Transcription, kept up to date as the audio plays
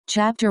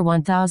Chapter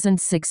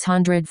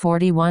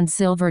 1641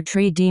 Silver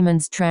Tree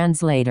Demons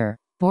Translator.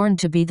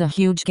 BornToBe. The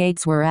huge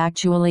gates were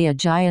actually a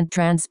giant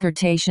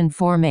transportation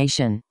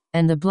formation,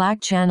 and the black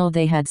channel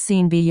they had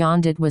seen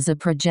beyond it was a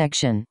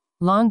projection.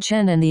 Long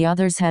Chen and the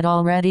others had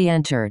already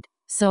entered,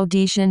 so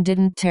Dishin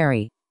didn't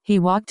tarry. He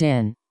walked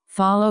in,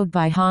 followed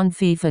by Han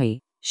Fifei,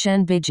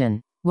 Shen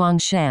Bijin, Wang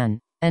Shan,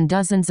 and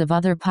dozens of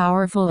other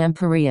powerful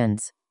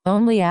Empyreans.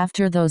 Only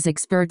after those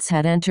experts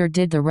had entered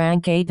did the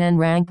rank 8 and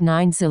rank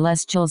 9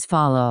 celestials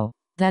follow.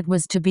 That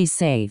was to be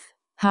safe.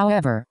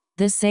 However,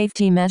 this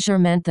safety measure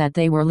meant that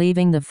they were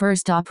leaving the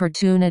first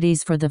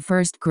opportunities for the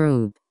first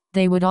group.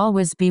 They would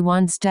always be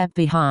one step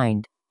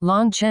behind.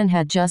 Long Chen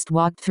had just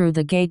walked through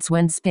the gates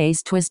when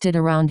space twisted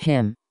around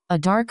him. A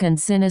dark and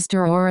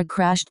sinister aura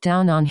crashed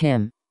down on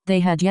him.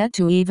 They had yet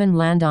to even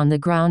land on the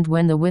ground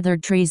when the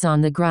withered trees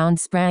on the ground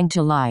sprang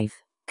to life.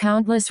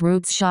 Countless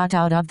roots shot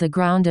out of the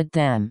ground at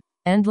them.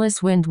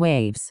 Endless wind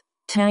waves.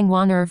 Tang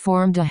Wan'er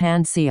formed a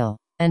hand seal,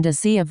 and a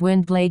sea of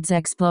wind blades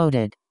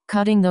exploded,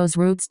 cutting those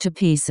roots to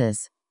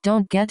pieces.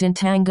 Don't get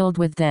entangled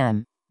with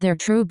them. Their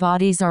true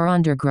bodies are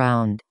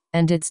underground,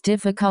 and it's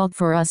difficult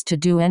for us to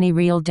do any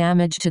real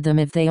damage to them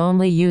if they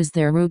only use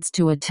their roots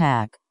to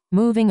attack.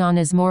 Moving on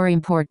is more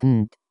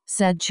important,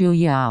 said Chu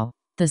Yao.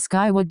 The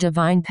Skywood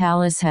Divine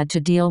Palace had to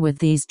deal with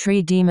these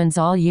tree demons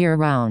all year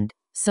round,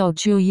 so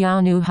Chu Yao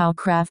knew how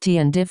crafty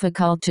and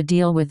difficult to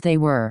deal with they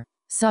were.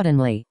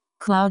 Suddenly,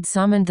 Cloud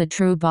summoned the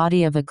true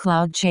body of a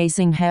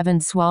cloud-chasing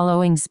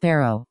heaven-swallowing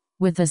sparrow.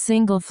 With a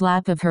single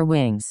flap of her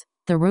wings,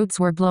 the roots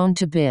were blown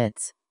to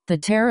bits. The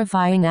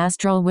terrifying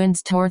astral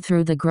winds tore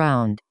through the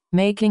ground,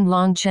 making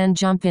Long Chen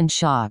jump in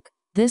shock.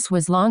 This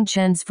was Long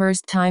Chen's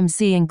first time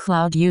seeing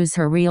Cloud use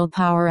her real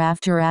power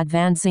after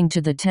advancing to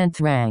the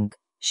 10th rank.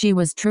 She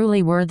was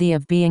truly worthy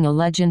of being a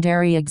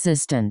legendary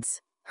existence.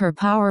 Her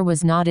power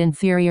was not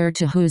inferior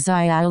to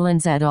Huzai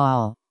Islands at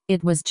all.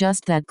 It was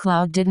just that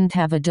Cloud didn't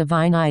have a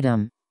divine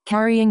item.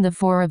 Carrying the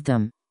 4 of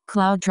them,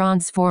 Cloud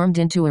transformed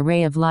into a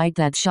ray of light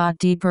that shot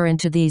deeper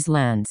into these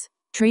lands.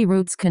 Tree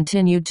roots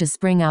continued to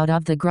spring out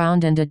of the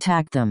ground and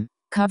attack them,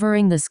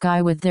 covering the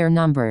sky with their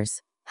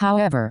numbers.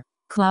 However,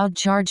 Cloud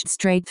charged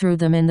straight through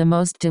them in the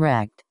most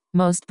direct,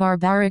 most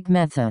barbaric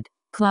method.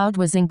 Cloud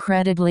was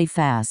incredibly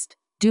fast.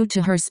 Due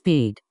to her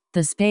speed,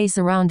 the space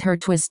around her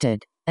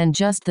twisted, and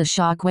just the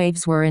shock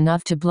waves were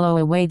enough to blow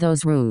away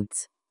those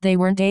roots. They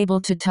weren't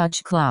able to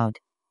touch Cloud.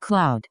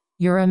 Cloud,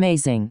 you're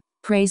amazing,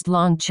 praised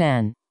Long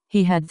Chen.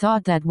 He had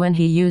thought that when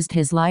he used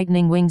his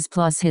lightning wings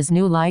plus his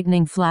new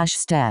lightning flash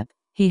step,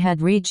 he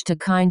had reached a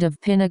kind of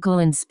pinnacle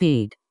in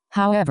speed.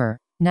 However,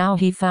 now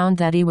he found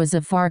that he was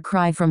a far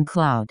cry from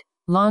Cloud.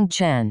 Long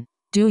Chen,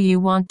 do you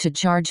want to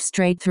charge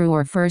straight through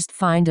or first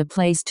find a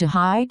place to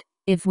hide?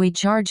 If we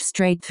charge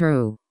straight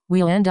through,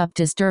 we'll end up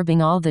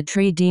disturbing all the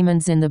tree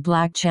demons in the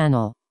Black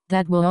Channel.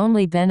 That will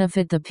only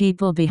benefit the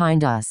people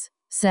behind us,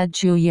 said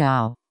Chu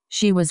Yao.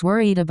 She was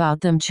worried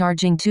about them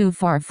charging too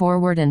far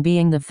forward and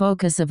being the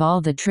focus of all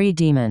the tree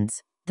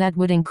demons. That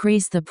would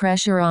increase the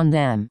pressure on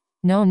them.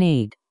 No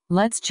need.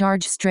 Let's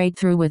charge straight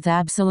through with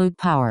absolute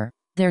power.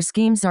 Their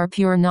schemes are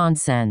pure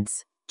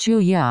nonsense. Chu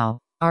Yao,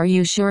 are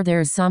you sure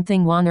there's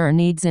something Wan'er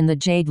needs in the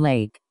Jade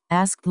Lake?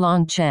 Asked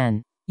Long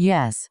Chen.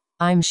 Yes,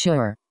 I'm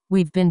sure.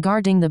 We've been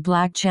guarding the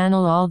Black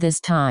Channel all this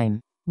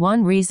time.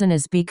 One reason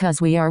is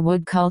because we are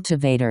wood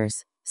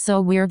cultivators, so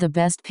we're the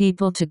best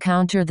people to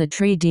counter the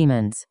tree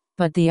demons.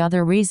 But the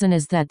other reason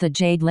is that the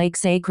Jade Lake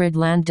Sacred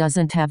Land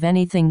doesn't have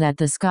anything that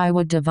the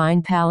Skywood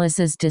Divine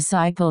Palace's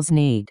disciples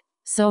need.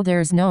 So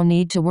there's no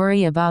need to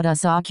worry about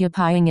us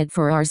occupying it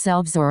for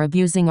ourselves or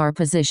abusing our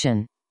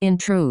position. In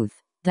truth,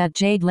 that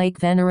Jade Lake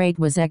Venerate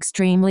was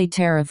extremely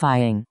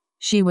terrifying.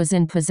 She was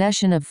in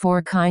possession of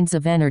 4 kinds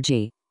of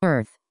energy: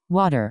 earth,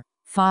 water,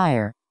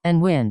 fire,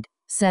 and wind,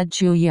 said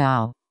Chu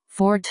Yao.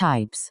 4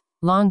 types.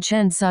 Long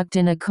Chen sucked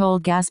in a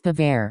cold gasp of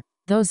air.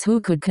 Those who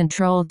could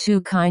control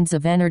 2 kinds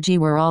of energy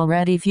were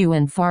already few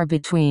and far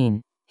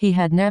between. He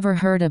had never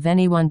heard of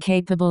anyone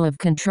capable of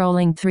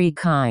controlling 3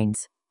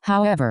 kinds.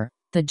 However,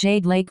 the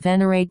Jade Lake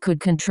Venerate could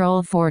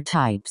control 4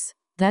 types.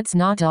 That's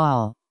not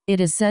all.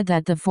 It is said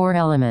that the 4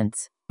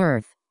 elements,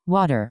 earth,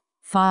 water,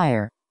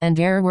 fire, and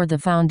air were the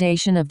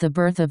foundation of the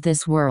birth of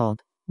this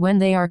world. When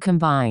they are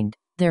combined,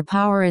 their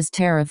power is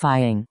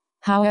terrifying.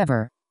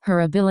 However,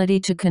 her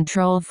ability to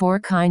control 4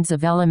 kinds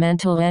of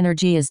elemental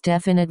energy is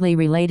definitely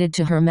related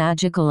to her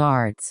magical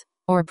arts.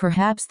 Or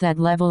perhaps that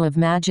level of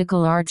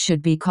magical art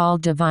should be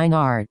called divine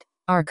art.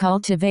 Our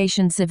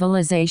cultivation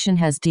civilization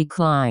has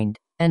declined,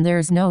 and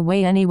there's no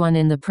way anyone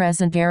in the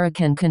present era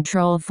can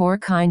control 4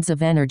 kinds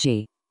of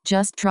energy.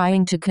 Just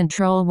trying to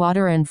control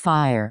water and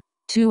fire,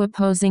 2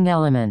 opposing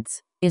elements,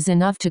 is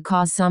enough to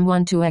cause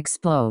someone to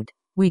explode.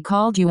 We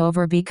called you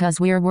over because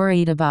we're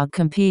worried about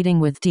competing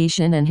with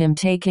Dishin and him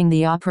taking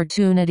the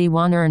opportunity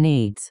Wan'er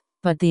needs.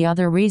 But the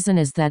other reason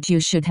is that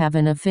you should have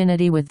an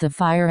affinity with the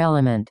fire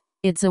element.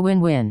 It's a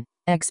win-win,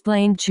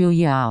 explained Chu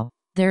Yao.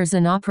 There's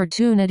an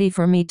opportunity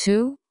for me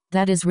too?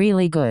 That is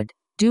really good.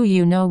 Do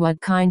you know what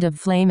kind of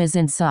flame is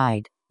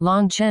inside?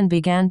 Long Chen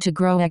began to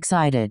grow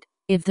excited.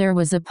 If there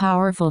was a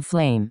powerful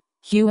flame,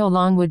 Huo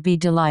Long would be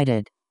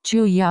delighted.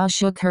 Chu Yao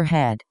shook her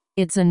head.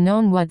 It's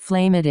unknown what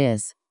flame it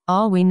is.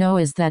 All we know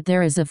is that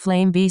there is a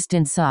flame beast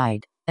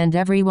inside, and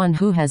everyone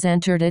who has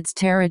entered its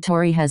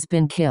territory has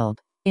been killed.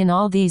 In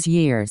all these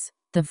years,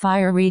 the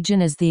fire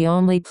region is the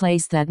only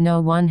place that no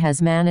one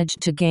has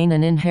managed to gain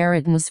an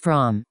inheritance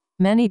from.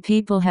 Many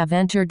people have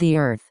entered the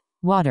earth,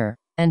 water,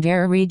 and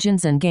air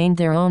regions and gained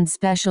their own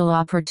special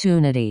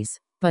opportunities,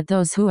 but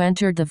those who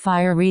entered the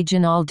fire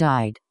region all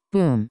died.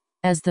 Boom!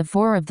 As the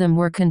four of them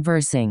were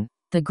conversing,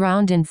 the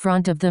ground in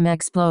front of them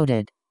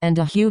exploded, and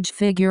a huge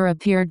figure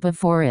appeared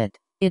before it.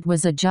 It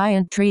was a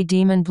giant tree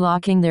demon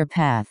blocking their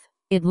path.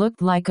 It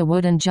looked like a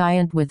wooden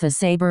giant with a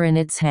saber in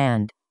its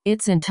hand.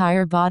 Its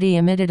entire body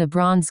emitted a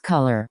bronze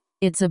color.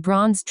 It's a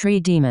bronze tree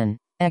demon,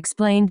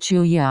 explained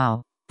Chu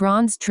Yao.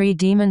 Bronze tree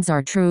demons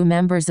are true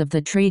members of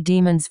the tree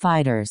demons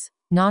fighters,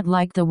 not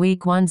like the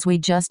weak ones we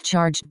just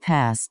charged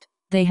past.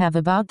 They have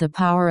about the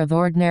power of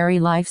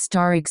ordinary life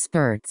star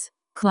experts.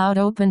 Cloud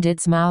opened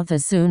its mouth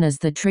as soon as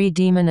the tree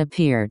demon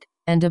appeared,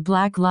 and a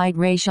black light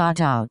ray shot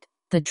out.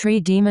 The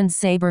tree demon's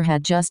saber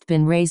had just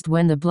been raised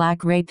when the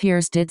black ray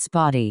pierced its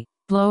body,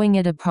 blowing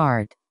it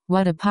apart.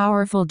 What a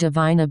powerful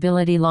divine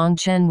ability! Long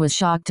Chen was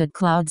shocked at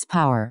Cloud's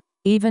power.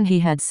 Even he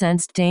had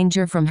sensed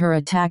danger from her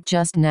attack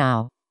just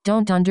now.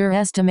 Don't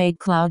underestimate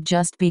Cloud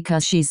just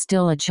because she's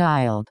still a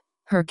child.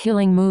 Her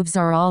killing moves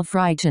are all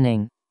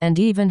frightening, and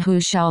even Hu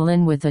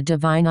Shaolin with a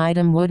divine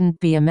item wouldn't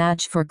be a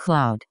match for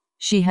Cloud.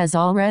 She has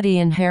already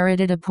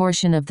inherited a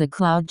portion of the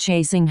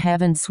cloud-chasing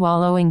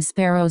heaven-swallowing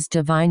sparrow's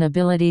divine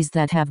abilities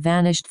that have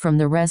vanished from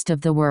the rest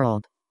of the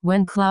world.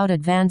 When Cloud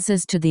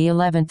advances to the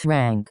 11th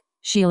rank,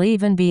 she'll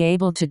even be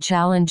able to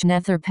challenge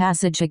Nether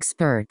Passage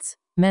experts.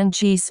 Meng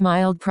Qi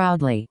smiled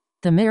proudly.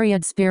 The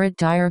myriad spirit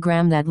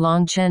diagram that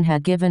Long Chen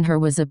had given her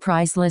was a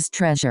priceless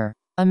treasure.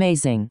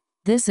 Amazing.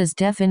 This is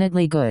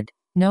definitely good.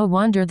 No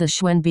wonder the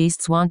Xuan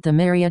beasts want the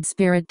myriad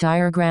spirit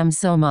diagram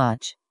so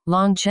much.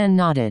 Long Chen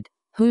nodded.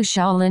 Hu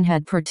Shaolin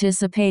had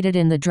participated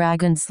in the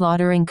dragon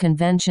slaughtering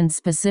convention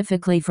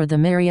specifically for the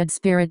myriad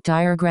spirit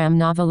diagram.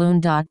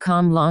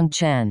 Noveloon.com. Long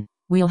Chen,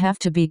 we'll have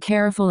to be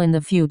careful in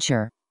the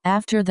future.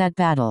 After that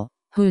battle,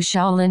 Hu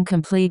Shaolin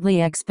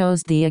completely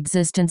exposed the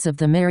existence of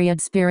the myriad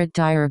spirit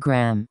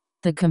diagram.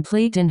 The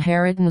complete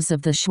inheritance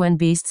of the Xuan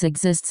beasts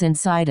exists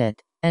inside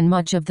it, and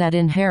much of that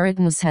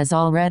inheritance has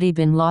already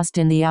been lost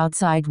in the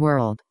outside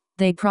world.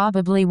 They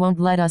probably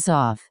won't let us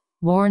off,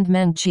 warned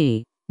Meng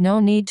Qi. No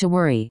need to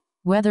worry.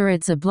 Whether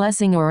it's a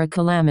blessing or a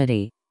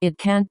calamity, it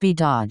can't be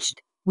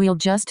dodged. We'll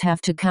just have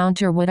to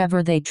counter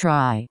whatever they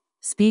try.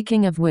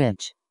 Speaking of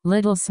which,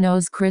 Little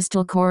Snow's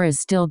crystal core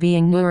is still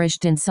being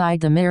nourished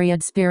inside the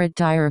myriad spirit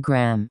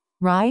diagram,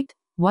 right?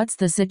 What's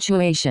the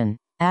situation?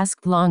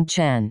 Asked Long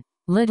Chen.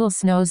 Little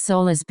Snow's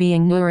soul is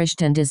being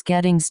nourished and is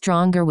getting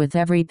stronger with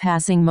every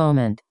passing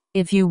moment.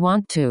 If you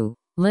want to,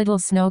 Little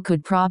Snow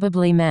could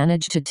probably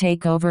manage to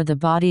take over the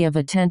body of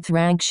a 10th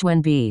rank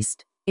Xuan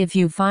beast. If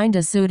you find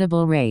a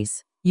suitable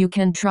race, you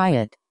can try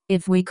it.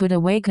 If we could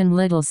awaken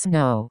Little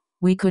Snow,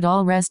 we could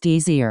all rest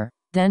easier.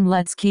 Then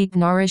let's keep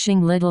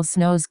nourishing Little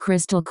Snow's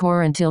crystal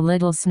core until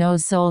Little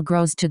Snow's soul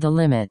grows to the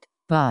limit.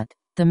 But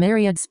the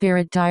myriad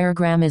spirit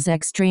diagram is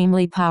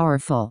extremely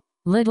powerful.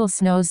 Little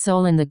Snow's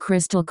soul in the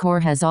crystal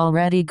core has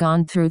already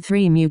gone through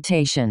 3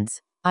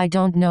 mutations. I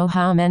don't know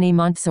how many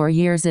months or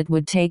years it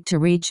would take to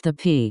reach the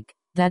peak.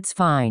 That's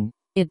fine.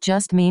 It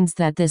just means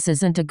that this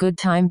isn't a good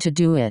time to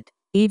do it.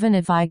 Even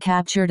if I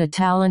captured a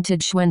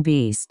talented Xuan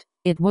beast,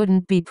 it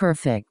wouldn't be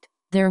perfect.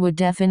 There would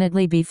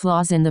definitely be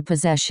flaws in the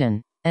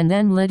possession, and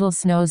then Little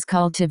Snow's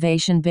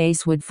cultivation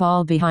base would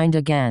fall behind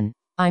again.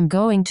 I'm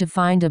going to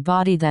find a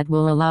body that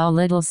will allow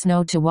Little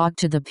Snow to walk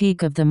to the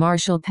peak of the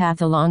martial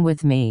path along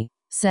with me,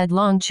 said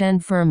Long Chen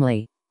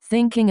firmly.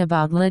 Thinking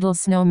about Little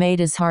Snow made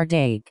his heart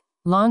ache.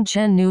 Long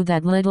Chen knew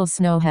that Little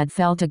Snow had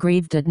felt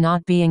aggrieved at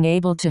not being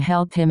able to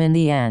help him in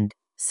the end,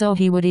 so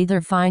he would either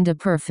find a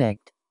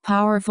perfect,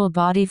 powerful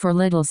body for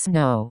Little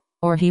Snow,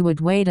 or he would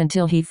wait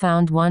until he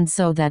found one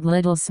so that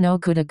Little Snow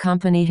could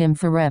accompany him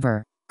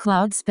forever.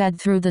 Cloud sped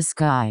through the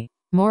sky.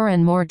 More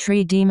and more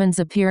tree demons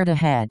appeared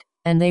ahead,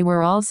 and they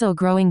were also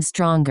growing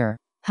stronger.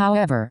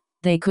 However,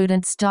 they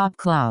couldn't stop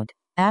Cloud.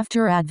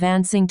 After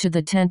advancing to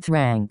the 10th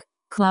rank,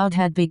 Cloud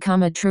had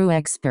become a true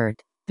expert.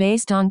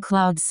 Based on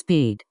Cloud's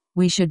speed,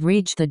 we should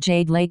reach the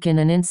Jade Lake in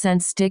an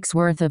incense stick's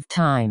worth of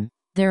time.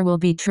 There will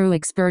be true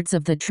experts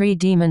of the tree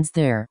demons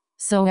there,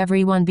 so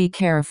everyone be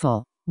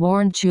careful,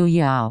 warned Chu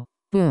Yao.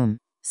 Boom!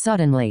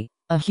 Suddenly,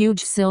 a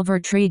huge silver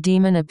tree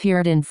demon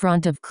appeared in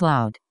front of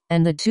Cloud,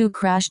 and the two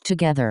crashed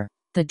together.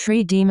 The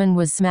tree demon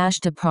was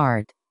smashed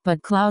apart,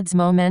 but Cloud's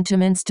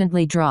momentum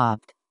instantly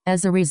dropped.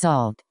 As a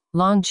result,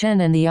 Long Chen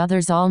and the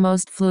others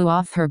almost flew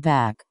off her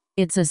back.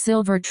 It's a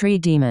silver tree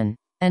demon,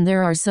 and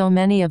there are so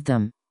many of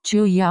them.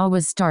 Chu Yao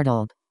was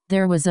startled.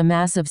 There was a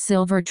mass of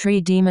silver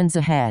tree demons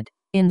ahead.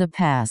 In the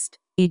past,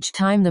 each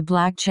time the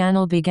Black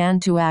Channel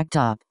began to act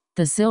up,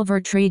 the silver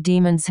tree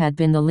demons had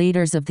been the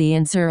leaders of the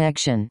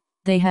insurrection.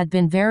 They had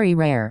been very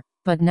rare,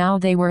 but now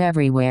they were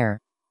everywhere.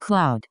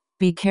 Cloud,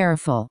 be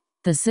careful.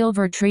 The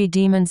silver tree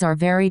demons are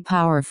very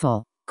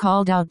powerful,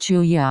 called out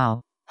Chu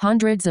Yao.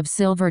 Hundreds of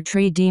silver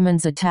tree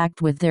demons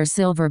attacked with their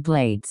silver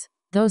blades.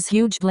 Those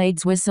huge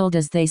blades whistled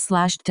as they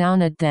slashed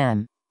down at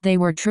them. They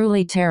were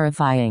truly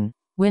terrifying.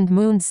 Wind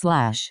Moon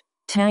Slash.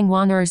 Tang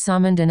Wan'er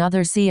summoned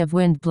another sea of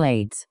wind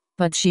blades,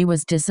 but she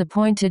was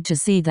disappointed to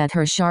see that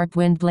her sharp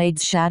wind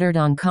blades shattered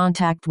on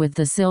contact with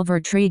the silver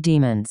tree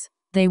demons.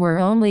 They were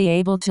only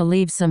able to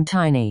leave some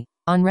tiny,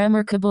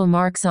 unremarkable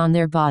marks on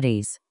their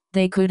bodies.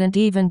 They couldn't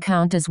even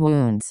count as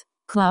wounds.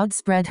 Cloud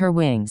spread her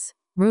wings.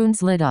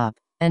 Runes lit up,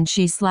 and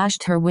she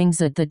slashed her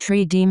wings at the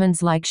tree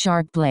demons like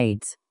sharp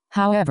blades.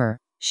 However,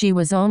 she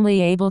was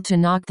only able to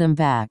knock them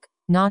back,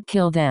 not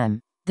kill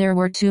them. There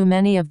were too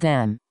many of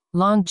them.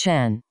 Long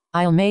Chen,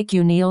 I'll make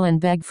you kneel and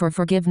beg for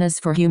forgiveness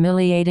for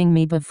humiliating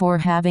me before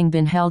having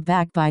been held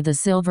back by the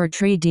silver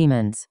tree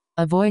demons.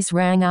 A voice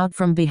rang out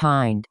from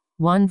behind.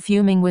 One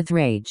fuming with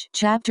rage.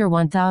 Chapter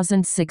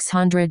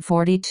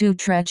 1642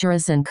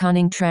 Treacherous and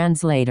Cunning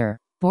Translator.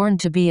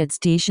 BornToBe its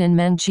Dishin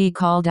Menchi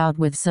called out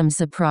with some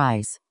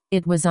surprise.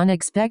 It was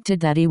unexpected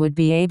that he would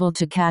be able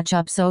to catch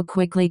up so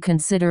quickly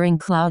considering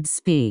Cloud's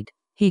speed.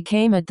 He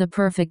came at the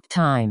perfect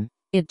time.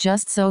 It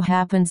just so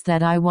happens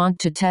that I want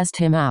to test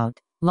him out.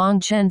 Long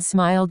Chen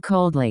smiled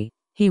coldly.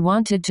 He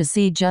wanted to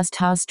see just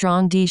how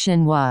strong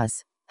Dishin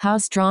was. How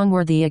strong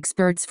were the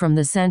experts from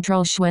the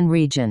central Xuan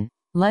region.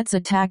 Let's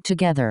attack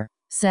together,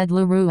 said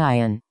Lu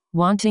Ruian,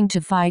 wanting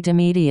to fight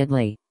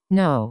immediately.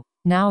 No,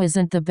 now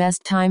isn't the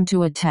best time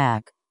to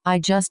attack. I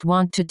just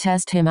want to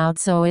test him out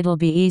so it'll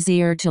be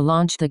easier to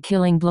launch the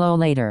killing blow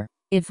later.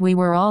 If we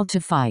were all to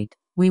fight,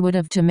 we would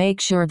have to make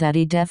sure that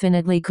he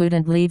definitely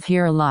couldn't leave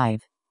here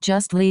alive.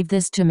 Just leave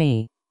this to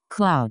me.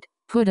 Cloud,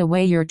 put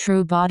away your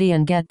true body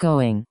and get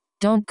going.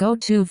 Don't go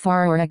too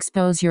far or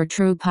expose your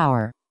true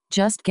power.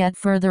 Just get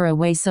further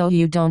away so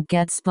you don't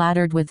get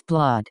splattered with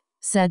blood,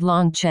 said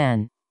Long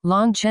Chen.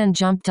 Long Chen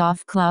jumped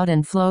off Cloud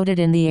and floated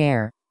in the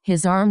air,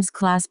 his arms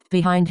clasped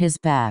behind his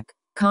back,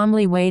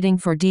 calmly waiting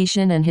for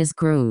Dishin and his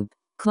group.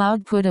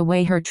 Cloud put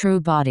away her true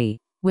body.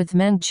 With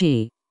Meng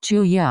Qi,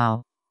 Chu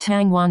Yao,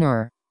 Tang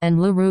Wan'er, and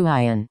Lu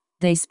Ruian,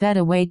 they sped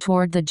away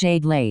toward the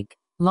Jade Lake.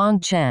 Long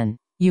Chen,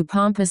 you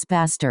pompous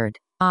bastard.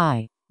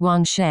 I,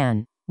 Wang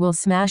Shan, will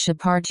smash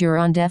apart your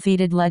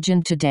undefeated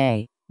legend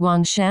today.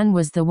 Wang Shan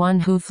was the one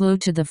who flew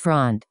to the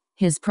front,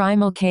 his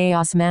primal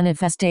chaos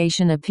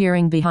manifestation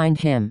appearing behind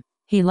him.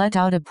 He let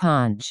out a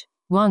punch.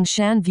 Wang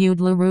Shan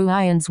viewed Lu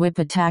Ruian's whip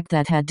attack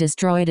that had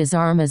destroyed his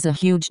arm as a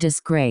huge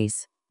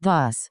disgrace.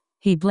 Thus,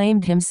 he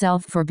blamed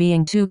himself for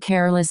being too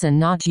careless and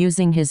not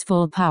using his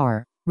full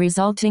power,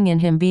 resulting in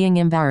him being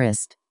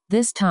embarrassed.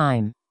 This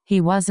time,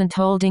 he wasn't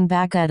holding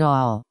back at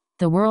all.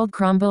 The world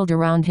crumbled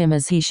around him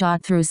as he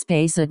shot through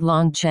space at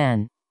Long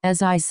Chen.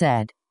 As I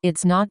said,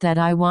 it's not that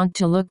I want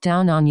to look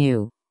down on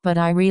you, but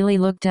I really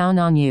look down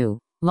on you.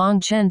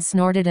 Long Chen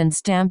snorted and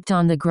stamped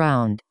on the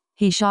ground.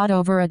 He shot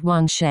over at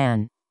Wang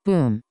Shan.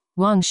 Boom.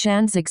 Wang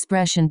Shan's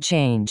expression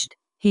changed.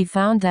 He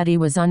found that he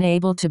was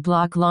unable to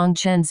block Long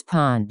Chen's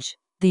punch.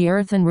 The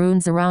earthen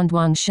runes around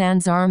Wang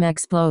Shan's arm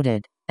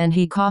exploded, and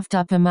he coughed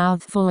up a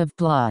mouthful of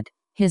blood.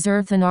 His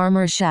earthen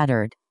armor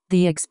shattered.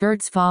 The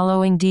experts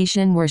following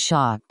Dishin were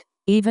shocked.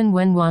 Even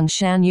when Wang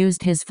Shan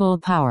used his full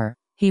power,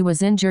 he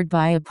was injured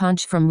by a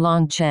punch from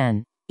Long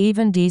Chen.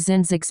 Even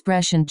Dishin's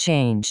expression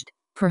changed.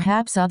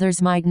 Perhaps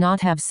others might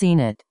not have seen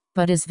it,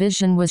 but his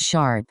vision was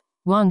sharp.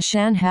 Wang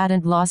Shan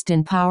hadn't lost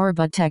in power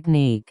but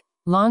technique.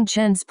 Long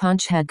Chen's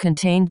punch had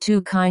contained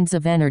two kinds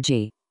of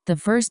energy. The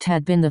first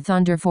had been the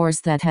thunder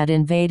force that had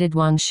invaded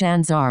Wang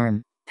Shan's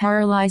arm,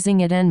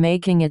 paralyzing it and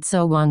making it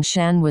so Wang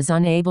Shan was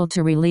unable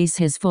to release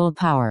his full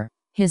power.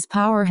 His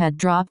power had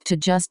dropped to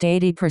just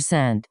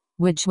 80%,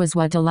 which was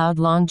what allowed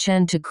Long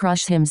Chen to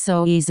crush him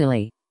so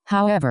easily.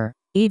 However,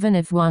 even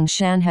if Wang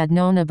Shan had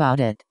known about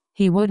it,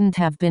 he wouldn't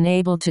have been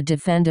able to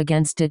defend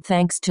against it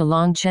thanks to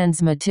Long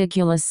Chen's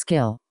meticulous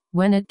skill.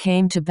 When it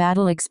came to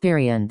battle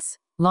experience,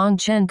 Long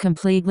Chen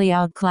completely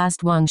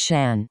outclassed Wang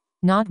Shan.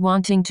 Not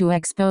wanting to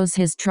expose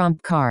his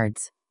trump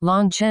cards,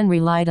 Long Chen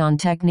relied on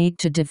technique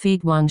to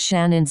defeat Wang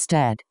Shan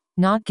instead,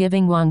 not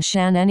giving Wang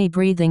Shan any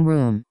breathing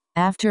room.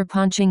 After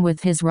punching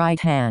with his right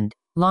hand,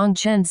 Long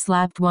Chen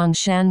slapped Wang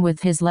Shan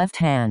with his left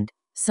hand.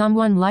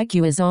 Someone like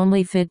you is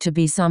only fit to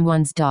be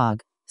someone's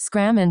dog.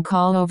 Scram and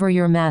call over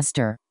your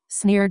master,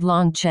 sneered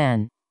Long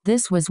Chen.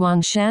 This was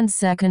Wang Shan's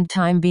second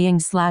time being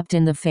slapped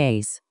in the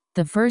face.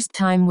 The first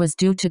time was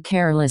due to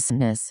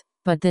carelessness,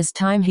 but this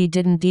time he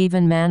didn't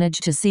even manage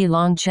to see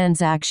Long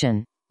Chen's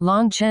action.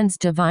 Long Chen's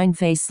divine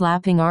face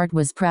slapping art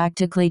was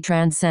practically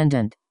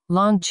transcendent.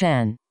 Long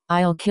Chen,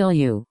 I'll kill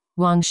you,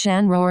 Wang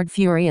Shan roared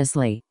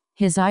furiously.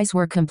 His eyes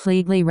were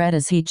completely red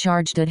as he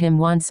charged at him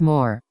once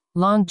more.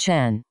 Long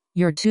Chen,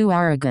 you're too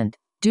arrogant.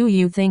 Do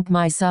you think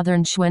my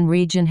southern Xuan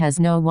region has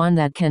no one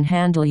that can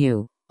handle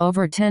you?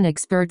 Over 10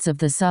 experts of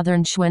the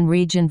southern Xuan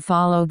region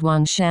followed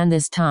Wang Shan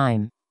this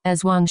time.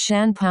 As Wang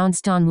Shan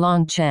pounced on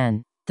Long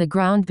Chen, the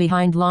ground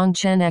behind Long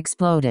Chen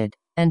exploded,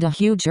 and a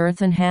huge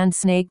earthen hand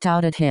snaked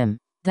out at him.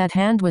 That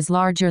hand was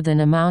larger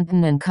than a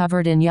mountain and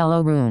covered in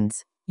yellow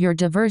runes. Your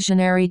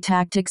diversionary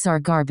tactics are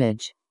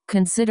garbage.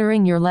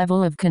 Considering your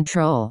level of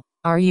control,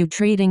 are you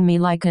treating me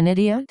like an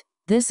idiot?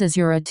 This is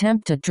your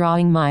attempt at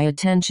drawing my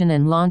attention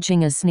and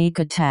launching a sneak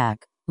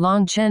attack.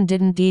 Long Chen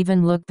didn't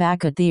even look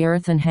back at the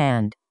earthen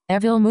hand.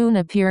 Evil Moon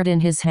appeared in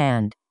his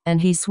hand, and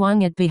he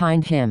swung it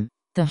behind him.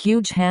 The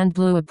huge hand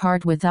blew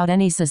apart without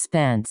any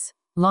suspense.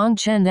 Long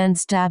Chen then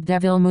stabbed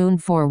Evil Moon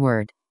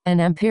forward. An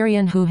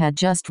Empyrean who had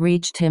just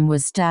reached him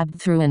was stabbed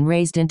through and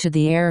raised into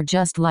the air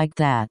just like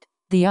that.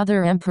 The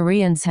other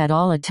Empyreans had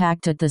all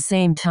attacked at the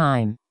same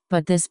time,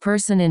 but this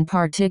person in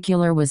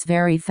particular was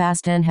very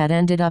fast and had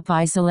ended up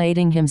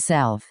isolating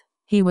himself.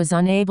 He was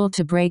unable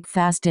to break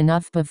fast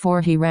enough before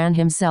he ran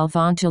himself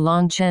onto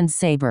Long Chen's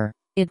saber.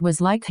 It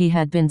was like he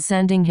had been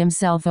sending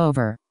himself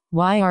over.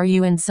 Why are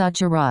you in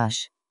such a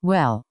rush?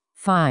 Well,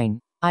 fine.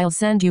 I'll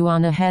send you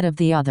on ahead of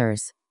the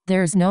others.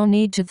 There's no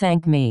need to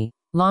thank me.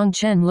 Long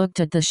Chen looked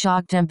at the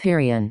shocked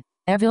Empyrean.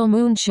 Evil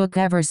Moon shook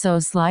ever so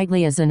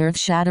slightly as an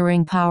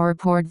earth-shattering power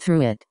poured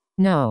through it.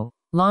 No.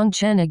 Long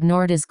Chen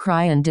ignored his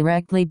cry and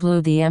directly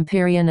blew the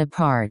Empyrean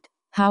apart.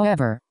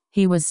 However,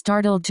 he was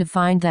startled to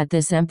find that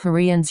this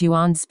Empyrean's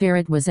Yuan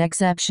spirit was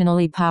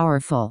exceptionally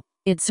powerful.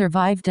 It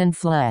survived and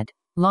fled.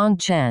 Long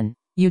Chen,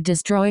 you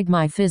destroyed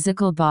my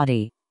physical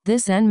body.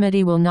 This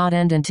enmity will not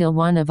end until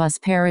one of us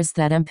perishes.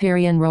 That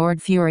Empyrean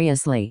roared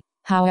furiously.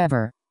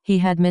 However, he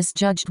had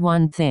misjudged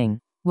one thing.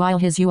 While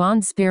his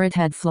Yuan spirit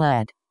had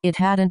fled, it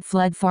hadn't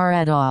fled far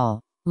at all.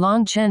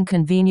 Long Chen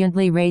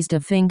conveniently raised a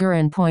finger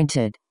and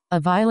pointed. A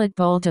violet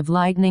bolt of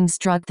lightning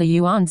struck the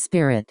Yuan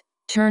spirit,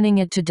 turning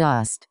it to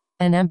dust.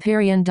 An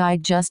Empyrean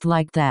died just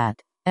like that.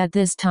 At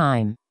this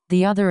time,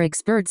 the other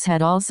experts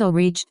had also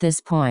reached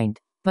this point,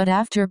 but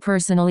after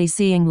personally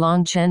seeing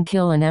Long Chen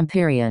kill an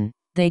Empyrean,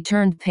 they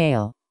turned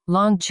pale.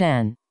 Long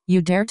Chen,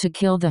 you dare to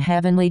kill the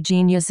heavenly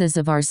geniuses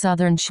of our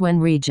southern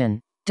Xuen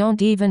region.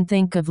 Don't even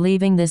think of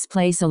leaving this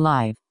place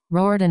alive,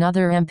 roared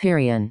another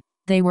Empyrean.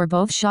 They were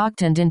both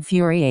shocked and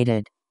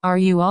infuriated. Are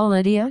you all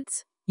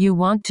idiots? You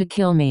want to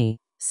kill me,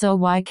 so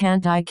why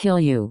can't I kill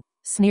you?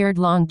 Sneered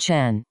Long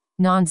Chen.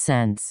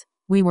 Nonsense.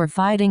 We were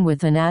fighting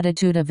with an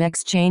attitude of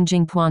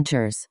exchanging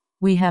pointers.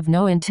 We have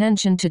no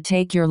intention to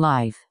take your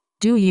life.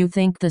 Do you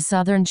think the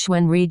southern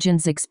Xuen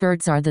region's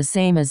experts are the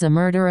same as a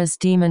murderous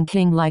demon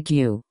king like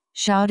you?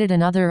 Shouted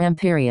another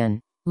Empyrean.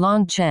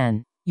 Long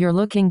Chen, you're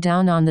looking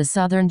down on the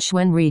southern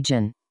Xuen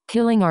region.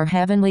 Killing our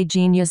heavenly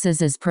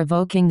geniuses is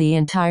provoking the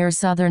entire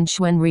southern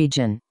Xuen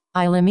region.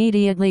 I'll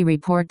immediately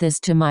report this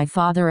to my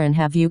father and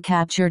have you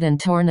captured and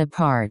torn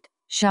apart,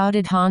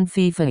 shouted Han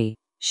Fifei.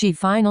 She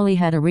finally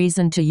had a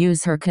reason to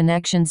use her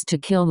connections to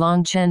kill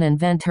Long Chen and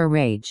vent her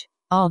rage.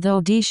 Although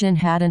Dishin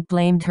hadn't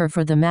blamed her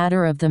for the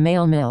matter of the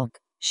male milk,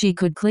 she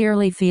could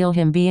clearly feel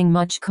him being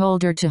much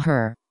colder to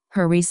her.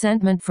 Her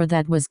resentment for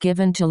that was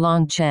given to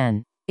Long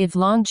Chen. If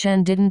Long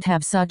Chen didn't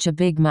have such a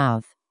big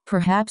mouth,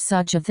 perhaps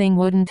such a thing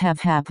wouldn't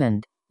have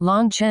happened.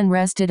 Long Chen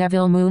rested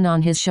Evil Moon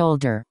on his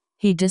shoulder.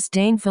 He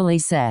disdainfully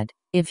said,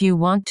 if you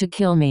want to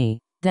kill me,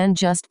 then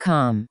just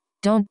come.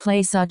 Don't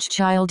play such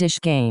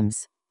childish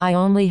games. I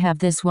only have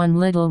this one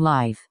little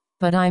life,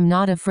 but I'm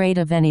not afraid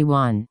of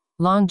anyone.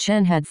 Long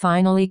Chen had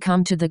finally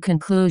come to the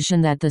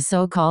conclusion that the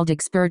so-called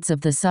experts of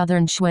the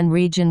southern Xuen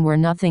region were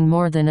nothing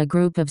more than a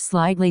group of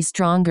slightly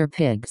stronger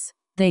pigs.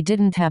 They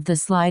didn't have the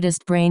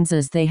slightest brains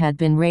as they had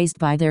been raised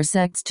by their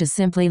sects to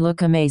simply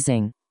look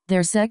amazing.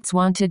 Their sects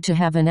wanted to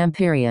have an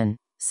Empyrean,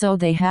 so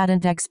they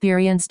hadn't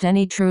experienced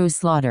any true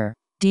slaughter.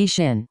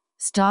 Dishin,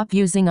 stop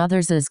using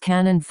others as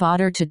cannon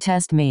fodder to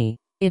test me.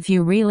 If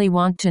you really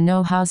want to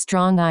know how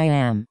strong I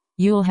am,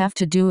 you'll have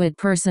to do it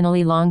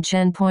personally. Long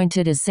Chen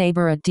pointed his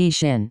saber at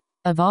Dishin.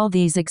 Of all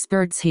these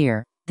experts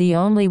here, the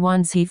only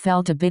ones he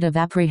felt a bit of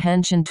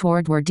apprehension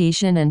toward were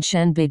Dishin and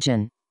Shen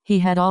Bijin. He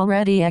had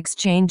already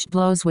exchanged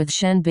blows with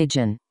Shen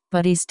Bijin,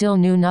 but he still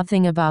knew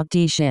nothing about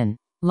Dishin.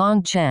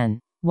 Long Chen,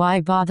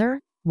 why bother?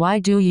 Why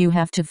do you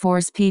have to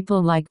force people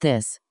like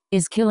this?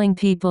 Is killing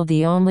people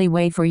the only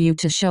way for you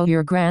to show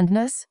your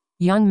grandness?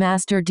 Young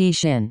Master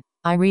Dishin,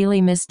 I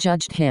really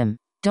misjudged him.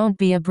 Don't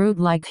be a brute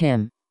like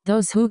him.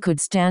 Those who could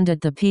stand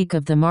at the peak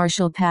of the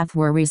martial path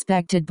were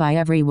respected by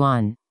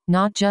everyone,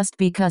 not just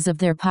because of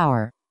their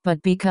power, but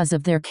because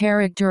of their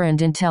character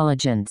and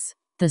intelligence.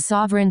 The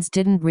sovereigns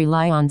didn't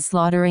rely on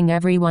slaughtering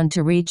everyone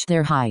to reach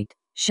their height.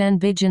 Shen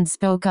Bijin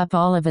spoke up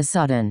all of a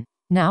sudden.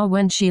 Now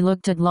when she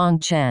looked at Long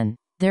Chen,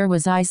 there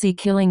was icy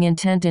killing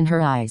intent in her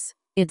eyes.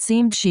 It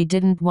seemed she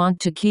didn't want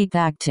to keep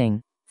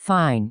acting.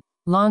 Fine,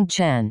 Long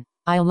Chen,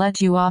 I'll let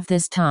you off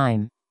this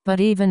time. But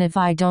even if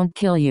I don't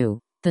kill you,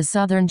 the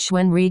southern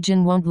Xuen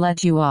region won't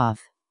let you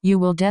off. You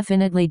will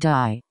definitely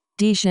die.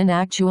 Dishin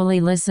actually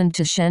listened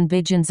to Shen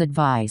Bijin's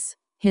advice.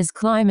 His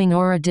climbing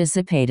aura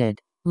dissipated.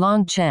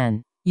 Long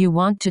Chen, you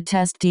want to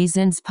test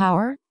Dishin's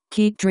power?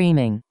 Keep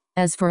dreaming.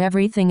 As for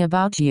everything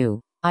about you,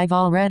 I've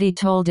already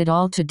told it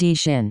all to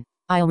Dishin.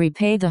 I'll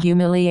repay the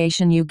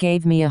humiliation you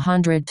gave me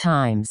 100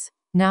 times.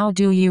 Now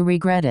do you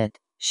regret it?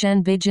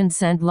 Shen Bijin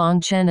sent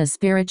Long Chen a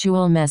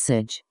spiritual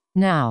message.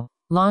 Now,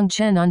 Long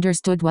Chen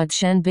understood what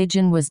Shen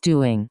Bijin was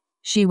doing.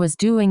 She was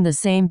doing the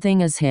same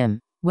thing as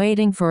him.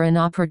 waiting for an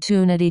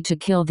opportunity to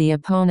kill the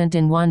opponent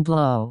in one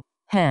blow.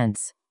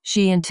 Hence,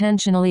 she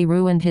intentionally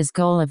ruined his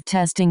goal of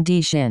testing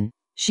Dishin.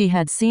 She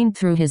had seen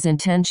through his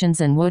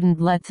intentions and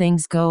wouldn't let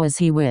things go as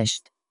he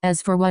wished.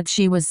 As for what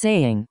she was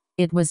saying,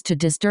 it was to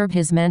disturb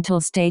his mental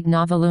state.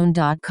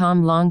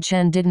 Noveloon.com. Long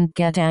Chen didn't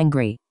get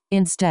angry.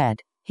 Instead,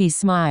 he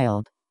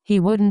smiled. He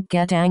wouldn't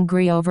get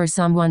angry over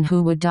someone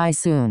who would die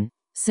soon.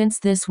 Since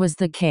this was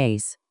the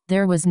case,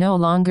 there was no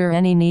longer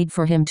any need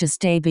for him to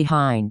stay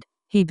behind.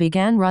 He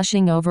began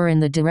rushing over in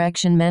the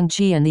direction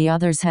Mengqi and the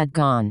others had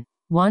gone.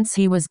 Once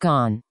he was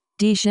gone,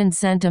 Dishin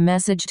sent a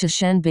message to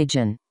Shen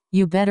Bijin.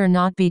 You better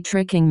not be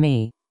tricking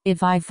me.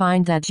 If I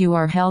find that you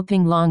are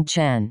helping Long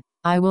Chen,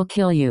 I will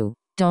kill you.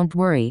 Don't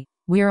worry,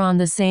 we're on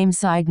the same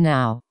side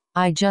now.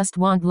 I just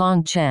want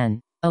Long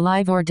Chen,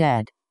 alive or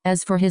dead.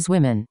 As for his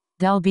women,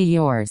 they'll be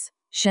yours.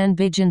 Shen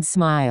Bijin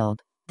smiled.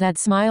 That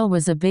smile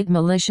was a bit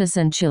malicious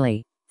and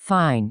chilly.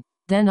 Fine,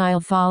 then I'll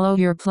follow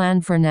your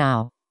plan for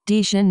now.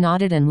 Dishin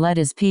nodded and led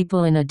his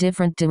people in a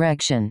different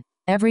direction.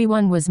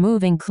 Everyone was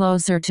moving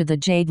closer to the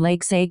Jade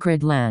Lake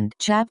Sacred Land.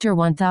 Chapter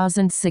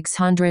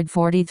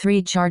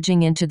 1643.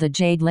 Charging into the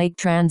Jade Lake.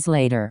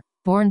 Translator.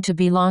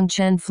 BornToBe. Long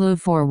Chen flew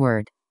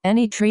forward.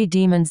 Any tree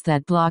demons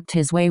that blocked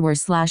his way were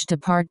slashed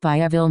apart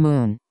by Evil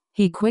Moon.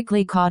 He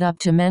quickly caught up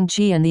to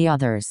Mengqi and the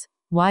others.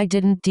 Why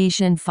didn't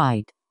Dishin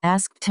fight?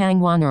 Asked Tang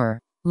Wan'er.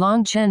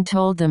 Long Chen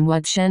told them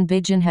what Shen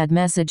Bijin had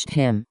messaged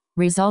him,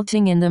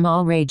 resulting in them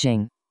all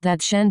raging.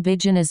 That Shen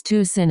Bijin is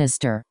too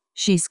sinister.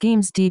 She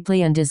schemes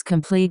deeply and is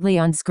completely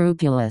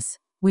unscrupulous.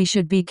 We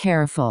should be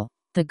careful.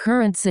 The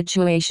current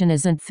situation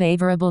isn't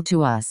favorable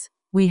to us.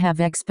 We have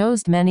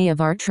exposed many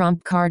of our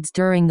trump cards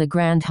during the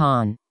Grand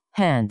Han.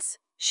 Hence,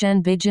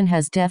 Shen Bijin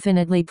has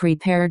definitely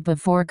prepared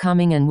before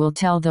coming and will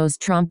tell those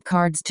trump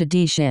cards to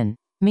Dishin.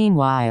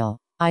 Meanwhile,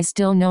 I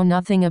still know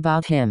nothing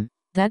about him.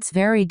 That's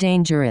very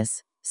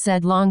dangerous,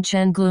 said Long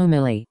Chen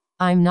gloomily.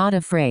 I'm not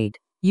afraid.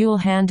 You'll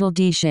handle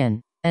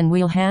Dishin, and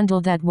we'll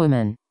handle that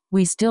woman.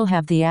 We still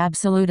have the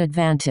absolute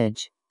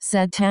advantage,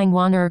 said Tang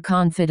Wan'er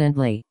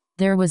confidently.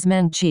 There was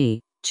Mengqi,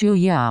 Chu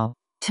Yao,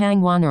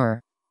 Tang Wan'er,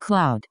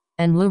 Cloud,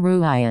 and Lu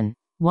Ruian.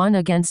 1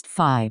 against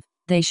 5.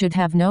 They should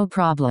have no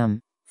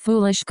problem.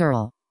 Foolish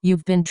girl,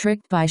 you've been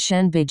tricked by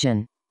Shen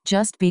Bijin.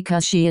 Just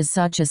because she is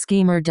such a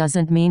schemer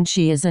doesn't mean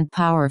she isn't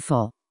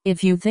powerful.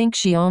 If you think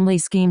she only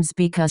schemes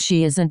because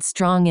she isn't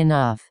strong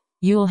enough,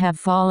 you'll have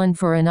fallen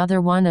for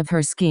another one of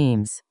her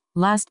schemes.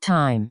 Last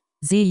time,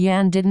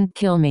 Ziyan didn't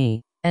kill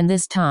me. And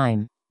this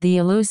time, the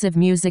elusive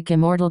music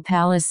Immortal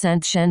Palace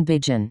sent Shen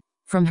Bijin.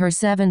 From her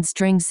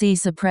 7-string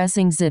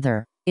C-suppressing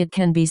zither, it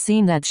can be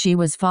seen that she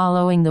was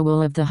following the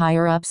will of the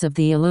higher-ups of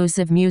the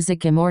elusive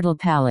music Immortal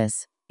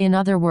Palace. In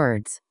other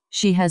words,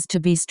 she has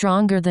to be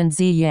stronger than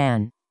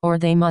Ziyan, or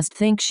they must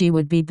think she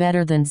would be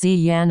better than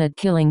Ziyan at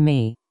killing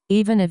me.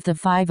 Even if the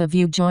 5 of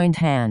you joined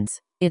hands,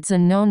 it's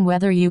unknown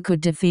whether you could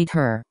defeat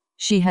her.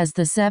 She has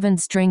the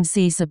 7-string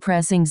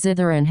C-suppressing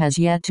zither and has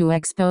yet to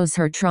expose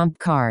her trump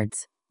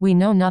cards. We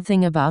know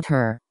nothing about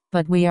her,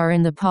 but we are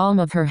in the palm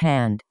of her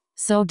hand,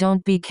 so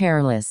don't be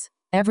careless.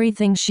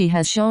 Everything she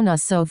has shown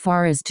us so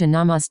far is to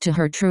numb us to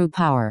her true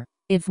power.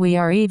 If we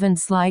are even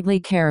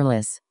slightly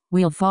careless,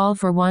 we'll fall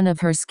for one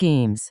of her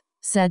schemes,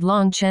 said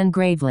Long Chen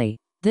gravely.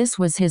 This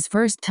was his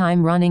first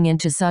time running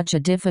into such a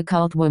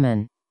difficult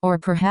woman, or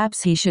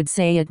perhaps he should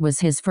say it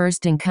was his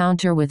first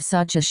encounter with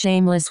such a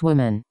shameless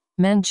woman.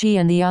 Mengqi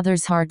and the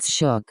others' hearts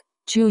shook.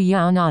 Chu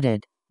Yao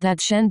nodded. That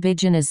Shen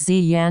Bijin is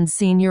Ziyan's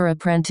senior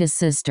apprentice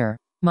sister.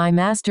 My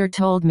master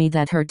told me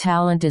that her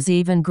talent is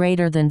even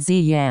greater than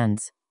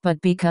Ziyan's, but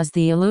because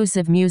the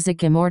elusive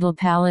music Immortal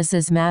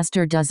Palace's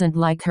master doesn't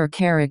like her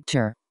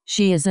character,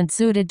 she isn't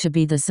suited to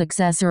be the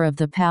successor of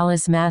the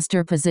palace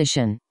master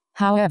position.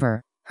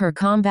 However, her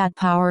combat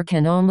power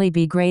can only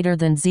be greater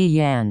than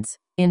Ziyan's.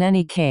 In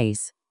any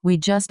case, we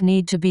just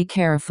need to be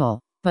careful,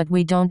 but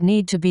we don't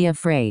need to be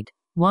afraid.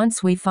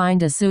 Once we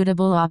find a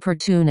suitable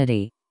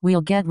opportunity,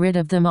 we'll get rid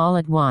of them all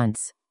at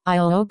once.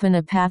 I'll open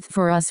a path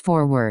for us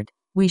forward.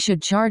 We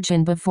should charge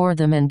in before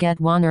them and get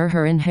one or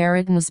her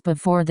inheritance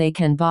before they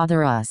can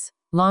bother us.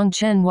 Long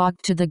Chen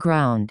walked to the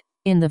ground.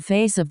 In the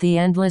face of the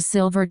endless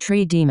silver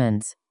tree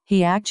demons,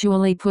 he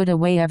actually put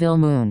away Evil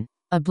Moon.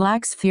 A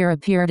black sphere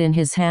appeared in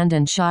his hand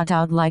and shot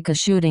out like a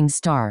shooting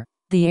star.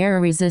 The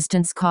air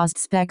resistance caused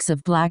specks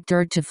of black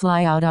dirt to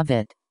fly out of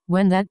it.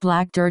 When that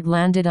black dirt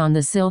landed on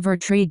the silver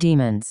tree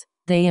demons,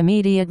 they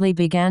immediately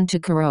began to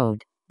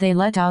corrode. They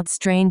let out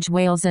strange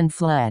wails and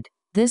fled.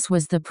 This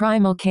was the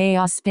primal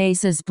chaos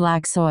space's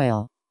black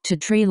soil. To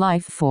tree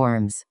life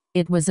forms,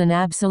 it was an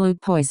absolute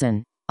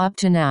poison. Up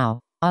to now,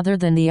 other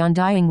than the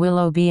undying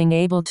willow being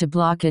able to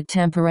block it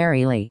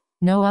temporarily,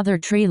 no other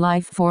tree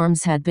life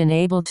forms had been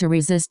able to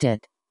resist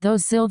it.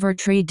 Those silver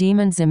tree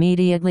demons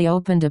immediately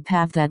opened a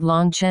path that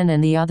Long Chen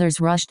and the others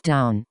rushed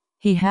down.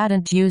 He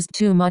hadn't used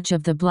too much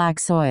of the black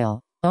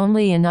soil,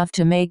 only enough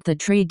to make the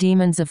tree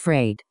demons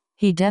afraid.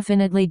 He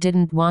definitely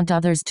didn't want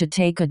others to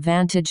take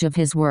advantage of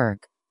his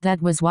work.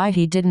 That was why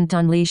he didn't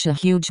unleash a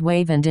huge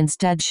wave and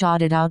instead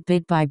shot it out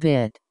bit by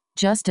bit.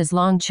 just as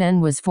Long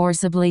Chen was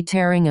forcibly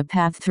tearing a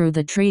path through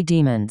the tree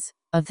demons.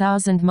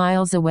 1,000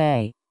 miles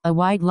away, a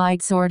white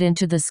light soared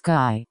into the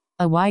sky.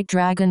 A white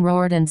dragon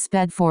roared and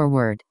sped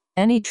forward.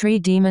 Any tree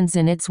demons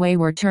in its way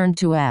were turned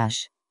to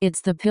ash.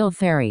 It's the pill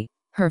fairy.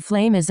 Her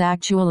flame is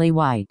actually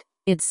white.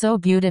 It's so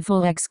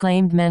beautiful,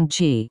 exclaimed Meng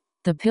Qi.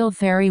 The pill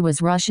fairy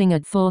was rushing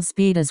at full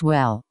speed as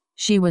well.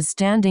 She was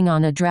standing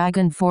on a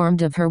dragon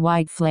formed of her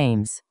white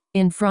flames.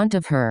 In front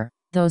of her,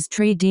 those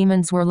tree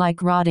demons were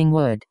like rotting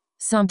wood.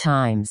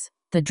 Sometimes,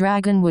 the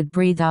dragon would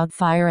breathe out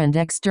fire and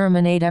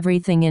exterminate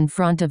everything in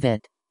front of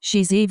it.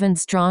 She's even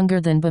stronger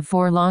than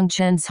before. Long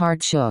Chen's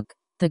heart shook.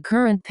 The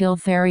current pill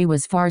fairy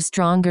was far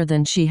stronger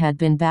than she had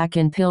been back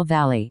in Pill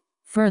Valley.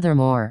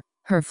 Furthermore,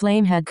 her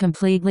flame had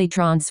completely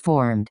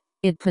transformed.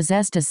 It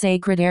possessed a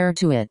sacred air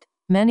to it.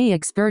 Many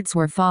experts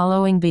were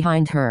following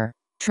behind her,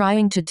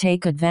 trying to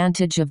take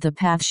advantage of the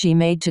path she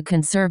made to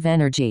conserve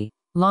energy.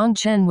 Long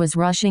Chen was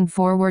rushing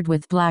forward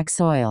with black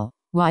soil,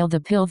 while the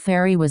pill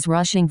fairy was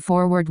rushing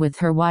forward with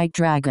her white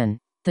dragon.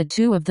 The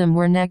two of them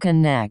were neck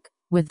and neck,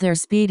 with their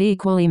speed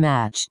equally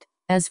matched.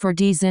 As for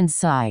D's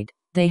inside,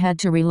 they had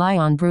to rely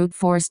on brute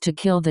force to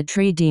kill the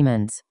tree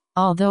demons.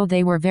 Although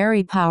they were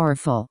very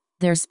powerful,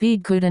 their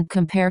speed couldn't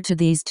compare to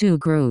these two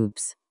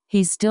groups.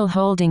 He's still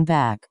holding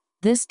back.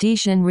 This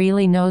Dishan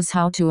really knows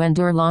how to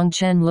endure. Long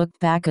Chen looked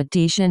back at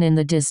Dishan in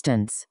the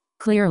distance.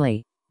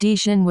 Clearly,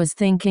 Dishan was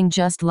thinking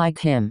just like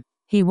him.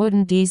 He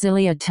wouldn't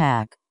easily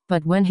attack,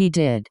 but when he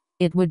did,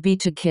 it would be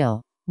to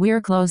kill.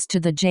 We're close to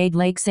the Jade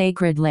Lake,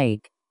 Sacred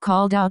Lake,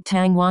 called out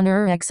Tang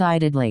Wan'er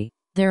excitedly.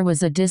 There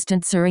was a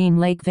distant serene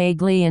lake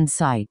vaguely in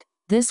sight.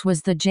 This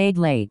was the Jade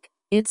Lake.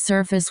 Its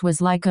surface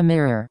was like a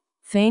mirror.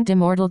 Faint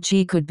immortal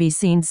chi could be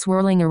seen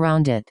swirling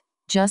around it.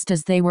 Just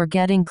as they were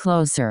getting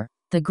closer,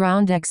 the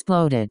ground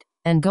exploded,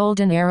 and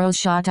golden arrows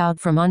shot out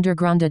from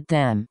underground at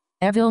them.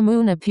 Evil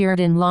Moon appeared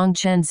in Long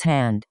Chen's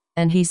hand,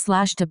 and he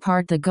slashed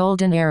apart the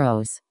golden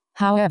arrows.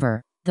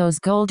 However, those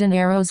golden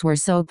arrows were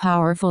so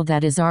powerful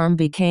that his arm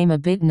became a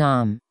bit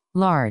numb.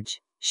 Large,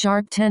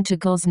 sharp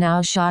tentacles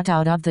now shot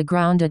out of the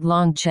ground at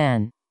Long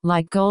Chen,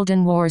 like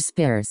golden war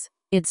spears.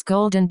 It's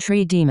golden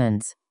tree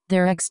demons.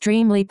 They're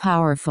extremely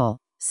powerful,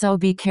 so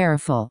be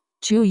careful.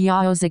 Chu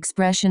Yao's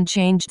expression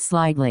changed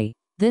slightly.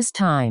 This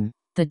time,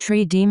 the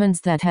tree demons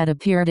that had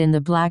appeared in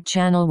the Black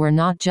Channel were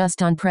not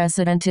just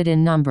unprecedented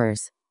in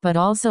numbers, but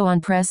also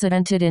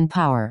unprecedented in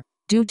power.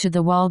 Due to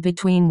the wall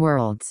between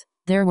worlds,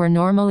 there were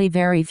normally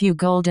very few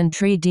golden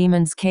tree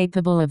demons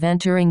capable of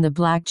entering the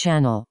Black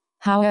Channel.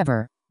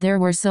 However, there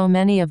were so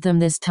many of them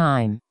this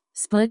time.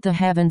 Split the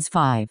heavens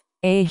 5.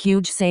 A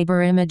huge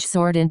saber image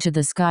soared into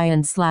the sky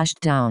and slashed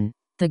down.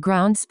 The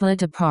ground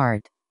split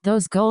apart.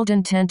 Those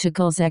golden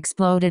tentacles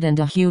exploded and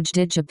a huge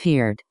ditch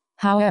appeared.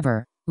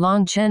 However,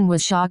 Long Chen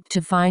was shocked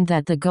to find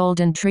that the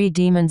golden tree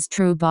demons'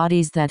 true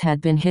bodies that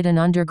had been hidden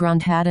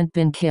underground hadn't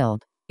been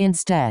killed.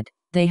 Instead,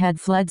 they had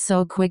fled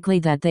so quickly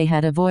that they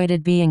had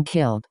avoided being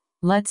killed.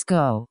 Let's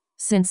go.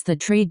 Since the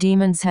tree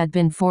demons had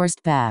been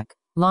forced back,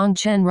 Long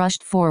Chen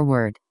rushed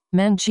forward.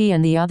 Meng Qi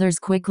and the others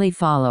quickly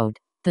followed.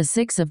 The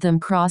 6 of them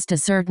crossed a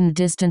certain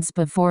distance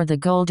before the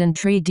golden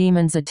tree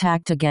demons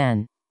attacked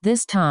again.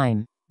 This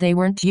time, they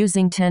weren't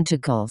using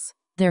tentacles.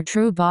 Their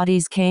true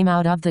bodies came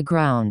out of the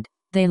ground.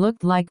 They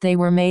looked like they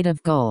were made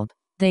of gold.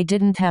 They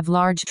didn't have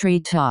large tree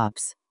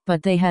tops,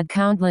 but they had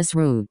countless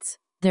roots.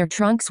 Their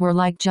trunks were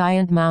like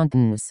giant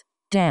mountains.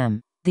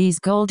 Damn, these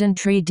golden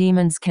tree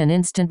demons can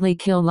instantly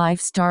kill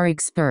life-star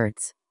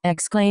experts,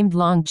 exclaimed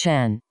Long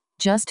Chen.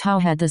 Just how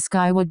had the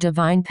Skywood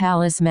Divine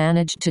Palace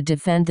managed to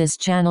defend this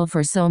channel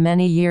for so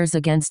many years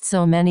against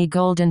so many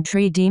golden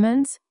tree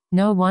demons?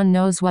 No one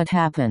knows what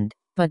happened,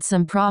 but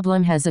some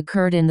problem has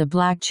occurred in the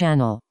Black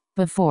Channel.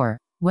 Before,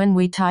 when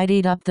we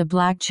tidied up the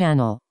Black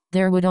Channel,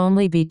 there would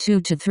only be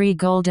 2 to 3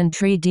 golden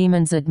tree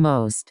demons at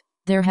most.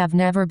 There have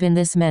never been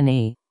this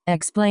many,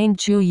 explained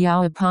Chu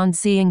Yao upon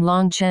seeing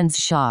Long Chen's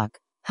shock.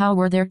 How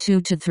were there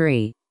 2 to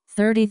 3?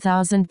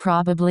 30,000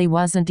 probably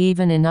wasn't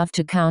even enough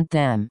to count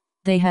them.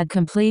 They had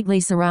completely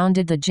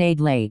surrounded the Jade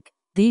Lake.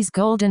 These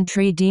golden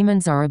tree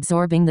demons are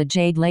absorbing the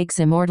Jade Lake's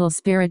immortal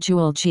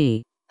spiritual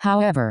chi.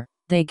 However,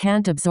 they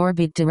can't absorb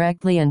it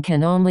directly and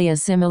can only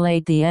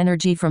assimilate the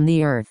energy from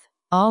the earth.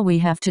 All we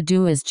have to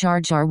do is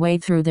charge our way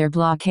through their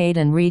blockade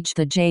and reach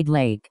the Jade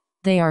Lake.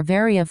 They are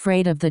very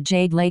afraid of the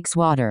Jade Lake's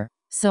water,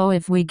 so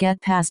if we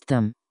get past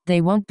them,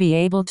 they won't be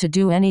able to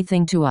do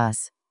anything to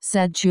us,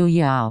 said Chu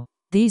Yao.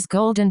 These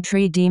golden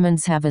tree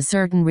demons have a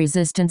certain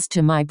resistance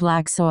to my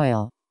black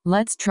soil.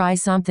 Let's try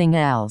something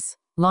else.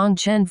 Long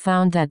Chen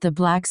found that the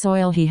black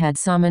soil he had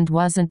summoned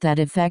wasn't that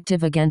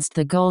effective against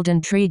the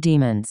golden tree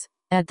demons.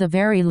 At the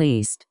very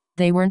least,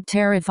 they weren't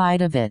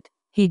terrified of it.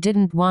 He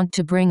didn't want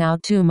to bring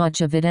out too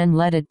much of it and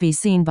let it be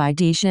seen by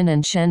Dishan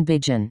and Shen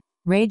Bijin.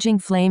 Raging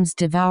flames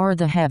devour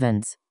the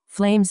heavens.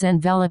 Flames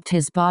enveloped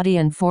his body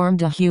and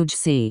formed a huge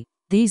sea.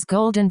 These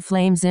golden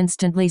flames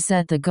instantly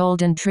set the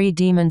golden tree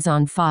demons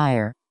on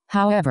fire.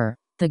 However,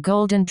 the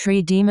golden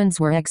tree demons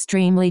were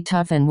extremely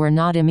tough and were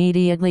not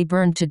immediately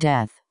burned to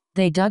death.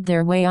 They dug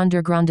their way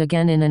underground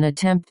again in an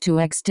attempt to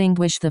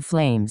extinguish the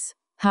flames.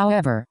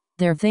 However,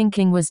 their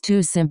thinking was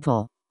too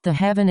simple. The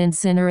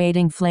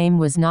heaven-incinerating flame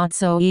was not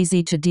so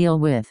easy to deal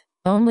with.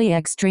 Only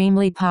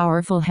extremely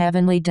powerful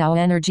heavenly Tao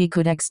energy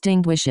could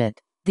extinguish it.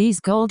 These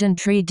golden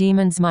tree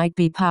demons might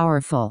be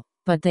powerful,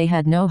 but they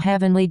had no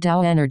heavenly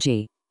Tao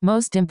energy.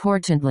 Most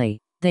importantly,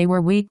 they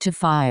were weak to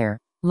fire.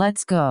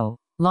 Let's go.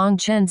 Long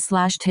Chen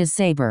slashed his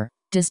saber,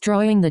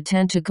 destroying the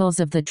tentacles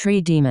of the tree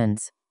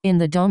demons. In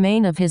the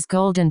domain of his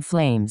golden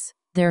flames,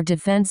 their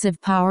defensive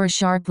power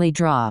sharply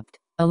dropped,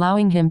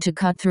 allowing him to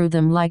cut through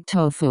them like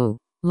tofu.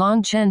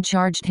 Long Chen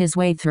charged his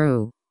way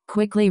through,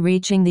 quickly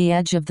reaching the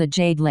edge of the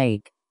Jade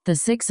Lake. The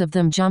 6 of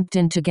them jumped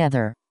in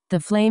together. The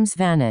flames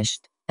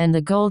vanished, and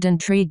the golden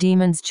tree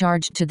demons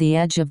charged to the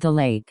edge of the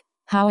lake.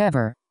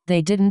 However,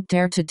 they didn't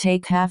dare to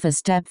take half a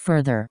step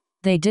further.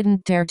 They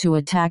didn't dare to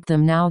attack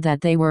them now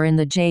that they were in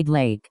the Jade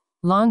Lake.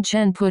 Long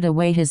Chen put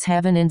away his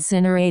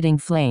heaven-incinerating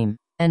flame,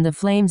 and the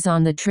flames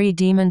on the tree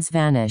demons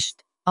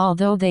vanished.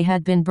 Although they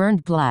had been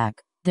burned black,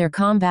 their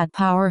combat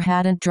power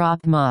hadn't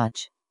dropped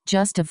much.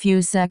 Just a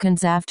few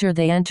seconds after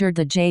they entered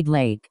the Jade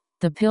Lake,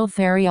 the Pill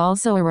Fairy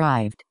also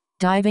arrived,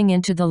 diving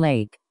into the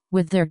lake.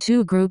 With their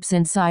 2 groups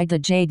inside the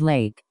Jade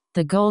Lake,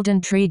 the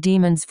Golden Tree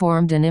Demons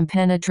formed an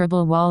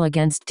impenetrable wall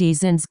against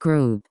Dizin's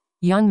group.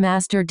 Young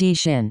Master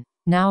Dishin,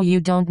 now you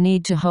don't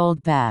need to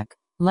hold back.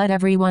 Let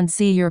everyone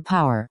see your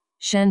power.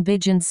 Shen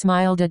Bijin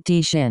smiled at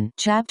Dishin.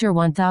 Chapter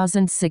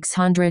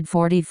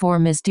 1644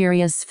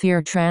 Mysterious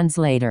Sphere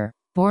Translator.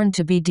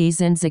 BornToBe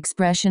Dizin's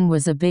expression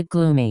was a bit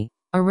gloomy.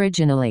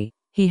 Originally,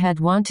 he had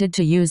wanted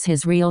to use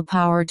his real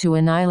power to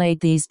annihilate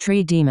these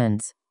tree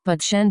demons,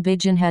 but Shen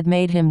Bijin had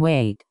made him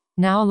wait.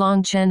 Now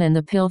Long Chen and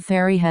the Pill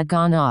Fairy had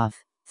gone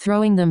off,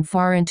 throwing them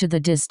far into the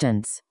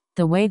distance.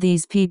 The way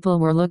these people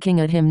were looking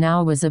at him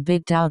now was a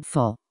bit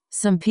doubtful.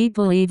 Some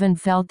people even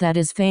felt that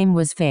his fame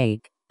was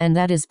fake, and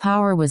that his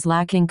power was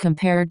lacking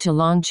compared to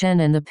Long Chen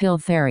and the Pill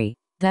Fairy.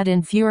 That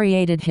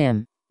infuriated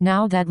him.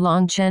 Now that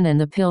Long Chen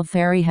and the Pill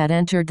Fairy had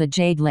entered the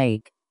Jade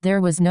Lake, there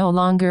was no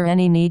longer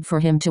any need for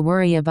him to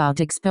worry about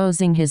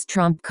exposing his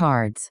trump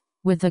cards.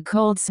 With a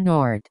cold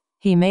snort,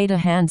 he made a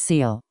hand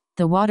seal.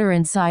 The water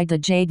inside the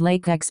Jade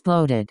Lake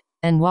exploded,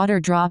 and water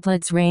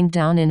droplets rained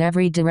down in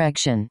every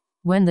direction.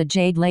 When the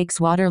Jade Lake's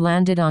water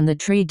landed on the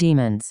tree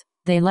demons,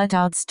 they let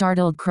out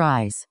startled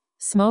cries.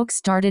 Smoke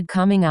started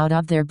coming out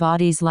of their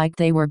bodies like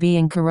they were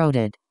being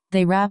corroded.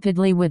 They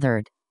rapidly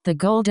withered. The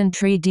golden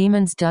tree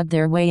demons dug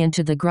their way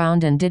into the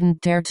ground and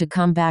didn't dare to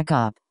come back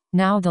up.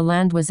 Now the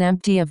land was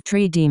empty of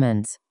tree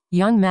demons.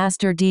 Young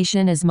Master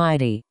Dishin is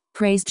mighty,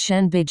 praised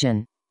Shen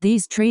Bijin.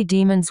 These tree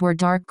demons were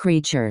dark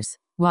creatures.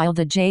 While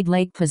the Jade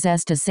Lake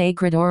possessed a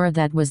sacred aura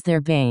that was their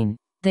bane,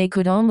 they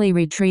could only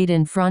retreat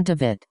in front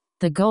of it.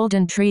 The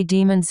golden tree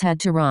demons had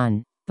to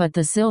run, but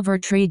the silver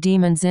tree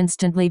demons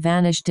instantly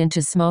vanished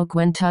into smoke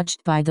when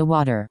touched by the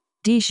water.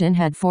 Dishin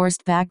had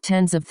forced back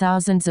tens of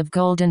thousands of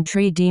golden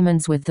tree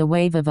demons with the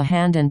wave of a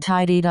hand and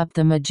tidied up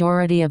the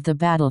majority of the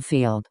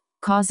battlefield,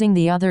 causing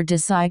the other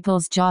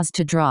disciples' jaws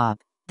to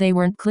drop. They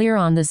weren't clear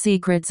on the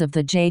secrets of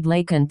the Jade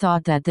Lake and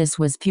thought that this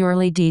was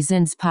purely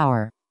Dizin's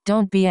power.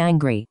 Don't be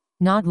angry.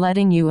 Not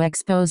letting you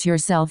expose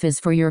yourself is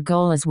for your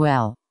goal as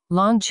well.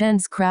 Long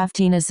Chen's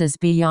craftiness is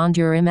beyond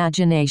your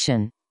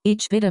imagination.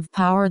 Each bit of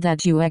power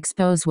that you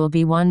expose will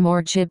be one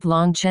more chip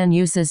Long Chen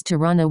uses to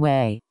run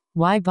away.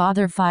 Why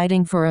bother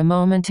fighting for a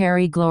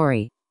momentary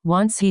glory?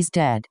 Once he's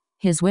dead,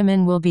 his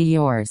women will be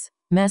yours,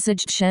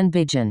 messaged Shen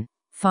Bijin.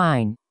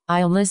 Fine,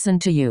 I'll listen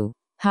to you.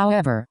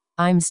 However,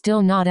 I'm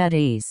still not at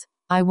ease.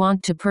 I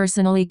want to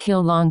personally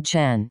kill Long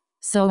Chen,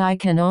 so I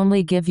can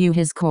only give you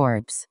his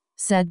corpse,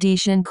 said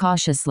Dishin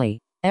cautiously.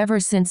 Ever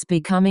since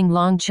becoming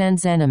Long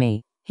Chen's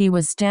enemy, he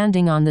was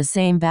standing on the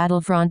same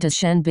battlefront as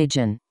Shen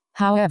Bijin.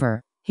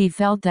 However, he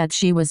felt that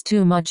she was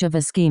too much of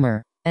a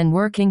schemer, and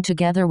working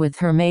together with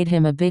her made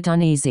him a bit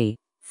uneasy.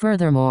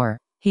 Furthermore,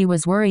 he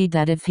was worried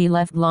that if he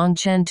left Long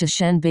Chen to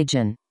Shen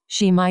Bijin,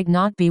 she might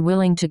not be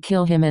willing to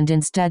kill him and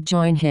instead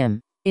join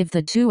him. If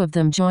the 2 of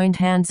them joined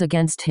hands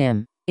against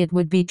him, it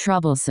would be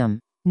troublesome.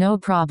 No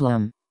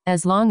problem.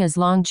 As long as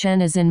Long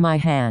Chen is in my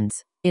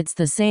hands, it's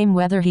the same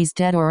whether he's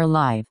dead or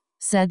alive,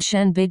 said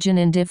Shen Bijin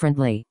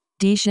indifferently.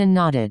 Dishin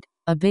nodded,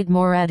 a bit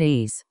more at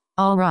ease.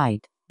 All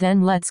right,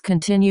 then let's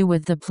continue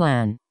with the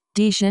plan.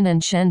 Dishin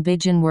and Shen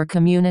Bijin were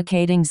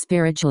communicating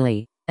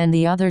spiritually, and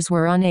the others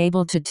were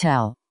unable to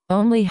tell.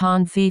 Only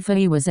Han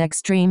Fifei was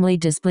extremely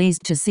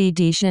displeased to see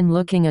Dishin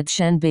looking at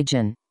Shen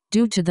Bijin.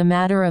 Due to the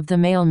matter of the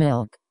male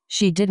milk,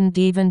 she didn't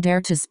even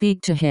dare to speak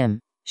to him.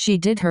 She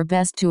did her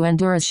best to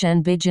endure as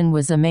Shen Bijin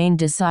was a main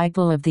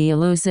disciple of the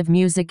elusive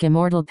music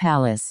Immortal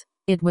Palace.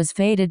 It was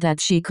fated that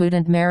she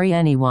couldn't marry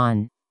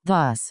anyone.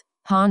 Thus,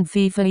 Han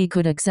Fifei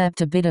could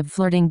accept a bit of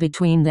flirting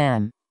between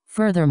them.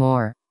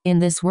 Furthermore, in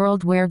this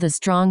world where the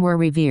strong were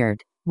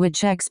revered,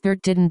 which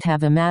expert didn't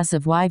have a mass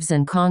of wives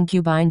and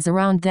concubines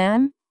around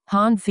them?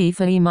 Han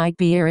Fifei might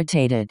be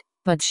irritated,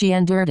 but she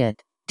endured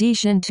it.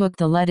 Dishin took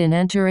the lead in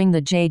entering the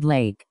Jade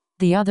Lake.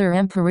 The other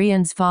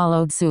Empyreans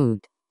followed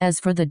suit. As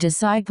for the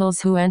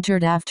disciples who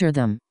entered after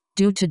them,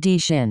 due to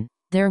Dishin,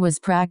 there was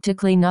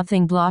practically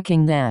nothing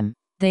blocking them.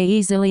 They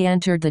easily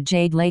entered the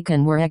Jade Lake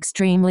and were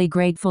extremely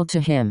grateful to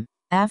him.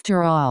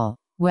 After all,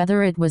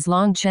 whether it was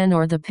Long Chen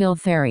or the Pill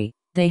Fairy,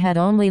 they had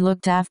only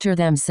looked after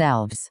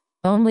themselves.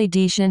 Only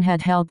Dishan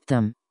had helped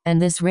them, and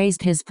this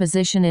raised his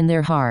position in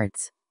their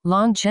hearts.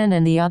 Long Chen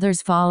and the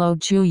others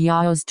followed Chu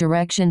Yao's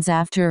directions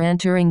after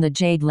entering the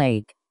Jade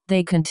Lake.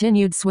 They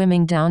continued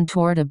swimming down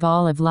toward a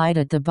ball of light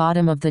at the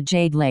bottom of the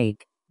Jade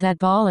Lake. That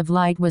ball of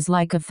light was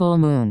like a full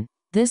moon.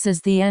 "This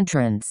is the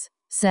entrance,"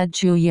 said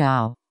Chu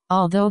Yao.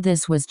 Although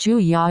this was Chu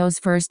Yao's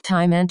first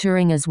time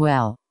entering as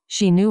well,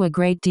 she knew a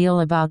great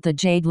deal about the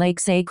Jade Lake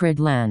sacred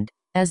land.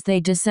 As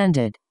they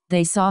descended,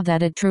 they saw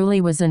that it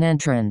truly was an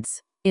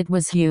entrance. It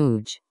was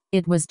huge.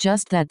 It was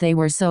just that they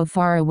were so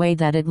far away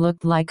that it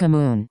looked like a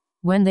moon.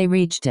 When they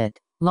reached it,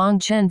 Long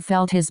Chen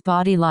felt his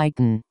body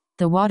lighten.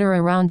 The water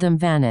around them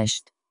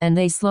vanished, and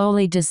they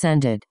slowly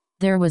descended.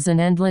 There was an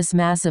endless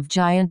mass of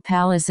giant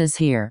palaces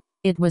here.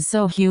 It was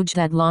so huge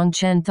that Long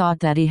Chen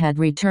thought that he had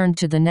returned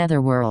to the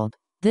netherworld.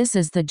 This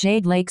is the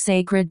Jade Lake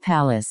Sacred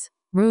Palace.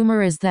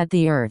 Rumor is that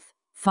the earth,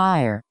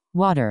 fire,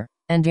 water,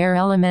 and air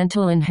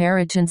elemental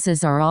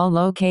inheritances are all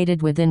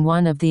located within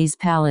one of these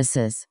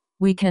palaces.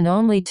 We can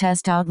only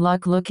test out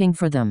luck looking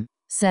for them,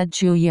 said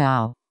Chu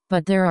Yao.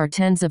 But there are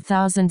tens of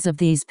thousands of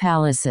these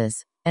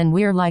palaces, and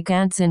we're like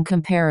ants in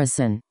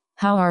comparison.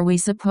 How are we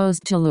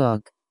supposed to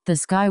look? The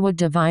Skywood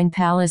Divine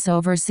Palace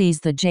oversees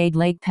the Jade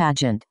Lake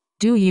pageant.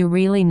 Do you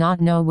really not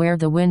know where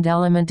the wind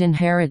element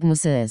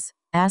inheritance is?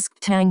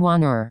 Asked Tang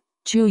Wan'er.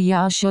 Chu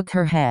Yao shook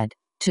her head.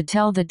 To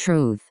tell the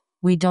truth,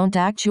 we don't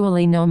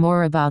actually know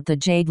more about the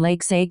Jade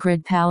Lake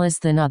Sacred Palace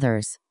than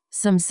others.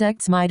 Some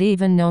sects might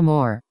even know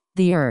more.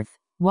 The earth,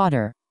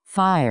 water,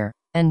 fire,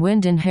 and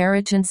wind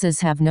inheritances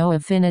have no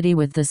affinity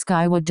with the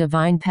Skywood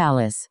Divine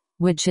Palace,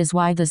 which is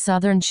why the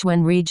southern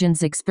Xuan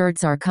region's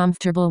experts are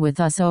comfortable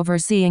with us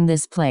overseeing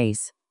this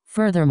place.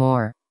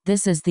 Furthermore,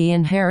 this is the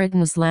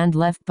inheritance land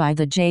left by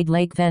the Jade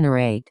Lake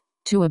Venerate.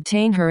 To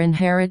obtain her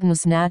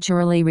inheritance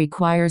naturally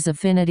requires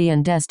affinity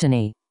and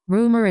destiny.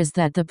 Rumor is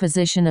that the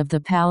position of the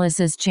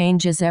palaces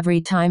changes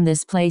every time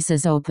this place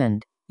is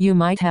opened. You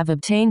might have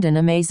obtained an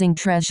amazing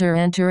treasure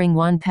entering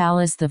one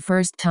palace the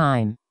first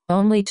time,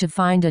 only to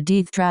find a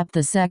death trap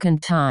the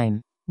second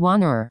time.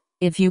 Wan'er,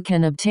 if you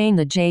can obtain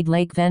the Jade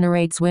Lake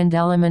Venerate's wind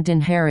element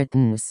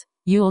inheritance,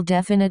 you'll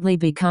definitely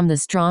become the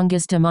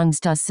strongest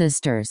amongst us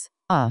sisters.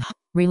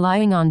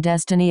 Relying on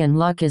destiny and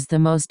luck is the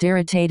most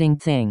irritating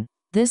thing.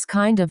 This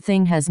kind of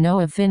thing has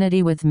no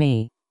affinity with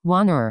me.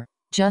 Wan'er,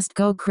 just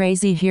go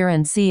crazy here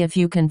and see if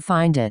you can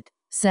find it,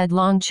 said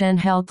Long Chen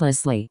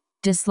helplessly.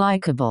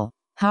 Dislikable.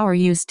 How are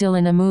you still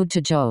in a mood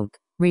to joke?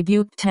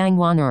 Rebuked Tang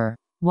Wan'er.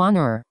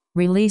 Wan'er,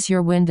 release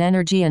your wind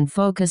energy and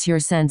focus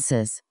your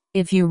senses.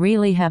 If you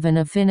really have an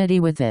affinity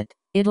with it,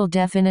 it'll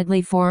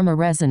definitely form a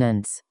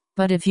resonance.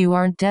 But if you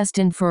aren't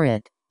destined for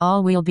it,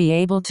 all we'll be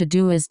able to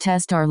do is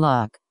test our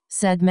luck,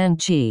 said Meng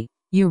Qi.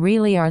 You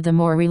really are the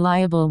more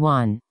reliable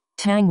one.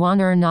 Tang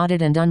Wan'er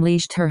nodded and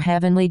unleashed her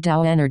heavenly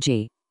Dao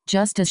energy.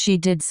 Just as she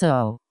did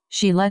so,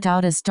 she let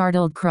out a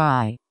startled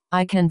cry.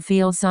 I can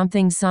feel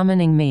something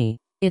summoning me.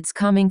 It's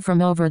coming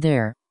from over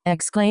there,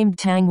 exclaimed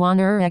Tang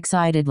Wan'er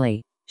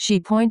excitedly.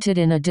 She pointed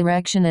in a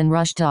direction and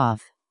rushed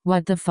off.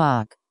 What the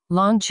fuck?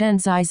 Long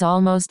Chen's eyes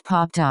almost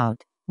popped out.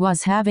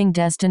 Was having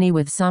destiny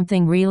with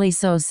something really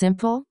so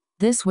simple?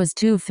 This was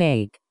too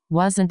fake,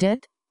 wasn't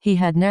it? He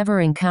had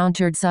never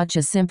encountered such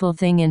a simple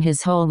thing in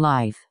his whole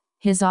life.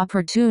 His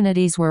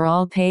opportunities were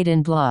all paid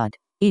in blood.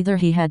 Either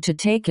he had to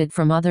take it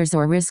from others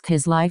or risk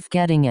his life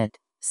getting it.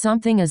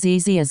 Something as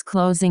easy as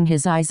closing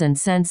his eyes and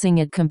sensing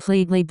it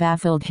completely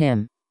baffled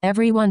him.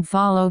 Everyone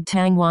followed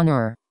Tang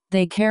Wan'er.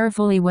 They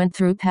carefully went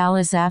through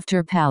palace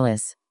after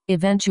palace.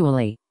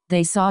 Eventually,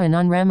 they saw an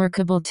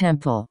unremarkable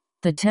temple.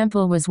 The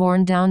temple was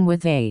worn down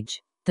with age.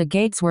 The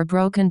gates were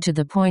broken to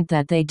the point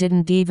that they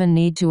didn't even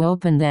need to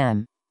open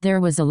them.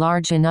 There was a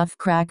large enough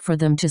crack for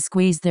them to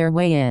squeeze their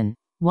way in.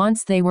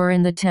 Once they were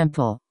in the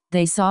temple,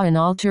 they saw an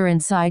altar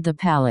inside the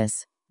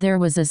palace. There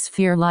was a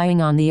sphere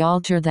lying on the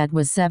altar that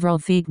was several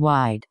feet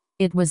wide.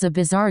 It was a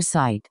bizarre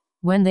sight.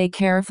 When they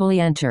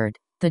carefully entered,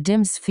 the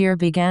dim sphere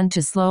began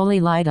to slowly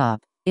light up,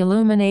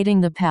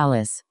 illuminating the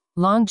palace.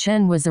 Long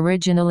Chen was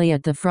originally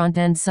at the front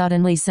and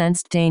suddenly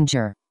sensed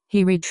danger.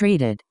 He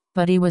retreated,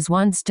 but he was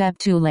one step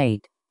too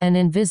late. An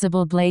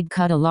invisible blade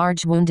cut a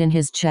large wound in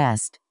his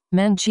chest.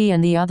 Meng Qi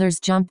and the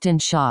others jumped in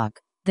shock.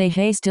 They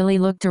hastily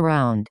looked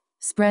around,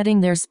 spreading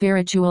their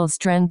spiritual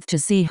strength to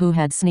see who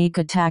had sneak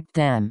attacked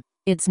them.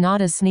 It's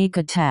not a sneak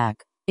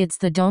attack. It's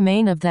the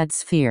domain of that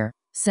sphere,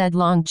 said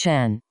Long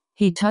Chen.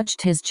 He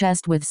touched his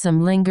chest with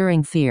some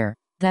lingering fear.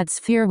 That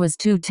sphere was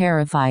too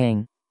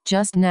terrifying.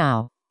 Just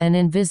now, an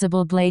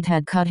invisible blade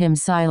had cut him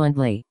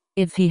silently.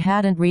 If he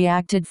hadn't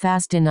reacted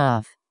fast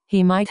enough,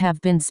 he might have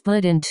been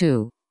split in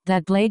two.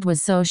 That blade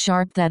was so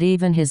sharp that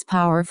even his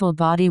powerful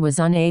body was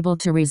unable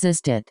to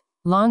resist it.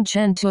 Long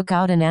Chen took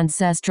out an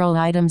ancestral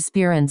item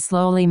spear and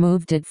slowly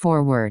moved it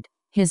forward.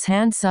 His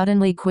hand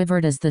suddenly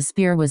quivered as the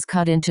spear was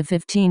cut into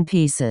 15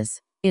 pieces.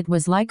 It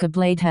was like a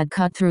blade had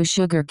cut through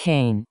sugar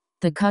cane.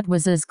 The cut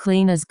was as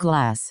clean as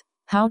glass.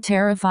 How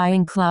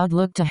terrifying! Cloud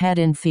looked ahead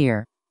in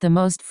fear. The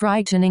most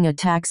frightening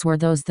attacks were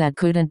those that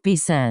couldn't be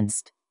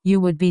sensed. You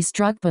would be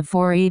struck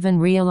before even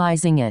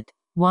realizing it.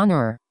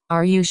 Wan'er,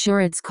 are you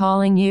sure it's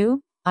calling you?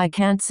 I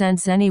can't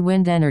sense any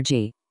wind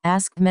energy,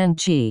 asked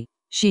Meng-Chi.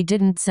 She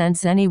didn't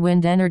sense any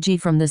wind energy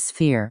from the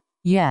sphere.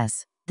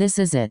 Yes, this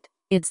is it.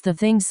 It's the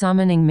thing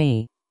summoning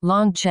me.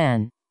 Long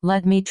Chen,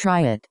 let me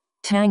try it.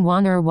 Tang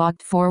Wan'er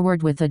walked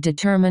forward with a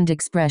determined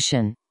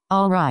expression.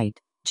 All right,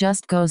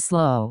 just go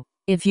slow.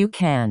 If you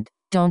can't,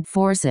 don't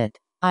force it.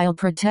 I'll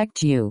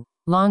protect you.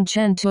 Long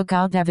Chen took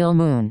out Evil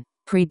Moon,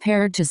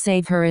 prepared to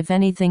save her if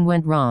anything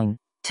went wrong.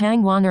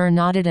 Tang Wan'er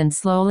nodded and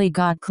slowly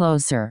got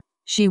closer.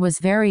 She was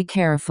very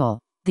careful.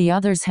 The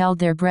others held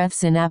their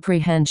breaths in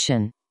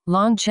apprehension.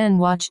 Long Chen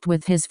watched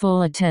with his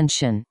full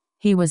attention.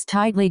 He was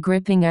tightly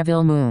gripping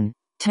Evil Moon.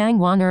 Tang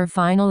Wan'er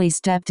finally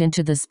stepped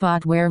into the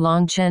spot where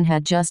Long Chen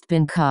had just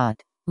been caught.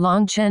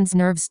 Long Chen's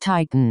nerves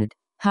tightened.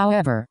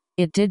 However,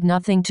 it did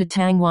nothing to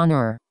Tang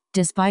Wan'er.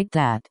 Despite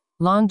that,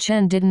 Long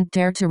Chen didn't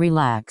dare to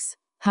relax.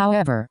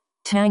 However,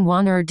 Tang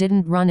Wan'er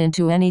didn't run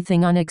into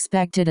anything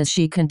unexpected as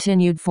she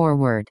continued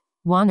forward.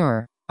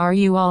 Wan'er, are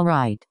you all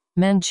right?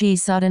 Meng-Chi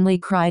suddenly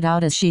cried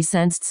out as she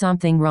sensed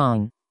something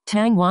wrong.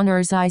 Tang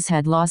Wan'er's eyes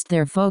had lost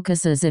their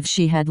focus as if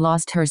she had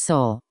lost her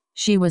soul.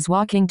 She was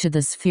walking to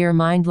the sphere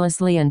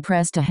mindlessly and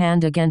pressed a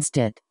hand against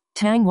it.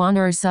 Tang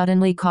Wan'er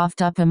suddenly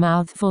coughed up a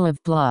mouthful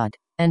of blood,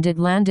 and it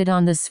landed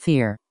on the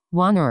sphere.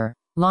 Wan'er,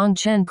 Long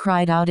Chen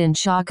cried out in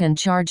shock and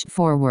charged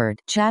forward.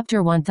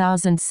 Chapter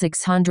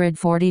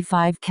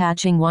 1645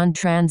 Catching One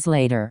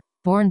Translator.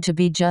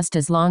 BornToBe. Just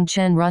as Long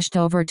Chen rushed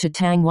over to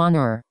Tang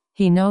Wan'er,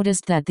 he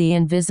noticed that the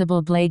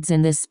invisible blades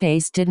in this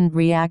space didn't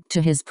react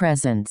to his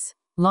presence.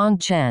 Long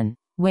Chen,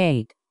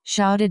 wait,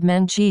 shouted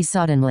Meng-Chi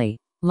suddenly.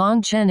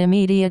 Long Chen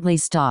immediately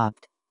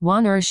stopped.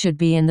 Wan'er should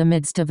be in the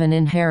midst of an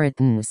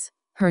inheritance.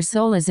 Her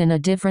soul is in a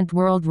different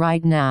world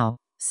right now,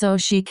 so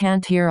she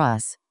can't hear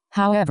us.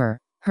 However,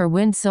 her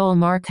wind soul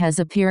mark has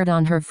appeared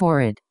on her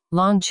forehead.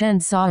 Long Chen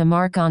saw a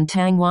mark on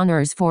Tang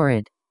Wan'er's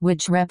forehead,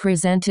 which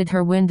represented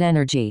her wind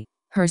energy.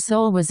 Her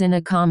soul was in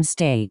a calm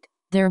state.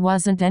 There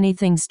wasn't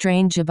anything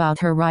strange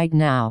about her right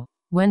now.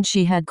 When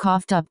she had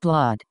coughed up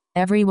blood,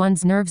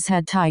 everyone's nerves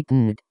had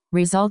tightened,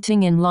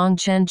 resulting in Long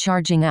Chen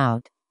charging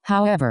out.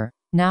 However,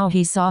 now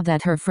he saw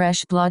that her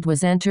fresh blood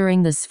was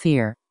entering the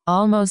sphere,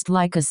 almost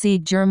like a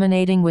seed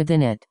germinating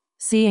within it.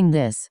 Seeing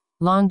this,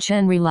 Long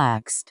Chen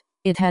relaxed.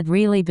 It had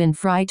really been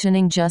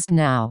frightening just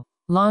now.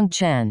 Long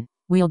Chen,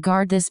 we'll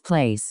guard this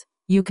place.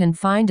 You can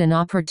find an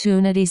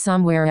opportunity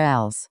somewhere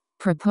else,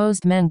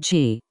 proposed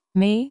Meng-Chi.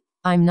 Me?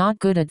 I'm not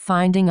good at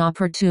finding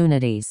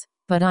opportunities,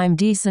 but I'm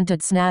decent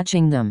at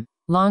snatching them.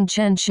 Long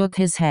Chen shook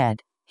his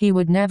head. He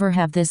would never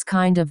have this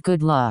kind of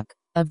good luck.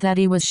 Of that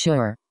he was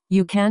sure.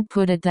 You can't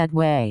put it that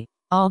way.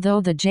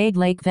 Although the Jade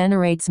Lake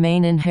Venerate's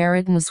main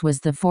inheritance was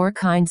the 4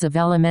 kinds of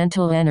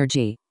elemental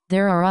energy,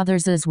 there are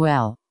others as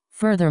well.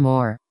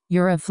 Furthermore,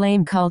 you're a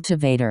flame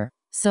cultivator,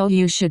 so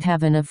you should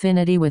have an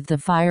affinity with the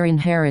fire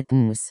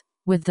inheritance.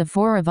 With the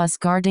 4 of us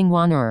guarding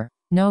Wan'er,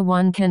 no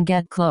one can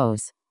get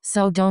close,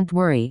 so don't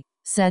worry,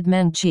 said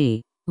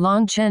Meng-Chi.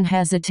 Long Chen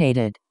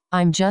hesitated.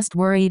 I'm just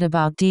worried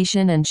about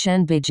Dishan and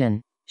Shen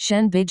Bijin.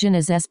 Shen Bijin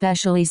is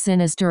especially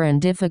sinister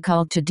and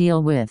difficult to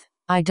deal with.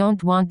 I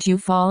don't want you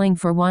falling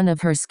for one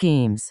of her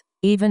schemes.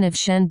 Even if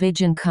Shen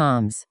Bijin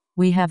comes,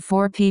 we have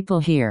 4 people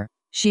here.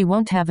 She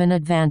won't have an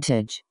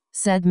advantage,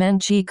 said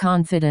Meng-Chi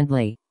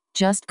confidently.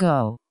 Just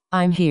go.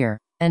 I'm here,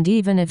 and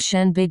even if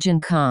Shen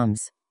Bijin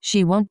comes,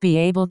 she won't be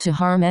able to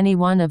harm any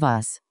one of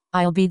us.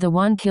 I'll be the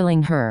one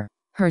killing her.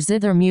 Her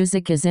zither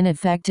music is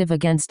ineffective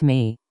against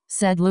me,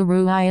 said Lu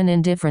Ruian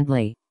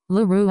indifferently.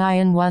 Lu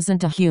Ruian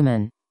wasn't a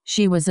human.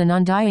 She was an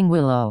undying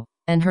willow,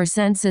 and her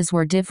senses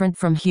were different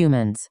from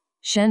humans.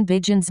 Shen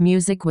Bijin's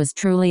music was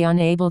truly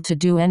unable to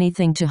do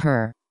anything to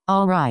her.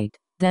 All right,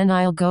 then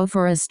I'll go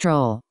for a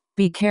stroll.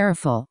 Be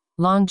careful.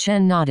 Long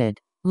Chen nodded.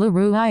 Lu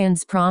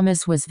Ruian's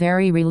promise was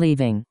very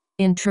relieving.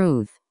 In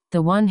truth,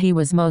 the one he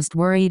was most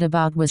worried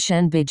about was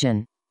Shen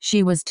Bijin.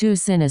 She was too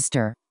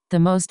sinister. The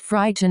most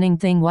frightening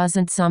thing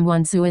wasn't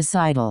someone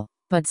suicidal,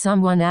 but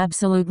someone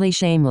absolutely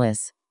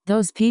shameless.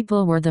 Those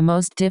people were the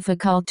most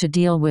difficult to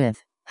deal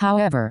with.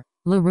 However,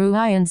 Lu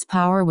Ruian's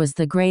power was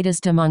the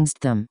greatest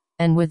amongst them,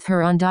 and with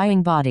her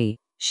undying body,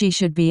 she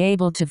should be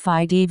able to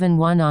fight even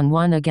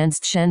one-on-one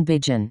against Shen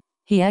Bijin.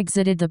 He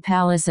exited the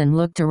palace and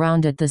looked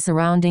around at the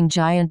surrounding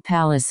giant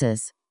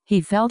palaces.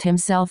 He felt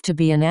himself to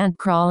be an ant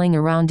crawling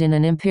around in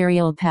an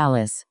imperial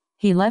palace.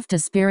 He left a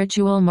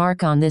spiritual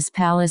mark on this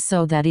palace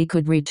so that he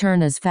could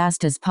return as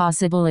fast as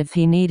possible if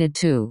he needed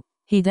to.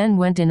 He then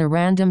went in a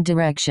random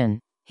direction.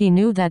 He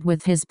knew that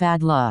with his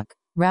bad luck,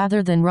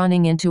 rather than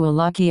running into a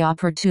lucky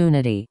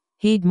opportunity,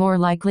 he'd more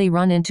likely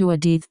run into a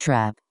death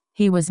trap.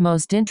 He was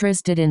most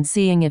interested in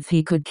seeing if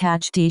he could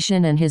catch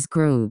Dishan and his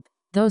group.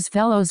 Those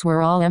fellows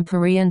were all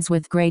Empyreans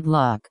with great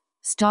luck.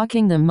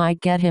 Stalking them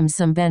might get him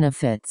some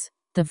benefits.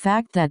 The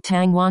fact that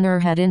Tang Wan'er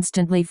had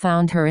instantly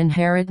found her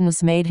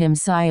inheritance made him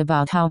sigh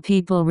about how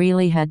people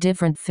really had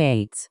different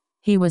fates.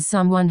 He was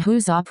someone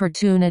whose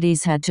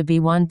opportunities had to be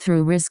won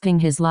through risking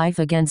his life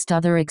against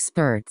other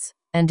experts,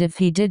 and if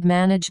he did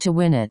manage to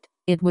win it,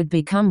 it would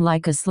become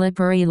like a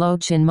slippery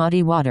loach in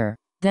muddy water.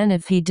 Then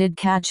if he did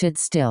catch it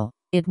still,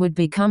 it would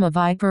become a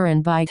viper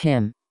and bite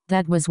him.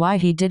 That was why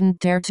he didn't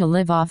dare to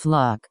live off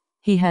luck.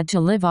 He had to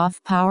live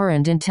off power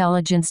and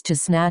intelligence to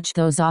snatch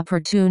those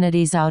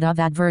opportunities out of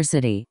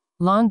adversity.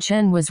 Long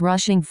Chen was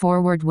rushing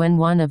forward when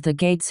one of the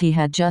gates he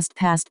had just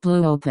passed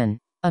blew open.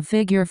 A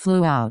figure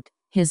flew out,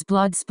 his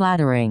blood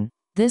splattering.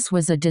 This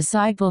was a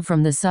disciple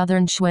from the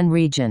southern Xuan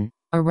region,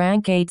 a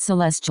rank 8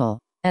 celestial.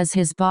 As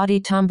his body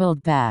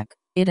tumbled back,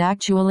 it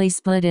actually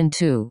split in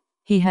two.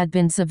 He had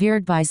been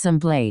severed by some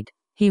blade.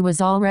 He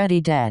was already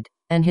dead,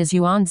 and his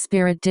Yuan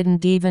spirit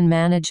didn't even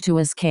manage to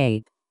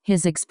escape.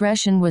 His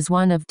expression was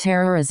one of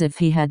terror, as if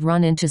he had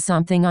run into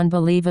something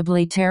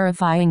unbelievably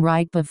terrifying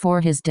right before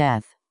his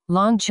death.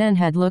 Long Chen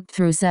had looked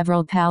through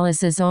several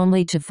palaces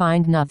only to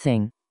find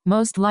nothing.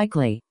 Most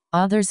likely,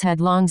 others had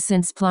long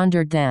since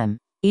plundered them.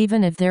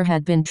 Even if there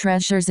had been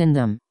treasures in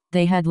them,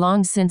 they had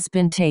long since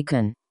been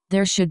taken.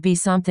 There should be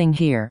something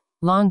here.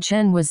 Long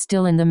Chen was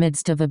still in the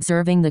midst of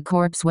observing the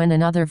corpse when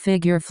another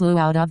figure flew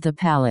out of the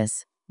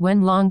palace.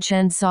 When Long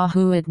Chen saw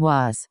who it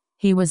was,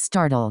 he was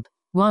startled.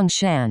 Wang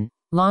Shan.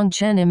 Long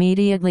Chen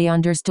immediately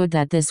understood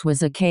that this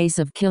was a case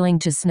of killing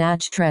to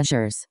snatch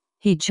treasures.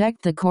 He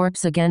checked the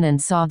corpse again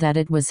and saw that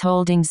it was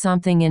holding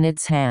something in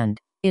its hand.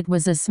 It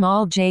was a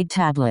small jade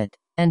tablet,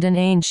 and an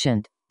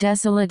ancient,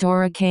 desolate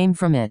aura came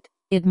from it.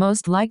 It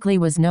most likely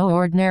was no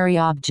ordinary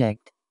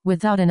object.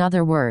 Without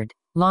another word,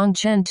 Long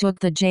Chen took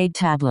the jade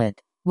tablet.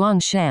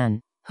 Wang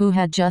Shan, who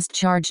had just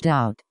charged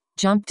out,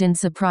 jumped in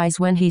surprise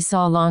when he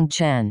saw Long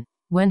Chen.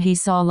 When he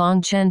saw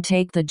Long Chen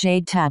take the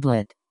jade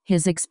tablet,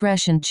 his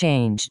expression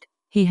changed.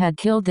 He had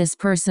killed this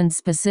person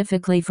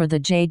specifically for the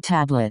jade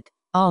tablet.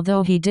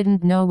 Although he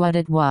didn't know what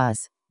it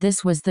was,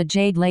 this was the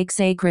Jade Lake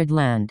Sacred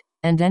Land,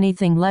 and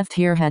anything left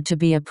here had to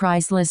be a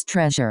priceless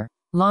treasure.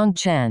 Long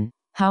Chen,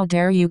 how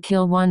dare you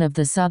kill one of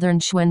the southern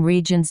Xuan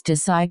region's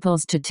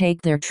disciples to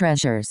take their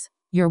treasures?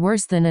 You're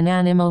worse than an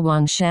animal,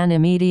 Wang Shan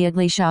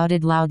immediately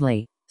shouted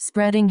loudly,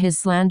 spreading his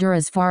slander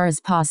as far as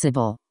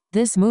possible.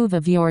 This move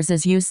of yours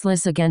is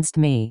useless against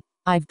me.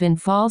 I've been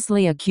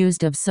falsely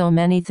accused of so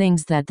many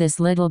things that this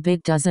little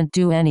bit doesn't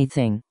do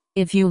anything.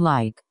 If you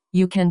like,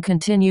 you can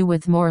continue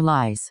with more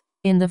lies.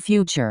 In the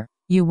future,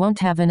 you won't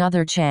have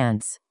another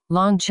chance.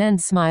 Long Chen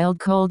smiled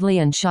coldly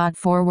and shot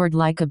forward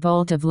like a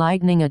bolt of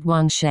lightning at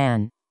Wang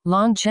Shan.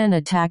 Long Chen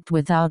attacked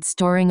without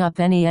storing up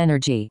any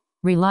energy.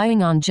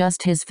 Relying on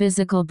just his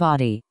physical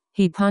body,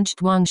 he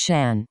punched Wang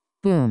Shan.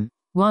 Boom!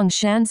 Wang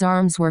Shan's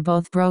arms were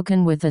both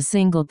broken with a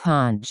single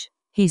punch.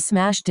 He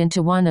smashed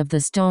into one of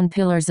the stone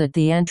pillars at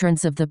the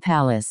entrance of the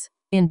palace.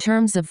 In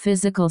terms of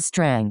physical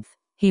strength,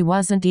 he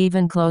wasn't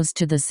even close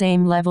to the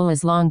same level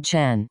as Long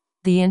Chen.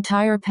 The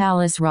entire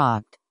palace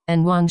rocked,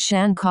 and Wang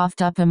Shan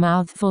coughed up a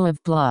mouthful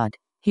of blood.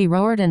 He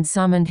roared and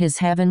summoned his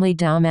heavenly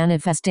Dao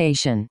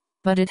manifestation,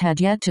 but it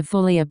had yet to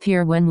fully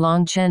appear when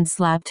Long Chen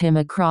slapped him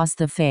across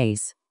the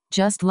face.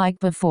 Just like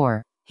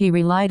before, he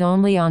relied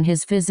only on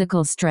his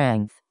physical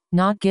strength,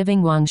 not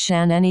giving Wang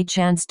Shan any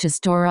chance to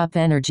store up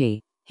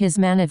energy. His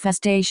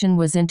manifestation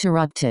was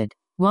interrupted.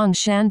 Wang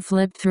Shan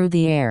flipped through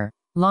the air.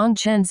 Long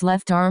Chen's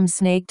left arm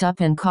snaked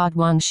up and caught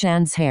Wang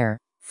Shan's hair,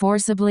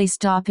 forcibly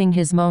stopping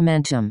his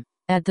momentum.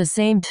 At the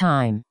same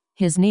time,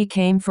 his knee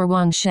came for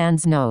Wang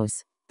Shan's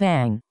nose.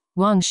 Bang!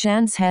 Wang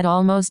Shan's head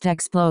almost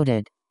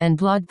exploded, and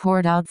blood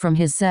poured out from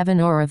his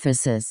 7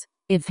 orifices.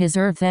 If his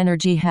earth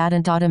energy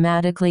hadn't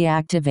automatically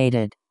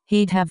activated,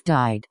 he'd have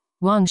died.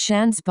 Wang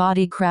Shan's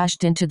body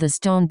crashed into the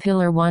stone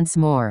pillar once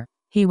more.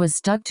 He was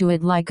stuck to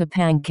it like a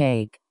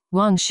pancake.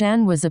 Wang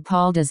Shan was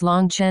appalled as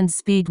Long Chen's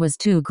speed was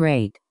too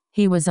great.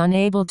 He was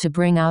unable to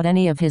bring out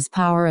any of his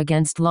power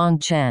against Long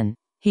Chen.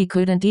 He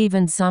couldn't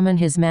even summon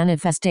his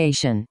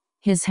manifestation.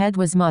 His head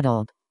was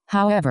muddled.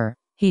 However,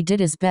 he did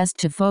his best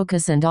to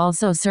focus and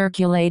also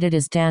circulated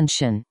his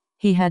danshan.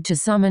 He had to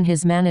summon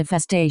his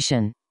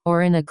manifestation,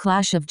 or in a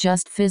clash of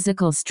just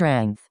physical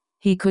strength,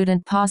 he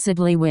couldn't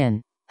possibly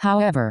win.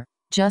 However,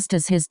 just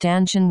as his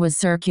danshan was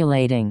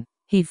circulating,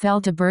 he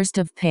felt a burst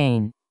of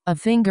pain. A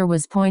finger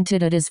was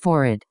pointed at his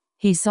forehead.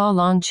 He saw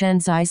Long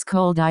Chen's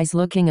ice-cold eyes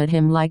looking at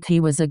him like he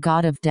was a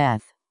god of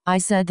death. I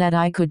said that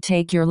I could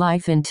take your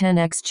life in 10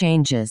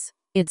 exchanges.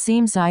 It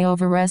seems I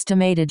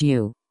overestimated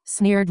you,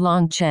 sneered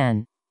Long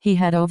Chen. He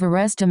had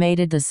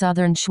overestimated the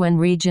southern Xuan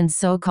region's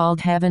so-called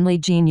heavenly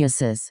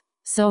geniuses.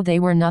 So they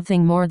were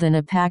nothing more than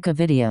a pack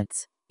of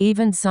idiots.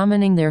 Even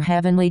summoning their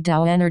heavenly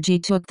Dao energy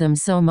took them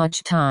so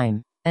much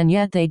time, and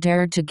yet they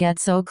dared to get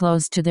so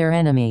close to their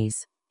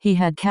enemies. He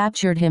had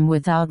captured him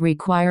without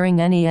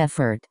requiring any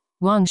effort.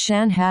 Wang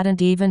Shan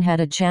hadn't even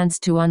had a chance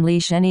to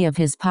unleash any of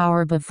his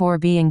power before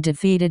being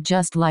defeated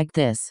just like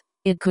this.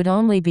 It could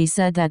only be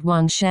said that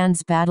Wang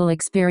Shan's battle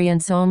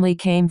experience only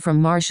came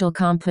from martial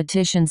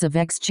competitions of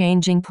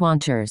exchanging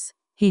pointers.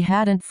 He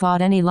hadn't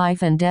fought any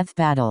life and death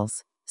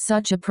battles.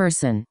 Such a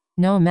person,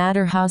 no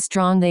matter how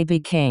strong they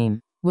became,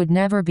 would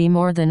never be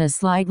more than a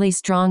slightly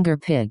stronger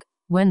pig.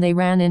 When they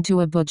ran into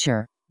a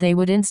butcher, they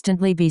would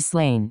instantly be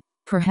slain.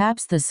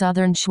 Perhaps the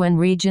southern Xuan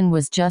region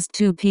was just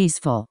too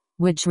peaceful,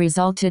 which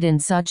resulted in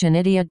such an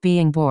idiot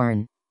being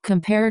born.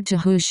 Compared to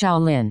Hu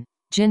Shaolin,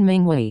 Jin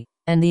Mingwei,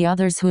 and the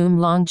others whom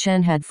Long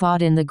Chen had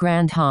fought in the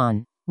Grand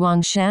Han,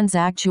 Wang Shan's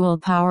actual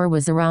power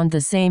was around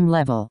the same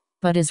level,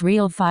 but his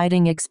real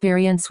fighting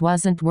experience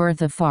wasn't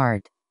worth a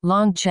fart.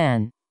 Long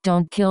Chen,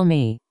 don't kill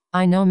me.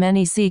 I know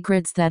many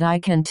secrets that I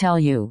can tell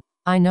you.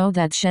 I know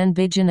that Shen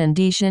Bijin and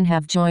Dishan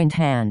have joined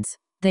hands.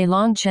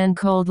 Long Chen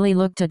coldly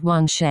looked at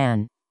Wang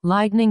Shan.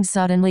 Lightning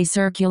suddenly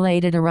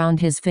circulated around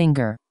his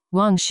finger.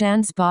 Wang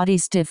Shan's body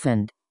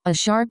stiffened. A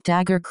sharp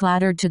dagger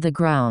clattered to the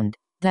ground.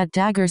 That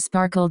dagger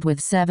sparkled with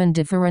 7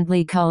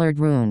 differently colored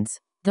runes.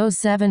 Those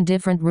 7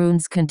 different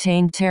runes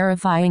contained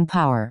terrifying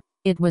power.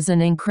 It was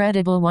an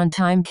incredible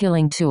one-time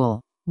killing tool.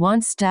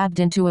 Once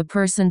stabbed into a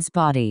person's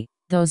body,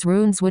 those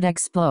runes would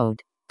explode,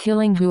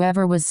 killing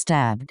whoever was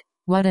stabbed.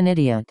 What an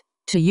idiot.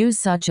 To use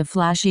such a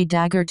flashy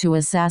dagger to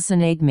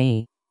assassinate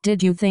me.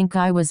 Did you think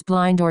I was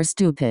blind or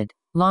stupid?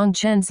 Long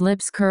Chen's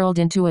lips curled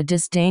into a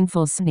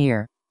disdainful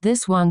sneer.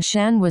 This Wang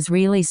Shan was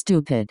really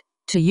stupid.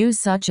 To use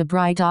such a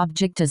bright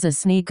object as a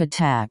sneak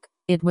attack.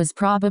 It was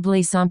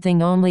probably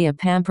something only a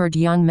pampered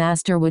young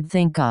master would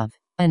think of.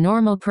 A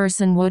normal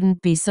person wouldn't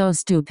be so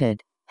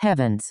stupid.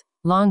 Heavens!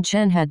 Long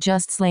Chen had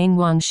just slain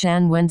Wang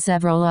Shan when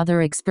several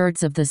other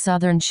experts of the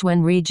southern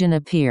Xuan region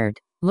appeared,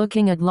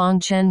 looking at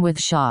Long Chen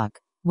with shock.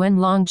 When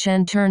Long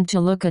Chen turned to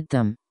look at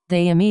them,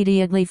 they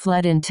immediately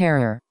fled in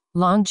terror.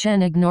 Long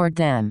Chen ignored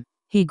them.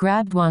 He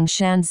grabbed Wang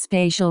Shan's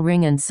spatial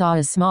ring and saw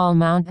a small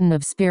mountain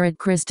of spirit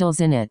crystals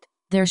in it.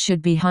 There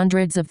should be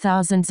hundreds of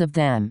thousands of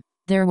them.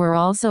 There were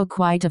also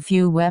quite a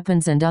few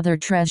weapons and other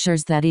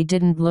treasures that he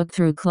didn't look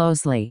through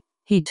closely.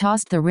 He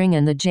tossed the ring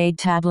and the jade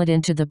tablet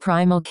into the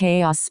primal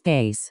chaos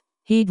space.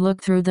 He'd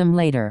look through them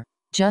later.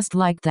 Just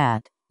like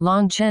that,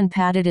 Long Chen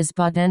patted his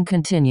butt and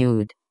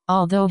continued.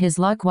 Although his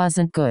luck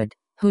wasn't good.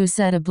 Who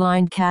said a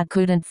blind cat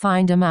couldn't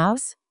find a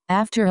mouse?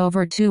 After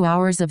over 2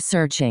 hours of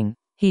searching,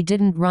 he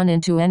didn't run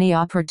into any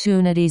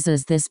opportunities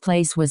as this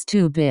place was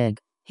too big.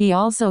 He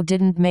also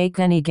didn't make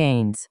any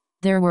gains.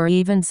 There were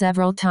even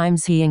several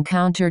times he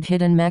encountered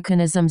hidden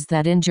mechanisms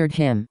that injured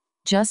him.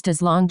 Just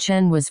as Long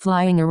Chen was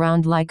flying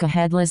around like a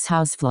headless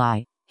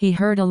housefly, he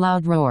heard a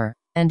loud roar,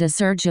 and a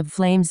surge of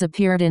flames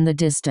appeared in the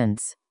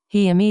distance.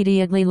 He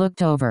immediately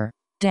looked over.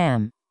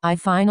 Damn, I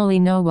finally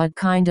know what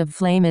kind of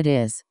flame it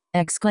is,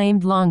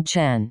 exclaimed Long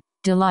Chen,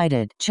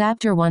 delighted.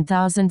 Chapter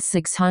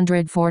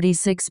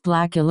 1646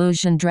 Black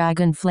Illusion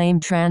Dragon Flame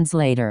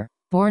Translator.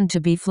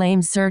 BornToBe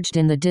flame surged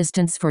in the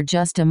distance for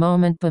just a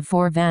moment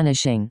before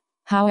vanishing.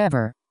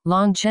 However,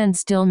 Long Chen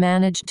still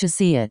managed to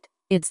see it.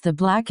 It's the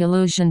Black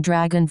Illusion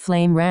Dragon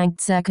Flame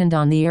ranked second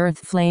on the Earth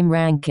Flame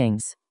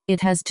rankings. It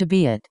has to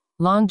be it.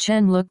 Long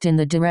Chen looked in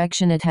the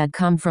direction it had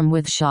come from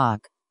with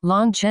shock.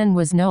 Long Chen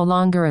was no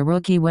longer a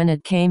rookie when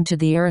it came to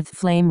the Earth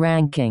Flame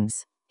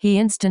rankings. He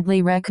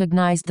instantly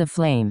recognized the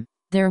flame.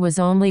 There was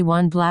only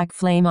one black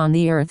flame on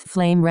the Earth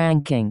Flame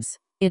rankings.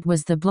 It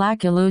was the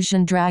Black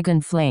Illusion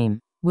Dragon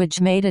Flame,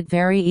 which made it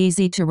very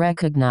easy to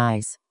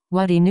recognize.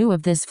 What he knew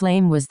of this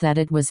flame was that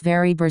it was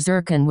very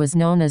berserk and was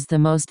known as the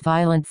most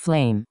violent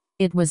flame.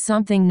 It was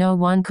something no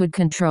one could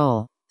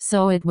control,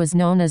 so it was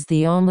known as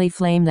the only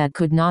flame that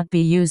could not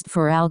be used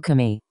for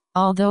alchemy.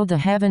 Although the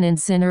heaven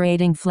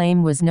incinerating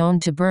flame was known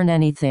to burn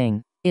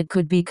anything, it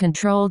could be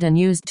controlled and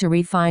used to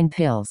refine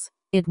pills.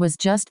 It was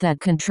just that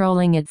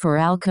controlling it for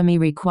alchemy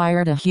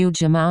required a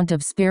huge amount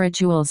of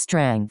spiritual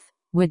strength,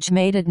 which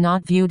made it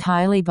not viewed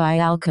highly by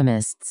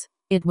alchemists.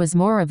 It was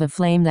more of a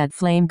flame that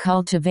flame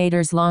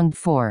cultivators longed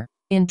for.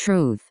 In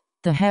truth,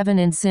 the heaven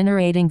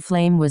incinerating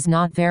flame was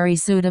not very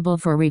suitable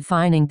for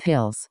refining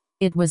pills.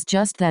 It was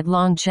just that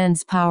Long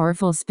Chen's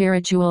powerful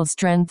spiritual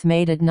strength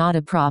made it not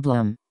a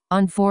problem.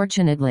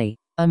 Unfortunately,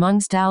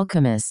 amongst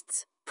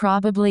alchemists,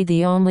 probably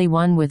the only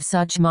one with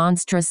such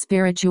monstrous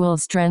spiritual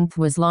strength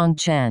was Long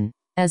Chen.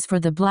 As for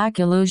the Black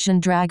Illusion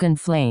Dragon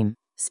Flame,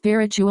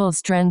 spiritual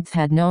strength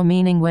had no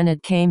meaning when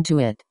it came to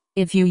it.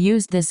 If you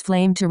used this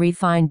flame to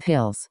refine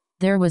pills,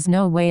 there was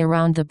no way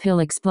around the pill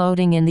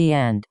exploding in the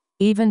end.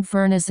 Even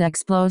furnace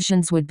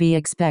explosions would be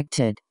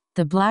expected.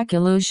 The Black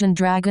Illusion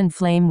Dragon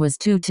Flame was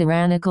too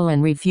tyrannical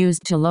and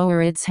refused to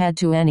lower its head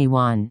to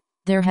anyone.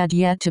 There had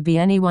yet to be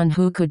anyone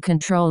who could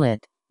control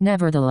it.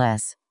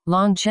 Nevertheless,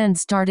 Long Chen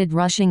started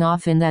rushing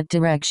off in that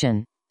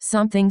direction.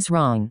 Something's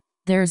wrong.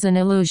 There's an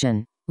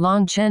illusion.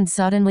 Long Chen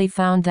suddenly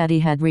found that he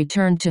had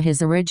returned to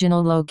his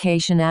original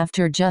location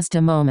after just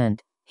a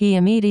moment. He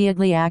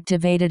immediately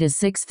activated his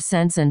sixth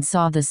sense and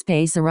saw the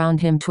space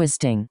around him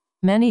twisting.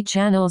 Many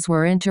channels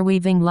were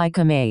interweaving like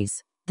a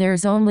maze.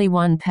 There's only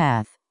one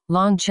path.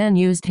 Long Chen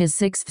used his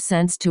sixth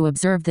sense to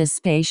observe this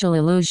spatial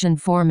illusion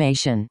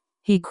formation.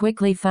 He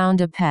quickly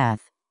found a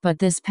path, but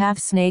this path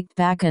snaked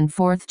back and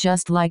forth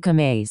just like a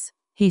maze.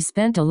 He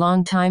spent a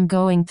long time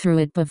going through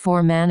it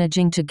before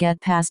managing to get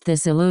past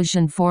this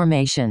illusion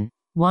formation.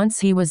 Once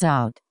he was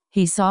out,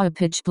 he saw a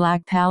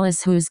pitch-black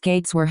palace whose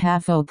gates were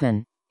half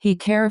open. He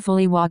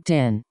carefully walked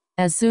in.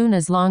 As soon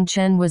as Long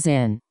Chen was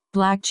in,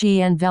 Black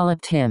chi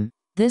enveloped him.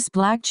 This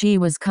black chi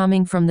was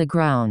coming from the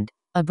ground.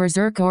 A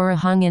berserk aura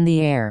hung in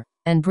the air,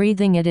 and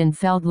breathing it in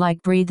felt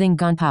like breathing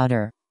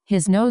gunpowder.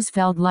 His nose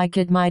felt like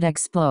it might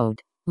explode.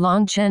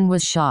 Long Chen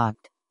was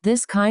shocked.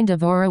 This kind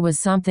of aura was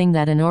something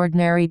that an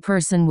ordinary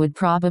person would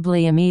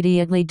probably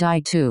immediately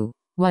die to.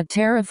 What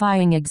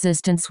terrifying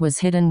existence was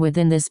hidden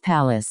within this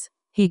palace?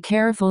 He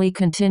carefully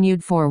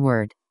continued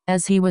forward.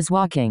 As he was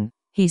walking,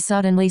 he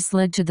suddenly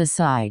slid to the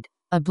side.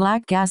 A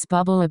black gas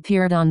bubble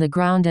appeared on the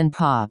ground and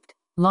popped.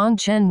 Long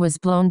Chen was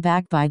blown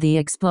back by the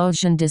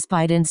explosion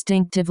despite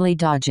instinctively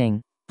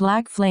dodging.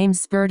 Black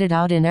flames spurted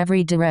out in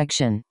every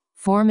direction,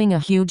 forming a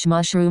huge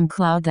mushroom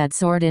cloud that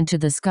soared into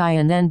the sky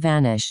and then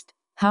vanished.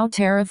 How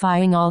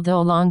terrifying!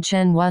 Although Long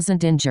Chen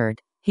wasn't injured,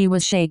 he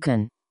was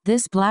shaken.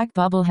 This black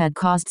bubble had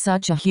caused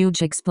such a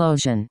huge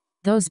explosion.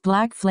 Those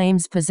black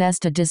flames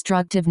possessed a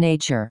destructive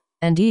nature,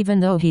 and even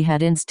though he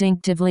had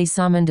instinctively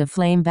summoned a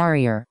flame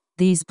barrier,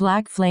 these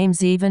black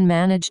flames even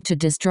managed to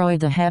destroy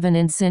the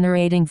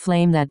heaven-incinerating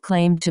flame that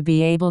claimed to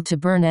be able to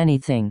burn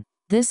anything.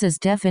 This is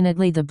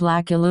definitely the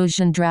Black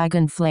Illusion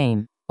Dragon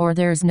Flame, or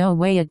there's no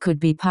way it could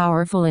be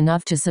powerful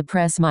enough to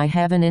suppress my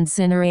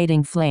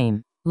heaven-incinerating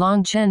flame.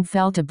 Long Chen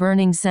felt a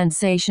burning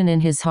sensation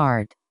in his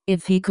heart.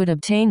 If he could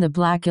obtain the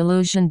Black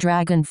Illusion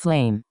Dragon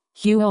Flame,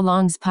 Huo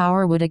Long's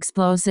power would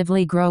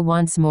explosively grow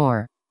once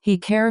more. He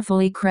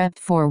carefully crept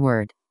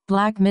forward.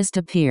 Black mist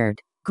appeared,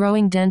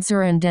 growing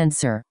denser and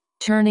denser,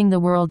 turning the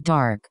world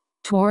dark.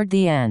 Toward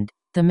the end,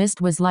 the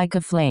mist was like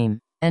a flame,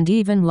 and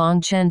even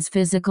Long Chen's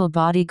physical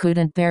body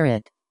couldn't bear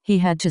it. He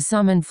had to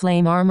summon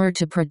flame armor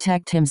to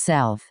protect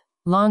himself.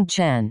 Long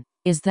Chen,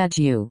 is that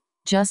you?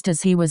 Just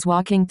as he was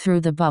walking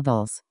through the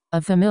bubbles,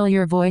 a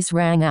familiar voice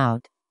rang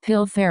out.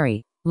 Pill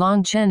Fairy.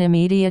 Long Chen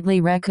immediately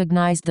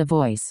recognized the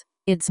voice.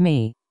 It's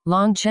me.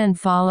 Long Chen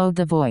followed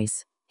the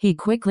voice. He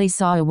quickly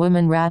saw a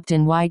woman wrapped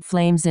in white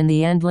flames in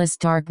the endless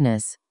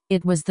darkness.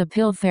 It was the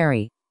Pill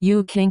Fairy.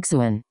 Yu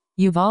Qingxuan.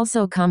 You've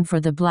also come for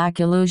the Black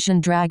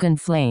Illusion Dragon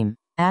Flame?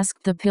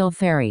 Asked the Pill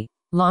Fairy.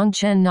 Long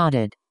Chen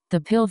nodded.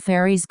 The Pill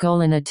Fairy's goal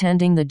in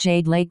attending the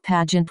Jade Lake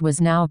pageant was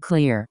now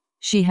clear.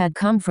 She had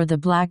come for the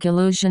Black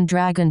Illusion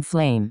Dragon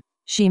Flame.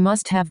 She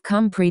must have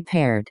come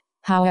prepared.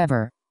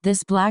 However,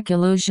 this Black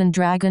Illusion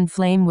Dragon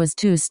Flame was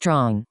too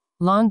strong.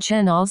 Long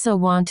Chen also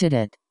wanted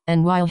it,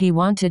 and while he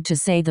wanted to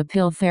say the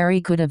Pill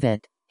Fairy could have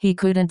it, he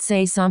couldn't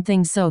say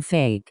something so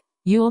fake.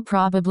 You'll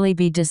probably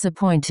be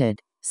disappointed,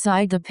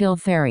 sighed the Pill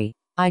Fairy.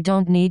 I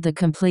don't need the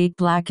complete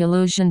Black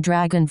Illusion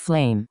Dragon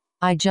Flame.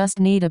 I just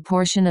need a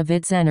portion of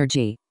its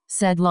energy,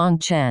 said Long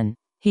Chen.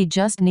 He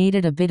just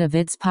needed a bit of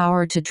its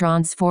power to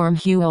transform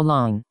Huo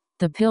Long.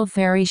 The Pill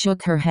Fairy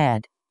shook her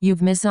head.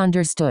 You've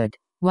misunderstood.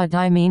 What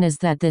I mean is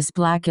that this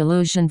Black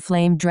Illusion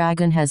Flame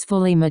Dragon has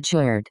fully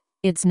matured.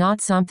 It's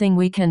not something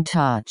we can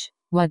touch.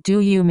 What do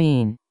you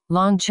mean?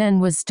 Long Chen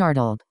was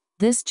startled.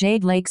 This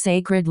Jade Lake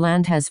sacred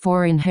land has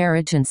 4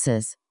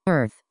 inheritances: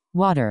 earth,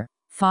 water,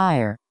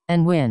 fire,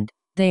 and wind.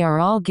 They are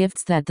all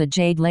gifts that the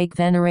Jade Lake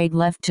venerate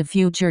left to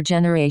future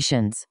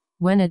generations.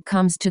 When it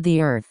comes to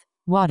the earth,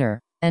 water,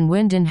 and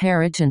wind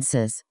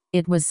inheritances,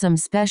 it was some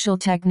special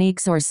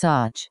techniques or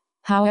such.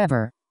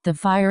 However, the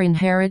fire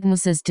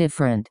inheritance is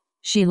different.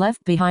 She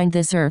left behind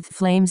this earth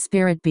flame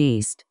spirit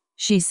beast.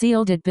 She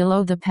sealed it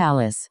below the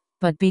palace,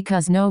 but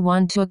because no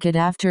one took it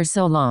after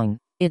so long,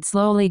 it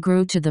slowly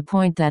grew to the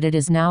point that it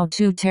is now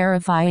too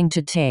terrifying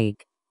to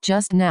take.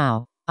 Just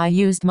now, I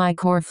used my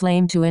core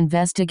flame to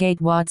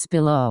investigate what's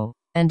below,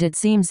 and it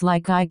seems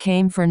like I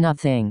came for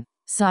nothing,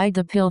 sighed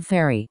the Pill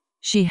Fairy.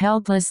 She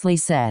helplessly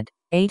said,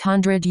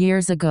 800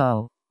 years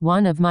ago,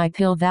 one of my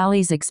Pill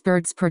Valley's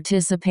experts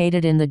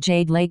participated in the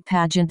Jade Lake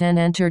pageant and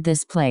entered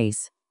this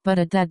place. But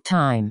at that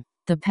time,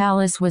 the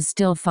palace was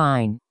still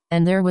fine,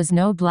 and there was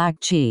no black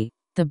chi.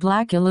 The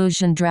Black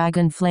Illusion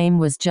Dragon Flame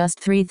was just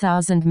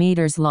 3,000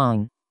 meters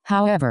long.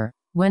 However,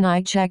 when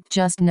I checked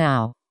just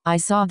now, I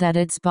saw that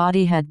its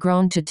body had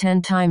grown to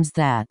 10 times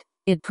that.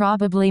 It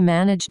probably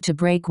managed to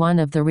break one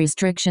of the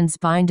restrictions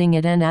binding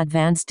it and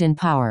advanced in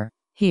power.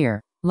 Here,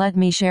 let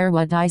me share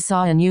what I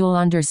saw and you'll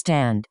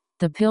understand.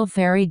 The Pill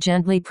Fairy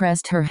gently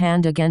pressed her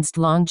hand against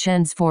Long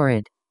Chen's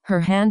forehead. Her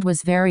hand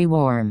was very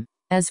warm.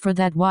 As for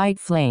that white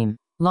flame,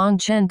 Long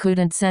Chen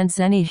couldn't sense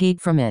any heat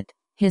from it.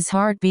 His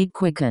heartbeat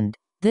quickened.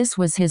 This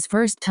was his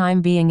first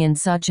time being in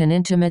such an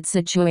intimate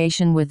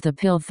situation with the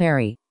Pill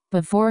Fairy.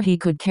 Before he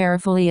could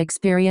carefully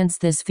experience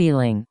this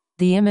feeling,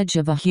 the image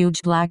of a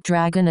huge black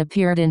dragon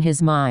appeared in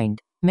his mind,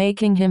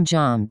 making him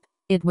jump.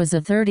 It was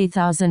a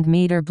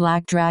 30,000-meter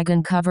black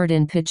dragon covered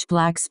in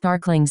pitch-black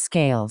sparkling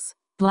scales.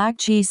 Black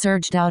chi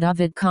surged out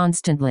of it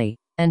constantly,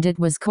 and it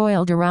was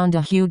coiled around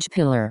a huge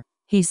pillar.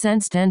 He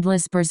sensed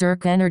endless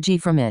berserk energy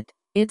from it.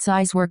 Its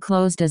eyes were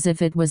closed as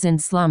if it was in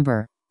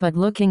slumber, but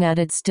looking at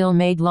it still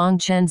made Long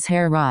Chen's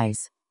hair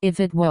rise. If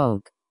it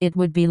woke, it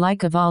would be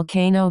like a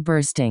volcano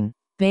bursting.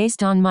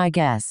 Based on my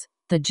guess,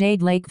 the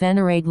Jade Lake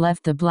Venerate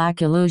left the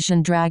Black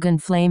Illusion Dragon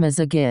Flame as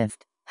a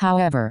gift.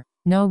 However,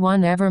 no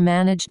one ever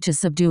managed to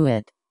subdue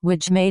it,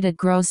 which made it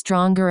grow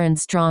stronger and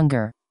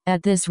stronger.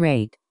 At this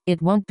rate,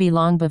 it won't be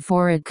long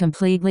before it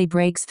completely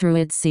breaks through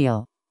its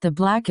seal. The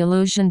black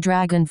illusion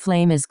dragon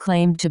flame is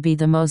claimed to be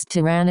the most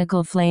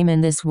tyrannical flame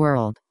in this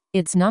world.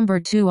 It's number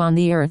 2 on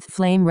the Earth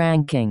flame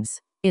rankings.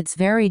 It's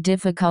very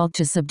difficult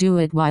to subdue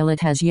it while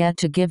it has yet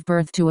to give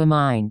birth to a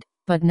mind.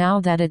 But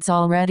now that it's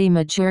already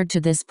matured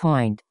to this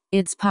point,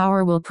 its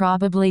power will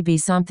probably be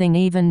something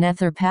even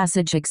Nether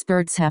Passage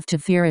experts have to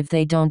fear if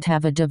they don't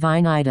have a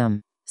divine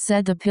item,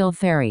 said the Pill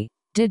Fairy.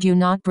 Did you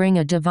not bring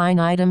a divine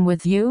item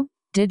with you?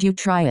 Did you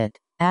try it?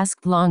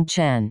 Asked Long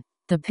Chen.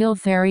 The Pill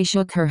Fairy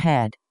shook her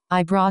head.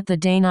 I brought the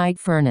Day-Night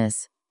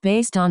Furnace.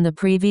 Based on the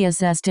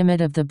previous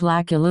estimate of the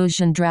Black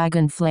Illusion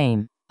Dragon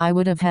Flame, I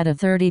would have had a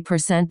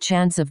 30%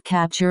 chance of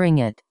capturing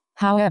it.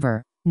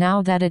 However,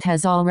 now that it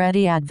has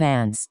already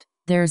advanced,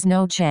 there's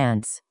no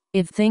chance.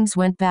 If things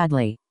went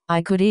badly,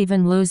 I could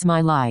even lose my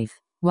life.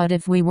 What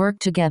if we work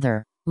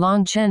together?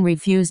 Long Chen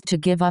refused to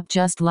give up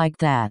just like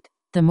that.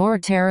 The more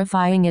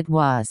terrifying it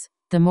was,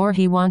 the more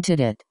he wanted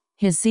it.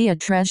 His see a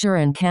treasure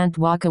and can't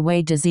walk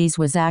away disease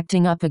was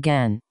acting up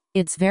again.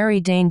 It's very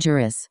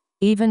dangerous.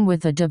 Even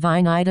with a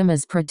divine item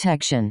as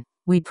protection,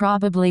 we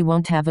probably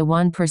won't have a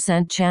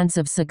 1% chance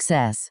of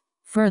success.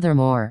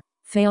 Furthermore,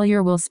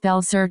 failure will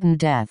spell certain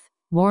death,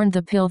 warned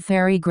the Pill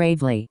Fairy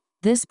gravely.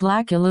 This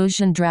black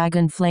illusion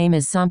dragon flame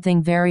is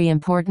something very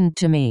important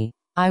to me.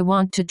 I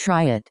want to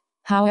try it.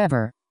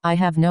 However, I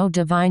have no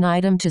divine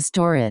item to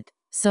store it,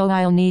 so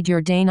I'll need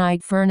your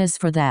day-night furnace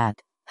for that.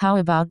 How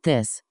about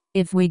this?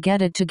 If we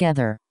get it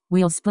together,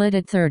 we'll split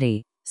it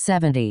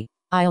 30-70.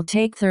 I'll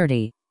take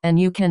 30, and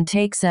you can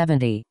take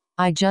 70.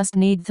 I just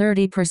need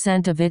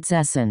 30% of its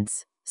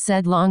essence,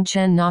 said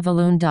Longchen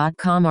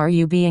Noveloon.com. Are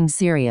you being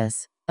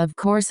serious? Of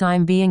course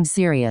I'm being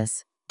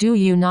serious. Do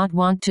you not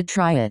want to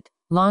try it?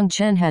 Long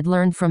Chen had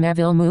learned from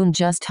Evil Moon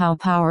just how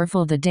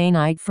powerful the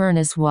day-night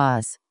furnace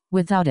was.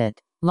 Without it,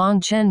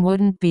 Long Chen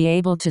wouldn't be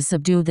able to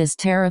subdue this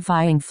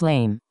terrifying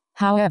flame.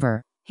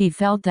 However, he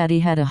felt that he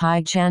had a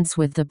high chance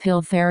with the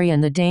Pill Fairy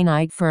and the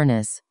day-night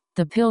furnace.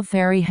 The Pill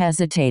Fairy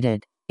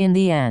hesitated. In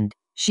the end,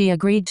 she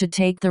agreed to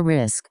take the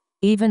risk.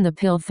 Even the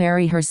Pill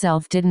Fairy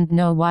herself didn't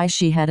know why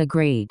she had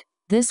agreed.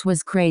 This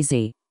was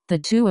crazy. The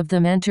two of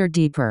them entered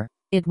deeper.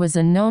 It was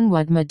unknown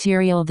what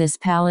material this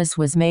palace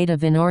was made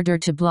of in order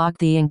to block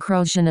the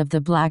encroachment of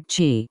the black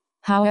chi.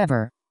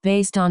 However,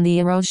 based on the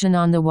erosion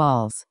on the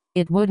walls,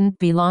 it wouldn't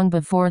be long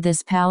before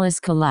this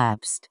palace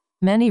collapsed.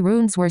 Many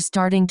runes were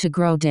starting to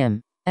grow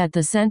dim. At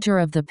the center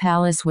of the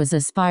palace was a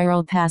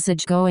spiral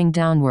passage going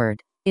downward.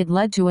 It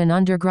led to an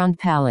underground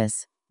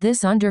palace.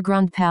 This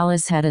underground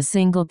palace had a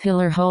single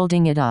pillar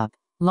holding it up.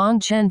 Long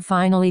Chen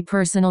finally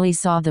personally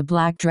saw the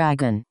black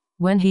dragon.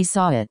 When he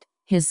saw it,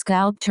 his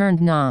scalp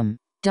turned numb.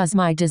 Does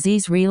my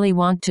disease really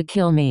want to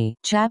kill me?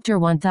 Chapter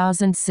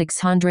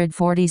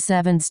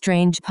 1647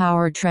 Strange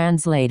Power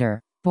Translator.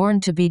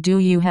 BornToBe. Do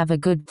you have a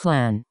good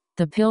plan?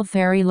 The Pill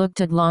Fairy looked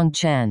at Long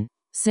Chen.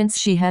 Since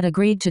she had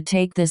agreed to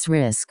take this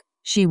risk,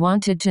 she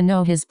wanted to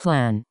know his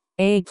plan.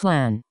 A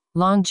plan?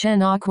 Long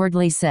Chen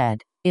awkwardly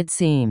said. It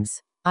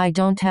seems I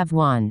don't have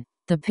one.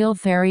 The Pill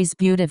Fairy's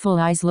beautiful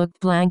eyes looked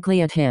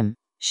blankly at him.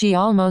 She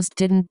almost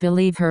didn't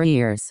believe her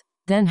ears.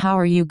 Then how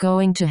are you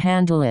going to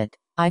handle it?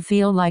 I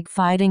feel like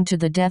fighting to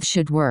the death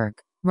should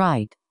work,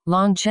 right?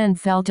 Long Chen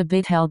felt a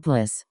bit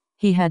helpless.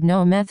 He had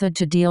no method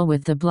to deal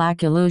with the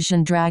black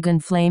illusion dragon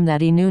flame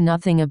that he knew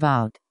nothing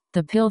about.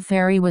 The Pill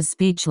Fairy was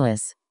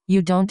speechless.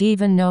 You don't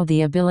even know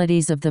the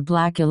abilities of the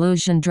black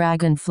illusion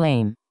dragon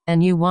flame,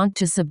 and you want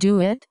to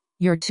subdue it?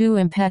 You're too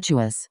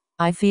impetuous.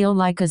 I feel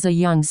like as a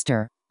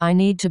youngster, I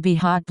need to be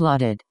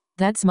hot-blooded.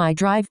 That's my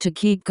drive to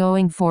keep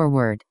going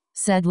forward,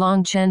 said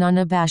Long Chen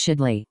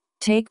unabashedly.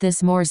 Take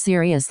this more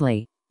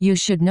seriously. You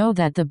should know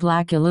that the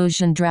black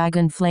illusion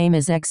dragon flame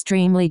is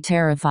extremely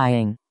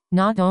terrifying.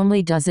 Not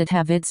only does it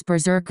have its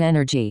berserk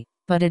energy,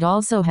 but it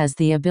also has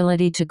the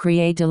ability to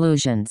create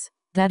illusions.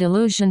 That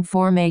illusion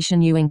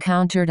formation you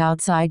encountered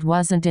outside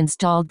wasn't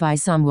installed by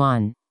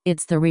someone.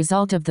 It's the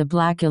result of the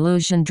black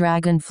illusion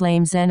dragon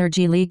flame's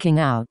energy leaking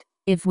out.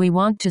 If we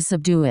want to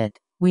subdue it,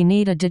 we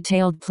need a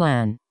detailed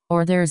plan,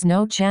 or there's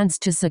no chance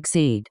to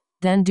succeed.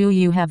 Then do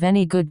you have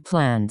any good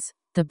plans?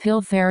 The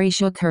Pill Fairy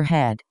shook her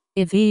head.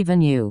 If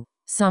even you,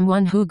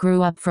 someone who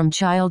grew up from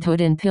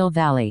childhood in Pill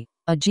Valley,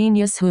 a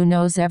genius who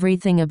knows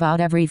everything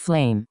about every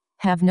flame,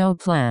 have no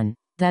plan,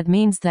 that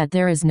means that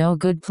there is no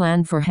good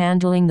plan for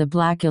handling the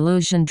black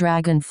illusion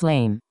dragon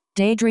flame.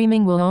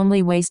 Daydreaming will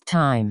only waste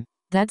time.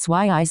 That's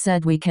why I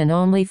said we can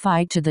only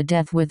fight to the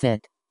death with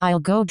it. I'll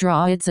go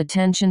draw its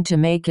attention to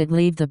make it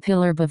leave the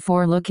pillar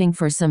before looking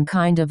for some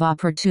kind of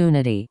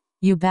opportunity.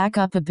 You back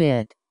up a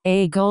bit.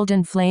 A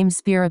golden flame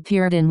spear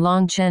appeared in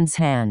Long Chen's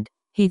hand.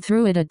 He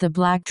threw it at the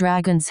black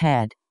dragon's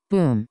head.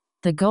 Boom!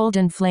 The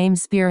golden flame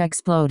spear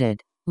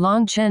exploded.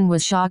 Long Chen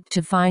was shocked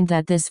to find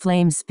that this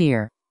flame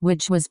spear,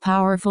 which was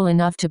powerful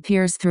enough to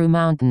pierce through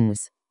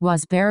mountains,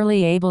 was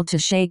barely able to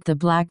shake the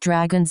black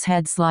dragon's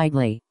head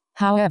slightly.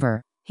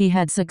 However, he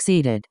had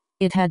succeeded.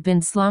 It had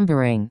been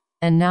slumbering,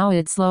 and now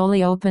it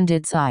slowly opened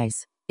its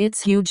eyes.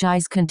 Its huge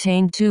eyes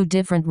contained two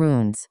different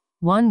runes.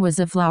 One was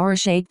a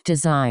flower-shaped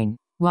design,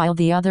 while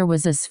the other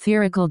was a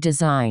spherical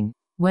design.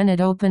 When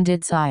it opened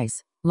its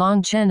eyes,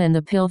 Long Chen and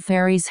the Pill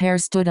Fairy's hair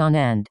stood on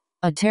end.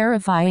 A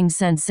terrifying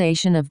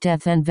sensation of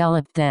death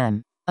enveloped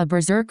them. A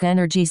berserk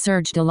energy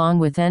surged along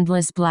with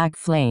endless black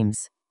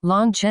flames.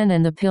 Long Chen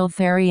and the Pill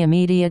Fairy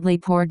immediately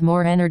poured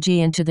more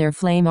energy into their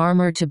flame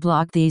armor to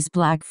block these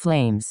black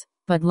flames.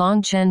 But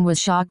Long Chen was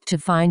shocked to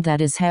find that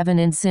his heaven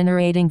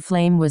incinerating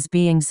flame was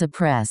being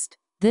suppressed.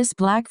 This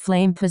black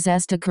flame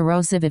possessed a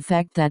corrosive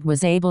effect that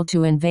was able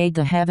to invade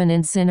the heaven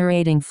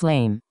incinerating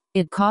flame.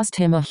 It cost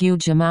him a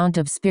huge amount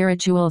of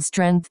spiritual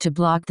strength to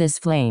block this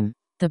flame.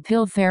 The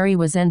Pill Fairy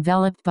was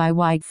enveloped by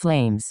white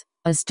flames,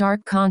 a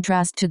stark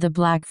contrast to the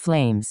black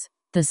flames.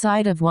 The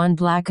sight of one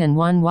black and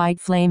one white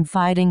flame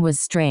fighting was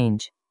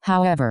strange.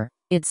 However,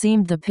 it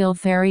seemed the Pill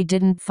Fairy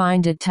didn't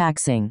find it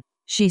taxing.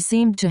 She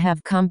seemed to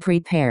have come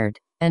prepared,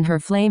 and her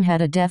flame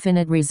had a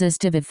definite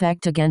resistive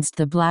effect against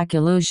the black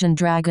illusion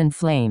dragon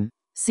flame.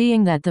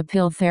 Seeing that the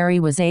Pill Fairy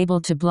was able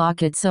to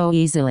block it so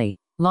easily,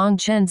 Long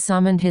Chen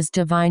summoned his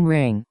divine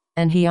ring,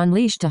 and he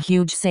unleashed a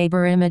huge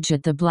saber image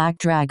at the black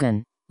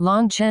dragon.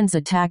 Long Chen's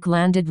attack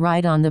landed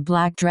right on the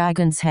black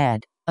dragon's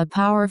head. A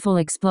powerful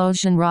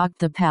explosion rocked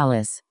the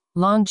palace.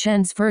 Long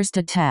Chen's first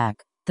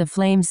attack, the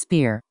flame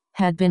spear,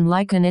 had been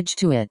like an itch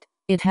to it.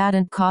 It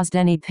hadn't caused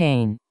any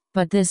pain.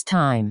 But this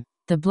time,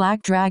 the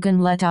black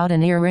dragon let out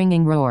an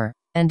ear-ringing roar,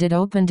 and it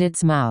opened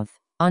its mouth,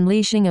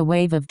 unleashing a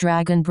wave of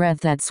dragon breath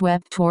that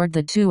swept toward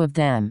the two of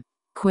them.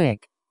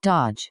 Quick,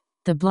 dodge.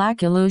 The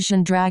black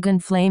illusion dragon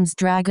flame's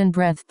dragon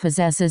breath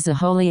possesses a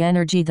holy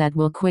energy that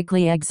will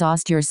quickly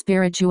exhaust your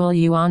spiritual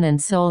yuan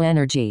and soul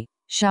energy,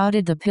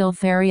 shouted the Pill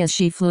Fairy as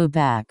she flew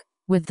back.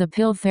 With the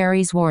Pill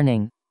Fairy's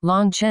warning,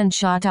 Long Chen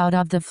shot out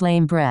of the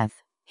flame breath.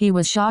 He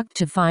was shocked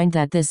to find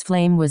that this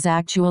flame was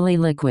actually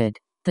liquid.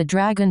 The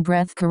dragon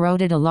breath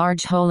corroded a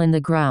large hole in the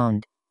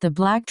ground. The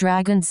black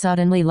dragon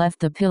suddenly left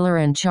the pillar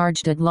and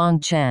charged at Long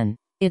Chen.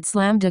 It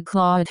slammed a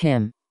claw at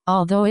him.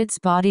 Although its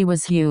body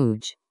was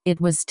huge, it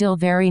was still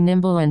very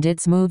nimble and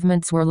its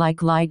movements were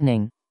like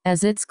lightning.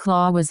 As its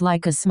claw was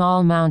like a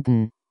small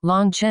mountain,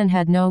 Long Chen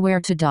had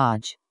nowhere to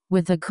dodge.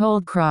 With a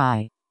cold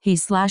cry, he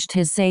slashed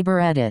his saber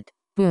at it.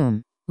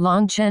 Boom!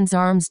 Long Chen's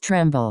arms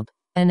trembled.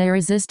 An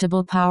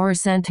irresistible power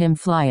sent him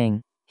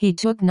flying. He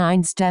took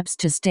 9 steps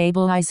to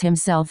stabilize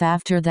himself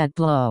after that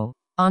blow.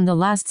 On the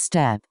last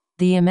step,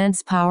 the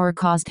immense power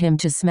caused him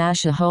to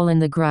smash a hole in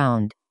the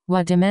ground.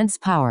 What immense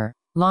power!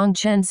 Long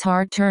Chen's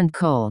heart turned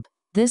cold.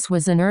 This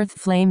was an earth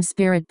flame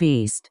spirit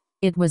beast.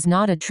 It was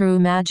not a true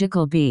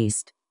magical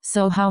beast,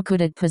 so how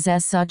could it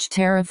possess such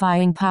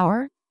terrifying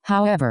power?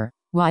 However,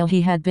 while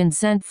he had been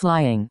sent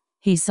flying,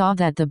 he saw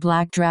that the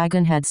black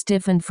dragon had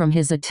stiffened from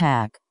his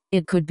attack.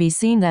 It could be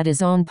seen that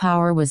his own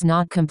power was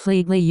not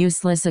completely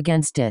useless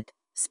against it.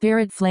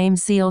 Spirit flame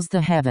seals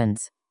the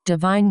heavens.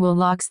 Divine will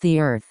locks the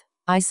earth.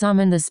 I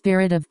summon the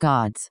spirit of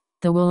gods,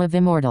 the will of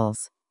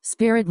immortals.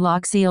 Spirit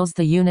lock seals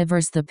the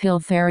universe. The Pill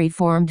Fairy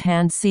formed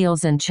hand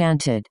seals and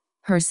chanted.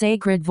 Her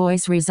sacred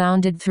voice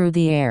resounded through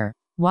the air.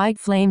 White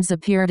flames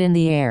appeared in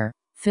the air,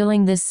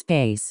 filling this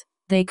space.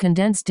 They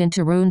condensed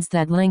into runes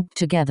that linked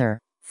together,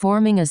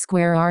 forming a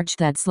square arch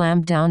that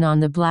slammed down on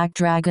the black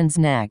dragon's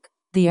neck.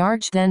 The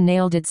arch then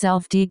nailed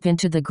itself deep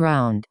into the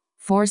ground,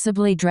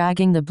 forcibly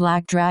dragging the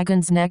black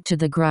dragon's neck to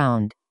the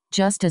ground.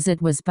 Just as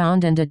it was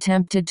bound and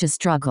attempted to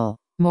struggle,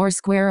 more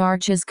square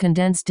arches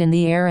condensed in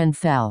the air and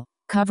fell,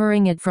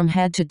 covering it from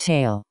head to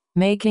tail,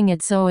 making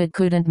it so it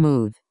couldn't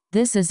move.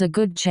 This is a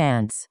good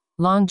chance.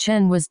 Long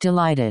Chen was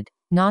delighted,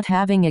 not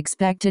having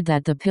expected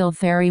that the Pill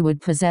Fairy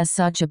would possess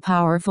such a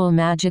powerful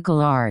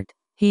magical art.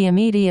 He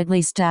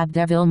immediately stabbed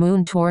Evil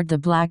Moon toward the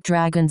black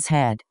dragon's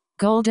head.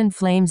 Golden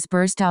flames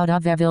burst out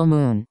of Evil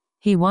Moon.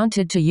 He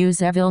wanted to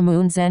use Evil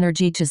Moon's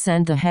energy to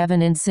send the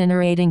heaven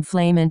incinerating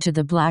flame into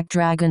the black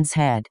dragon's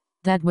head.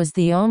 That was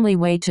the only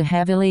way to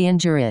heavily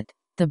injure it.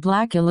 The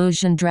black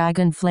illusion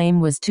dragon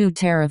flame was too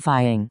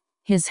terrifying.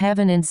 His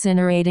heaven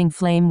incinerating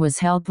flame was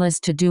helpless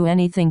to do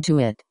anything to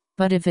it.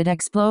 But if it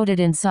exploded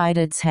inside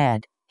its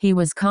head, he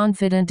was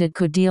confident it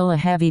could deal a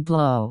heavy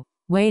blow.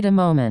 Wait a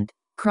moment,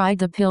 cried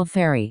the Pill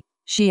Fairy.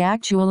 She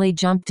actually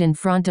jumped in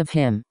front of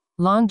him.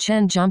 Long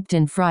Chen jumped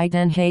in fright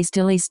and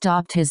hastily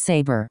stopped his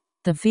saber.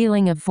 The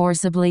feeling of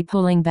forcibly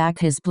pulling back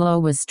his blow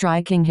was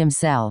striking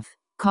himself,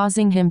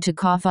 causing him to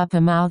cough up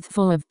a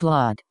mouthful of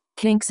blood.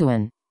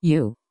 Kingxuan,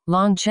 you.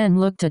 Long Chen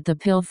looked at the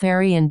Pill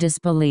Fairy in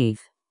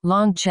disbelief.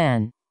 Long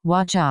Chen,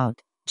 watch out.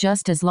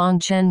 Just as Long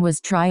Chen was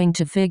trying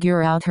to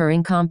figure out her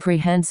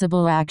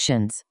incomprehensible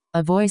actions,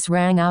 a voice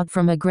rang out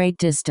from a great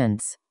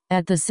distance.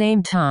 At the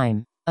same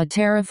time, a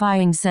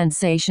terrifying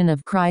sensation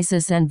of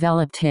crisis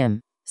enveloped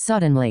him.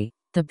 Suddenly,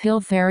 the Pill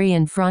Fairy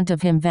in front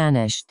of him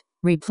vanished,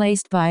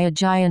 replaced by a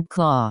giant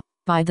claw.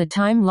 By the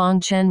time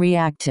Long Chen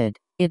reacted,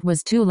 it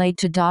was too late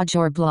to dodge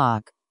or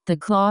block. The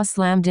claw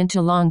slammed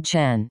into Long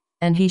Chen,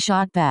 and he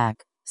shot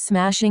back,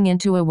 smashing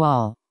into a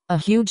wall. A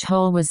huge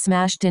hole was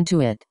smashed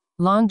into it.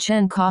 Long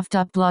Chen coughed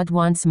up blood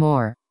once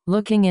more.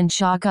 Looking in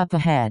shock up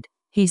ahead,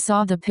 he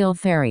saw the Pill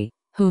Fairy,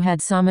 who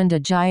had summoned a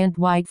giant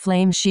white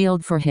flame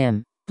shield for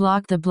him,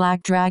 block the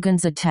black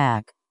dragon's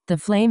attack. The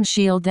flame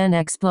shield then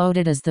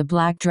exploded as the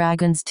black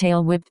dragon's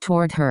tail whipped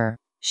toward her.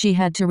 She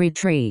had to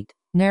retreat,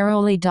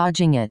 narrowly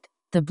dodging it.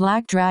 The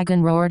black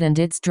dragon roared and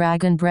its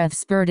dragon breath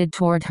spurted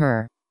toward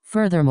her.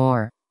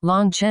 Furthermore,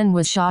 Long Chen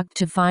was shocked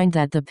to find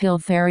that the pill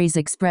fairy's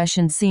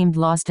expression seemed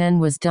lost and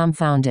was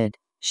dumbfounded.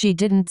 She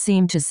didn't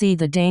seem to see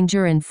the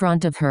danger in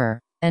front of her,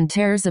 and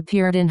tears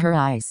appeared in her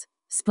eyes.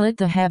 Split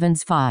the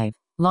heavens 5.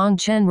 Long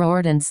Chen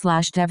roared and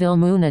slashed Evil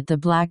Moon at the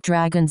black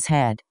dragon's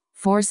head,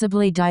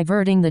 forcibly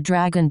diverting the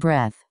dragon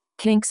breath.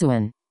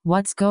 Kingsuan,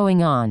 what's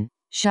going on?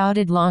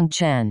 Shouted Long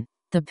Chen.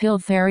 The pill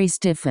fairy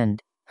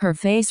stiffened. Her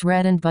face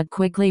reddened but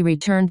quickly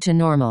returned to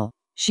normal.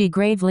 She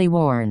gravely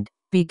warned,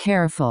 be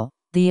careful.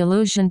 The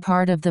illusion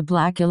part of the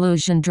black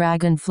illusion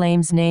dragon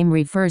flame's name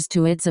refers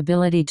to its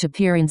ability to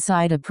peer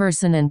inside a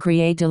person and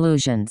create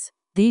illusions.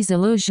 These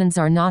illusions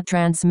are not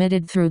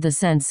transmitted through the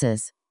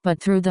senses, but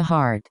through the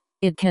heart.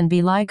 It can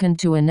be likened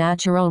to a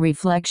natural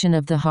reflection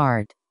of the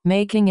heart,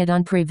 making it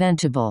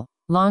unpreventable.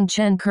 Long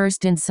Chen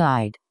cursed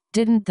inside.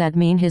 Didn't that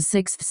mean his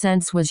sixth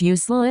sense was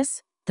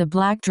useless? The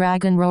black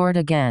dragon roared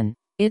again.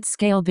 Its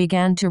scale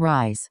began to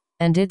rise,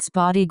 and its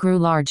body grew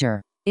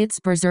larger. Its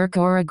berserk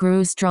aura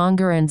grew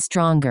stronger and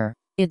stronger.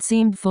 It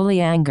seemed fully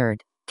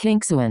angered.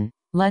 Kingsuan,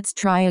 let's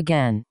try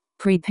again.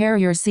 Prepare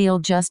your seal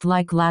just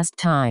like last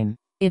time.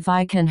 If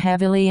I can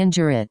heavily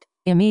injure it,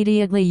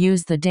 immediately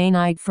use the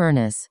Day-Night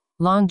Furnace.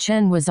 Long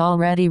Chen was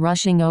already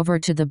rushing over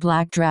to the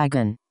black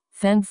dragon.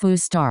 Feng Fu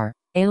Star,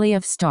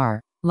 Aliev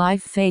Star,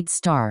 Life Fate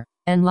Star,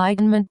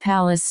 Enlightenment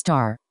Palace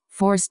Star.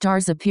 4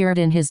 stars appeared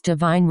in his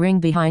divine ring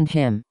behind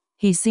him.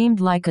 He seemed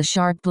like a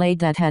sharp blade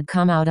that had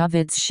come out of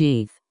its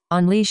sheath,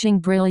 unleashing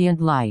brilliant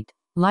light.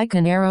 Like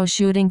an arrow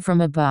shooting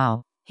from a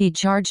bow, he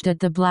charged at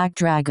the black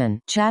dragon.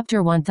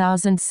 Chapter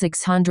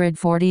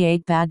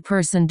 1648 Bad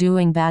Person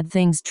Doing Bad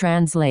Things.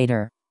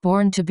 Translator.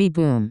 BornToBe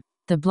Boom.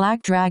 The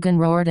black dragon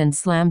roared and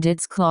slammed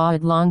its claw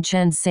at Long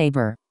Chen's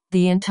saber.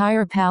 The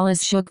entire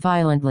palace shook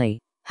violently.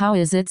 How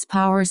is its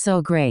power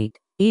so great?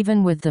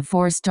 Even with the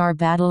 4-star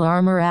battle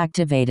armor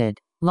activated,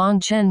 Long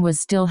Chen was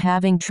still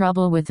having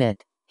trouble with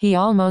it. He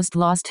almost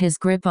lost his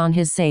grip on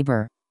his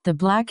saber. The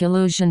black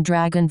illusion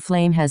dragon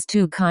flame has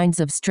 2 kinds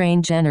of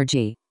strange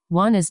energy.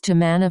 One is to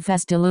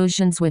manifest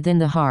illusions within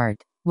the heart,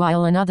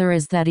 while another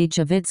is that each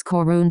of its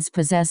core runes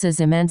possesses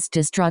immense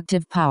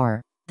destructive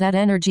power. That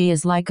energy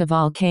is like a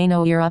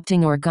volcano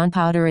erupting or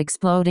gunpowder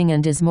exploding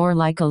and is more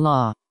like a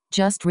law.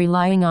 Just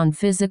relying on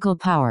physical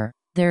power,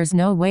 there's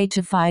no way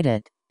to fight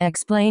it,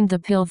 explained the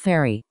pill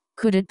fairy.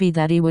 Could it be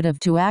that he would have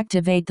to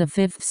activate the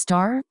 5th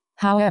star?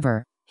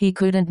 However, he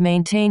couldn't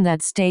maintain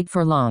that state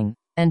for long,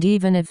 and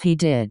even if he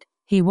did,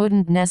 he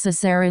wouldn't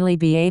necessarily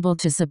be able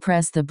to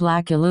suppress the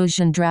black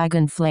illusion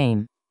dragon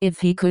flame. If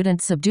he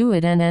couldn't subdue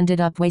it and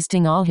ended up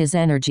wasting all his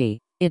energy,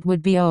 it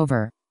would be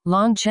over.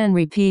 Long Chen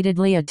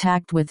repeatedly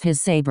attacked with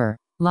his saber,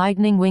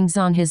 lightning wings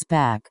on his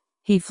back.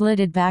 He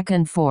flitted back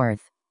and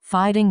forth,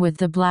 fighting with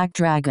the black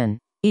dragon.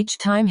 Each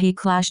time he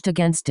clashed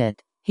against it,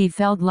 he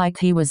felt like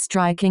he was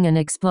striking an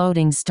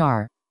exploding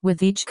star.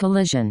 With each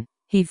collision,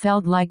 he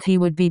felt like he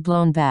would be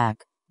blown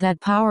back. That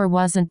power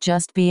wasn't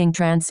just being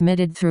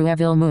transmitted through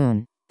Evil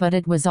Moon, but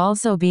it was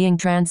also being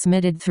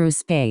transmitted through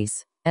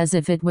space, as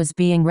if it was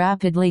being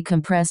rapidly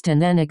compressed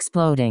and then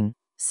exploding.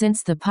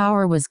 Since the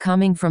power was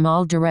coming from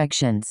all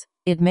directions,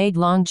 it made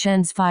Long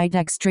Chen's fight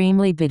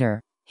extremely bitter.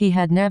 He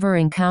had never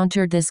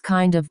encountered this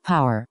kind of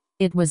power.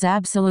 It was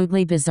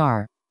absolutely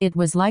bizarre. It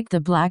was like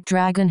the black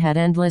dragon had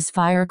endless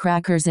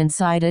firecrackers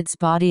inside its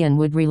body and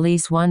would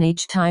release one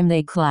each time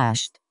they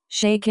clashed,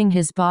 shaking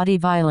his body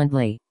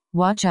violently.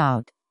 Watch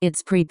out,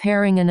 it's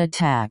preparing an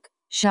attack,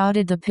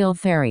 shouted the pill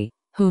fairy,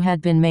 who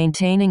had been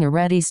maintaining a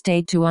ready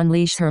state to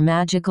unleash her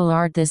magical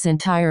art this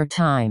entire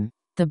time.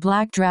 The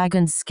black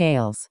dragon's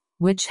scales,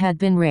 which had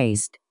been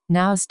raised,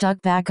 now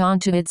stuck back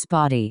onto its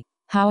body.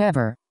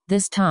 However,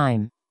 this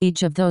time,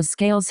 each of those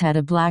scales had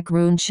a black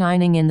rune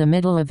shining in the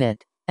middle of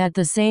it. At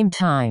the same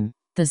time,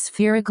 the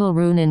spherical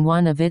rune in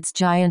one of its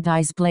giant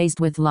eyes blazed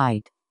with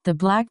light. The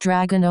black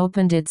dragon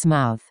opened its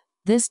mouth.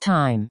 This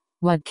time,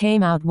 what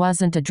came out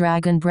wasn't a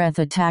dragon breath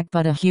attack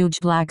but a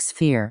huge black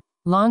sphere.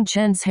 Long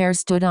Chen's hair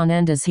stood on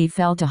end as he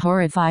felt a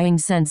horrifying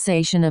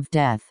sensation of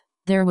death.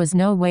 There was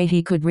no way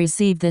he could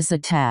receive this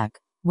attack.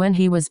 When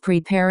he was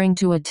preparing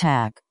to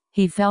attack,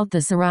 he felt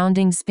the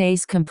surrounding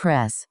space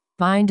compress,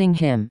 binding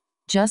him.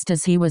 Just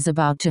as he was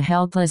about to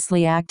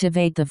helplessly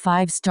activate the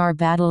 5-star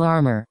battle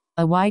armor,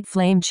 a white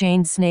flame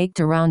chain snaked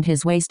around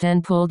his waist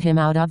and pulled him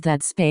out of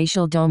that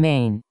spatial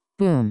domain.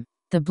 Boom!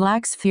 The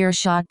black sphere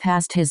shot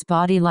past his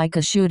body like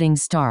a shooting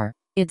star.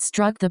 It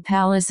struck the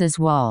palace's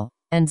wall,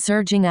 and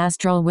surging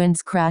astral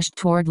winds crashed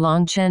toward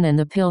Long Chen and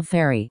the pill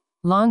fairy.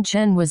 Long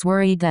Chen was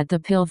worried that the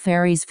pill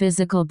fairy's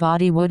physical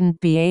body wouldn't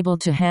be able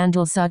to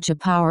handle such a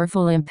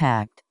powerful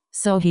impact,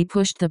 so he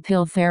pushed the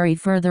pill fairy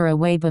further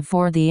away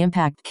before the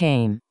impact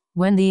came.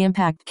 When the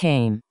impact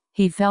came,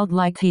 he felt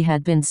like he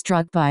had been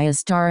struck by a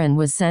star and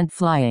was sent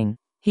flying.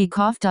 He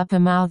coughed up a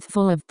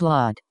mouthful of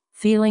blood,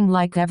 feeling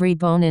like every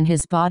bone in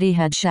his body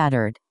had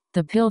shattered.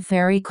 The pill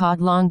fairy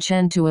caught Long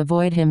Chen to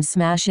avoid him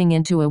smashing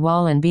into a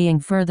wall and being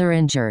further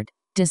injured.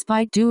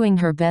 Despite doing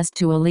her best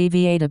to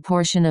alleviate a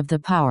portion of the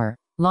power,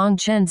 Long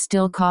Chen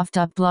still coughed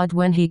up blood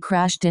when he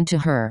crashed into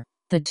her.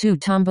 The two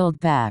tumbled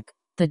back.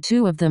 The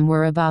two of them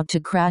were about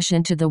to crash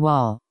into the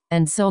wall,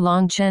 and so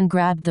Long Chen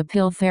grabbed the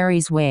pill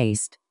fairy's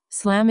waist.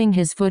 Slamming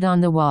his foot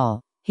on the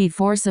wall, he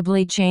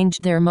forcibly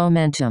changed their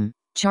momentum,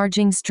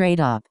 charging straight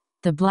up.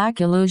 The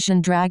black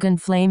illusion dragon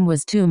flame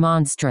was too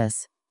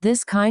monstrous.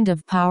 This kind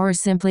of power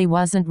simply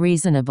wasn't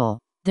reasonable.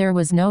 There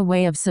was no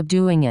way of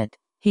subduing it.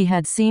 He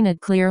had seen it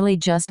clearly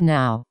just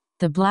now.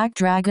 The black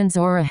dragon's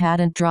aura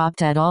hadn't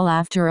dropped at all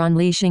after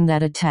unleashing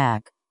that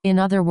attack. In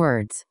other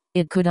words,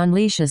 it could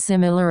unleash a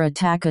similar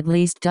attack at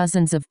least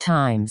dozens of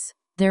times.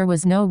 There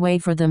was no way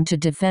for them to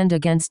defend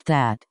against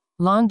that.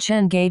 Long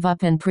Chen gave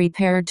up and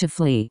prepared to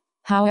flee.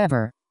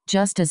 However,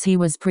 just as he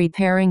was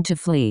preparing to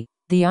flee,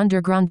 the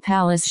underground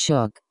palace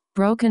shook.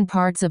 Broken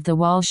parts of the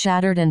wall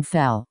shattered and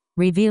fell,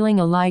 revealing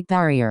a light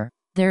barrier.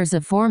 There's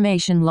a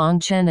formation. Long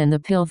Chen and the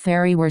pill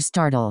fairy were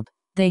startled.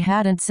 They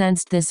hadn't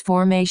sensed this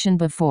formation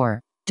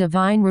before.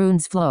 Divine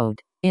runes flowed,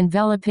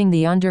 enveloping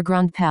the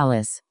underground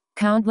palace.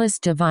 Countless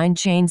divine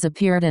chains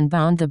appeared and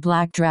bound the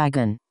black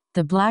dragon.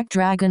 The black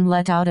dragon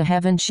let out a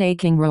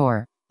heaven-shaking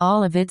roar.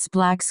 All of its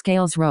black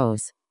scales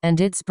rose, and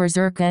its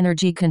berserk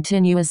energy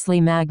continuously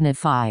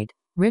magnified.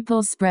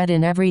 Ripples spread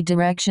in every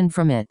direction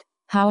from it.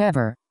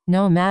 However,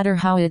 no matter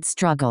how it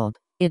struggled,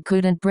 it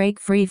couldn't break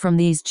free from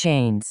these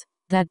chains.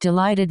 That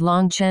delighted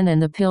Long Chen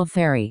and the pill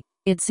fairy.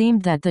 It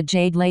seemed that the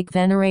Jade Lake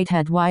Venerate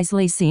had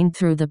wisely seen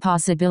through the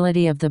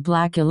possibility of the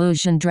black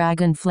illusion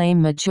dragon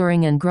flame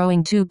maturing and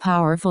growing too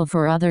powerful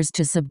for others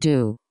to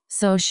subdue,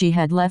 so she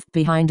had left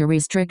behind a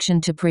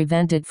restriction to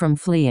prevent it from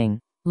fleeing.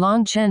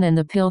 Long Chen and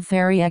the pill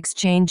fairy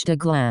exchanged a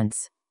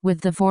glance. With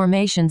the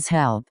formation's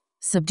help,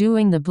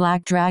 subduing the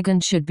black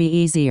dragon should be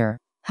easier.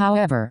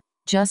 However,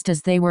 just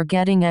as they were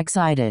getting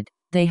excited,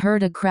 they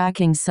heard a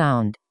cracking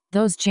sound.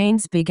 Those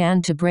chains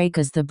began to break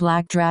as the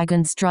black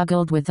dragon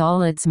struggled with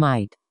all its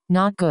might.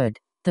 Not good.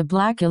 The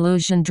black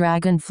illusion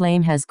dragon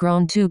flame has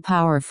grown too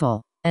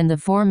powerful, and the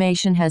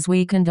formation has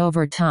weakened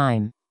over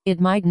time.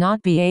 It might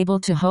not be able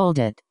to hold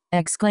it,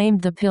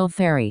 exclaimed the pill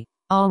fairy.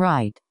 All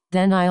right,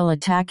 then I'll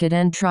attack it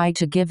and try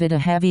to give it a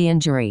heavy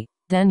injury.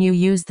 Then you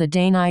use the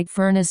day-night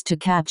furnace to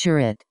capture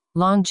it.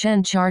 Long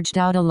Chen charged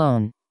out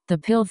alone. The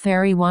pill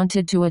fairy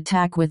wanted to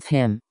attack with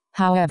him.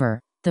 However,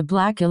 the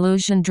black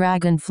illusion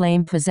dragon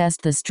flame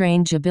possessed the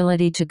strange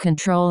ability to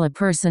control a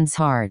person's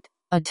heart.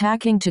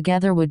 Attacking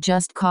together would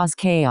just cause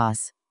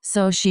chaos,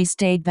 so she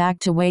stayed back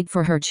to wait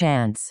for her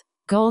chance.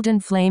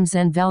 Golden flames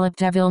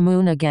enveloped Evil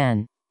Moon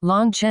again.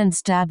 Long Chen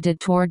stabbed it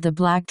toward the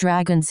black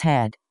dragon's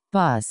head.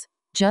 Buzz.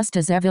 Just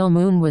as Evil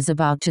Moon was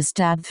about to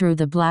stab through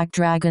the black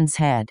dragon's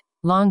head,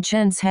 Long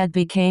Chen's head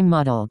became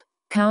muddled.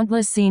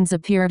 Countless scenes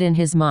appeared in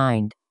his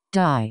mind.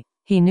 Die.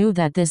 He knew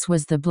that this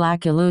was the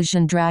black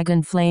illusion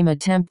dragon flame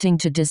attempting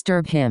to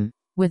disturb him.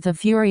 With a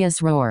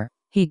furious roar,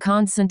 he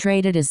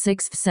concentrated his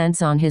sixth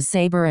sense on his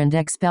saber and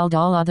expelled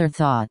all other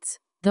thoughts.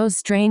 Those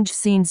strange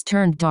scenes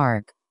turned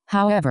dark.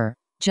 However,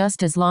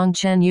 just as Long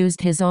Chen used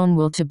his own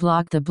will to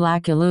block the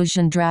black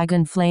illusion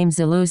dragon flame's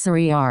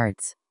illusory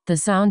arts, the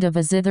sound of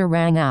a zither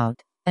rang out.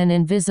 An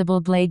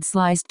invisible blade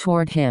sliced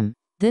toward him.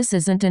 This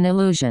isn't an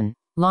illusion.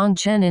 Long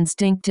Chen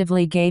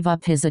instinctively gave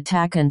up his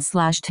attack and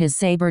slashed his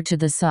saber to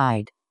the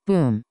side.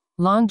 Boom.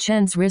 Long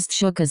Chen's wrist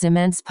shook as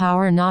immense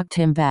power knocked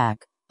him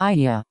back.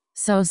 Iya.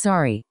 So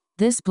sorry.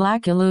 This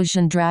black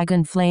illusion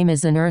dragon flame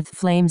is an earth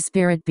flame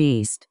spirit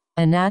beast,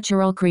 a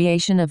natural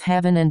creation of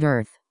heaven and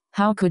earth.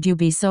 How could you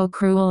be so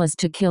cruel as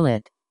to kill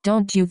it?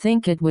 Don't you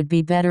think it would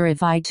be better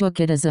if I took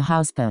it as a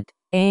housepet?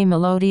 A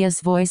melodious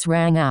voice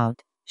rang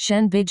out.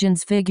 Shen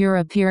Bijin's figure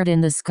appeared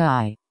in the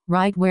sky,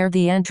 right where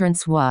the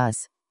entrance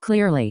was.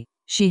 Clearly,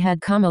 she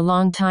had come a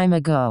long time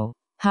ago.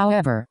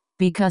 However,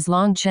 because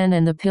Long Chen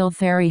and the pill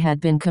fairy had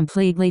been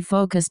completely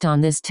focused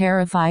on this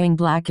terrifying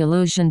black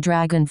illusion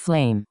dragon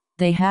flame,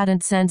 they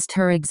hadn't sensed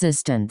her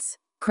existence.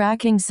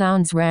 Cracking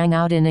sounds rang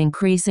out in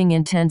increasing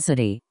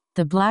intensity.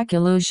 The black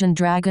illusion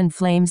dragon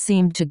flame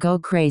seemed to go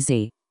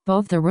crazy.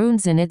 Both the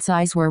runes in its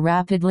eyes were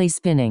rapidly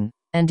spinning,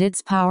 and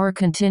its power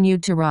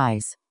continued to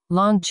rise.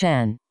 Long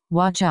Chen,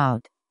 watch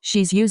out.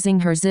 She's using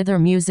her zither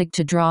music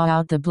to draw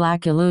out the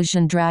black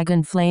illusion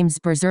dragon flame's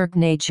berserk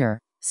nature,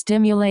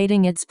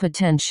 stimulating its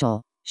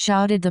potential,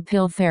 shouted the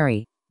pill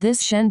fairy.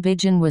 This Shen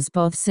Bijin was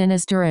both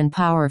sinister and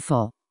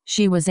powerful.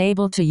 She was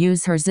able to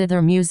use her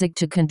zither music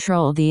to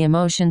control the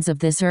emotions of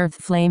this earth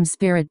flame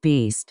spirit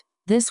beast.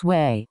 This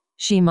way,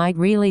 she might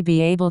really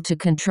be able to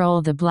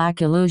control the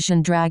black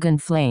illusion dragon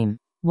flame.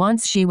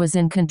 Once she was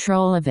in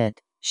control of it,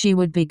 she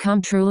would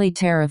become truly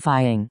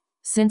terrifying.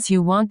 Since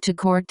you want to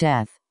court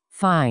death,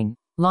 fine.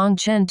 Long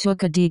Chen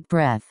took a deep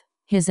breath.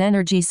 His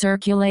energy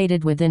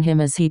circulated within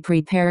him as he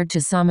prepared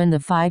to summon the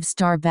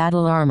 5-star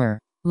battle armor.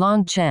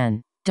 Long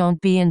Chen, don't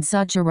be in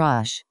such a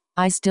rush.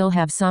 I still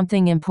have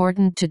something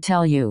important to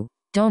tell you.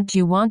 Don't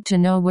you want to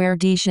know where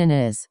Dishin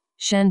is?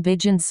 Shen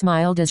Bijin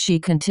smiled as she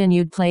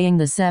continued playing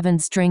the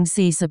 7-string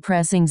C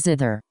suppressing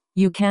zither.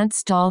 You can't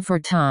stall for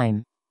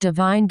time.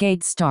 Divine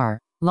Gate Star.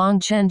 Long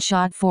Chen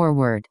shot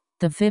forward,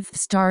 the 5th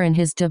star in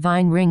his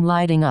divine ring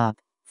lighting up.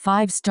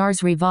 5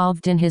 stars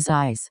revolved in his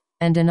eyes,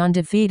 and an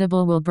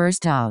undefeatable will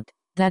burst out.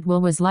 That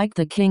will was like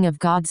the king of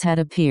gods had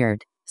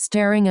appeared,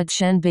 staring at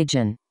Shen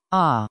Bijin.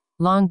 Ah,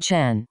 Long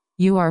Chen,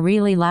 you are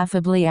really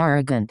laughably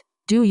arrogant.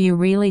 Do you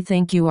really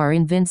think you are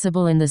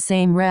invincible in the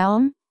same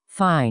realm?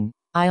 Fine,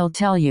 I'll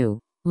tell you.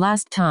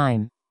 Last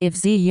time, if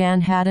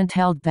Ziyan hadn't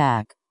held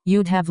back,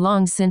 you'd have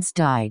long since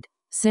died.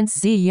 Since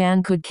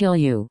Ziyan could kill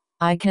you,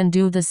 I can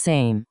do the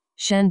same.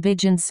 Shen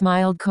Bijin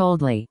smiled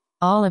coldly.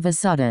 All of a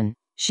sudden,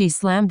 she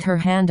slammed her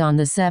hand on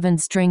the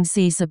 7-string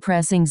C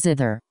suppressing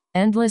zither.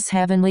 Endless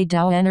heavenly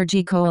Tao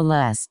energy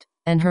coalesced,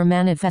 and her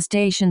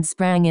manifestation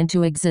sprang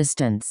into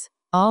existence.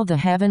 All the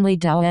heavenly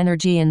Tao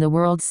energy in the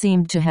world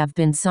seemed to have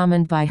been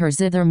summoned by her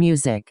zither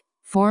music,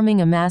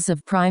 forming a mass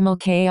of primal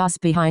chaos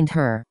behind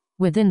her.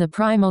 Within the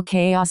primal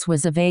chaos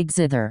was a vague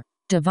zither.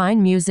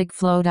 Divine music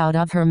flowed out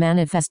of her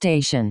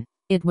manifestation.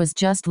 It was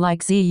just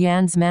like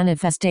Ziyan's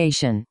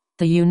manifestation,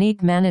 the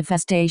unique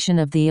manifestation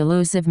of the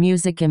elusive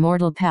music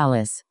immortal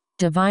palace.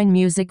 Divine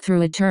music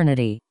through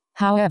eternity.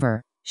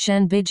 However,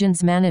 Shen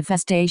Bijin's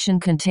manifestation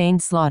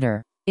contained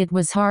slaughter. It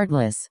was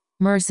heartless,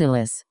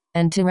 merciless,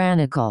 and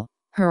tyrannical.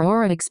 Her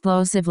aura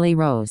explosively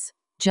rose.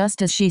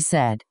 Just as she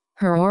said,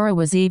 her aura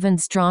was even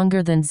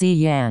stronger than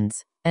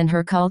Ziyan's, and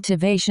her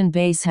cultivation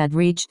base had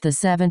reached the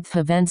 7th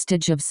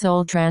vestige of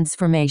soul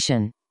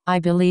transformation. I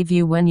believe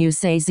you when you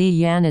say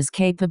Ziyan is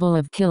capable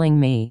of killing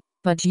me,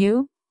 but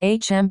you,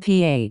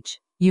 HMPH,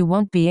 you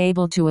won't be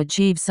able to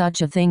achieve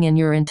such a thing in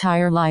your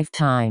entire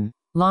lifetime.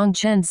 Long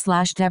Chen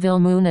slashed Devil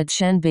Moon at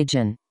Shen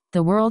Bijin.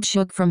 The world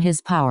shook from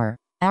his power.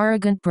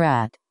 Arrogant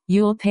brat,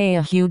 you'll pay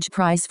a huge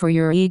price for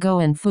your ego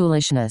and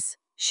foolishness.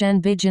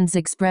 Shen Bijin's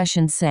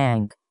expression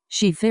sank.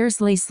 She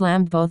fiercely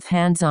slammed both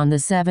hands on the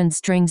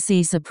 7-string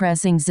C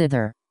suppressing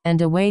zither,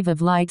 and a wave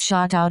of light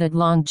shot out at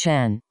Long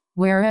Chen.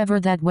 Wherever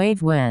that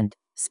wave went,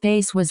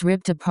 space was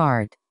ripped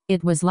apart.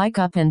 It was like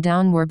up and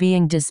down were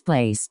being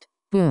displaced.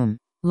 Boom.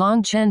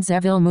 Long Chen's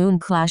Evil Moon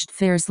clashed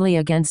fiercely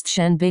against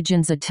Shen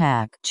Bijin's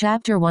attack.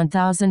 Chapter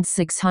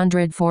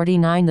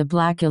 1649 The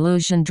Black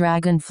Illusion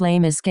Dragon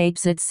Flame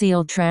Escapes its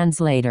Sealed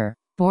Translator.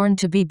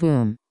 BornToBe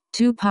Boom.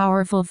 2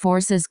 powerful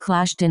forces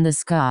clashed in the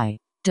sky.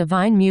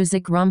 Divine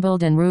music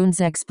rumbled and runes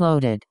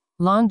exploded.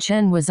 Long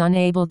Chen was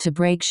unable to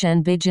break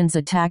Shen Bijin's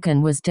attack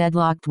and was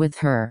deadlocked with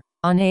her,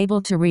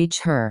 unable to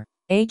reach her.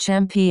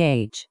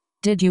 HMPH.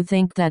 Did you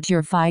think that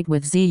your fight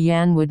with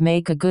Ziyan would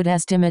make a good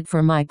estimate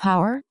for my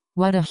power?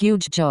 What a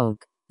huge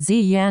joke.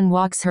 Ziyan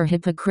walks her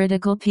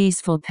hypocritical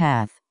peaceful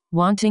path,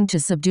 wanting to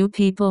subdue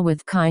people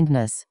with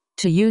kindness,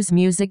 to use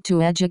music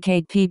to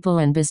educate people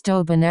and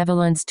bestow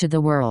benevolence to the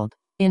world.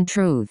 In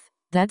truth,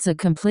 that's a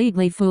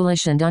completely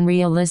foolish and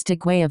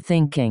unrealistic way of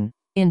thinking.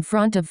 In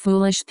front of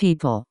foolish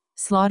people,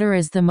 slaughter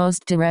is the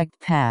most direct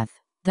path.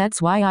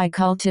 That's why I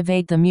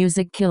cultivate the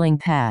music killing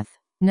path.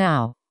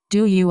 Now,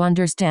 do you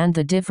understand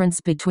the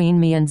difference between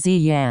me and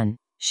Ziyan?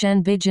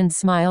 Shen Bijin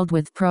smiled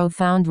with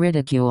profound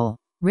ridicule.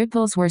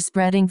 Ripples were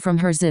spreading from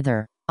her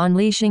zither,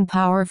 unleashing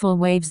powerful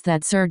waves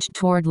that surged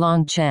toward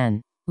Long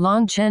Chen.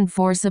 Long Chen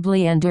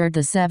forcibly endured the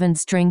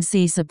 7-string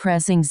C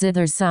suppressing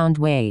zither's sound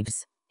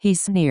waves. He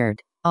sneered.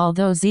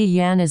 Although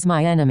Ziyan is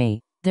my enemy,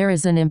 there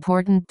is an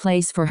important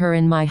place for her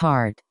in my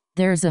heart.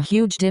 There's a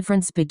huge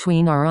difference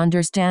between our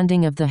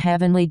understanding of the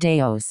heavenly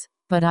Daos.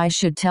 But I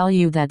should tell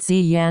you that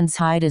Ziyan's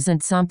height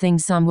isn't something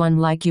someone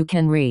like you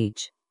can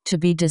reach. To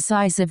be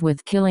decisive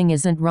with killing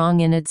isn't wrong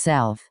in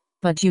itself.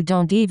 But you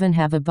don't even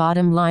have a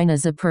bottom line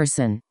as a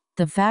person.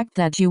 The fact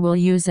that you will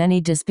use any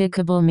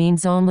despicable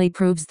means only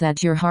proves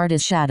that your heart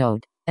is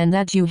shadowed, and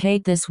that you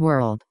hate this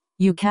world.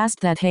 You cast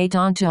that hate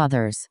onto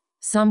others.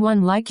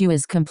 Someone like you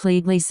is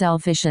completely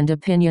selfish and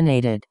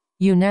opinionated.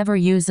 You never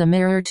use a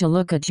mirror to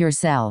look at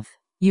yourself.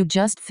 You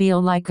just feel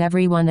like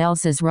everyone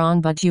else is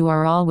wrong but you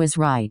are always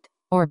right.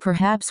 Or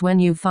perhaps when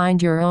you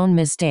find your own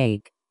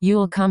mistake,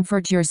 you'll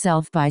comfort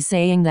yourself by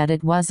saying that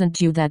it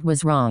wasn't you that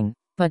was wrong,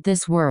 but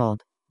this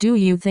world. Do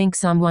you think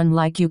someone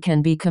like you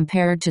can be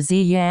compared to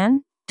Ziyan?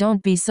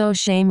 Don't be so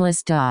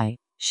shameless, die.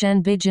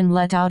 Shen Bijin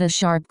let out a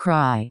sharp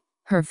cry.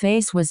 Her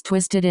face was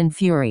twisted in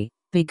fury,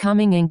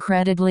 becoming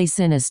incredibly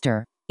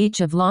sinister. Each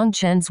of Long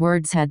Chen's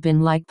words had been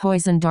like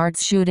poison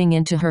darts shooting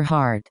into her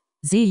heart.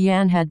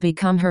 Ziyan had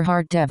become her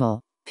heart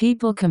devil.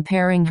 People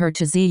comparing her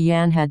to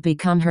Ziyan had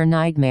become her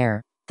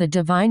nightmare. The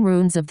divine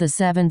runes of the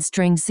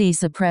 7-string C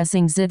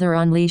suppressing zither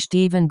unleashed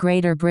even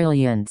greater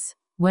brilliance.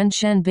 When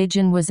Shen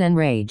Bijin was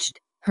enraged,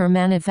 her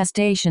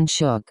manifestation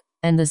shook,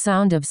 and the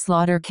sound of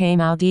slaughter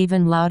came out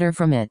even louder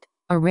from it.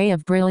 A ray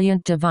of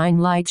brilliant divine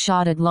light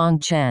shot at Long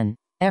Chen.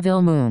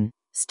 Evil Moon,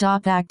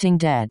 stop acting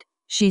dead.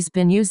 She's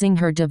been using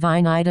her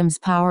divine item's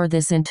power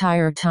this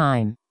entire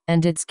time,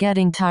 and it's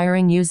getting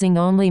tiring using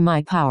only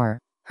my power.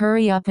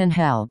 Hurry up and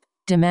help,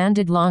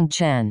 demanded Long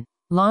Chen.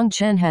 Long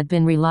Chen had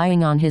been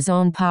relying on his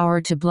own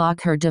power to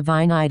block her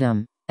divine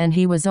item, and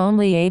he was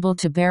only able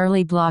to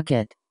barely block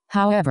it.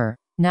 However,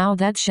 now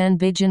that Shen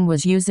Bijin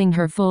was using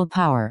her full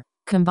power,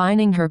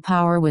 Combining her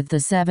power with the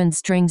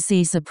 7-string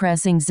C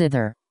suppressing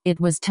zither, it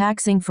was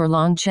taxing for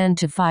Long Chen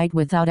to fight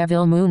without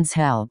Evil Moon's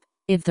help.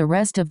 If the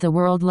rest of the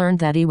world learned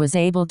that he was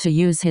able to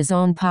use his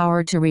own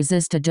power to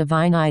resist a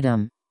divine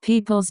item,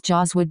 people's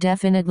jaws would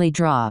definitely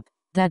drop.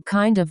 That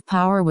kind of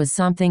power was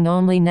something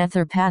only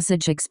Nether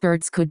Passage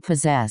experts could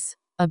possess.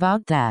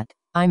 About that,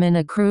 I'm in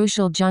a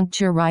crucial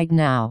juncture right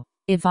now.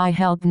 If I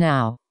help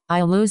now,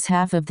 I'll lose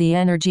half of the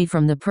energy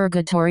from the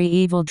Purgatory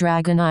Evil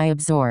Dragon I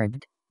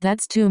absorbed.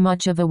 That's too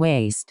much of a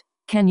waste.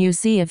 Can you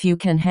see if you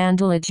can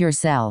handle it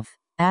yourself?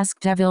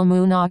 Asked Evil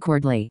Moon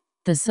awkwardly.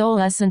 The soul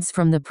essence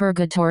from the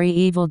Purgatory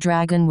Evil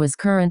Dragon was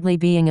currently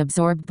being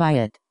absorbed by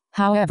it.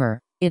 However,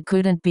 it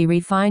couldn't be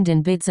refined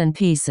in bits and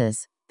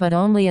pieces, but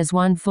only as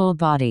one full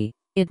body.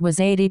 It was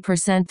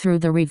 80% through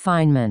the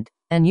refinement,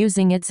 and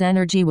using its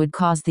energy would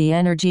cause the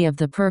energy of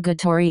the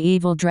Purgatory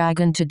Evil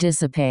Dragon to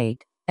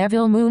dissipate.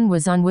 Evil Moon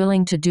was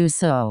unwilling to do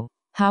so.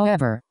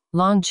 However,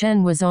 Long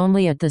Chen was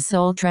only at the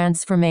soul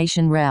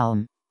transformation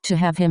realm. To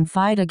have him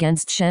fight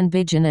against Shen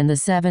Bijin and the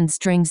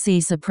 7-string C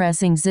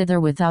suppressing zither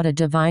without a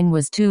divine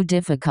was too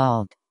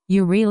difficult.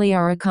 You really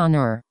are a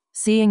conner.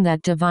 Seeing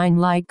that divine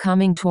light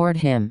coming toward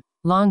him,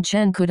 Long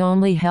Chen could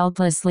only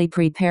helplessly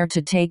prepare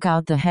to take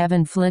out the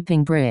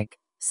heaven-flipping brick.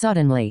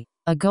 Suddenly,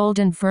 a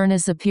golden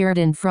furnace appeared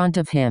in front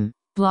of him,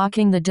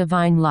 blocking the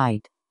divine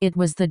light. It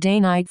was the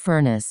day-night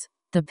furnace.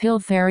 The pill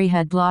fairy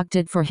had blocked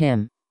it for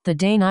him. The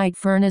day-night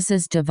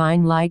furnace's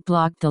divine light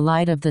blocked the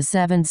light of the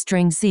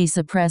 7-string C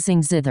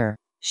suppressing zither.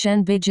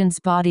 Shen Bijin's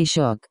body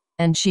shook,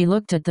 and she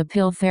looked at the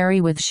pill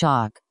fairy with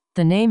shock.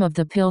 The name of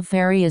the pill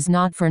fairy is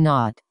not for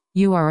naught.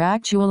 You are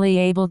actually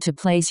able to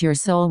place your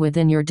soul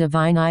within your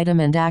divine item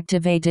and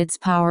activate its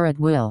power at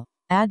will.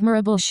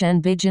 Admirable.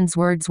 Shen Bijin's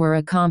words were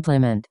a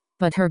compliment,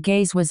 but her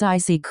gaze was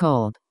icy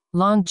cold.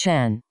 Long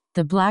Chen,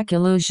 the black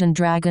illusion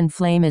dragon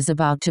flame is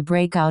about to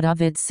break out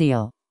of its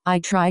seal. I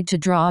tried to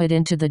draw it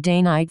into the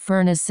day-night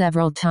furnace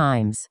several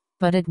times,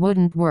 but it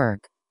wouldn't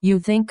work. You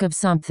think of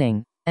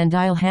something, and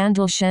I'll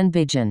handle Shen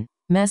Bijin,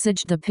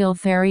 messaged the pill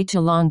fairy to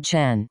Long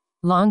Chen.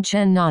 Long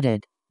Chen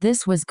nodded.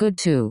 This was good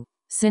too,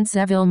 since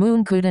Evil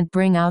Moon couldn't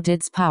bring out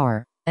its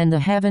power, and the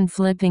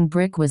heaven-flipping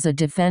brick was a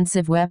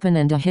defensive weapon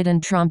and a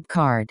hidden trump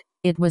card.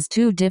 It was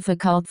too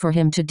difficult for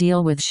him to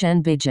deal with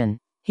Shen Bijin.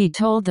 He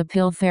told the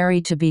pill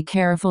fairy to be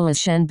careful as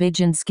Shen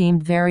Bijin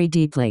schemed very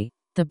deeply.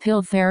 The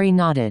pill fairy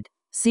nodded.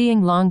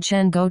 Seeing Long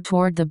Chen go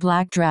toward the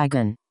black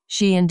dragon,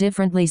 she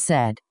indifferently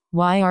said,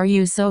 "Why are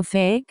you so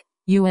fake?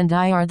 You and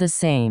I are the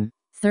same.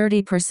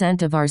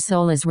 30% of our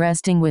soul is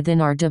resting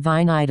within our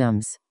divine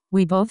items.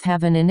 We both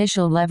have an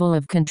initial level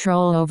of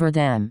control over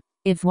them.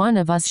 If one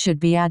of us should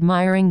be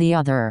admiring the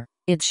other,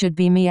 it should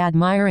be me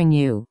admiring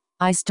you.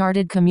 I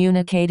started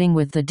communicating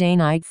with the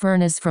day-night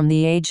furnace from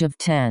the age of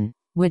 10,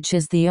 which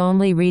is the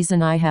only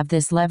reason I have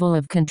this level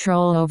of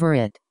control over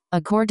it.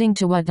 According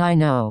to what I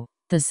know,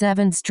 the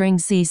 7-string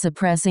C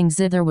suppressing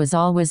zither was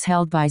always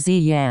held by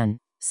Ziyan,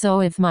 so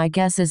if my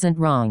guess isn't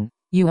wrong,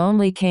 you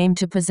only came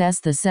to possess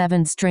the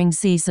 7-string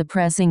C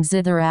suppressing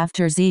zither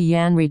after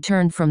Ziyan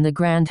returned from the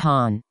Grand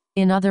Han.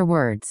 In other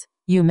words,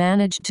 you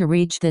managed to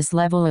reach this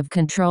level of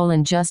control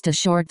in just a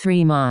short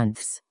 3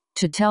 months.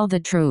 To tell the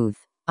truth,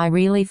 I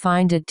really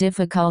find it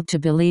difficult to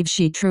believe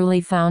she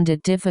truly found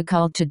it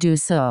difficult to do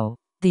so.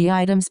 The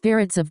item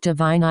spirits of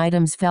divine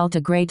items felt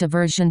a great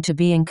aversion to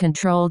being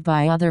controlled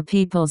by other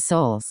people's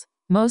souls.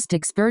 Most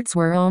experts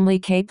were only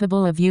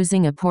capable of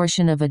using a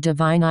portion of a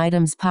divine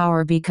item's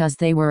power because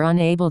they were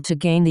unable to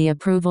gain the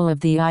approval of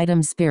the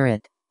item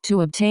spirit.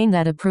 To obtain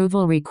that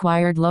approval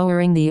required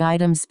lowering the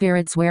item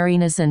spirit's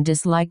wariness and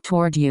dislike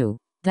toward you.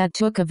 That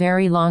took a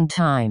very long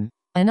time.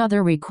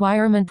 Another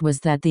requirement was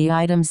that the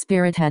item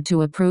spirit had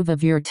to approve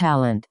of your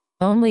talent.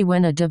 Only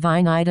when a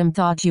divine item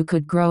thought you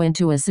could grow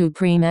into a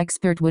supreme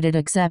expert would it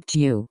accept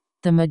you.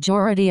 The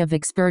majority of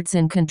experts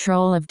in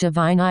control of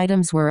divine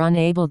items were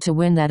unable to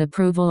win that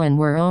approval and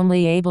were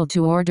only able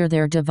to order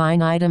their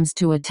divine items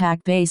to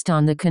attack based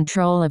on the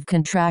control of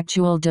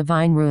contractual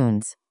divine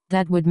runes.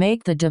 That would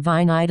make the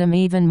divine item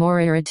even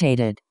more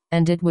irritated,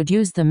 and it would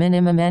use the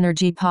minimum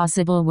energy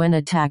possible when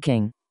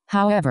attacking.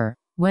 However,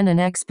 when an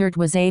expert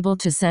was able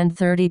to send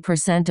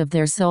 30% of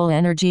their soul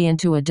energy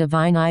into a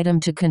divine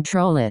item to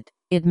control it,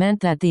 it meant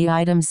that the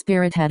item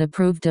spirit had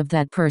approved of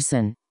that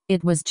person.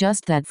 It was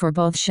just that for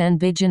both Shen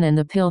Bijin and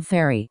the Pill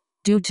Fairy,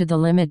 due to the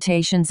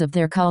limitations of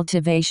their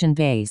cultivation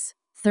base,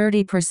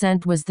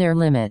 30% was their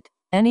limit.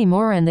 Any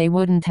more and they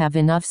wouldn't have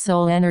enough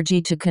soul energy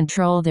to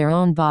control their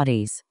own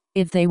bodies.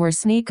 If they were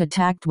sneak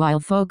attacked while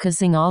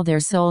focusing all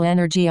their soul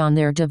energy on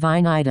their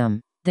divine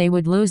item, they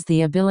would lose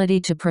the ability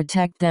to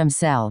protect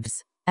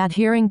themselves.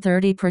 Adhering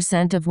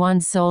 30% of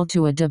one's soul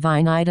to a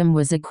divine item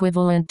was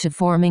equivalent to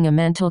forming a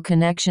mental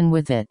connection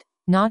with it.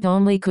 Not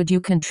only could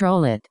you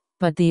control it,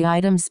 but the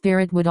item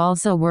spirit would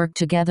also work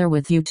together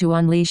with you to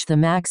unleash the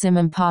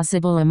maximum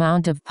possible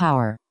amount of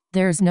power.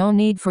 There's no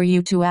need for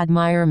you to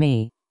admire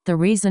me. The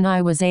reason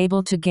I was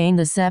able to gain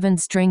the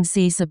 7-string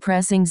C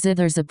suppressing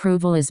zither's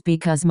approval is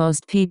because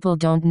most people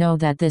don't know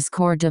that this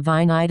core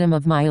divine item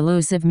of my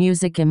elusive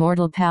music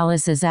immortal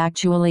palace is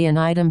actually an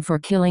item for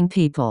killing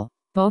people.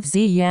 Both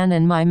Ziyan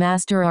and my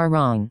master are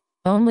wrong.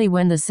 Only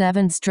when the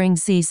 7-string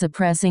C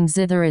suppressing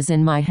zither is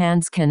in my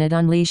hands can it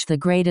unleash the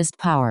greatest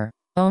power.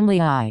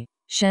 Only I,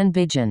 Shen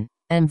Bijin,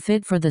 am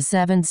fit for the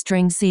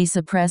 7-string C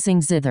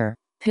suppressing zither.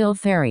 Pill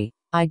Fairy,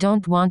 I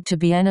don't want to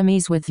be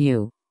enemies with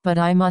you. But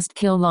I must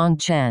kill Long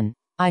Chen.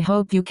 I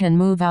hope you can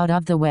move out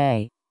of the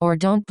way, or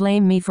don't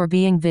blame me for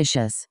being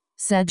vicious,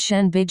 said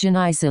Shen Bijin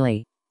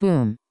icily.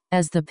 Boom.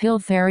 As the Pill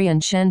Fairy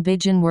and Shen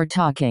Bijin were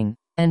talking,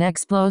 an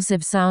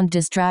explosive sound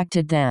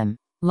distracted them.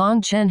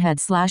 Long Chen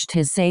had slashed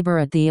his saber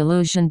at the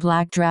illusion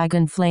Black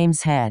Dragon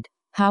Flame's head.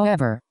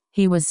 However,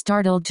 he was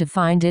startled to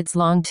find its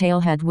long tail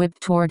had whipped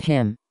toward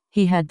him.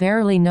 He had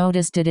barely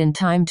noticed it in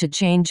time to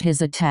change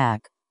his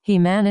attack. He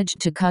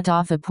managed to cut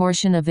off a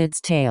portion of its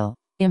tail.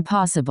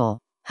 Impossible.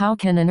 How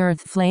can an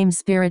Earth Flame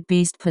Spirit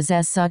Beast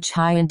possess such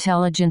high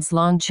intelligence?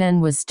 Long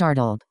Chen was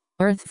startled.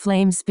 Earth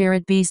Flame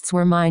Spirit Beasts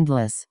were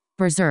mindless,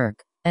 berserk,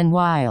 and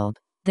wild.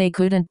 They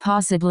couldn't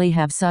possibly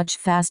have such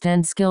fast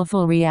and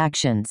skillful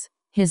reactions.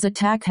 His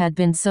attack had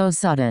been so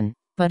sudden,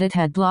 but it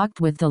had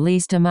blocked with the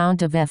least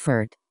amount of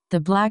effort. The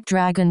black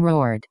dragon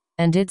roared,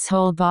 and its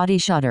whole body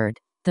shuddered.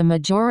 The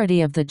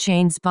majority of the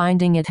chains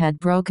binding it had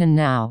broken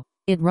now.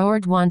 It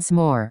roared once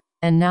more,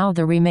 and now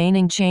the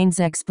remaining chains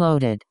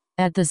exploded.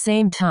 At the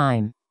same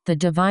time, the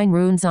divine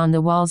runes on the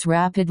walls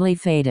rapidly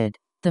faded.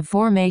 The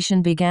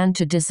formation began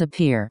to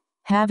disappear.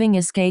 Having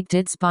escaped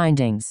its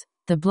bindings,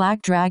 the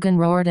black dragon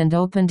roared and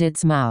opened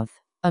its mouth.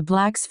 A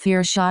black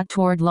sphere shot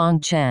toward Long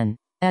Chen.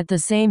 At the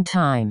same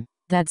time,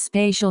 that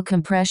spatial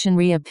compression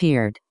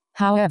reappeared.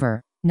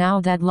 However, now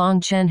that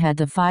Long Chen had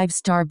the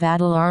 5-star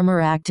battle armor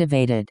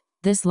activated,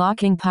 this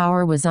locking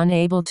power was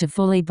unable to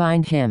fully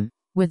bind him.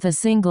 With a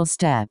single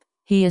step,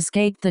 he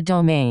escaped the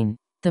domain.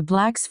 The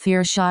black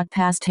sphere shot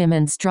past him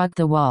and struck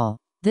the wall.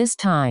 This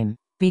time,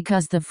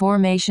 because the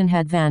formation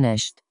had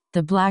vanished,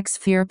 the black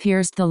sphere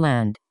pierced the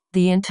land.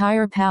 The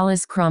entire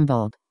palace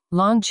crumbled.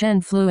 Long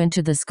Chen flew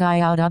into the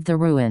sky out of the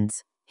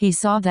ruins. He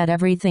saw that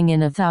everything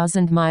in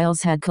 1,000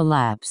 miles had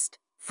collapsed,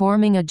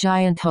 forming a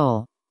giant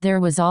hole.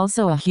 There was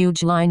also a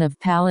huge line of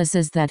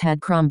palaces that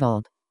had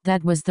crumbled.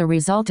 That was the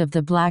result of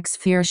the black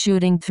sphere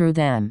shooting through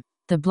them.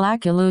 The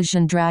black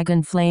illusion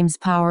dragon flame's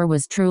power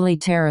was truly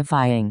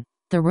terrifying.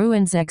 The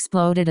ruins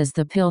exploded as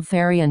the Pill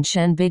Fairy and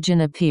Shen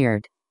Bijin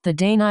appeared. The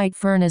day-night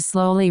furnace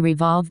slowly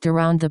revolved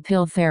around the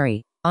Pill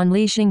Fairy,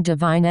 unleashing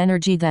divine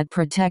energy that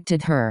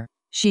protected her.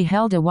 She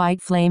held a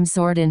white flame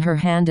sword in her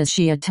hand as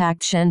she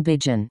attacked Shen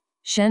Bijin.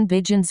 Shen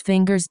Bijin's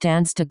fingers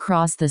danced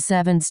across the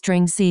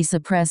 7-string C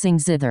suppressing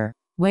zither.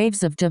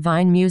 Waves of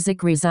divine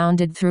music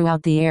resounded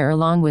throughout the air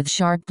along with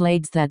sharp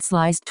blades that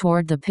sliced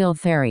toward the Pill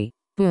Fairy.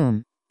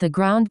 Boom! The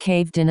ground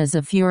caved in as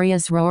a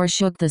furious roar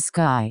shook the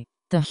sky.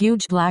 The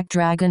huge black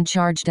dragon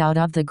charged out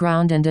of the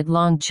ground and at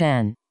Long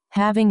Chen.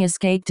 Having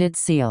escaped its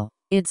seal,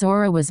 its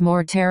aura was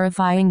more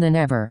terrifying than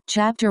ever.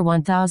 Chapter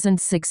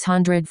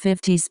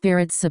 1650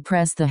 Spirits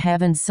Suppress the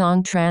Heavens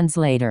Song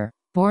Translator.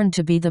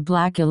 BornToBe the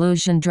black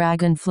illusion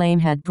dragon flame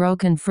had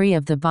broken free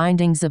of the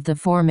bindings of the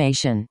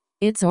formation.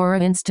 Its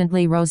aura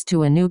instantly rose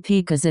to a new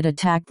peak as it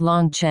attacked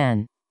Long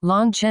Chen.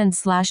 Long Chen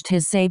slashed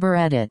his saber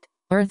at it.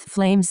 Earth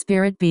flame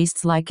spirit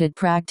beasts like it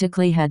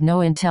practically had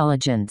no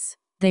intelligence.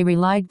 They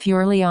relied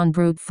purely on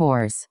brute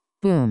force.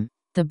 Boom.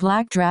 The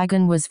black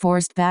dragon was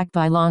forced back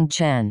by Long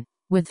Chen.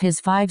 With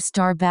his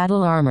 5-star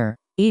battle armor,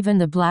 even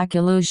the black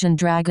illusion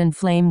dragon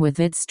flame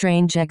with its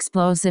strange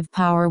explosive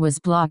power was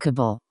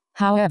blockable.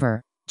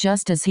 However,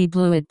 just as he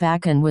blew it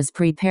back and was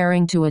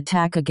preparing to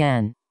attack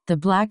again, the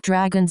black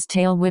dragon's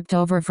tail whipped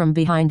over from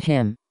behind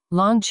him.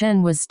 Long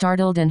Chen was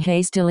startled and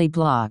hastily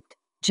blocked.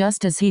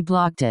 Just as he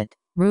blocked it,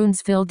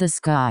 runes filled the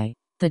sky.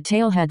 The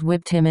tail had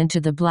whipped him into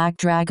the black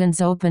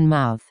dragon's open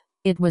mouth.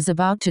 It was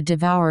about to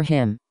devour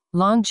him.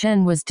 Long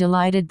Chen was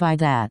delighted by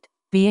that.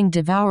 Being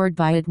devoured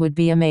by it would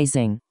be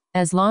amazing.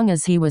 As long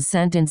as he was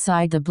sent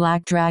inside the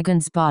black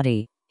dragon's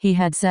body, he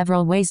had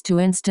several ways to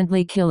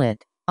instantly kill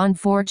it.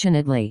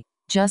 Unfortunately,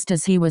 just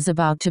as he was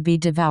about to be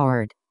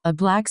devoured, a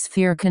black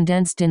sphere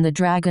condensed in the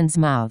dragon's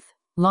mouth.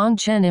 Long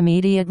Chen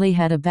immediately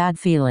had a bad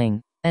feeling,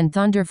 and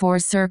thunder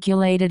force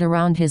circulated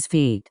around his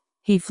feet.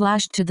 He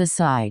flashed to the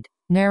side,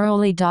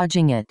 narrowly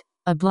dodging it.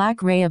 A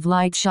black ray of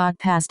light shot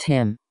past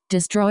him,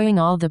 destroying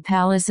all the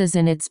palaces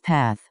in its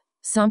path.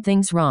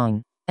 Something's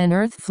wrong. An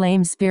earth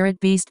flame spirit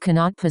beast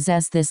cannot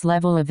possess this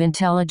level of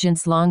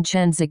intelligence. Long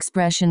Chen's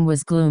expression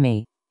was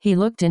gloomy. He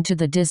looked into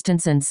the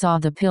distance and saw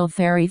the Pill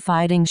Fairy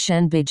fighting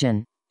Shen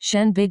Bijin.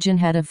 Shen Bijin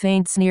had a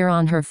faint sneer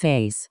on her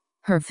face.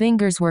 Her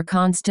fingers were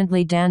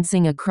constantly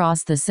dancing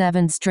across the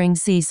 7-string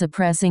C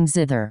suppressing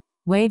zither.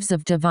 Waves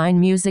of divine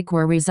music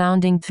were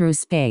resounding through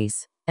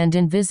space, and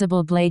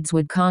invisible blades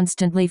would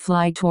constantly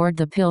fly toward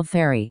the Pill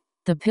Fairy.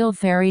 The Pill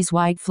Fairy's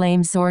white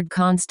flame sword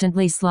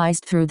constantly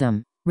sliced through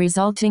them,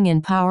 resulting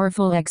in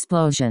powerful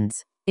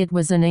explosions. It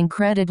was an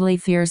incredibly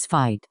fierce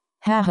fight.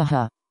 Ha ha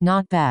ha,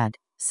 not bad,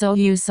 So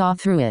you saw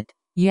through it.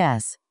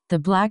 Yes, the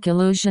black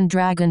illusion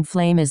dragon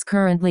flame is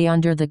currently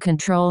under the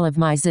control of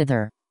my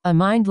zither. A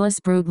mindless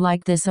brute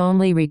like this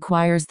only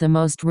requires the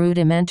most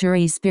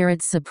rudimentary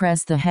spirits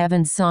suppress the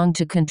heaven's song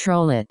to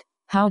control it.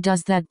 How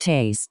does that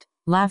taste?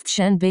 Laughed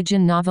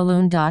Shenbijin.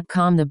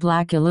 Noveloon.com. The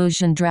black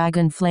illusion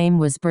dragon flame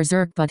was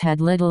berserk but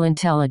had little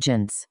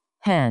intelligence.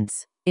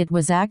 Hence, it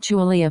was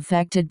actually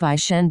affected by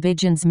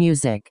Shenbijin's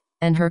music,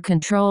 and her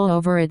control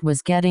over it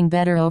was getting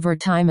better over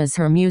time as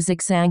her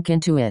music sank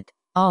into it.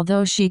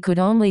 Although she could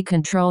only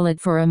control it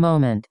for a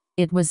moment,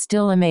 it was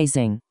still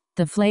amazing.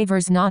 The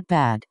flavor's not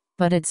bad,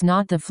 but it's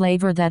not the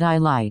flavor that I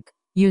like.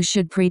 You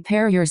should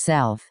prepare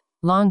yourself.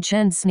 Long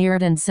Chen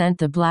sneered and sent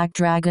the black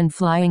dragon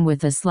flying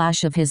with a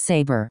slash of his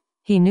saber.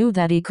 He knew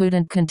that he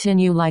couldn't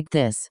continue like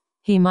this.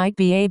 He might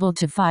be able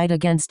to fight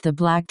against the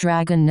black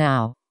dragon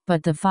now,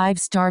 but the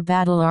 5-star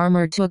battle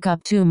armor took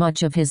up too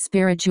much of his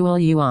spiritual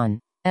yuan.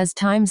 As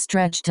time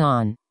stretched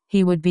on,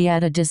 he would be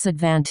at a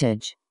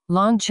disadvantage.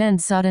 Long Chen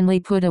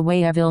suddenly put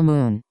away Evil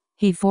Moon.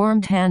 He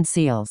formed hand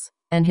seals,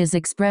 and his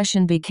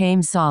expression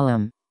became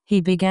solemn. He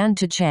began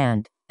to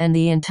chant, and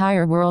the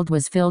entire world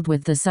was filled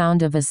with the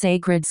sound of a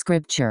sacred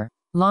scripture.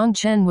 Long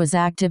Chen was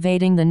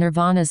activating the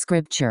Nirvana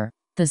scripture.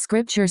 The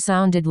scripture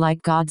sounded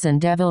like gods and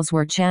devils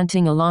were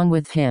chanting along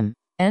with him.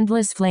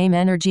 Endless flame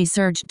energy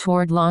surged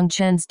toward Long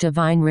Chen's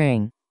divine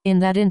ring. In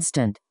that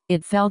instant,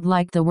 it felt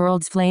like the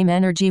world's flame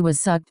energy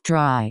was sucked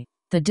dry.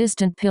 The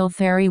distant pill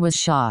fairy was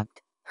shocked.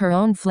 Her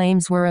own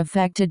flames were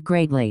affected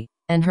greatly,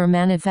 and her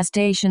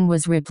manifestation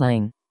was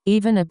rippling.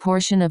 Even a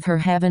portion of her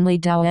heavenly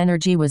Tao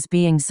energy was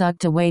being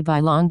sucked away by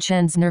Long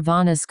Chen's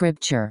Nirvana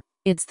scripture.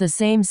 It's the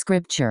same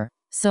scripture,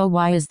 so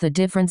why is the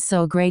difference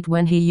so great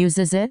when he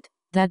uses it?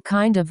 That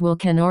kind of will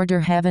can order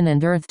heaven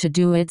and earth to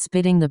do its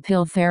bidding. The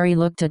pill fairy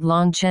looked at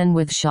Long Chen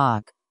with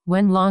shock.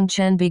 When Long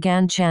Chen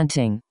began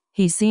chanting,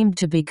 he seemed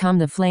to become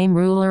the flame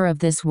ruler of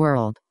this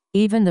world.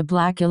 Even the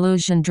black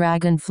illusion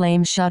dragon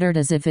flame shuddered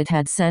as if it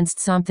had sensed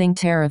something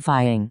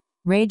terrifying.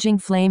 Raging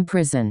flame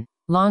prison.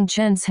 Long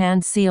Chen's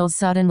hand seals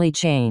suddenly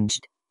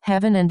changed.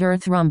 Heaven and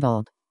earth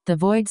rumbled. The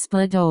void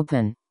split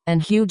open,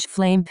 and huge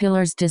flame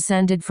pillars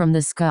descended from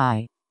the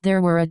sky.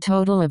 There were a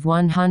total of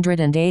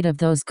 108 of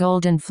those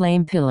golden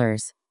flame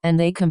pillars, and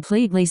they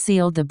completely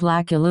sealed the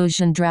black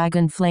illusion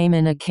dragon flame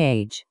in a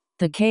cage.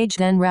 The cage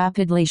then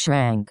rapidly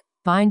shrank,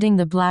 binding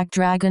the black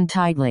dragon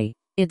tightly.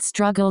 It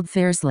struggled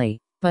fiercely,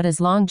 but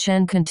as Long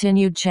Chen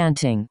continued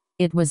chanting,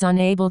 it was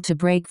unable to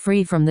break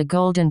free from the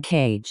golden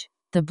cage.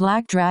 The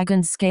black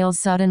dragon's scales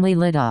suddenly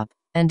lit up,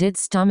 and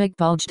its stomach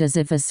bulged as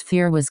if a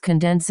sphere was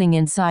condensing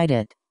inside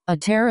it. A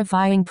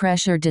terrifying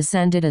pressure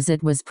descended as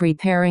it was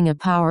preparing a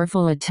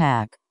powerful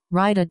attack.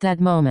 Right at that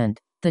moment,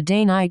 the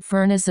day-night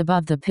furnace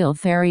above the pill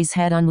fairy's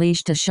head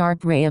unleashed a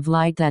sharp ray of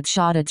light that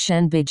shot at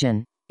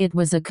Shenbijin. It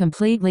was a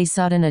completely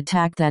sudden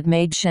attack that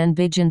made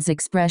Shenbijin's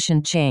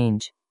expression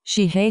change.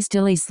 She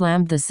hastily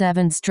slammed the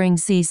 7-string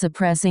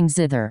C-suppressing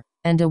zither,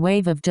 and a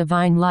wave of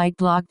divine light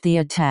blocked the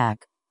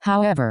attack.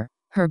 However,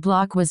 her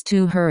block was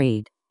too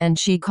hurried, and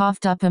she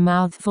coughed up a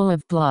mouthful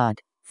of blood.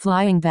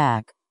 Flying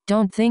back.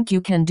 Don't think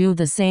you can do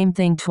the same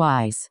thing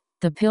twice.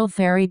 The pill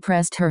fairy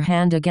pressed her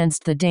hand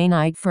against the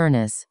day-night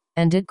furnace,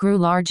 and it grew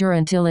larger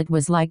until it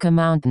was like a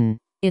mountain.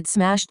 It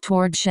smashed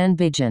toward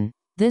Shenbijin.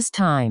 This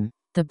time,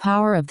 the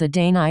power of the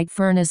day-night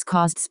furnace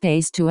caused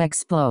space to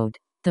explode.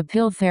 The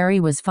pill fairy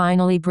was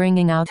finally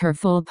bringing out her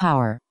full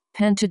power.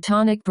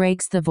 Pentatonic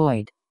breaks the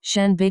void.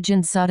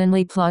 Shenbijin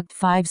suddenly plucked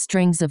 5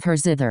 strings of her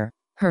zither.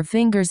 Her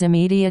fingers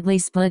immediately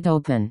split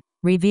open,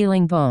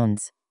 revealing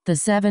bones. The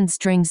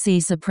 7-string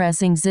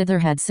C-suppressing zither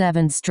had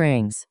 7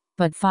 strings,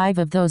 but 5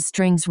 of those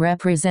strings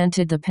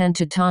represented the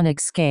pentatonic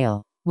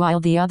scale, while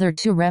the other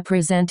 2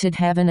 represented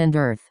heaven and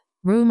earth.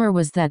 Rumor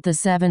was that the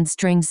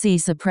 7-string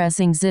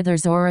C-suppressing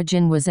zither's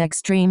origin was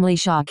extremely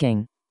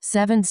shocking.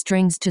 7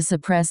 strings to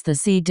suppress the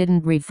C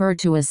didn't refer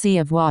to a sea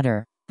of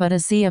water, but a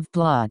sea of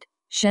blood.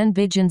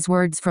 Shenbijin's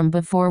words from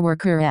before were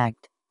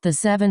correct. The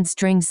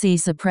 7-string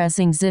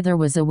C-suppressing zither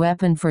was a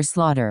weapon for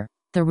slaughter.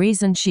 The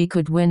reason she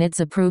could win its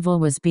approval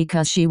was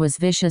because she was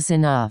vicious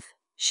enough.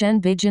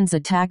 Shenbijin's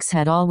attacks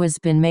had always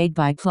been made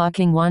by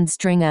plucking 1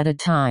 string at a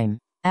time.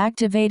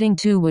 Activating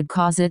 2 would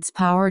cause its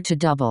power to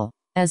double.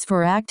 As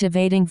for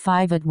activating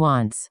 5 at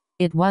once,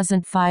 it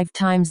wasn't 5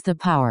 times the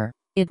power.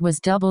 It was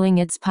doubling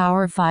its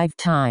power 5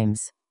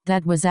 times.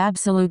 That was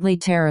absolutely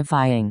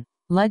terrifying.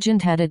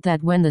 Legend had it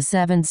that when the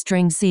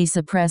 7-string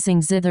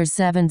C-suppressing zither's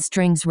 7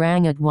 strings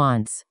rang at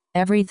once,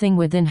 everything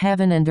within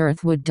heaven and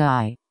earth would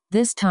die.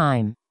 This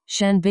time,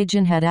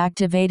 Shenbijin had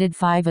activated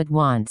 5 at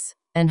once,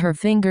 and her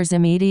fingers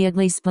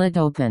immediately split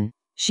open.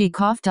 She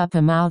coughed up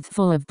a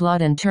mouthful of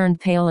blood and turned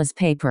pale as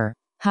paper.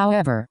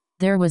 However,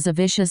 there was a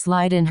vicious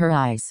light in her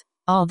eyes.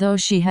 Although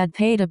she had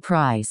paid a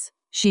price,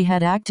 she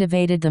had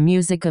activated the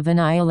music of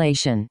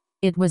annihilation.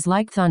 It was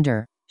like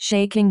thunder,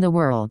 shaking the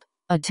world.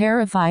 A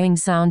terrifying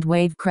sound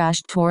wave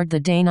crashed toward the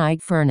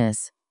day-night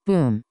furnace.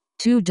 Boom.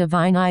 2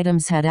 divine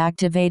items had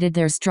activated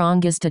their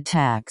strongest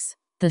attacks.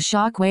 The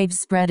shock waves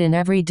spread in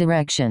every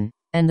direction,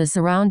 and the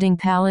surrounding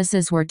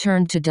palaces were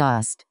turned to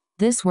dust.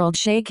 This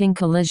world-shaking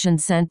collision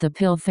sent the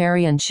Pill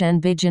Fairy and Shen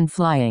Bijin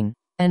flying.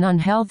 An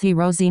unhealthy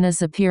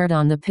rosiness appeared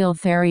on the Pill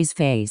Fairy's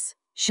face,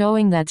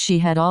 showing that she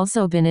had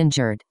also been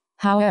injured.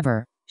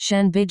 However,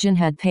 Shen Bijin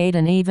had paid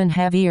an even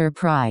heavier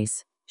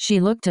price. She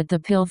looked at the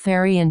Pill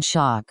Fairy in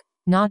shock.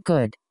 Not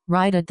good.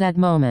 Right at that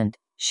moment,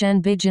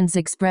 Shen Bijin's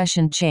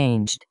expression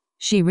changed.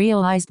 She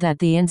realized that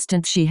the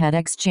instant she had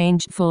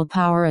exchanged full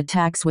power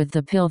attacks with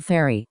the Pill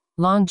Fairy,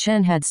 Long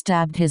Chen had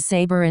stabbed his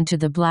saber into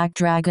the black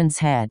dragon's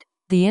head.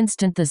 The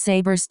instant the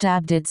saber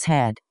stabbed its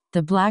head,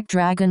 the black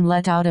dragon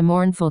let out a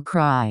mournful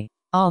cry.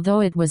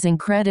 Although it was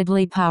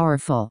incredibly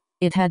powerful,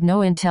 it had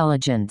no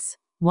intelligence.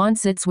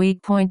 Once its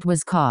weak point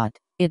was caught,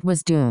 it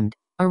was doomed.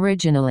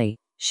 Originally,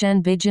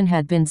 Shen Bijin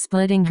had been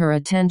splitting her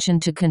attention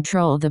to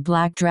control the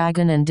black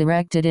dragon and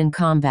direct it in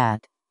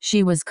combat.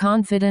 She was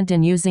confident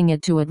in using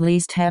it to at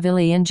least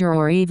heavily injure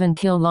or even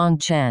kill Long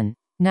Chen.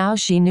 Now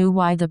she knew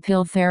why the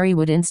Pill Fairy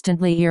would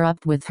instantly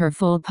erupt with her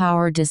full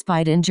power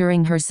despite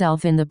injuring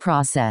herself in the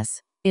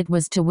process. It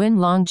was to win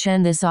Long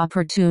Chen this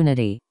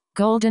opportunity.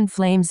 Golden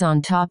flames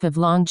on top of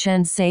Long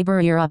Chen's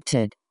saber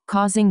erupted,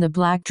 causing the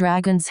black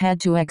dragon's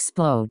head to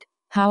explode.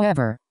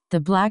 However,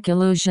 the black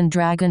illusion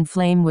dragon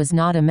flame was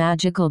not a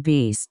magical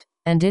beast,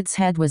 and its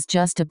head was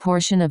just a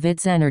portion of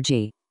its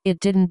energy. It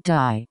didn't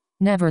die.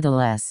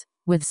 Nevertheless,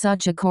 with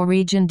such a core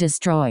region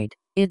destroyed,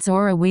 its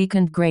aura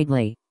weakened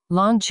greatly.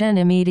 Long Chen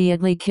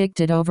immediately kicked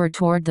it over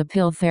toward the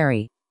Pill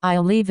Fairy.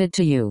 "I'll leave it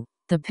to you."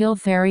 The Pill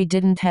Fairy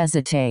didn't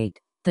hesitate.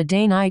 The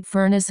Day-Night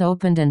Furnace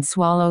opened and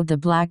swallowed the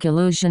Black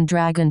Illusion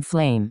Dragon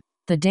Flame.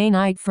 The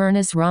Day-Night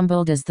Furnace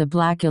rumbled as the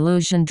Black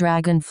Illusion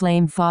Dragon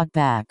Flame fought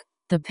back.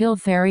 The Pill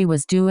Fairy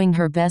was doing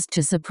her best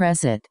to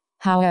suppress it.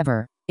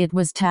 However, it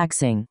was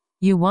taxing.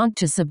 "You want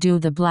to subdue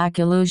the Black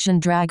Illusion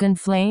Dragon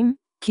Flame?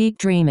 Keep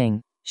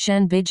dreaming."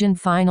 Shen Bijin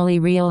finally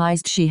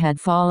realized she had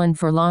fallen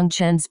for Long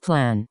Chen's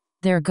plan.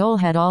 Their goal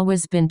had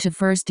always been to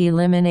first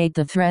eliminate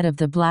the threat of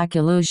the Black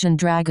Illusion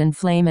Dragon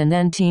Flame and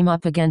then team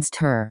up against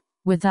her.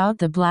 Without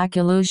the Black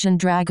Illusion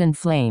Dragon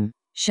Flame,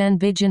 Shen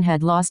Bijin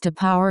had lost a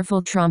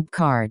powerful trump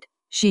card.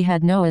 She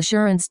had no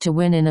assurance to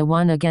win in a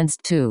 1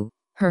 against 2.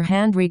 Her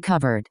hand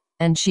recovered,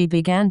 and she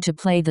began to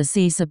play the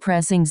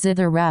sea-suppressing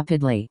zither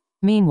rapidly.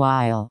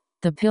 Meanwhile,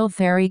 the Pill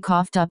Fairy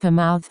coughed up a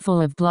mouthful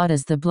of blood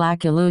as the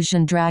Black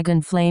Illusion Dragon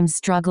Flame's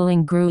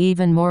struggling grew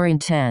even more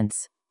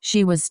intense.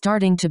 She was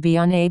starting to be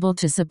unable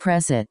to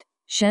suppress it.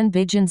 Shen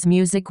Bijin's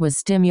music was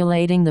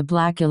stimulating the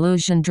Black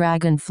Illusion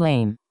Dragon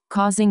Flame,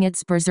 causing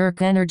its berserk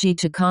energy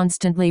to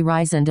constantly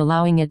rise and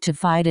allowing it to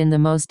fight in the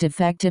most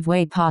effective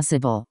way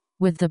possible.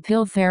 With the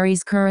Pill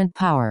Fairy's current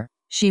power,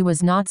 she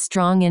was not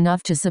strong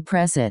enough to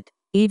suppress it.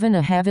 Even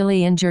a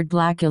heavily injured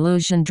Black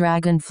Illusion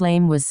Dragon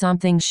Flame was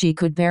something she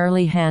could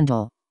barely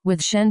handle.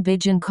 With Shen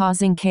Bijin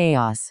causing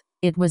chaos,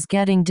 it was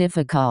getting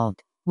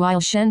difficult.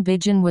 While Shen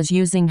Bijin was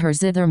using her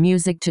zither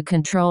music to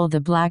control the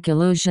Black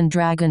Illusion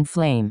Dragon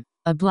Flame,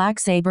 a black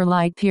saber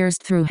light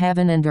pierced through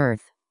heaven and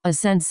earth. A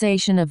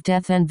sensation of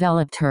death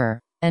enveloped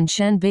her, and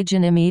Shen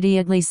Bijin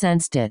immediately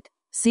sensed it.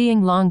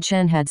 Seeing Long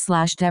Chen had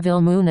slashed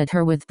Devil Moon at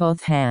her with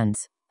both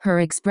hands, her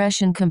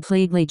expression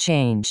completely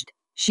changed.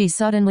 She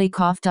suddenly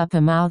coughed up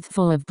a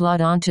mouthful of blood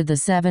onto the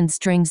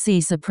 7-string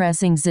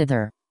sea-suppressing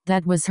zither.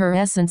 That was her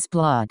essence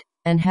blood,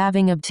 and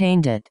having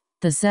obtained it,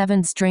 the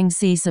 7-string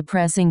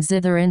sea-suppressing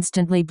zither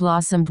instantly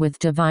blossomed with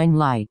divine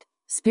light.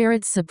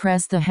 Spirits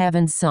suppress the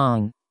heavens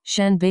song.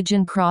 Shen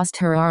Bijin crossed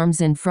her arms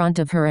in front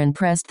of her and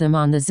pressed them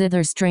on the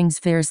zither strings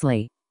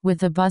fiercely.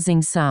 With a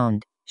buzzing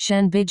sound,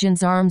 Shen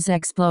Bijin's arms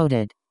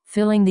exploded,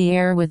 filling the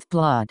air with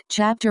blood.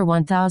 Chapter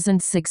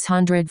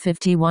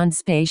 1651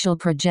 Spatial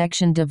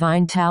Projection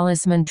Divine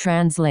Talisman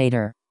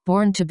Translator.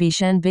 BornToBe.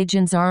 Shen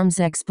Bijin's arms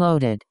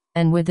exploded,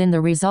 and within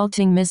the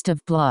resulting mist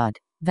of blood,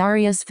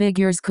 various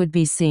figures could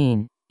be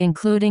seen,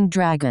 including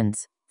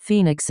dragons,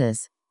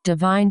 phoenixes,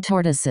 divine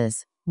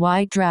tortoises,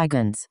 white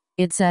dragons,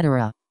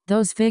 etc.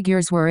 Those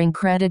figures were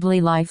incredibly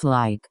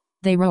lifelike.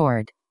 They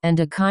roared, and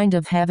a kind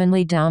of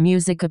heavenly Tao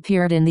music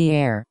appeared in the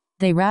air.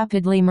 They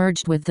rapidly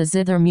merged with the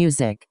zither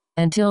music,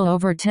 until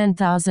over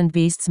 10,000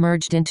 beasts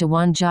merged into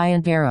one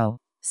giant arrow.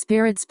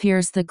 Spirits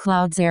pierced the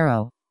cloud's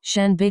arrow.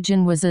 Shen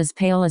Bijin was as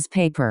pale as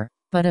paper,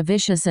 but a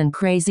vicious and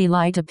crazy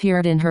light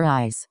appeared in her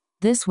eyes.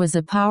 This was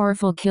a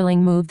powerful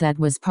killing move that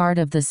was part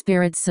of the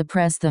Spirits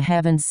Suppress the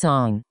Heavens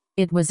song.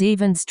 It was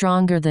even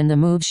stronger than the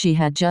move she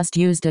had just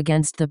used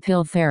against the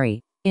Pill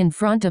Fairy. In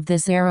front of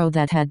this arrow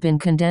that had been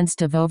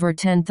condensed of over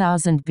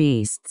 10,000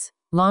 beasts,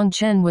 Long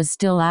Chen was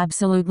still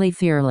absolutely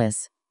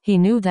fearless. He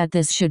knew that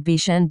this should be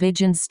Shen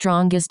Bijin's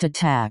strongest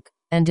attack,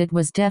 and it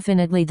was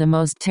definitely the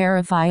most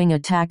terrifying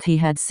attack he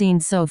had seen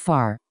so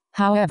far.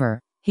 However,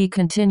 he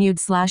continued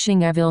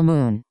slashing Evil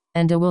Moon,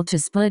 and a will to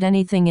split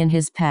anything in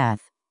his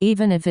path,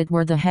 even if it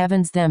were the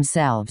heavens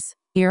themselves,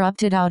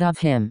 erupted out of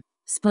him.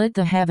 Split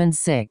the heavens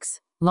 6.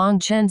 Long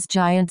Chen's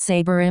giant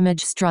saber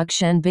image struck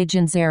Shen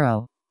Bijin's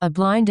arrow. A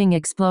blinding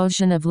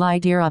explosion of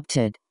light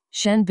erupted.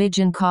 Shen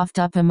Bijin coughed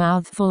up a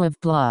mouthful of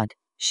blood.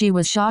 She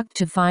was shocked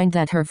to find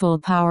that her full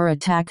power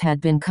attack had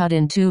been cut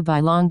in two by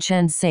Long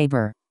Chen's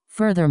saber.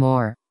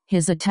 Furthermore,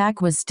 His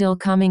attack was still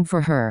coming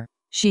for her.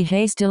 She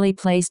hastily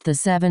placed the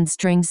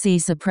 7-string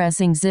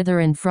C-suppressing zither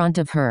in front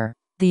of her.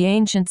 The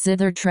ancient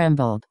zither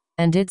trembled,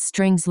 and its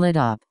strings lit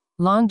up.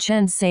 Long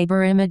Chen's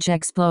saber image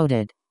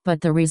exploded,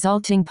 but the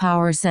resulting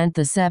power sent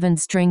the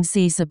 7-string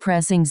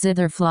C-suppressing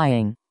zither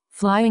flying.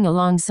 Flying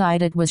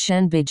alongside it was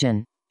Shen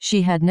Bijin.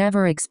 She had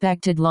never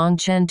expected Long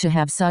Chen to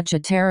have such a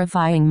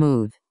terrifying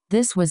move.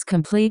 This was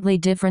completely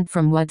different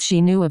from what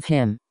she knew of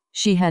him.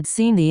 She had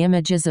seen the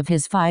images of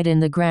his fight in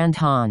the Grand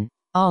Han.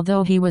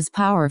 Although he was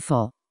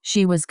powerful,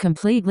 she was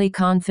completely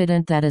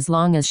confident that as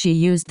long as she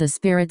used the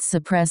spirits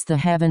suppress the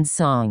heavens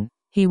song,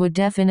 he would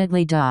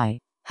definitely die.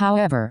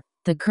 However,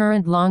 the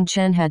current Long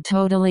Chen had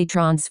totally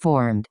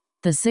transformed.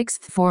 The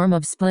 6th form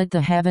of Split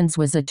the Heavens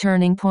was a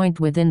turning point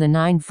within the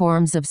 9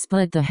 forms of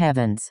Split the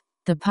Heavens.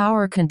 The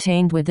power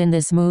contained within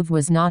this move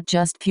was not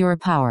just pure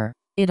power.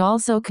 It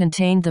also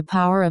contained the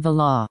power of a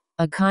law,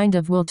 a kind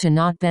of will to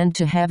not bend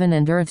to heaven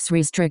and earth's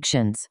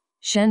restrictions.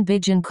 Shen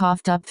Bijin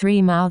coughed up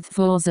 3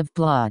 mouthfuls of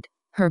blood.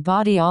 Her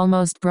body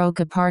almost broke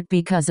apart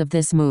because of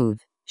this move.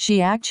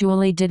 She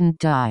actually didn't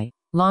die.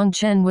 Long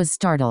Chen was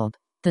startled.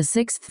 The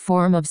 6th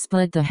form of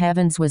Split the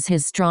Heavens was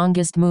his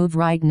strongest move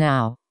right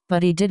now,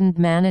 but he didn't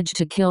manage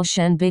to kill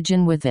Shen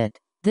Bijin with it.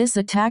 This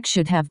attack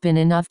should have been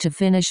enough to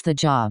finish the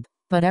job,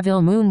 but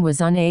Evil Moon was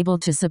unable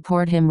to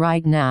support him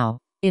right now.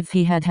 If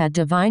he had had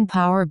divine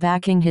power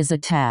backing his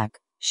attack,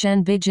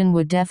 Shen Bijin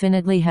would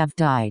definitely have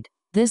died.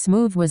 This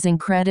move was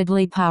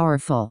incredibly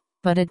powerful,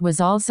 but it was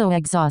also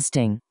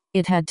exhausting.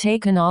 It had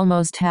taken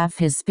almost half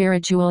his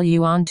spiritual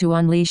yuan to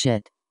unleash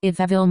it. If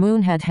Evil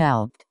Moon had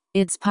helped,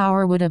 its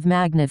power would have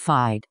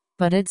magnified,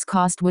 but its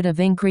cost would have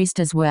increased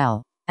as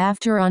well.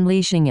 After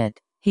unleashing it,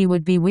 he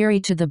would be weary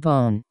to the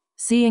bone.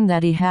 Seeing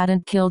that he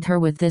hadn't killed her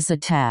with this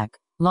attack,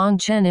 Long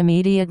Chen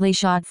immediately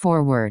shot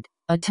forward,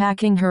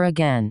 attacking her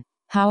again.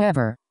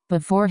 However,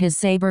 before his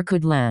saber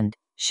could land,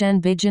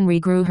 Shen Bijin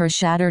regrew her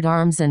shattered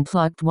arms and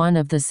plucked one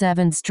of the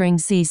 7-string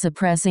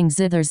C-suppressing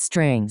zither's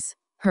strings.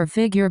 Her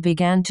figure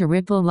began to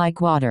ripple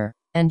like water,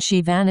 and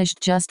she vanished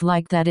just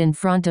like that in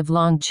front of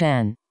Long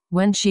Chen.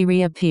 When she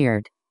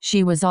reappeared,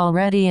 she was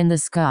already in the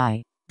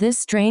sky. This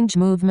strange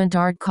movement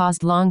art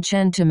caused Long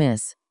Chen to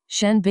miss.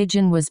 Shen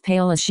Bijin was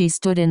pale as she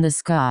stood in the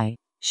sky.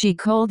 She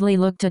coldly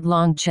looked at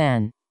Long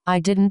Chen. I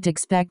didn't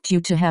expect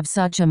you to have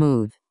such a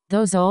move.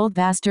 Those old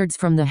bastards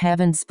from the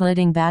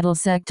heaven-splitting battle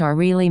sect are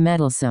really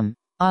meddlesome.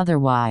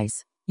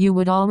 Otherwise, you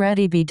would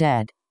already be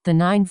dead. The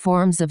 9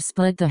 forms of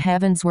Split the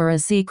Heavens were a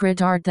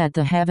secret art that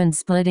the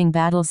heaven-splitting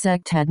battle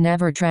sect had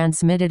never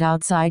transmitted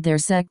outside their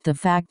sect. The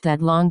fact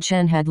that Long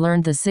Chen had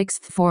learned the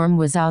 6th form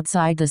was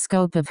outside the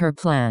scope of her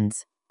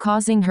plans,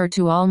 causing her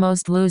to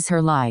almost lose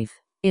her life.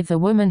 If a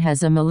woman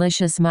has a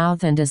malicious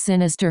mouth and a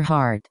sinister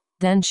heart,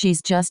 then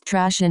she's just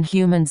trash in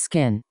human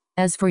skin.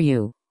 As for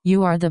you,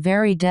 you are the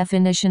very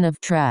definition of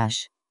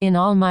trash. In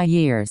all my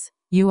years,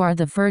 you are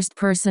the first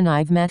person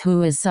I've met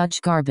who is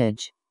such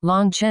garbage.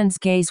 Long Chen's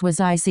gaze was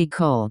icy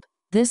cold.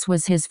 This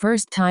was his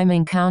first time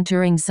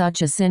encountering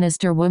such a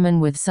sinister woman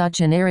with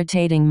such an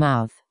irritating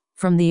mouth.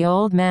 From the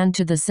old man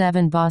to the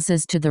 7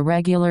 bosses to the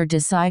regular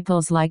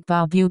disciples like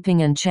Bao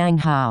Buping and Chang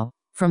Hao,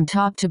 from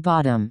top to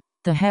bottom,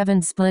 the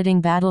heaven-splitting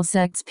battle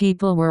sect's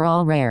people were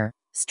all rare,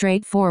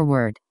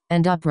 straightforward,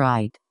 and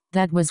upright.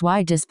 That was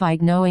why,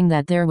 despite knowing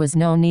that there was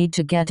no need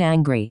to get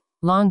angry,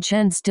 Long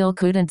Chen still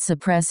couldn't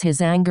suppress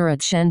his anger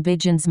at Shen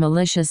Bijin's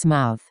malicious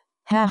mouth.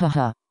 Ha ha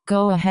ha.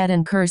 Go ahead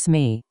and curse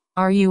me.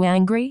 Are you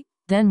angry?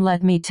 Then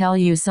let me tell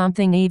you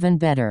something even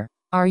better.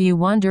 Are you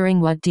wondering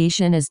what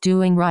Dishin is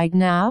doing right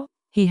now?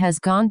 He has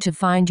gone to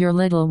find your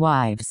little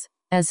wives,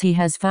 as he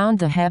has found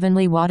the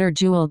heavenly water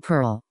jewel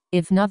pearl.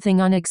 If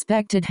nothing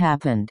unexpected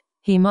happened,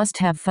 he must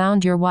have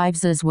found your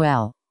wives as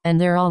well, and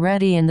they're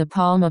already in the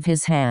palm of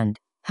his hand.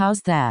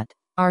 How's that?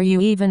 Are you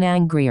even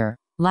angrier?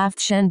 Laughed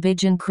Shen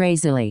Bijin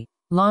crazily.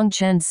 Long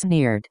Chen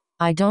sneered.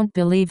 I don't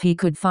believe he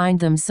could find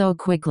them so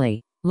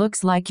quickly.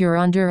 Looks like you're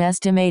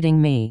underestimating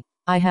me.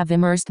 I have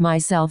immersed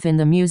myself in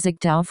the music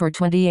Tao for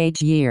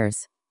 28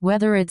 years.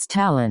 Whether it's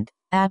talent,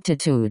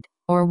 aptitude,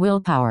 or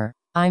willpower,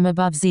 I'm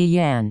above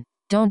Ziyan.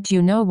 Don't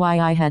you know why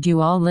I had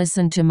you all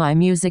listen to my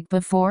music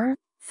before?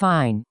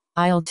 Fine,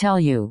 I'll tell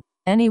you.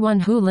 Anyone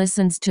who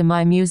listens to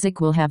my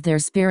music will have their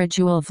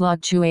spiritual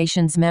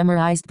fluctuations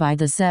memorized by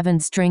the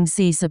 7-string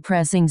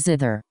C-suppressing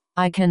zither.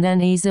 I can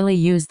then easily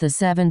use the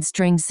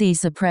 7-string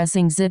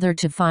C-suppressing zither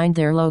to find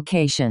their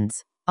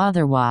locations.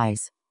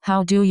 Otherwise,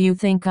 how do you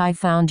think I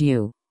found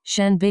you?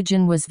 Shen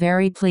Bijin was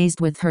very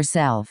pleased with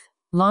herself.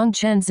 Long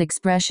Chen's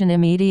expression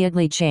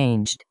immediately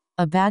changed.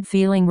 A bad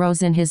feeling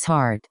rose in his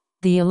heart.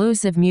 The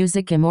elusive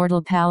music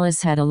Immortal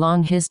Palace had a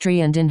long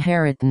history and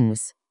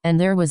inheritance, and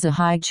there was a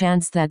high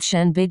chance that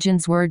Shen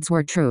Bijin's words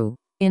were true.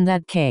 In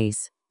that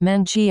case,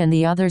 Meng Qi and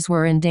the others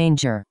were in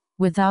danger.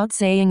 Without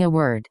saying a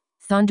word,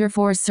 thunder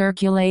force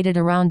circulated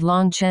around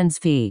Long Chen's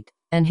feet,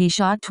 and he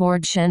shot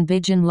toward Shen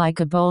Bijin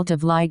like a bolt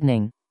of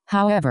lightning.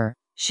 However,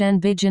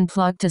 Shen Bijin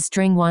plucked a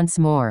string once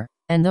more,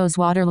 and those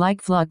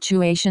water-like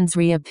fluctuations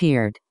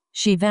reappeared.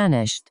 She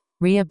vanished,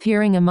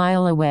 reappearing a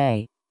mile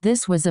away.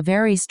 This was a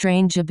very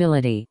strange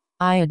ability.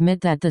 I admit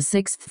that the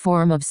sixth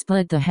form of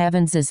split the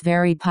heavens is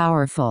very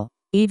powerful.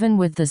 Even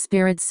with the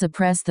spirits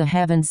suppress the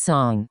heavens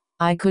song,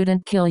 I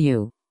couldn't kill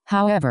you.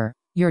 However,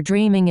 you're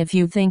dreaming if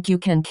you think you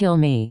can kill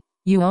me.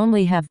 You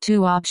only have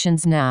two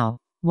options now.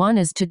 One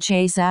is to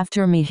chase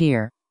after me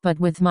here, but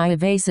with my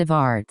evasive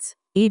arts.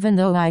 Even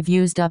though I've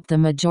used up the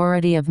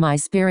majority of my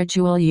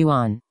spiritual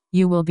yuan,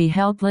 you will be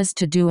helpless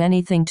to do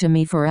anything to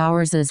me for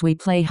hours as we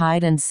play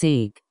hide and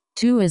seek.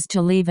 Two is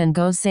to leave and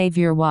go save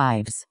your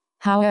wives.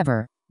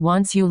 However,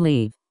 once you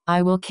leave,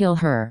 I will kill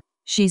her.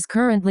 She's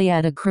currently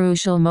at a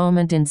crucial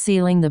moment in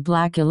sealing the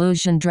black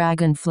illusion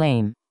dragon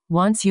flame.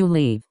 Once you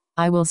leave,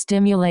 I will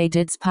stimulate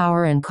its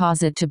power and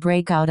cause it to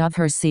break out of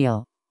her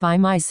seal. By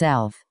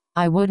myself,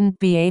 I wouldn't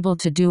be able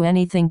to do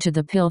anything to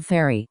the pill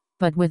fairy,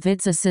 but with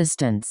its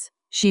assistance,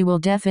 she will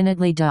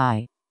definitely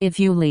die. If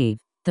you leave,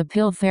 the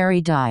pill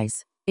fairy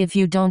dies. If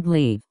you don't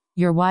leave,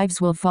 your wives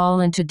will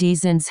fall into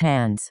Dizin's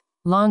hands.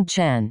 Long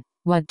Chen,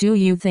 what do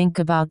you think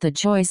about the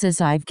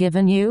choices I've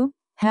given you?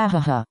 Ha ha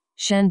ha.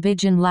 Shen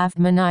Bijin laughed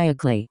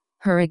maniacally.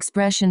 Her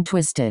expression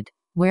twisted.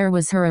 Where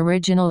was her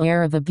original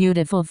air of a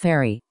beautiful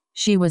fairy?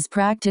 She was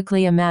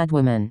practically a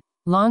madwoman.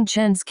 Long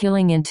Chen's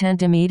killing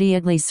intent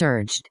immediately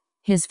surged.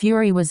 His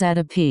fury was at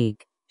a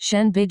peak.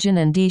 Shen Bijin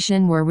and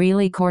Dishin were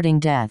really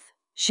courting death.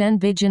 Shen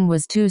Bijin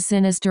was too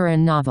sinister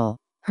and novel.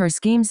 Her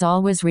schemes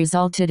always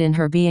resulted in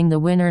her being the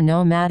winner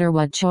no matter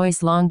what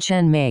choice Long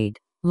Chen made.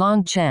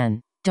 Long Chen,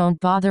 don't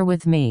bother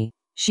with me.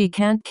 She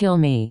can't kill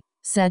me,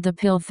 said the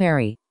pill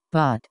fairy.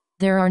 But,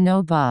 there are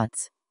no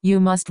buts. You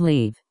must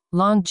leave.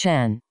 Long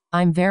Chen,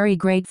 I'm very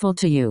grateful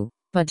to you,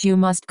 but you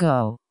must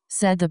go,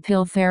 said the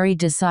pill fairy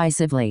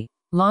decisively.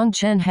 Long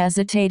Chen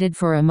hesitated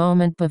for a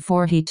moment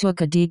before he took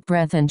a deep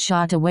breath and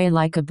shot away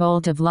like a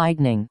bolt of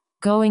lightning,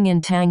 going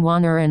in Tang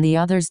Wan'er and the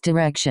other's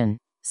direction.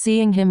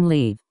 Seeing him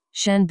leave,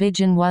 Shen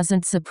Bijin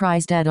wasn't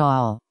surprised at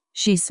all.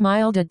 She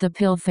smiled at the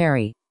pill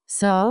fairy.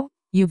 So,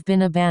 you've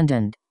been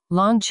abandoned.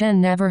 Long Chen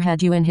never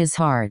had you in his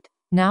heart.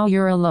 Now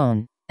you're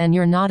alone, and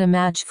you're not a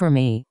match for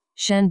me.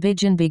 Shen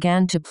Bijin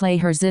began to play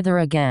her zither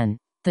again.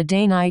 The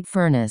day-night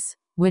furnace,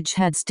 which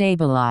had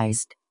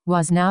stabilized,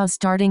 was now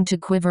starting to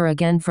quiver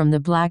again from the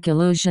black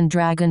illusion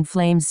dragon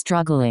flames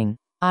struggling.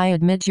 I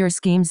admit your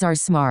schemes are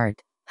smart.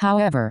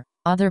 However,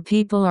 other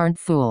people aren't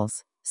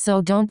fools.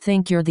 So don't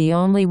think you're the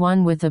only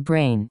one with a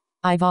brain.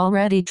 I've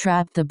already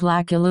trapped the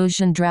black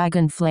illusion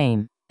dragon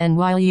flame, and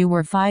while you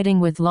were fighting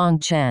with Long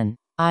Chen,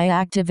 I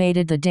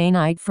activated the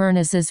day-night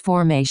furnace's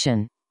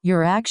formation.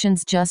 Your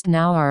actions just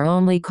now are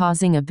only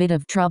causing a bit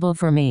of trouble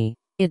for me.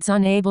 It's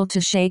unable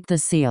to shake the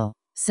seal,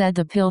 said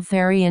the pill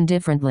fairy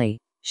indifferently.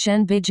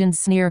 Shen Bijin's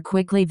sneer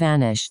quickly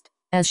vanished.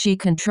 As she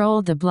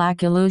controlled the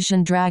black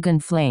illusion dragon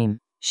flame,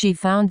 she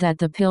found that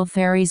the pill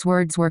fairy's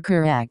words were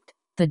correct.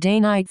 The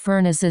day-night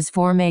furnace's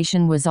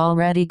formation was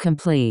already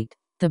complete.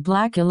 The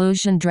black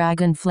illusion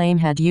dragon flame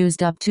had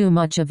used up too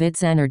much of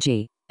its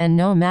energy, and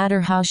no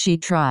matter how she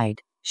tried,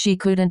 she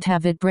couldn't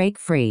have it break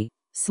free.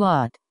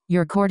 Slut,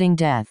 you're courting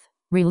death.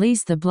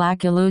 Release the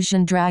black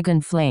illusion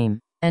dragon flame,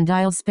 and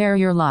I'll spare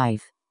your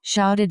life,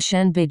 shouted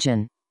Shen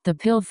Bijin. The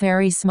pill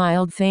fairy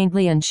smiled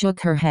faintly and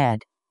shook her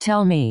head.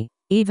 Tell me,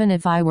 even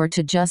if I were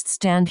to just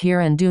stand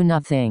here and do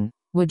nothing,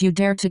 would you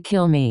dare to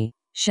kill me?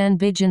 Shen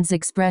Bijin's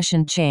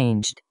expression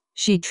changed.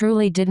 She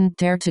truly didn't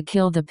dare to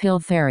kill the pill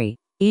fairy,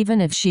 even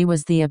if she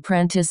was the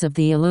apprentice of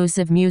the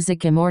elusive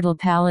music Immortal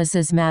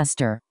Palace's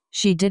master.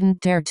 She didn't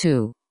dare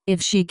to.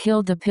 If she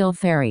killed the pill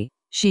fairy,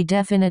 she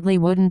definitely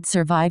wouldn't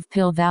survive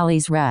Pill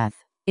Valley's wrath.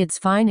 It's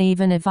fine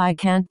even if I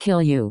can't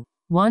kill you.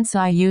 Once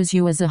I use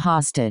you as a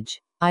hostage,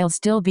 I'll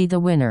still be the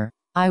winner.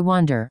 I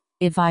wonder,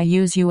 if I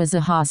use you as a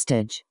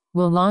hostage,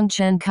 will Long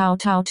Chen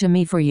kowtow to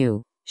me for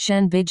you?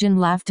 Shen Bijin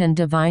laughed and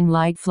divine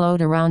light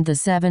flowed around the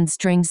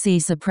 7-string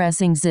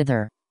sea-suppressing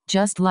zither.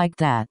 Just like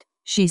that,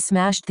 she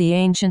smashed the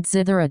ancient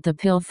zither at the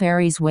pill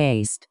fairy's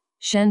waist.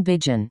 Shen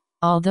Bijin,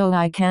 although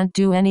I can't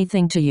do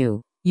anything to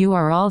you, you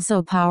are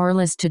also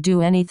powerless to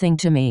do anything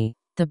to me.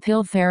 The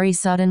pill fairy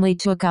suddenly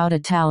took out a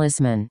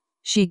talisman.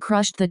 She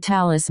crushed the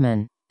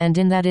talisman, and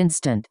in that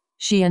instant,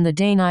 she and the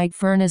day-night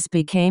furnace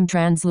became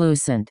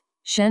translucent.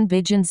 Shen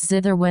Bijin's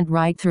zither went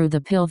right through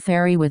the pill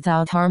fairy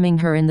without harming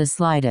her in the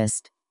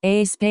slightest.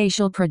 A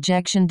spatial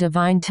projection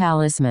divine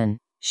talisman.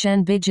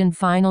 Shen Bijin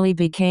finally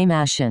became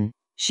ashen.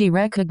 She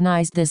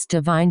recognized this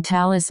divine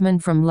talisman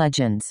from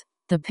legends.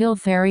 The pill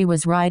fairy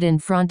was right in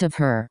front of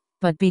her,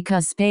 but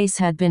because space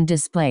had been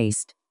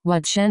displaced,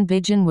 what Shen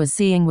Bijin was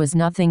seeing was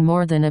nothing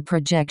more than a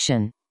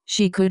projection.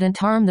 She couldn't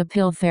harm the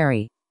pill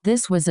fairy.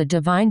 This was a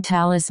divine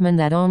talisman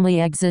that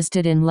only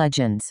existed in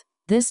legends.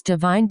 This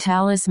divine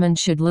talisman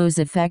should lose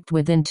effect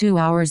within 2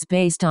 hours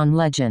based on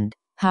legend.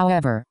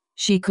 However,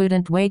 she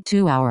couldn't wait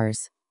 2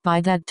 hours.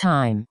 By that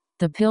time,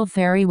 the pill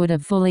fairy would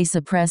have fully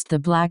suppressed the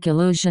black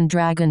illusion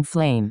dragon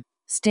flame.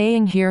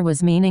 Staying here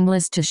was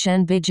meaningless to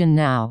Shen Bijin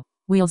now.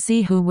 We'll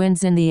see who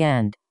wins in the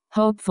end.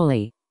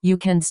 Hopefully, you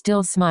can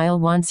still smile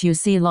once you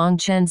see Long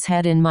Chen's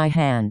head in my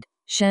hand.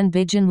 Shen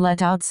Bijin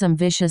let out some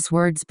vicious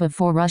words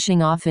before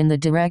rushing off in the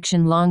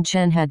direction Long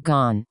Chen had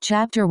gone.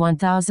 Chapter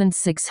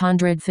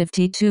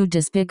 1652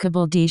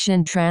 Despicable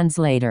Dishin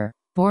Translator.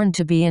 Born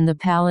to be in the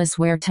palace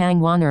where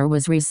Tang Wan'er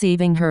was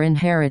receiving her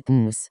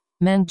inheritance,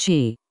 Meng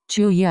Qi,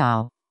 Chu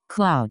Yao,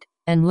 Cloud,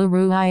 and Lu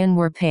Ruian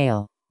were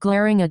pale,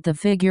 glaring at the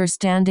figure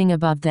standing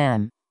above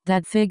them.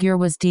 That figure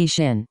was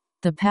Dishin.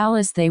 The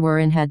palace they were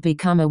in had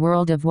become a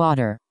world of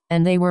water,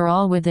 and they were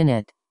all within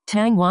it.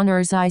 Tang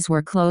Wan'er's eyes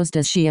were closed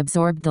as she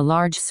absorbed the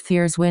large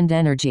sphere's wind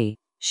energy.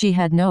 She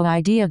had no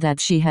idea that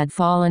she had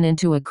fallen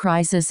into a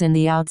crisis in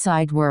the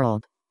outside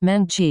world.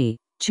 Meng Qi,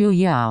 Chu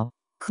Yao,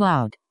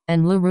 Cloud,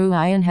 and Lu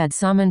Ruian had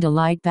summoned a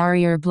light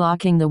barrier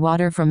blocking the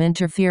water from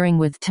interfering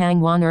with Tang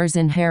Wan'er's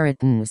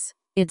inheritance.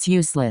 It's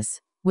useless.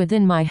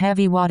 Within my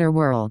heavy water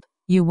world,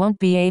 you won't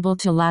be able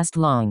to last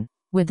long.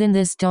 Within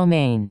this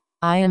domain,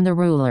 I am the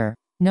ruler.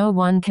 No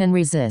one can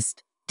resist.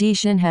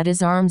 Dishin had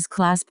his arms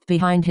clasped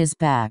behind his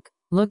back,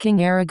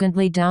 looking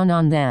arrogantly down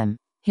on them.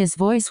 His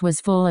voice was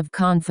full of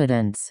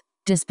confidence.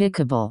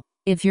 Despicable.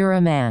 If you're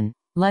a man,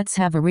 let's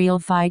have a real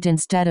fight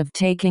instead of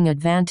taking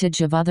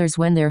advantage of others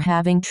when they're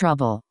having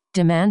trouble,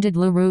 demanded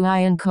Lu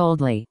Ruian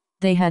coldly.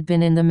 They had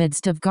been in the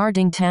midst of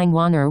guarding Tang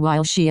Wan'er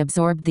while she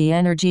absorbed the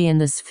energy in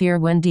the sphere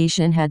when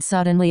Dishin had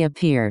suddenly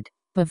appeared.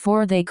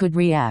 Before they could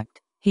react,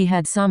 he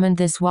had summoned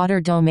this water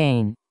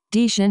domain.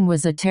 Dishin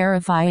was a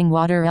terrifying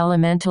water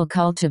elemental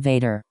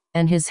cultivator,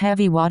 and his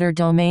heavy water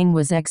domain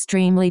was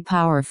extremely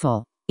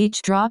powerful.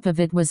 Each drop of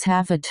it was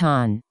half a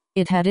ton.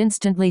 It had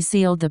instantly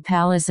sealed the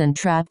palace and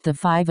trapped the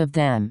 5 of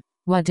them.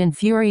 What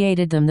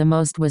infuriated them the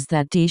most was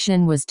that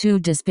Dishin was too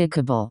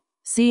despicable.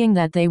 Seeing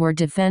that they were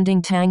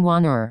defending Tang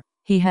Wan'er,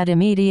 he had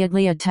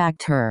immediately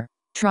attacked her,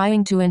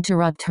 trying to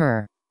interrupt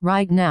her.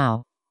 Right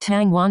now,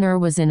 Tang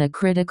Wan'er was in a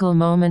critical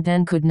moment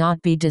and could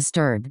not be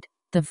disturbed.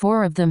 The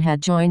 4 of them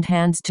had joined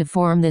hands to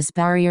form this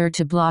barrier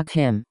to block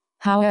him.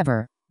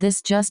 However,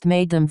 this just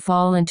made them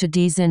fall into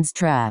Dishin's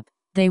trap.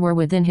 They were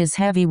within his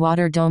heavy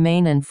water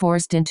domain and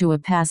forced into a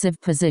passive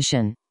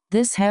position.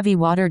 This heavy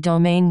water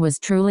domain was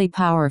truly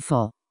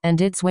powerful, and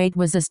its weight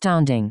was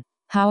astounding.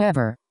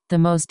 However, the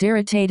most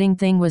irritating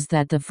thing was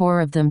that the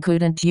 4 of them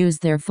couldn't use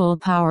their full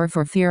power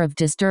for fear of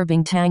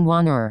disturbing Tang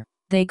Wan'er.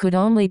 They could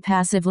only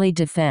passively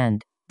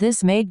defend.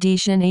 This made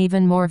Dishin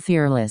even more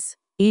fearless.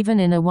 Even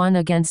in a 1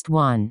 against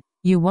 1.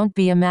 You won't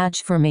be a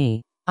match for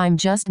me. I'm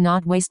just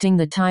not wasting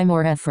the time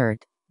or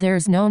effort.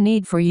 There's no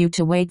need for you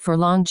to wait for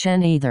Long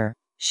Chen either.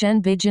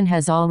 Shen Bijin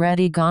has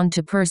already gone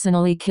to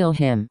personally kill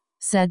him,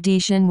 said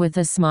Dishin with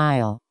a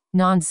smile.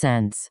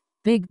 Nonsense.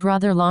 Big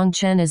brother Long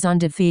Chen is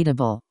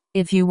undefeatable.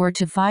 If you were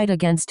to fight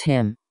against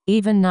him,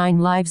 even 9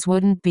 lives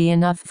wouldn't be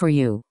enough for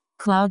you.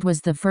 Cloud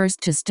was the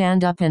first to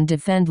stand up and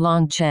defend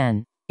Long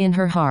Chen. In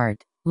her heart,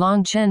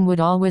 Long Chen would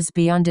always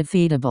be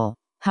undefeatable.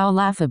 How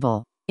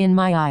laughable. In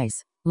my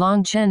eyes,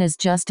 Long Chen is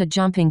just a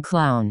jumping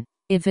clown.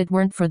 If it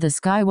weren't for the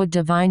Skywood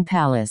Divine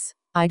Palace,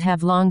 I'd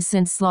have long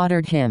since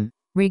slaughtered him.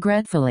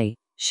 Regretfully,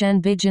 Shen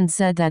Bijin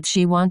said that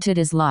she wanted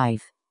his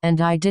life,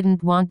 and I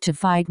didn't want to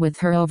fight with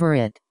her over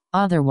it.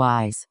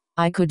 Otherwise,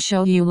 I could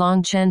show you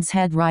Long Chen's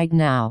head right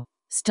now.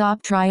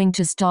 Stop trying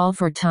to stall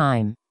for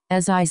time.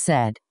 As I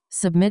said,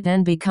 submit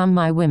and become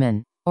my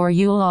women, or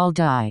you'll all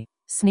die,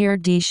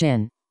 sneered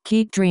Dishin.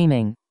 Keep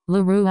dreaming,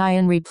 Lu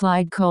Ruian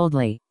replied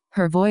coldly,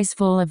 her voice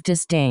full of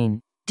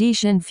disdain.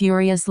 Dishin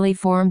furiously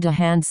formed a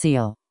hand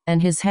seal, and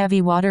his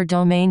heavy water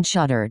domain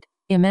shuddered.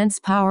 Immense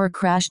power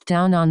crashed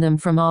down on them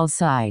from all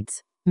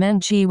sides. Meng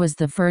Qi was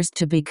the first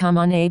to become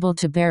unable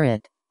to bear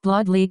it.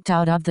 Blood leaked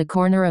out of the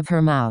corner of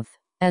her mouth.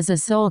 As a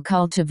soul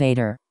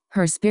cultivator,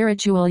 her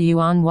spiritual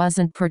yuan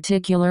wasn't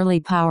particularly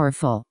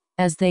powerful,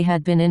 as they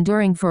had been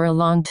enduring for a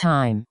long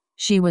time.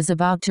 She was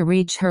about to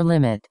reach her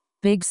limit.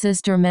 Big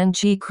sister Meng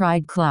Qi,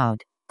 cried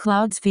Cloud.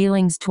 Cloud's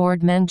feelings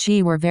toward Meng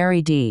Qi were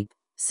very deep.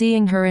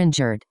 Seeing her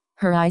injured,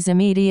 her eyes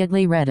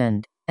immediately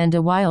reddened, and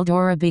a wild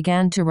aura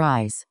began to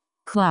rise.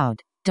 Cloud,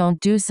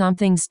 don't do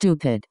something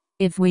stupid.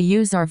 If we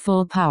use our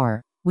full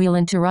power, we'll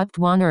interrupt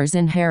Wan'er's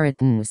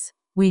inheritance.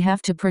 We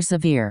have to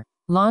persevere.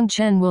 Long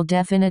Chen will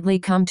definitely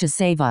come to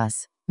save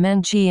us.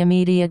 Meng Qi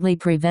immediately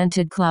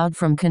prevented Cloud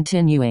from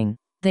continuing.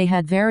 They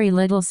had very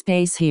little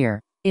space here.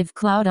 If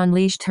Cloud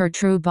unleashed her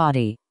true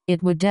body,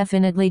 it would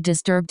definitely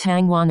disturb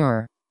Tang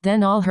Wan'er.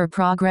 Then all her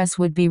progress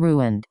would be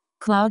ruined.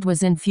 Cloud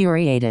was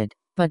infuriated,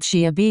 but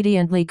she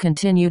obediently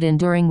continued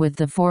enduring with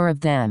the 4 of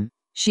them.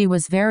 She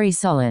was very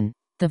sullen.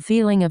 The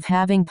feeling of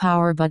having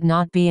power but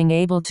not being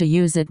able to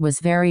use it was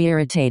very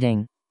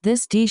irritating.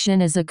 This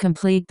Dishin is a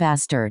complete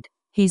bastard.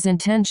 He's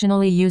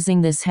intentionally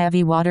using this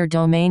heavy water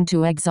domain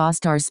to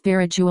exhaust our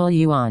spiritual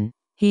yuan.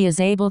 He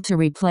is able to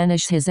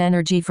replenish his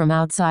energy from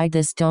outside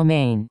this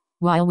domain,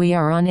 while we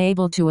are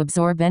unable to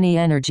absorb any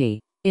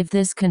energy. If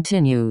this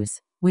continues,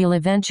 we'll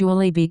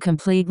eventually be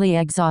completely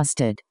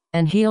exhausted,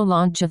 and he'll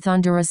launch a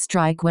thunderous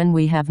strike when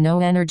we have no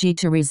energy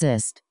to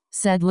resist,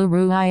 said Lu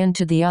Ruian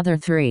to the other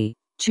 3.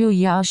 Chu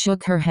Yao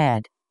shook her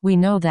head. We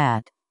know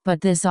that,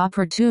 but this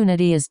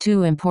opportunity is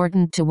too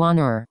important to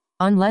Wan'er.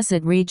 Unless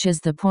it reaches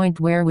the point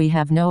where we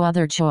have no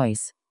other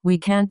choice, we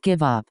can't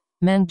give up.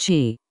 Meng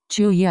Qi,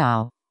 Chu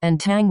Yao, and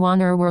Tang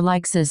Wan'er were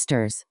like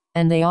sisters,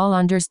 and they all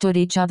understood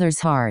each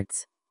other's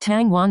hearts.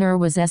 Tang Wan'er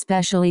was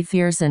especially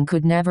fierce and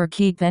could never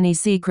keep any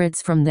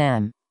secrets from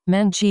them.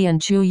 Meng Qi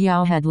and Chu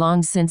Yao had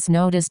long since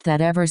noticed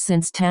that ever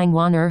since Tang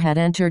Wan'er had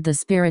entered the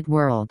spirit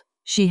world,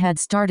 she had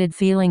started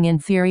feeling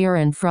inferior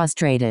and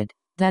frustrated.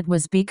 That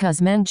was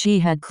because Meng Qi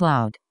had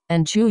Cloud,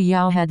 and Chu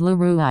Yao had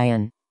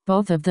Luruyan.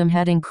 Both of them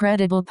had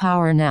incredible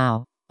power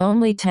now.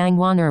 Only Tang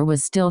Wan'er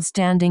was still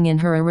standing in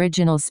her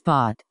original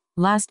spot.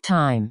 Last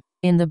time,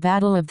 in the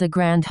Battle of the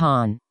Grand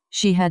Han,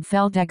 she had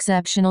felt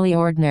exceptionally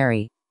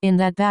ordinary. In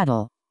that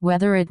battle,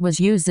 whether it was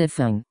Yu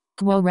Zifeng,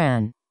 Guo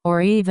Ran,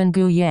 or even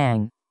Gu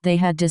Yang, they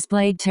had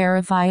displayed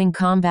terrifying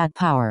combat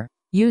power.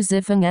 Yu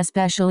Zifeng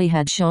especially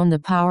had shown the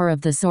power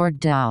of the sword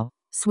Dao,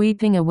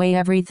 sweeping away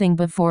everything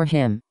before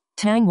him.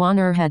 Tang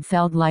Wan'er had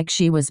felt like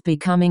she was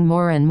becoming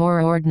more and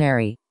more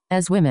ordinary.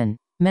 As women,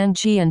 Meng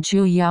Qi and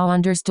Chu Yao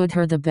understood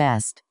her the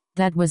best.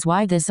 That was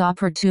why this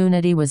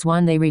opportunity was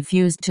one they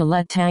refused to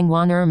let Tang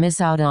Wan'er miss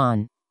out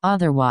on.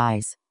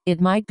 Otherwise, it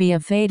might be a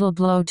fatal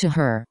blow to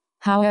her.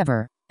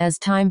 However, as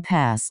time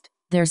passed,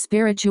 their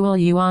spiritual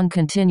yuan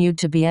continued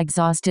to be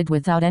exhausted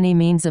without any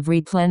means of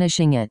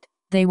replenishing it.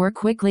 They were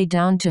quickly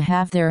down to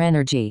half their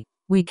energy.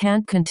 We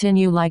can't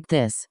continue like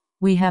this.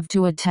 We have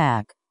to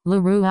attack.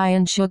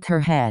 Luruyan shook her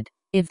head.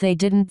 If they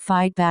didn't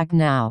fight back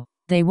now,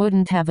 they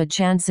wouldn't have a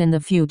chance in the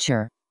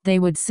future. They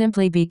would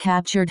simply be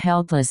captured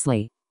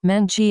helplessly.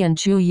 Meng Qi and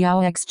Chu Yao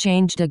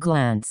exchanged a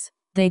glance.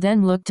 They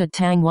then looked at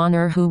Tang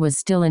Wan'er, who was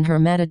still in her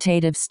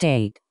meditative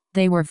state.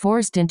 They were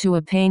forced into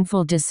a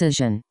painful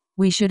decision.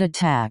 We should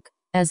attack.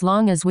 As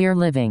long as we're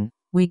living,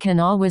 we can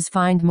always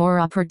find more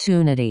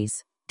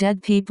opportunities.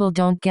 Dead people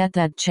don't get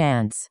that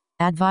chance,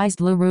 advised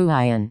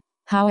Luruyan.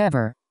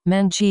 However,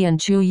 Meng Qi and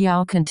Chu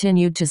Yao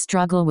continued to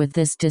struggle with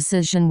this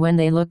decision when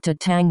they looked at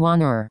Tang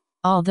Wan'er.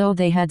 Although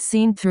they had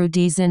seen through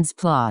Dixin's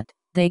plot,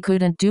 they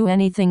couldn't do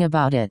anything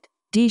about it.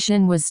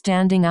 Dixin was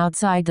standing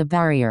outside the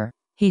barrier.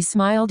 He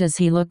smiled as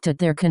he looked at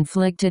their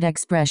conflicted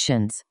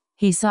expressions.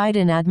 He sighed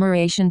in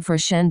admiration for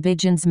Shen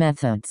Bijin's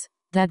methods.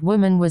 That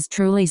woman was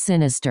truly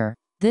sinister.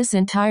 This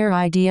entire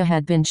idea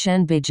had been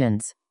Shen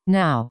Bijin's.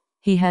 Now,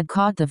 he had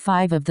caught the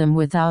 5 of them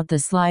without the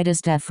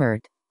slightest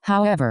effort.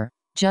 However,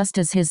 just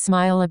as his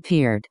smile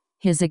appeared,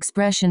 his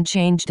expression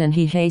changed and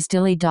he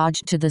hastily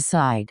dodged to the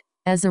side.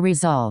 As a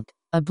result,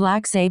 a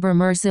black saber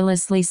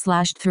mercilessly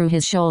slashed through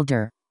his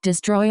shoulder,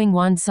 destroying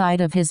one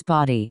side of his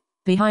body.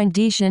 Behind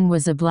Dixin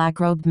was a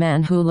black-robed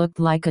man who looked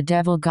like a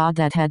devil god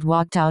that had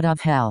walked out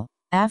of hell.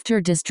 After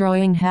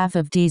destroying half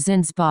of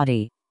Dixin's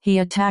body, he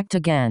attacked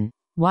again.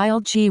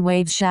 Wild chi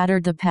waves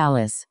shattered the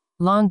palace.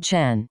 Long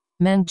Chen,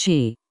 Meng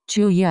Qi,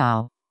 Chu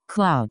Yao,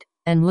 Cloud,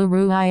 and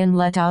Luruyan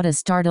let out a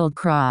startled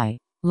cry.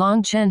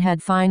 Long Chen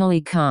had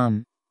finally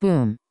come.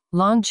 Boom!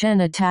 Long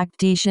Chen attacked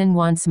Dixin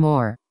once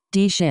more.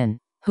 Dixin,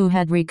 who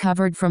had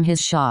recovered from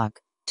his shock,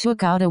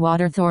 took out a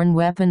waterthorn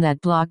weapon that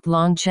blocked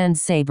Long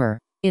Chen's saber.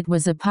 It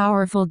was a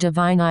powerful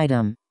divine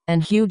item,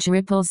 and huge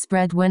ripples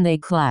spread when they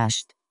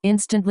clashed,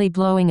 instantly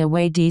blowing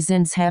away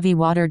Dixin's heavy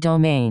water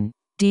domain.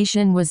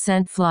 Dixin was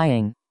sent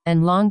flying,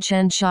 and Long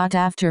Chen shot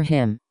after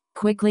him,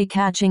 quickly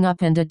catching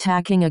up and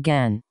attacking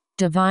again.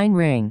 Divine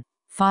Ring,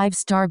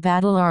 5-star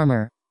battle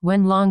armor.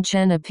 When Long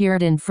Chen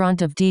appeared in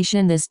front of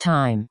Dixin this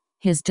time,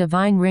 his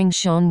divine ring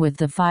shone with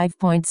the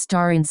 5-point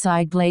star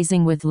inside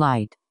blazing with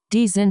light.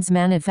 Dixin's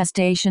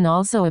manifestation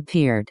also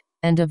appeared,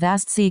 and a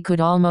vast sea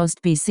could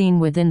almost be seen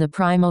within the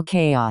primal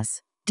chaos.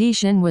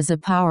 Dixin was a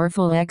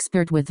powerful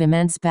expert with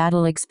immense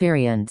battle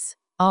experience.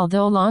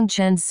 Although Long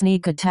Chen's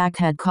sneak attack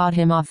had caught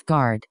him off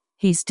guard,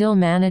 he still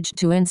managed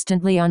to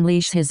instantly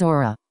unleash his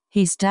aura.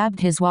 He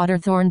stabbed his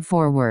waterthorn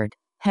forward.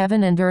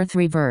 Heaven and earth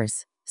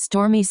reverse.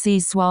 Stormy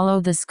seas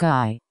swallow the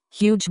sky.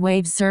 Huge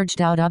waves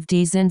surged out of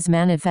Dixin's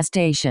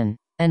manifestation,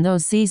 and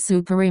those seas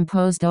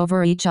superimposed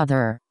over each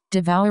other,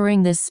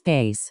 devouring this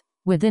space.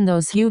 Within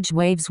those huge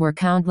waves were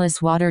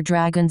countless water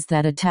dragons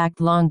that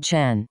attacked Long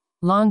Chen.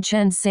 Long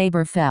Chen's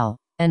saber fell,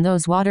 and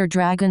those water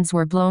dragons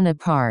were blown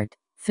apart,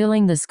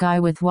 filling the sky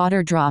with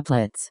water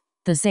droplets.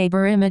 The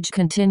saber image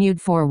continued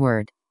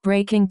forward,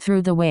 breaking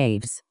through the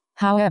waves.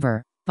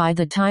 However, by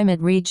the time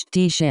it reached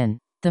Dixin,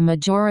 the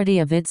majority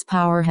of its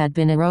power had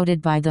been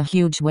eroded by the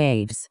huge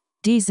waves.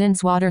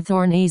 Dixin's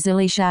waterthorn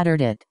easily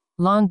shattered it.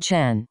 Long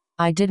Chen,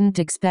 I didn't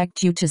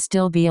expect you to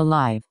still be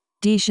alive.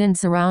 Dixin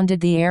surrounded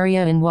the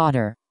area in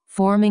water,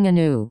 forming a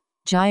new,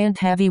 giant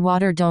heavy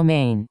water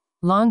domain.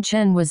 Long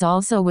Chen was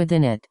also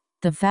within it.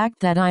 The fact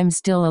that I'm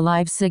still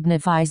alive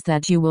signifies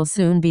that you will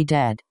soon be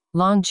dead.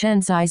 Long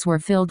Chen's eyes were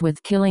filled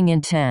with killing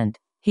intent.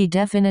 He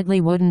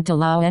definitely wouldn't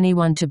allow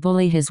anyone to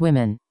bully his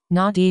women,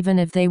 not even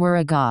if they were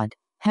a god.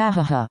 Ha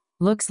ha ha,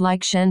 looks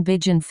like Shen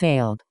Bijin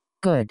failed.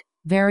 Good,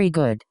 very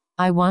good.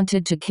 I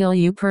wanted to kill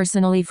you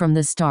personally from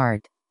the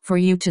start. For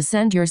you to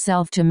send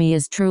yourself to me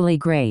is truly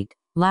great,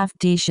 laughed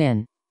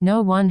Dixin.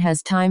 No one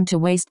has time to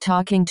waste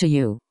talking to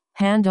you.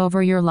 Hand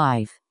over your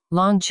life.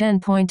 Long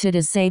Chen pointed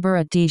his saber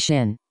at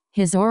Dixin.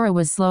 His aura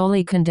was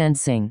slowly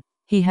condensing.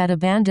 He had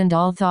abandoned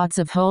all thoughts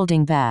of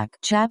holding back.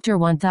 Chapter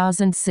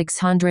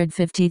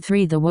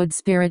 1653 The Wood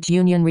Spirit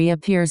Union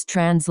reappears.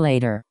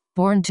 Translator.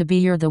 Born to be,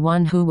 you're the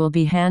one who will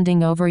be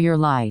handing over your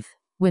life.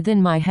 Within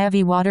my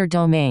heavy water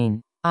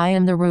domain, I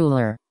am the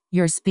ruler.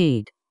 Your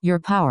speed, your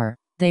power,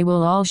 they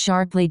will all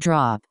sharply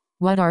drop.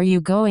 What are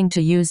you going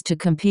to use to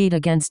compete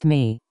against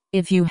me?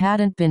 If you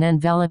hadn't been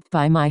enveloped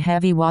by my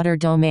heavy water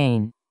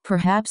domain,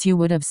 perhaps you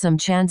would have some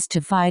chance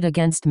to fight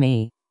against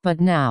me. But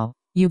now,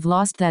 you've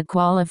lost that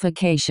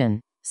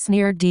qualification,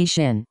 sneered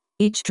Dishin.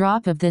 Each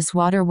drop of this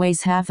water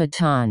weighs half a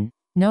ton.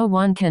 No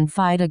one can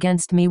fight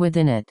against me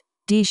within it.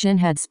 Dishin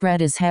had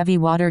spread his heavy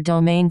water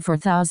domain for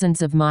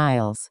thousands of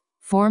miles,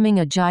 forming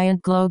a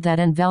giant globe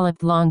that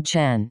enveloped Long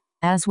Chen,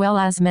 as well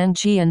as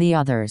Mengqi and the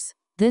others.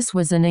 This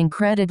was an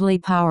incredibly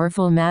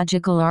powerful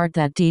magical art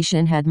that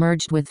Dishin had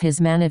merged with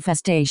his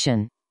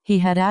manifestation. He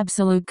had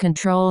absolute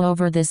control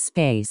over this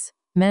space.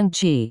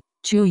 Mengqi,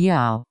 Chu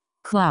Yao,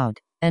 Cloud,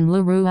 and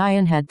Lu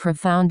Ruian had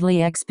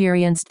profoundly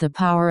experienced the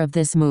power of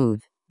this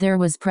move. There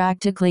was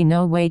practically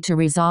no way to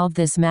resolve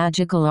this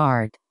magical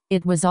art.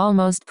 It was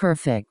almost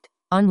perfect.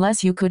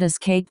 Unless you could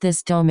escape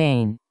this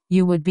domain,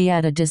 you would be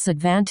at a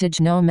disadvantage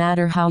no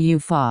matter how you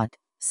fought.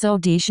 So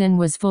Dishin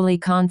was fully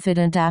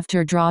confident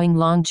after drawing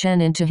Long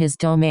Chen into his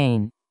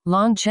domain.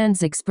 Long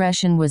Chen's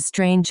expression was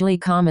strangely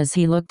calm as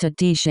he looked at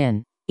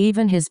Dishin.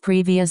 Even his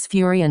previous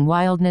fury and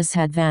wildness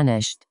had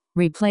vanished,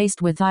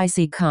 replaced with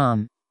icy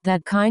calm.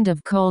 That kind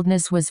of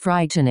coldness was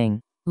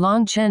frightening.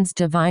 Long Chen's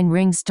divine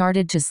ring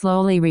started to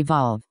slowly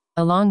revolve,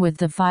 along with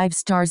the 5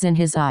 stars in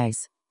his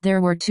eyes. There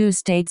were 2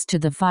 states to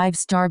the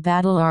 5-star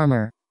battle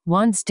armor.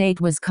 One state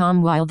was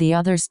calm while the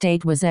other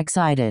state was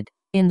excited.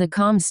 In the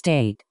calm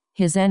state,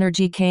 his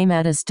energy came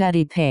at a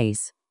steady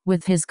pace.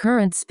 With his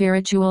current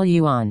spiritual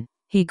yuan,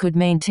 he could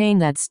maintain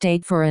that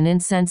state for an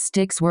incense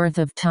stick's worth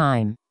of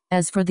time.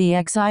 As for the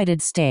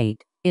excited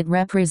state, it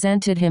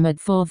represented him at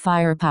full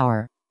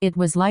firepower. It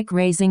was like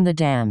raising the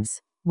dams.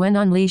 When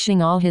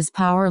unleashing all his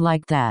power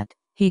like that,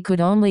 he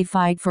could only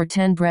fight for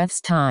 10 breaths'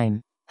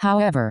 time.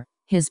 However,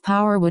 his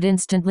power would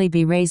instantly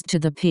be raised to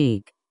the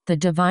peak. The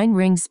divine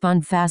ring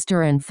spun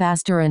faster and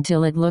faster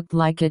until it looked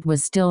like it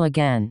was still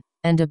again,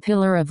 and a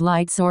pillar of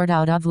light soared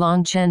out of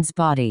Long Chen's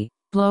body,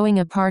 blowing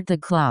apart the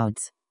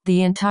clouds.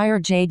 The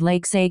entire Jade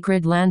Lake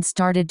sacred land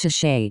started to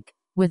shake.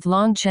 With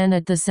Long Chen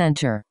at the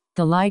center,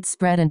 the light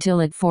spread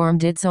until it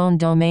formed its own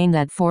domain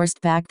that forced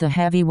back the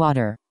heavy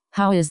water.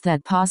 How is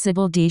that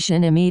possible?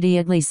 Dishin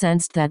immediately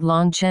sensed that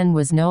Long Chen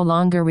was no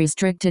longer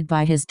restricted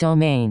by his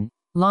domain.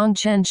 Long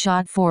Chen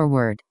shot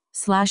forward,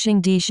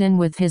 slashing Dishin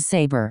with his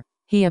saber.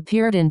 He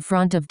appeared in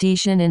front of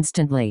Dishin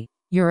instantly.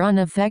 You're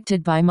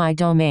unaffected by my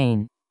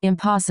domain.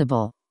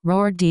 Impossible,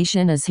 roared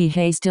Dishin as he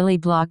hastily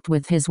blocked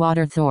with his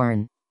water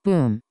thorn.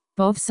 Boom.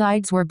 Both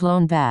sides were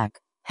blown back.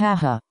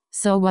 Haha,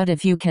 so what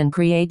if you can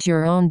create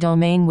your own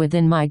domain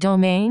within my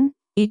domain?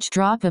 Each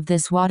drop of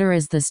this water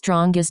is the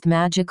strongest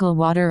magical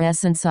water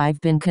essence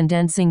I've been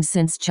condensing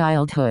since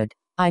childhood.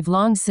 I've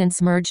long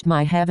since merged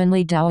my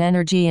heavenly Tao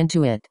energy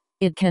into it.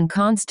 It can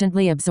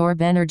constantly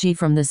absorb energy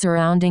from the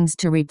surroundings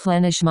to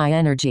replenish my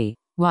energy,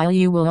 while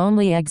you will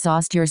only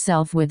exhaust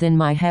yourself within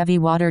my heavy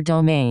water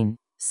domain,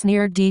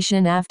 sneered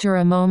Dishin after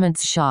a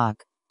moment's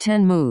shock.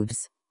 10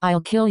 moves.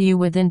 I'll kill you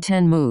within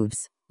 10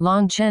 moves.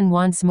 Long Chen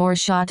once more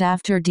shot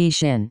after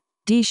Dishin.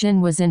 Dishin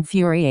was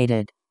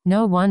infuriated.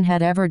 No one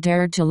had ever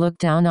dared to look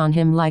down on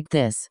him like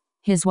this.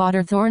 His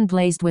water thorn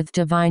blazed with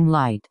divine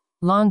light.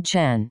 Long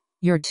Chen,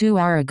 you're too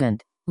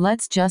arrogant.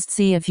 Let's just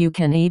see if you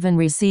can even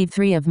receive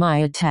 3 of my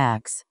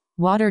attacks.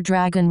 Water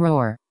Dragon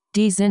Roar.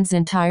 Dishin's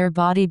entire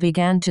body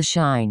began to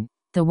shine.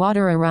 The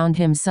water around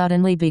him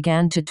suddenly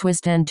began to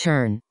twist and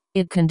turn.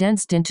 It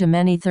condensed into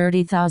many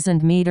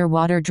 30,000-meter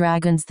water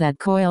dragons that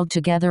coiled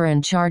together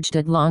and charged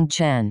at Long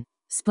Chen.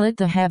 Split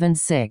the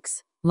Heavens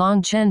 6.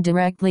 Long Chen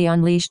directly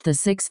unleashed the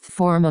 6th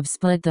form of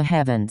Split the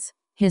Heavens.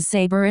 His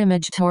saber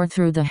image tore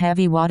through the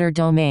heavy water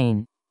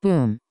domain.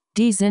 Boom.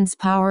 Dishin's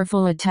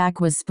powerful attack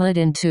was split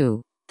in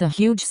 2. The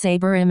huge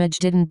saber image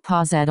didn't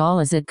pause at all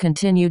as it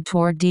continued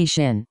toward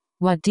Dishin.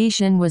 What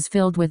Dishin was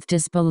filled with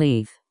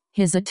disbelief.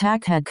 His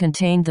attack had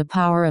contained the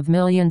power of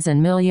millions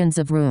and millions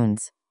of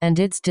runes, and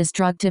its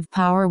destructive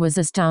power was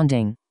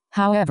astounding.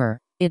 However,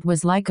 it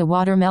was like a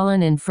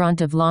watermelon in front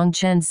of Long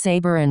Chen's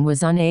saber and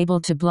was unable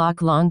to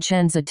block Long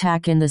Chen's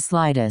attack in the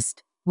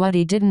slightest. What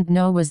he didn't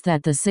know was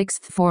that the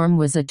 6th form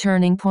was a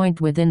turning point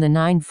within the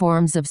 9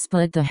 forms of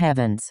Split the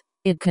Heavens.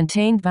 It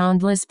contained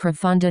boundless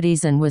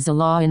profundities and was a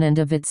law in and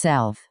of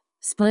itself.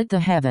 Split the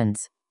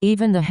heavens.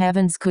 Even the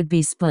heavens could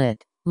be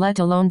split, let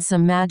alone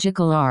some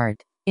magical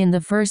art. In the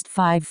first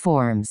 5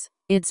 forms,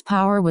 its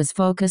power was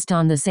focused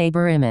on the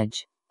saber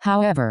image.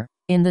 However,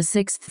 in the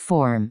 6th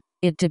form,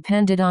 it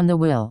depended on the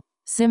will.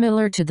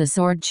 Similar to the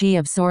sword chi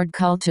of sword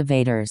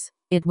cultivators,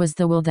 it was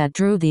the will that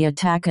drew the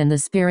attack and the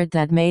spirit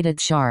that made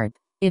it sharp.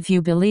 If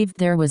you believed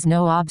there was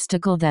no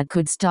obstacle that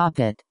could stop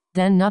it,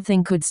 then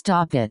nothing could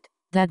stop it.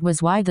 That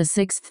was why the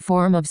 6th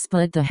form of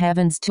Split the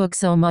Heavens took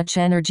so much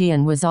energy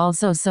and was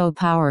also so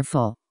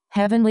powerful.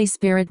 Heavenly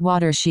Spirit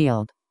Water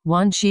Shield.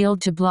 one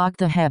shield to block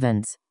the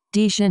heavens.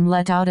 Dishin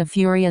let out a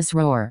furious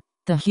roar.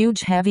 The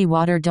huge heavy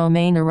water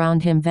domain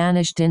around him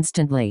vanished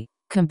instantly,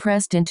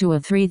 compressed into a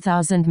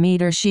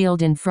 3,000-meter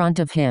shield in front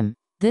of him.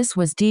 This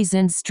was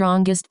Dizin's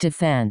strongest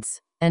defense,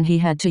 and he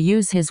had to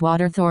use his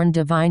Waterthorn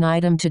divine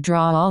item to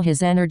draw all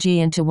his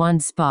energy into one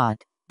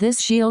spot. This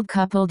shield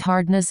coupled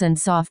hardness and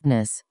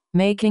softness,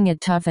 making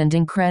it tough and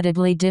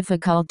incredibly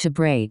difficult to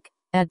break.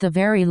 At the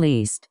very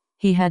least,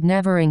 he had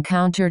never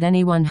encountered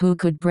anyone who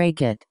could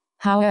break it.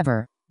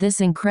 However,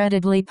 this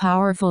incredibly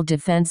powerful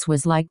defense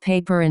was like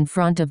paper in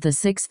front of the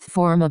sixth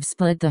form of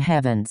Split the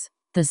Heavens.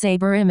 The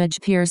saber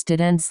image pierced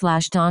it and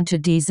slashed onto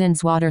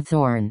Dizin's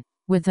Waterthorn.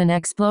 With an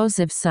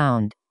explosive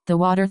sound, the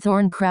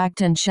Waterthorn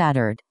cracked and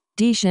shattered.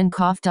 Dishin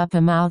coughed up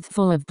a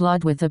mouthful of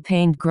blood with a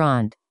pained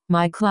grunt.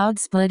 My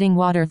cloud-splitting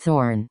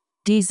Waterthorn.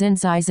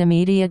 Dizin's eyes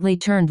immediately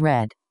turned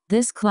red.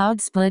 This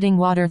cloud-splitting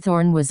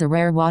Waterthorn was a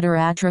rare water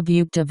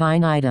attribute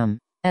divine item.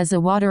 As a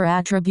water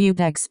attribute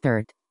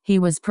expert, he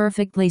was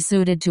perfectly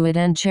suited to it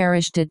and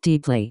cherished it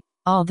deeply.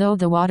 Although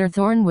the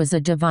Waterthorn was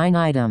a divine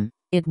item,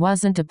 it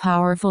wasn't a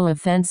powerful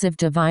offensive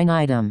divine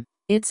item.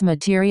 Its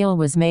material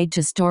was made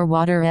to store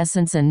water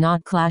essence and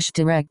not clash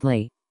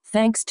directly.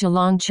 Thanks to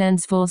Long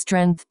Chen's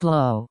full-strength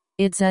blow,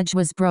 its edge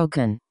was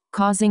broken,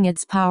 causing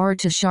its power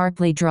to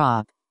sharply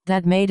drop.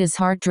 That made his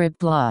heart drip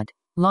blood.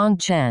 Long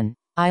Chen,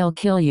 I'll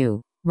kill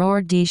you,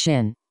 roared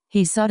Dishin.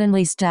 He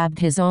suddenly stabbed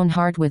his own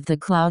heart with the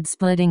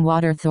cloud-splitting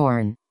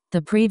Waterthorn.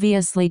 The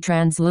previously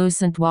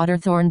translucent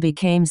Waterthorn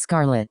became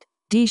scarlet.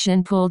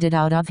 Dishin pulled it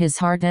out of his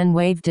heart and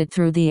waved it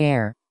through the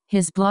air.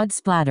 His blood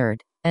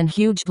splattered, and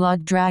huge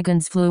blood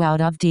dragons flew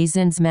out of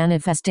Dizin's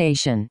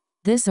manifestation.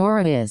 This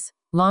aura is...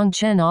 Long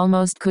Chen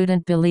almost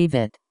couldn't believe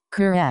it.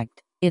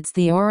 Correct. It's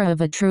the aura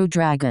of a true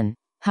dragon.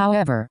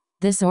 However,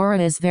 this aura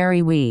is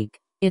very weak.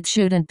 It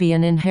shouldn't be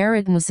an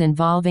inheritance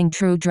involving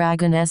true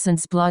dragon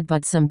essence blood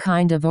but some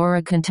kind of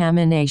aura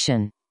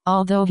contamination.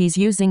 Although he's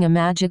using a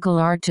magical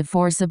art to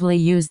forcibly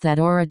use that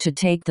aura to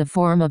take the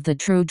form of the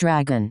true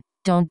dragon.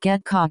 Don't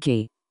get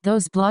cocky.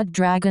 Those blood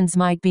dragons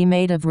might be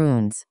made of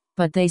runes,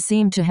 but they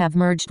seem to have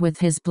merged with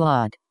his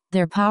blood.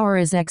 Their power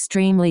is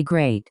extremely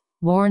great,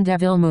 warned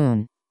Evil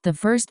Moon. The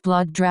first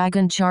blood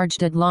dragon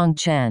charged at Long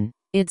Chen,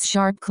 its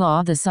sharp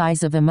claw the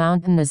size of a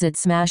mountain as it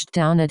smashed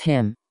down at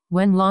him.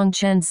 When Long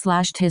Chen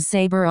slashed his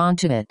saber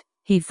onto it,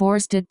 he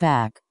forced it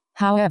back.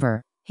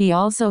 However, he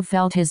also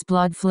felt his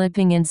blood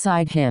flipping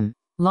inside him.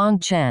 Long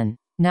Chen,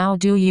 now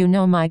do you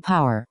know my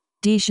power?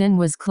 Dishin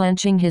was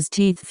clenching his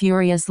teeth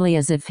furiously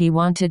as if he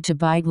wanted to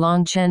bite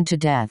Long Chen to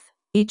death.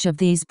 Each of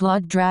these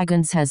blood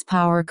dragons has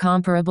power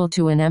comparable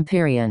to an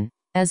Empyrean.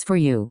 As for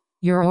you,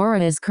 your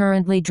aura is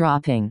currently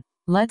dropping.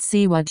 Let's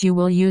see what you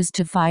will use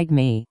to fight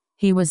me.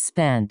 He was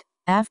spent.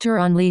 After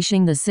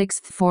unleashing the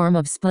sixth form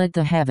of Split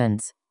the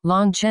Heavens,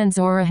 Long Chen's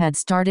aura had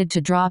started to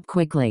drop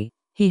quickly.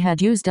 He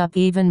had used up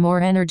even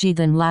more energy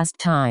than last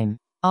time.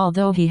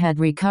 Although he had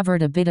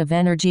recovered a bit of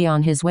energy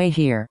on his way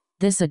here,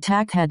 this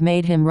attack had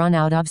made him run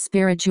out of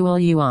spiritual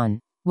yuan.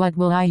 What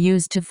will I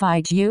use to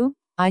fight you?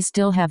 I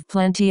still have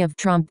plenty of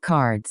trump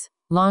cards.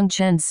 Long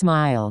Chen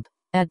smiled.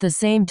 At the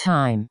same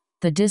time,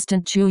 the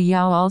distant Chu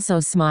Yao also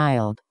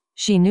smiled.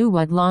 She knew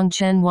what Long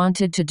Chen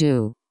wanted to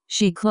do.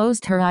 She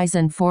closed her eyes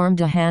and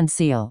formed a hand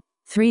seal.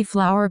 3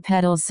 flower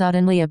petals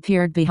suddenly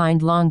appeared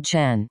behind Long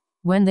Chen.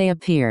 When they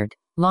appeared,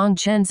 Long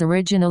Chen's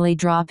originally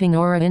dropping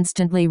aura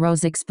instantly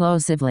rose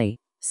explosively.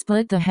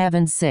 Split the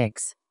Heavens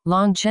 6.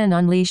 Long Chen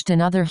unleashed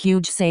another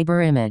huge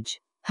saber image.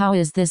 How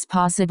is this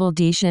possible?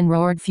 Dishin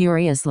roared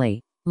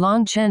furiously.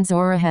 Long Chen's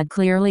aura had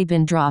clearly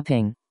been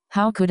dropping.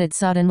 How could it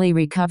suddenly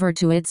recover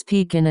to its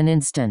peak in an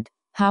instant?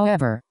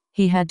 However,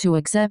 he had to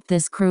accept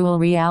this cruel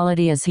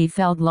reality as he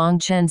felt Long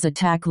Chen's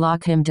attack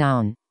lock him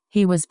down.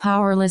 He was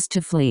powerless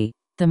to flee.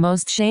 The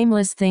most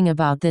shameless thing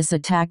about this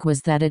attack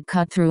was that it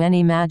cut through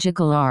any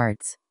magical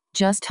arts.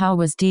 Just how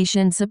was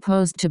Dishin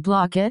supposed to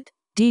block it?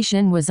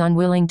 Dishin was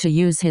unwilling to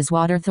use his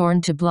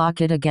Waterthorn to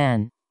block it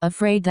again,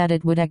 afraid that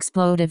it would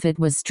explode if it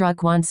was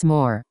struck once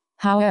more.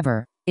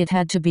 However, it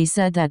had to be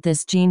said that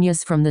this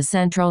genius from the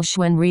central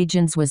Xuan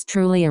regions was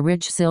truly a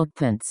rich silk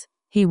prince.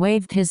 He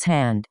waved his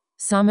hand,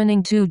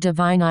 summoning 2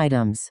 divine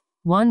items.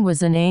 One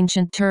was an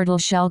ancient turtle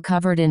shell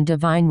covered in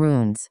divine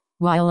runes,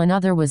 while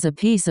another was a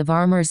piece of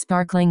armor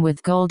sparkling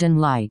with golden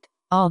light.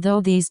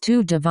 Although these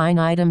 2 divine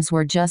items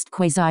were just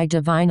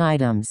quasi-divine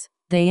items,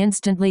 they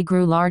instantly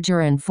grew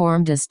larger and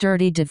formed a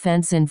sturdy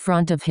defense in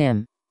front of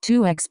him.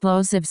 2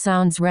 explosive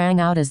sounds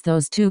rang out as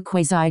those 2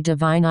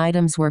 quasi-divine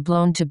items were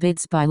blown to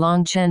bits by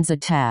Long Chen's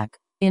attack.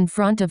 In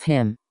front of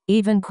him,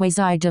 even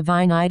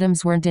quasi-divine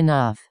items weren't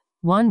enough.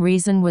 One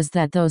reason was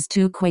that those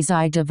 2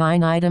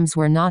 quasi-divine items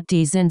were not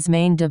Dizin's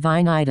main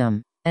divine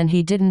item, and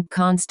he didn't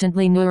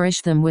constantly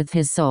nourish them with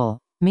his soul,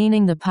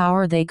 meaning the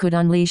power they could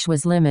unleash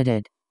was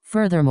limited.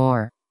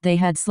 Furthermore, they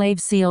had slave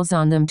seals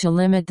on them to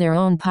limit their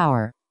own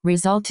power,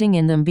 resulting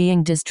in them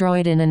being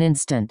destroyed in an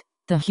instant.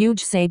 The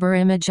huge saber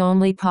image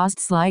only paused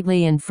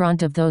slightly in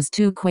front of those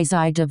 2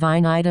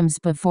 quasi-divine items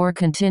before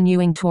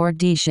continuing toward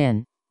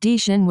Dishin.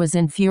 Dishin was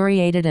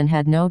infuriated and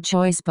had no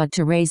choice but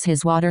to raise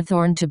his water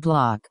thorn to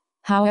block.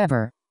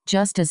 However,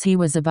 just as he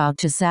was about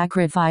to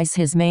sacrifice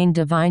his main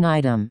divine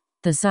item,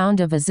 the sound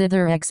of a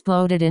zither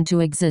exploded into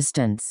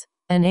existence.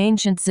 An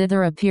ancient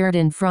zither appeared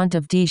in front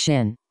of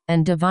Dishin,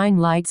 and divine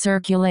light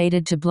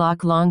circulated to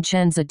block Long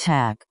Chen's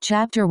attack.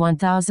 Chapter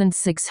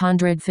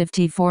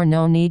 1654.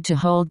 No need to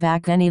hold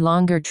back any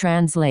longer.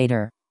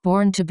 Translator.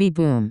 BornToBe.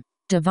 Boom.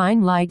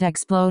 Divine light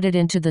exploded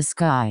into the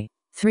sky.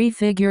 3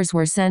 figures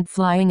were sent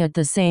flying at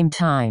the same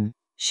time.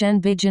 Shen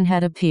Bijin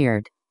had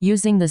appeared,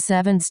 using the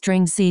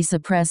 7-string C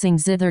suppressing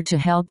zither to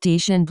help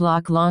Dishin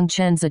block Long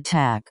Chen's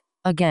attack.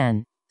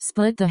 Again.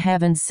 Split the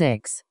heavens.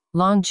 6.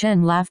 Long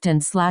Chen laughed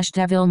and slashed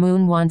Devil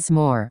Moon once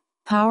more.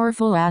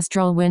 Powerful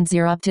astral winds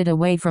erupted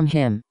away from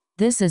him.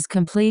 This is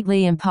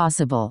completely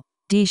impossible,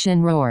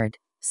 Dishin roared.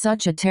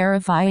 Such a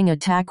terrifying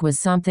attack was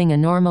something a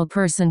normal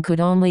person could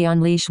only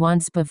unleash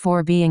once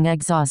before being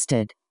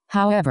exhausted.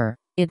 However,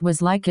 it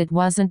was like it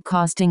wasn't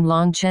costing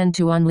Long Chen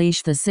to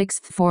unleash the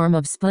 6th form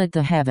of Split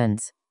the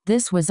Heavens.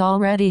 This was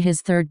already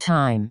his 3rd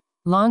time.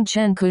 Long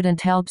Chen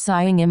couldn't help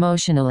sighing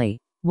emotionally.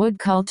 Wood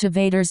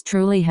cultivators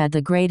truly had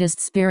the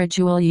greatest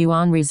spiritual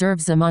yuan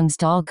reserves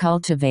amongst all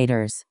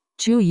cultivators.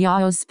 Chu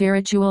Yao's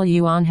spiritual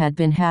yuan had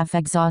been half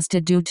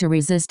exhausted due to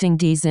resisting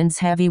Dizin's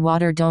heavy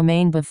water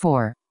domain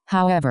before.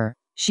 However,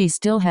 she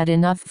still had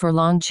enough for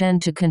Long Chen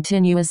to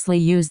continuously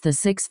use the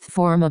 6th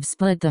form of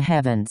Split the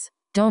Heavens.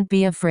 Don't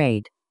be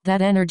afraid.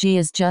 That energy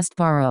is just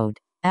borrowed.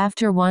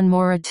 After one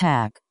more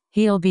attack,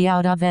 he'll be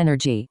out of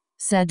energy,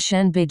 said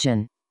Shen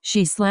Bijin.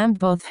 She slammed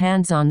both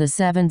hands on the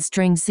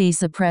 7-string C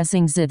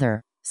suppressing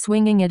zither,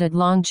 swinging it at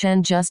Long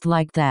Chen just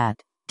like that.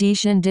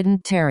 Dishin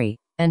didn't tarry,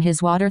 and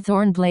his water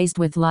thorn blazed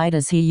with light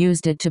as he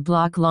used it to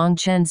block Long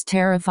Chen's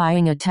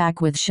terrifying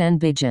attack with Shen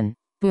Bijin.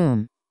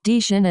 Boom.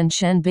 Dishin and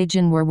Shen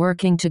Bijin were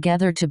working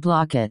together to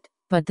block it,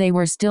 but they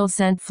were still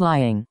sent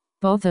flying.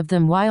 Both of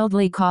them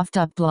wildly coughed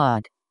up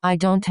blood. I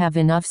don't have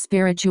enough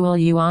spiritual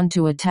yuan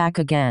to attack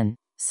again,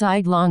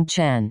 sighed Long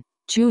Chen.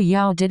 Chu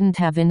Yao didn't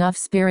have enough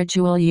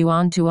spiritual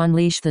yuan to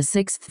unleash the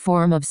 6th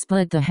form of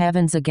Split the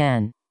Heavens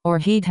again, or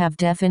he'd have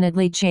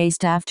definitely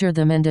chased after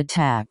them and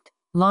attacked.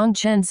 Long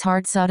Chen's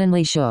heart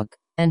suddenly shook,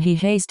 and he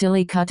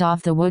hastily cut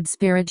off the wood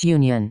spirit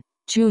union.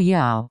 Chu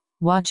Yao,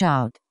 watch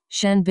out.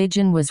 Shen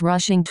Bijin was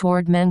rushing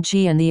toward Meng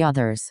Qi and the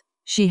others.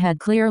 She had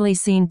clearly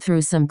seen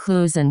through some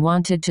clues and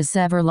wanted to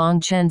sever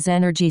Long Chen's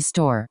energy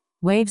store.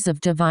 Waves of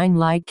divine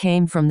light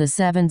came from the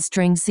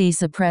 7-string C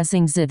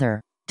suppressing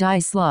zither. Die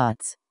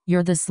slots.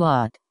 You're the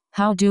slot.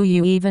 How do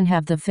you even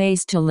have the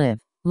face to live?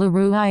 Lu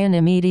Ruian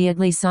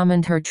immediately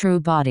summoned her true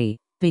body,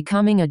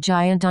 becoming a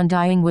giant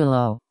undying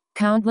willow.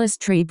 Countless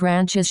tree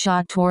branches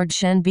shot toward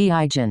Shen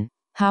Bijin.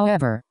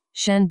 However,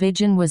 Shen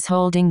Bijin was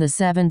holding the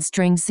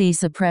 7-string C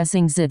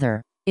suppressing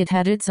zither. It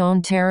had its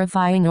own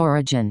terrifying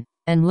origin,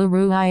 and Lu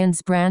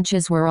Ruian's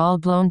branches were all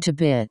blown to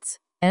bits.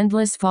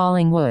 Endless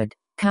falling wood.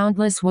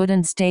 Countless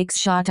wooden stakes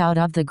shot out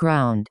of the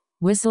ground,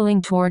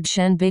 whistling toward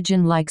Shen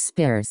Bijin like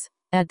spears.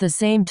 At the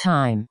same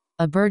time,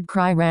 a bird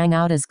cry rang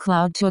out as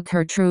Cloud took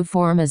her true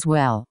form as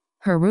well.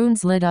 Her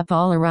runes lit up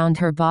all around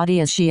her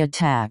body as she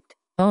attacked.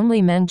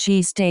 Only Meng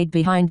Qi stayed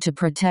behind to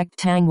protect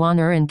Tang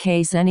Wan'er in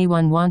case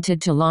anyone wanted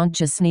to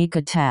launch a sneak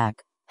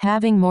attack.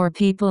 Having more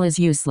people is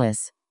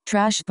useless.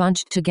 Trash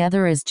bunched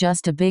together is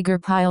just a bigger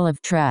pile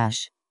of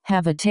trash.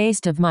 Have a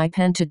taste of my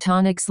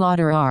pentatonic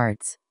slaughter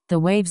arts. The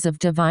waves of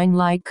divine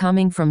light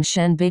coming from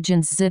Shen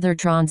Bijin's zither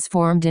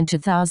transformed into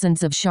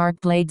thousands of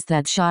sharp blades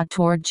that shot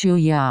toward Chu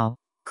Yao,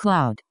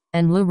 Cloud,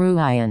 and Lu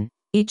Ruian.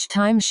 Each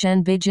time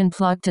Shen Bijin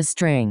plucked a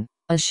string,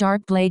 a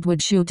sharp blade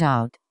would shoot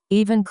out.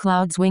 Even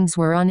Cloud's wings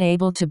were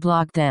unable to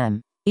block them.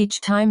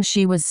 Each time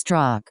she was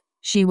struck,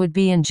 she would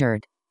be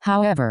injured.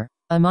 However,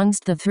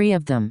 amongst the 3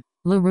 of them,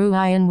 Lu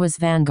Ruian was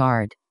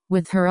vanguard.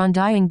 With her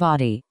undying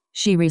body,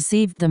 she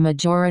received the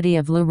majority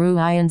of Lu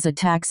Ruian's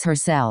attacks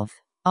herself.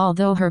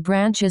 Although her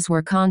branches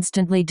were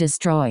constantly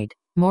destroyed,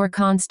 more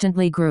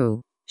constantly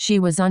grew. She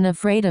was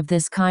unafraid of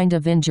this kind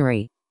of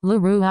injury. Lu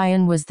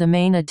Ruian was the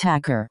main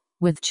attacker,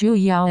 with Chu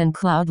Yao and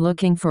Cloud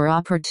looking for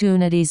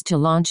opportunities to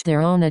launch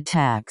their own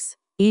attacks.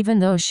 Even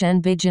though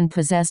Shen Bijin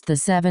possessed the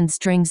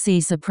 7-string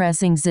C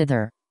suppressing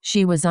zither,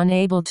 she was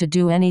unable to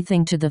do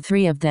anything to the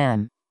 3 of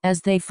them. As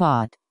they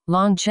fought,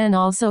 Long Chen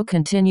also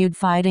continued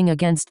fighting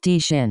against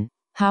Dishin.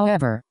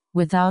 However,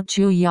 without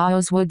Chu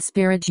Yao's wood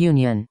spirit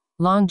union,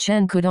 Long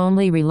Chen could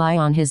only rely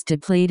on his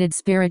depleted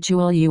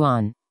spiritual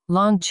yuan.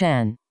 Long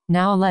Chen,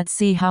 now let's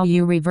see how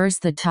you reverse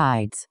the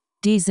tides.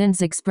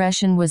 Dizin's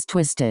expression was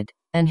twisted,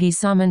 and he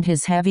summoned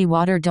his heavy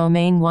water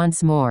domain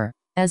once more.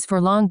 As for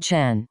Long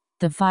Chen,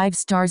 the 5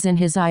 stars in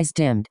his eyes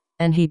dimmed,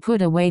 and he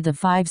put away the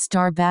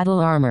 5-star battle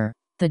armor.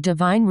 The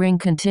divine ring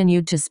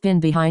continued to spin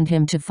behind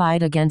him to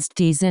fight against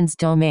Dizin's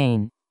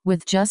domain.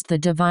 With just the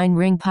divine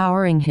ring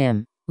powering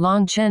him,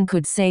 Long Chen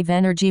could save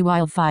energy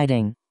while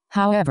fighting.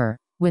 However,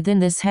 within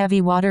this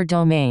heavy water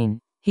domain,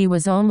 he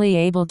was only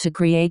able to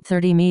create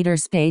 30-meter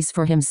space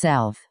for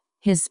himself.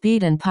 His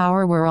speed and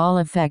power were all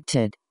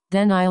affected.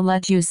 Then I'll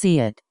let you see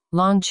it.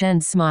 Long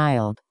Chen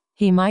smiled.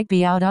 He might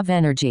be out of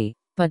energy,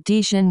 but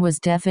Dishin was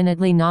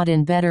definitely not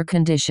in better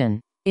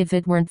condition. If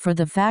it weren't for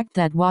the fact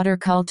that water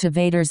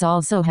cultivators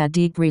also had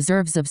deep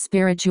reserves of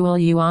spiritual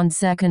yuan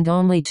second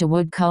only to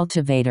wood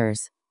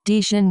cultivators,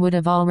 Dishin would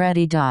have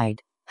already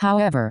died.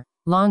 However,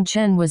 Long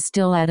Chen was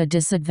still at a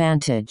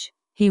disadvantage.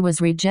 He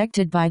was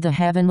rejected by the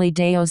heavenly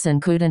Daos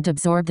and couldn't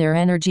absorb their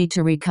energy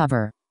to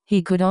recover.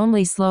 He could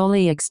only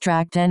slowly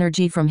extract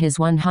energy from his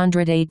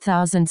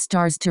 108,000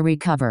 stars to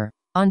recover.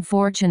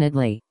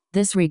 Unfortunately,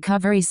 this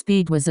recovery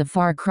speed was a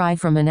far cry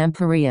from an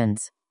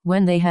Empyrean's.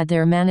 When they had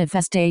their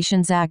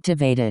manifestations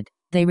activated,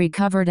 they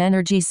recovered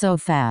energy so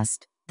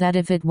fast that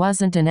if it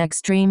wasn't an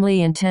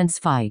extremely intense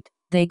fight,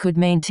 they could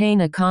maintain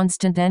a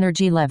constant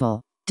energy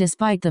level.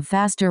 Despite the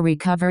faster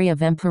recovery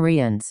of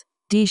Empyreans,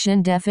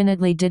 Dishin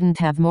definitely didn't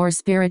have more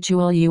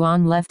spiritual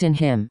yuan left in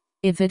him.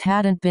 If it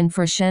hadn't been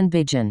for Shen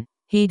Bijin,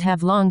 he'd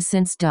have long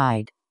since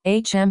died.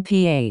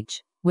 HMPH.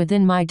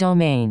 Within my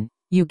domain,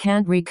 you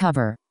can't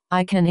recover.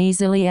 I can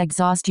easily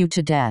exhaust you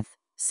to death,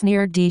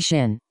 sneered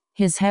Dishin.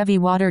 His heavy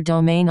water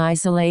domain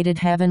isolated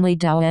heavenly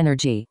Dao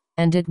energy,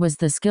 and it was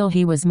the skill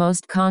he was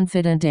most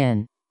confident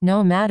in.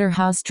 No matter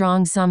how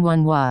strong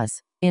someone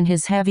was, in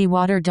his heavy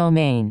water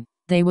domain,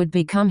 they would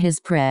become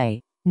his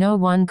prey. No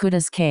one could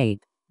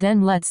escape.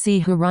 Then let's see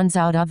who runs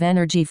out of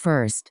energy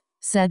first,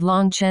 said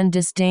Long Chen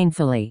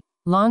disdainfully.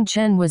 Long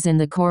Chen was in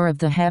the core of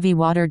the heavy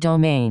water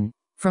domain.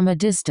 From a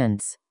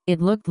distance, it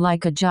looked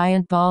like a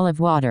giant ball of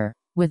water,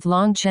 with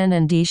Long Chen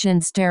and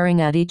Dishin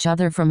staring at each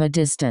other from a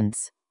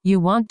distance.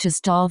 You want to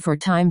stall for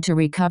time to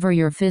recover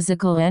your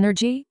physical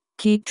energy?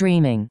 Keep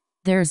dreaming.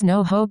 There's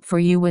no hope for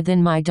you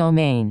within my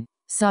domain.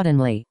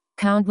 Suddenly,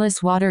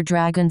 countless water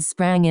dragons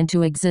sprang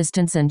into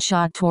existence and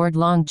shot toward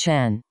Long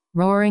Chen,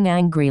 roaring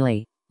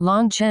angrily.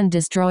 Long Chen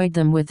destroyed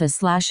them with a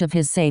slash of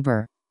his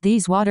saber.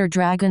 These water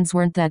dragons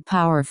weren't that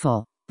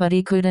powerful, but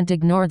he couldn't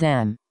ignore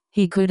them.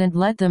 He couldn't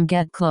let them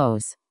get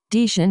close.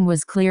 Dishin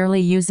was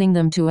clearly using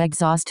them to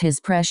exhaust his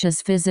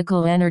precious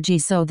physical energy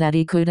so that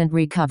he couldn't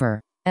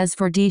recover. As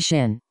for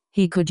Dishin,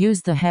 he could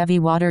use the heavy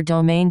water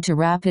domain to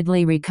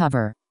rapidly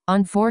recover.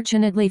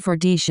 Unfortunately for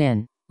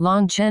Dishin,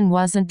 Long Chen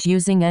wasn't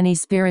using any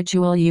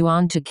spiritual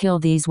yuan to kill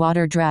these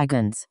water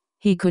dragons.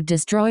 He could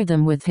destroy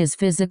them with his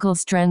physical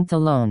strength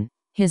alone.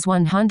 His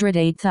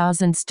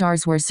 108,000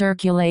 stars were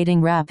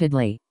circulating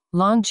rapidly.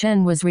 Long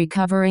Chen was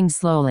recovering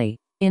slowly.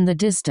 In the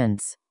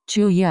distance,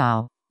 Chu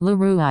Yao, Lu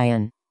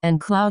Ruian, and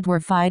Cloud were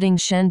fighting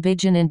Shen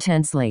Bijin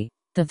intensely.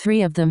 The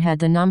three of them had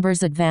the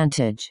numbers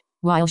advantage,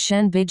 while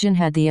Shen Bijin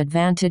had the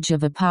advantage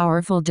of a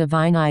powerful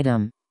divine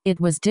item. It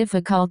was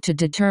difficult to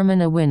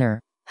determine a winner.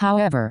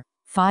 However,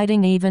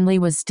 fighting evenly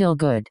was still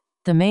good.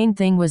 The main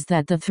thing was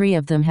that the three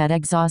of them had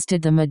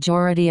exhausted the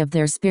majority of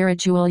their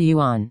spiritual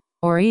yuan.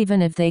 Or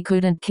even if they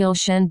couldn't kill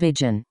Shen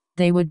Bijin,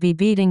 they would be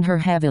beating her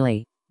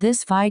heavily.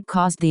 This fight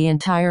caused the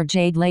entire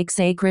Jade Lake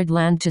sacred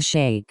land to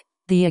shake.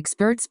 The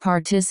experts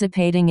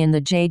participating in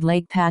the Jade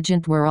Lake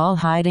pageant were all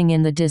hiding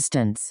in the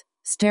distance,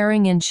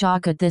 staring in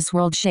shock at this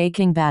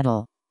world-shaking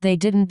battle. They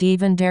didn't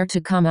even dare to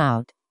come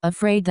out,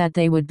 afraid that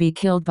they would be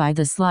killed by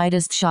the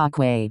slightest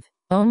shockwave.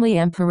 Only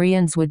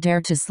Empyreans would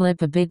dare to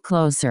slip a bit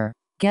closer.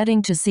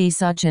 Getting to see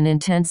such an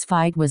intense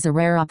fight was a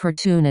rare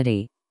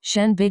opportunity.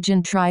 Shen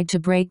Bijin tried to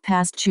break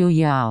past Chu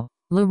Yao,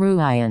 Lu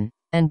Ruian,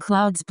 and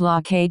Cloud's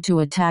blockade to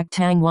attack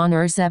Tang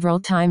Wan'er several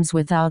times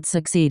without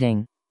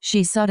succeeding.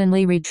 She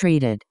suddenly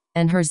retreated,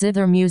 and her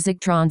zither music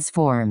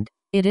transformed.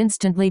 It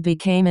instantly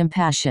became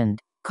impassioned,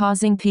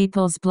 causing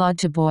people's blood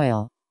to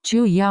boil.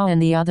 Chu Yao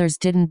and the others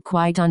didn't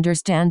quite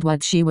understand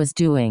what she was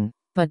doing,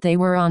 but they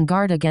were on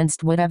guard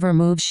against whatever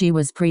move she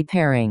was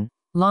preparing.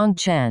 Long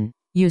Chen,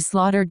 you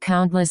slaughtered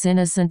countless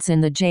innocents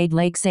in the Jade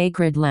Lake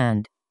sacred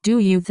land. Do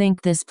you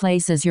think this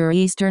place is your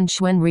eastern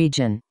Xuen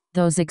region?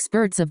 Those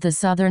experts of the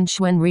southern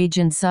Xuen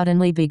region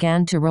suddenly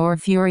began to roar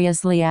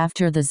furiously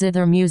after the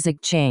zither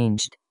music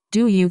changed.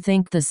 Do you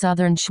think the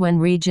southern Xuen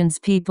region's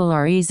people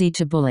are easy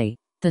to bully?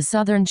 The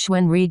southern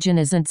Xuen region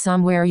isn't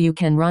somewhere you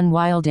can run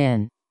wild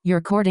in.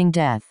 You're courting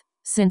death.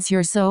 Since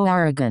you're so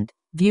arrogant,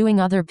 viewing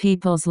other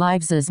people's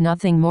lives as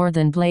nothing more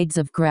than blades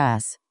of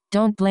grass,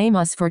 don't blame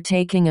us for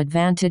taking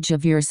advantage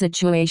of your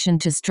situation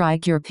to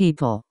strike your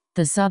people.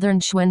 The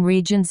southern Xuen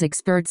region's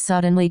experts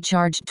suddenly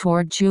charged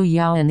toward Chu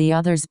Yao and the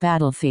others'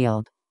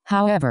 battlefield.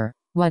 However,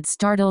 what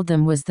startled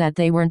them was that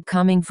they weren't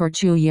coming for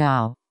Chu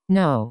Yao.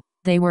 No,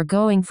 they were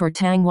going for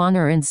Tang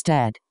Wan'er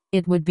instead.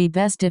 It would be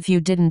best if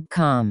you didn't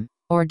come.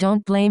 Or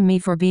don't blame me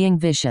for being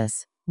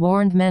vicious,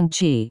 warned Meng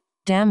Qi.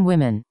 Damn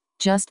women,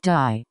 just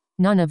die.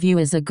 None of you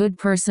is a good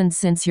person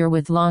since you're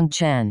with Long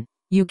Chen.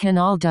 You can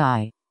all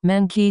die.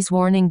 Meng Qi's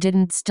warning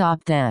didn't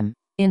stop them.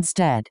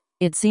 Instead,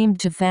 it seemed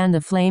to fan the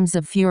flames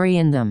of fury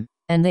in them,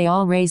 and they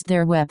all raised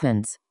their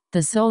weapons.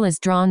 The soul is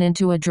drawn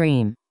into a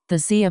dream. The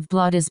sea of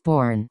blood is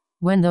born.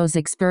 When those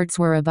experts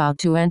were about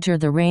to enter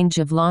the range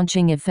of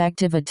launching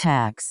effective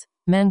attacks,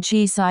 Meng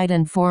Qi sighed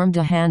and formed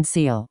a hand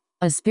seal.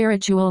 A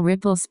spiritual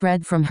ripple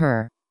spread from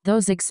her.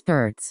 Those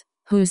experts,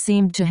 who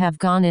seemed to have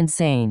gone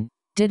insane,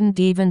 didn't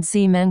even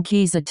see Meng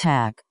Qi's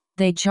attack.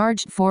 They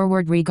charged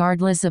forward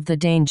regardless of the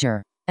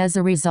danger. As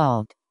a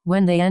result,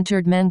 When they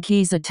entered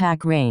Menqi's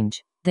attack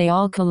range, they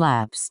all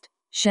collapsed.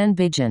 Shen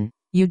Bijin,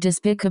 you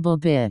despicable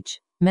bitch.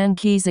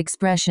 Menqi's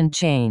expression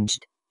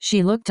changed.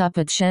 She looked up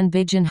at Shen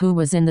Bijin, who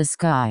was in the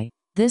sky.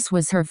 This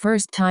was her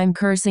first time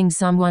cursing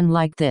someone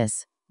like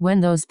this. When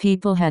those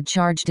people had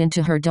charged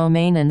into her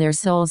domain and their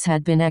souls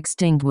had been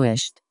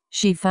extinguished,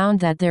 she found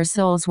that their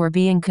souls were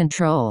being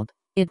controlled.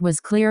 It was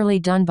clearly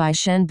done by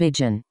Shen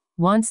Bijin.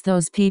 Once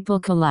those people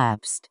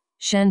collapsed,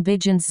 Shen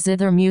Bijin's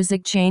zither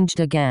music changed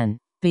again,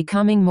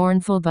 becoming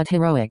mournful but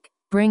heroic,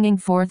 bringing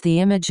forth the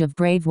image of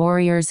brave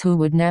warriors who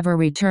would never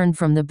return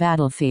from the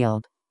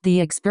battlefield.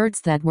 The experts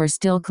that were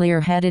still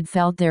clear-headed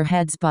felt their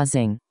heads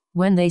buzzing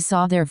when they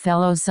saw their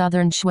fellow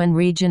Southern Xuen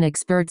region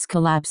experts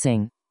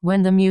collapsing.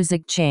 When the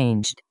music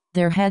changed,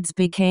 their heads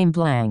became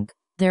blank.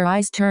 Their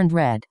eyes turned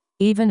red.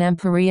 Even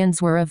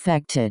Empyreans were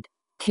affected.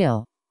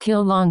 Kill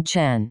Long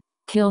Chen.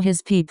 Kill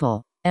his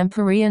people.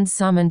 Empyreans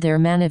summoned their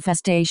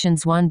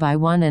manifestations one by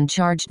one and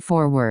charged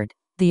forward.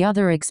 The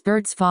other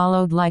experts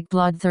followed like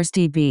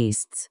bloodthirsty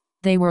beasts.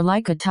 They were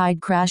like a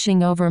tide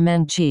crashing over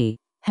Menqi.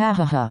 Ha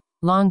ha ha,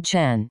 Long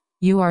Chen,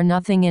 you are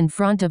nothing in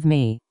front of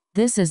me.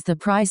 This is the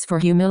price for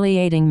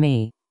humiliating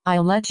me.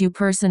 I'll let you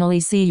personally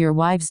see your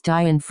wives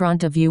die in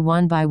front of you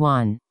one by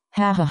one.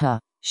 Ha ha ha.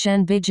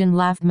 Shen Bijin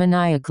laughed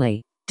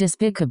maniacally.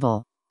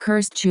 Despicable.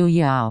 Cursed Chu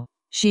Yao.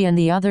 She and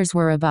the others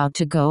were about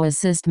to go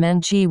assist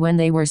Menqi when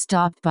they were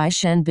stopped by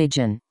Shen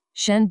Bijin.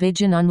 Shen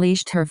Bijin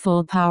unleashed her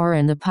full power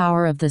and the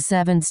power of the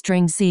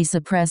 7-string C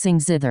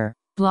suppressing zither,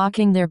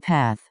 blocking their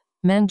path.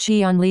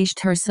 Menqi unleashed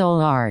her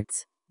soul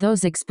arts.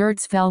 Those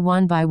experts fell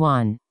one by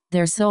one,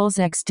 their souls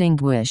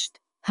extinguished.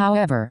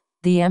 However,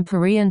 the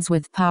Empyreans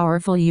with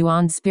powerful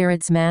Yuan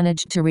spirits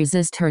managed to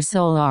resist her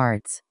soul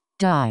arts.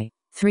 Die.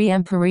 3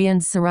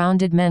 Empyreans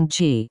surrounded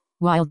Menqi,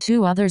 while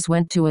 2 others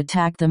went to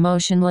attack the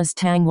motionless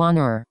Tang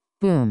Wan'er.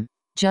 Boom.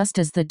 Just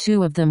as the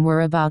 2 of them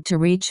were about to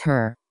reach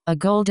her, a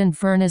golden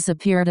furnace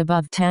appeared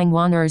above Tang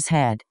Wan'er's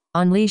head,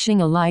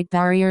 unleashing a light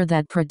barrier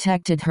that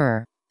protected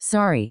her.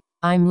 Sorry,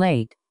 I'm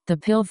late. The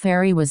pill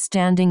fairy was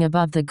standing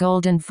above the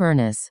golden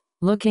furnace,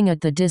 looking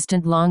at the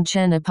distant Long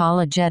Chen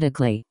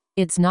apologetically.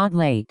 It's not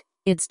late.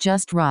 It's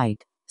just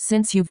right.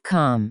 Since you've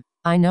come,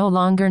 I no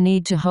longer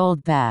need to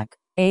hold back.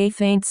 A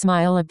faint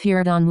smile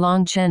appeared on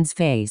Long Chen's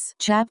face.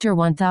 Chapter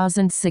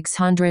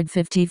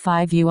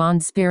 1655 Yuan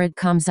Spirit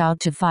comes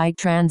out to fight.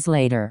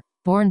 Translator.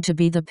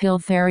 BornToBe. The pill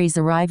fairy's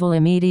arrival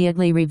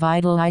immediately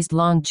revitalized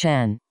Long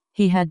Chen.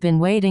 He had been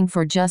waiting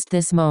for just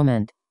this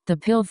moment. The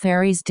pill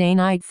fairy's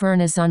day-night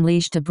furnace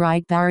unleashed a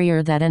bright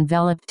barrier that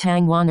enveloped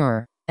Tang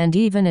Wan'er, and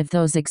even if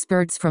those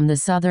experts from the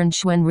southern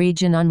Xuen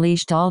region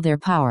unleashed all their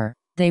power,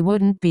 they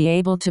wouldn't be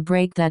able to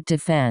break that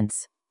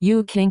defense.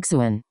 Yu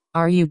Qingxuan,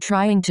 are you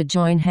trying to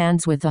join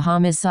hands with the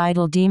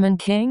homicidal Demon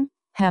King?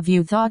 Have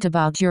you thought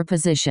about your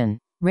position?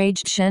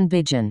 Raged Shen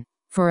Bijin.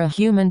 For a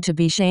human to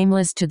be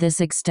shameless to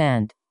this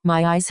extent,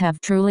 my eyes have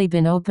truly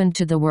been opened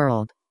to the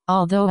world.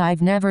 Although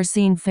I've never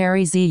seen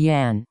Fairy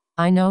Ziyan,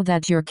 I know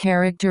that your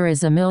character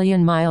is a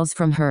million miles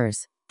from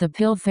hers. The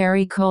pill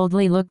fairy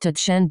coldly looked at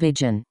Shen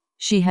Bijin.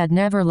 She had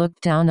never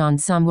looked down on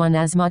someone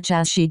as much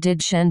as she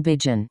did Shen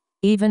Bijin.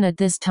 Even at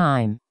this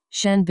time,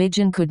 Shen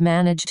Bijin could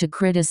manage to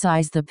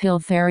criticize the pill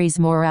fairy's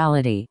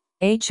morality.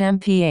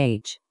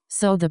 HMPH.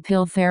 So the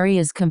pill fairy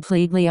is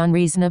completely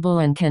unreasonable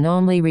and can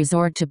only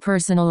resort to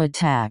personal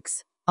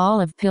attacks. All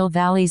of Pill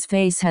Valley's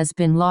face has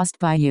been lost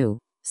by you.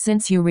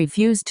 Since you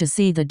refuse to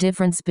see the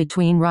difference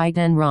between right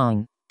and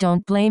wrong,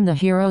 don't blame the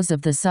heroes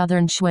of the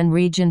southern Xuen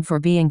region for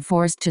being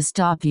forced to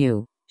stop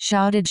you,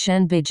 shouted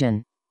Shen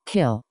Bijin.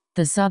 Kill.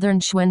 The southern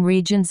Xuen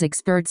region's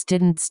experts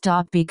didn't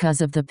stop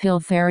because of the pill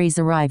fairy's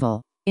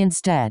arrival.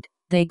 Instead,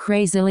 they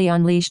crazily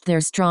unleashed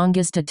their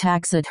strongest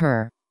attacks at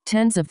her.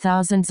 Tens of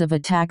thousands of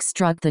attacks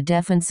struck the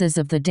defenses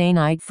of the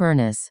day-night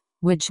furnace,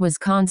 which was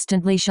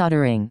constantly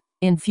shuddering.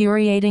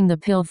 Infuriating the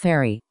pill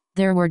fairy,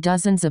 there were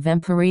dozens of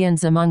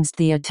Empyreans amongst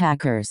the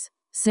attackers.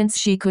 Since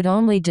she could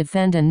only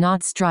defend and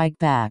not strike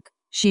back,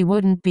 she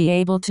wouldn't be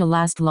able to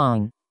last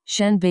long.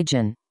 Shen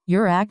Bijin,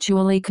 you're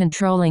actually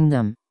controlling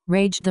them,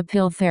 raged the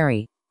pill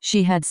fairy.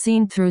 She had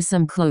seen through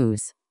some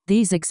clues.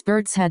 These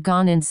experts had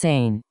gone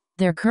insane.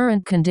 Their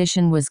current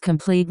condition was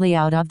completely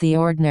out of the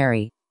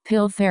ordinary.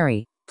 Pill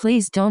fairy,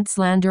 please don't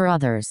slander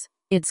others.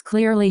 It's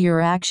clearly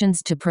your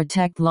actions to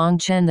protect Long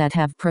Chen that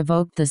have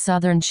provoked the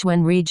southern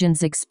Xuen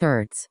region's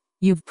experts.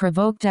 You've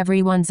provoked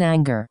everyone's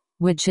anger,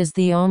 which is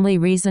the only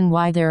reason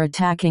why they're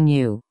attacking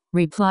you,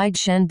 replied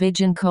Shen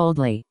Bijin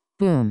coldly.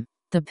 Boom.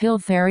 The pill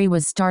fairy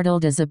was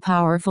startled as a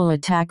powerful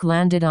attack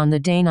landed on the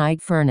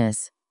day-night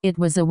furnace. It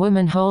was a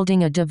woman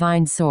holding a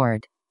divine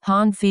sword.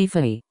 Han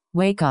Fifei,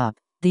 wake up.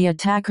 The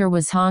attacker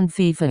was Han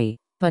Fifei,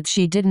 but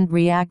she didn't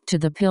react to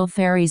the pill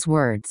fairy's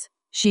words.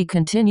 She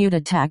continued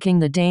attacking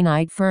the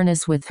day-night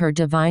furnace with her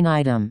divine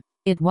item.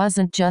 It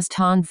wasn't just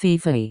Han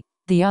Fifei.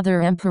 The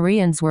other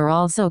Empyreans were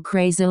also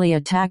crazily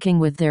attacking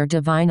with their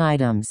divine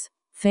items.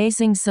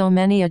 Facing so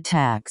many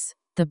attacks,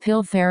 the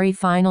pill fairy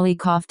finally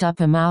coughed up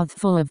a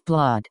mouthful of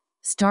blood.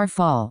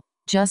 Starfall.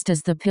 Just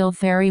as the pill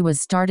fairy was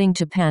starting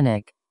to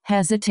panic,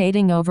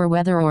 Hesitating over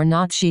whether or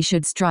not she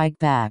should strike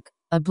back,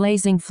 a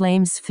blazing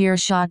flame sphere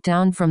shot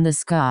down from the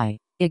sky,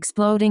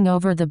 exploding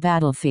over the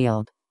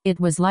battlefield. It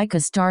was like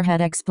a star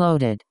had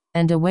exploded,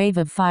 and a wave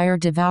of fire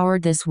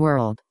devoured this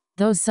world.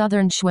 Those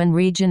southern Xuen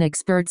region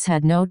experts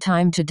had no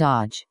time to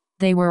dodge.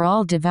 They were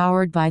all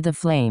devoured by the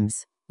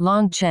flames.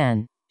 Long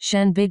Chen.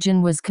 Shen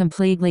Bijin was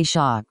completely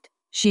shocked.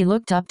 She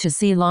looked up to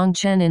see Long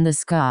Chen in the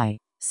sky,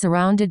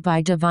 surrounded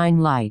by divine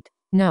light.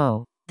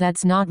 No,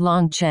 that's not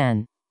Long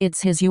Chen. It's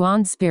his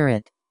Yuan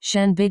spirit.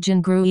 Shen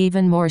Bijin grew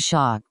even more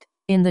shocked.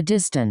 In the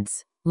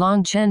distance,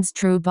 Long Chen's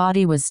true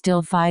body was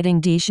still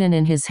fighting Dishan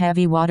in his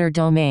heavy water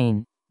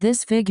domain.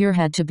 This figure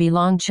had to be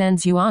Long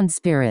Chen's Yuan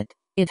spirit.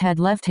 It had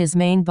left his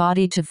main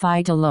body to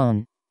fight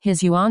alone.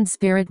 His Yuan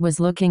spirit was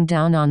looking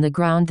down on the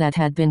ground that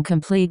had been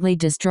completely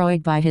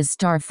destroyed by his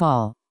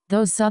starfall.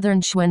 Those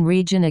southern Xuen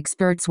region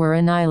experts were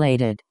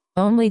annihilated.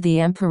 Only the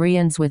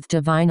Empyreans with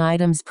divine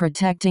items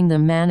protecting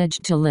them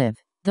managed to live.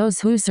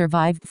 Those who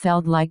survived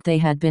felt like they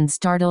had been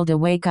startled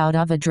awake out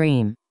of a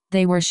dream.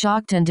 They were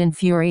shocked and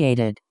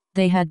infuriated.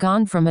 They had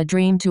gone from a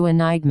dream to a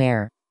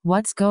nightmare.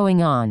 "What's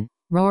going on?"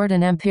 roared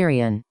an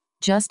Empyrean.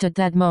 Just at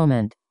that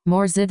moment,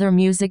 more zither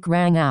music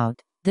rang out,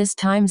 this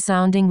time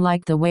sounding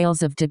like the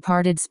wails of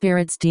departed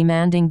spirits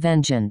demanding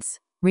vengeance.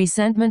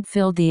 Resentment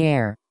filled the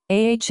air.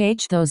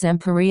 Those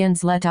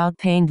Empyreans let out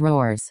pained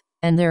roars,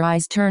 and their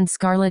eyes turned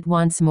scarlet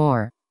once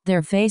more.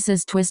 Their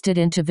faces twisted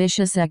into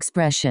vicious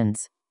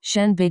expressions.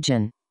 "Shen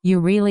Bijin, you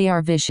really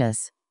are vicious.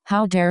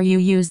 How dare you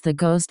use the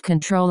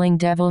ghost-controlling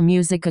devil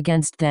music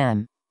against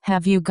them?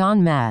 Have you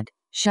gone mad?"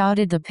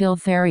 shouted the Pill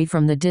Fairy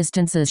from the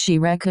distance as she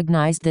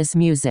recognized this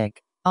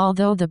music.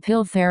 Although the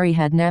Pill Fairy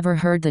had never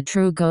heard the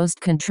true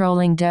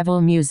ghost-controlling devil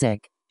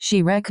music,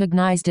 she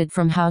recognized it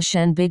from how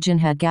Shen Bijin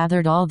had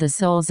gathered all the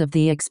souls of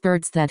the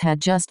experts that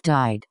had just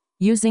died,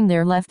 using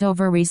their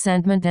leftover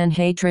resentment and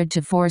hatred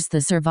to force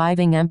the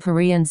surviving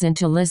Empyreans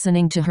into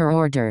listening to her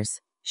orders.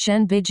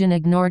 Shen Bijin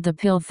ignored the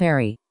Pill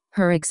Fairy.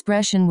 Her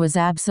expression was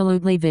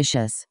absolutely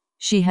vicious.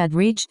 She had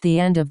reached the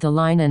end of the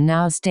line and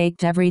now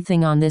staked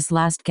everything on this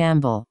last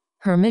gamble.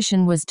 Her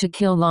mission was to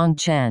kill Long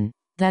Chen.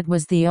 That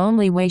was the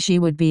only way she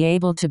would be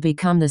able to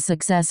become the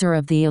successor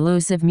of the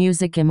elusive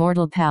music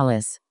Immortal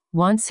Palace.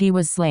 Once he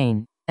was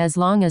slain, as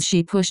long as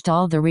she pushed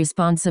all the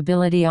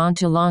responsibility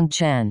onto Long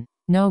Chen,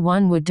 no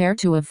one would dare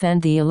to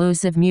offend the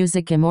elusive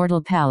music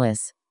Immortal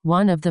Palace,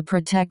 one of the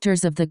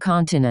protectors of the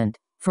continent,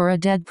 for a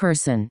dead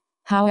person.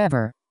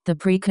 However, the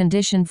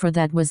precondition for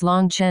that was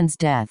Long Chen's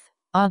death.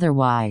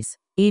 Otherwise,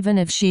 even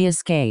if she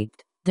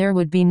escaped, there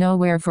would be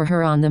nowhere for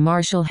her on the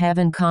Martial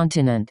Heaven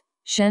continent.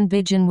 Shen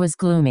Bijin was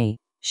gloomy.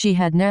 She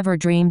had never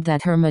dreamed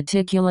that her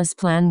meticulous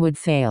plan would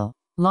fail.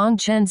 Long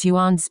Chen's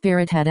Yuan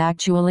spirit had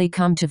actually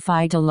come to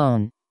fight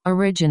alone.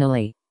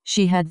 Originally,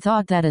 she had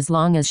thought that as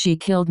long as she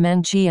killed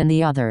Meng Qi and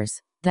the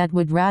others, that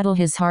would rattle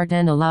his heart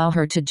and allow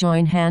her to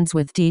join hands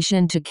with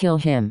Dishan to kill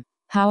him.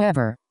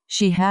 However,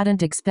 she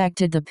hadn't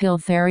expected the Pill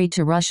Fairy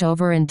to rush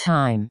over in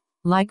time.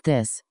 Like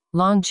this,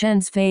 Long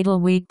Chen's fatal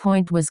weak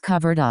point was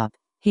covered up.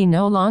 He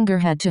no longer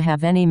had to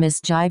have any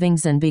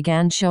misgivings and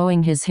began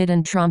showing his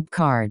hidden trump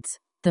cards.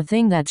 The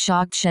thing that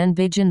shocked Shen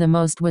Bijin the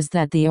most was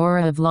that the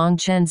aura of Long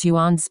Chen's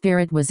Yuan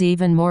spirit was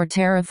even more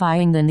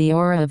terrifying than the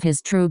aura of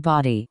his true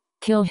body.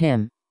 "Kill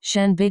him!"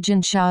 Shen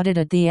Bijin shouted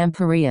at the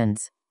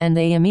Empyreans, and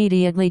they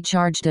immediately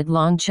charged at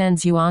Long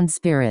Chen's Yuan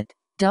spirit.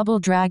 Double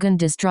Dragon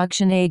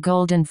Destruction. A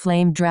golden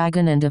flame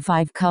dragon and a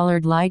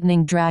 5-colored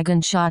lightning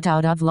dragon shot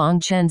out of Long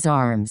Chen's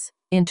arms,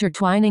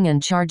 intertwining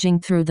and charging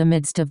through the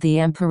midst of the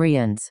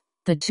Empyreans.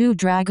 The two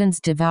dragons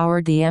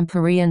devoured the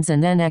Empyreans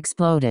and then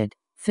exploded,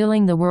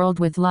 filling the world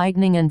with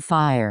lightning and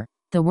fire.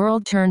 The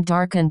world turned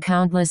dark and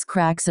countless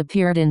cracks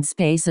appeared in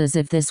space as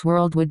if this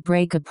world would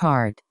break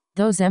apart.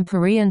 Those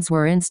Empyreans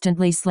were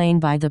instantly slain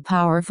by the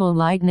powerful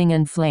lightning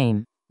and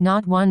flame.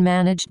 Not one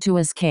managed to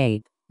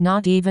escape,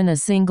 not even a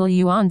single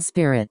Yuan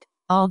spirit.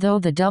 Although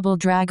the Double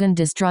Dragon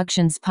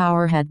Destruction's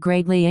power had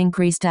greatly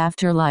increased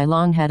after Lai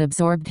Long had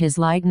absorbed his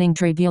lightning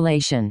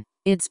tribulation,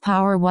 its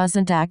power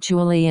wasn't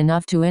actually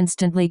enough to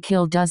instantly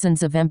kill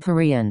dozens of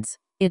Empyreans.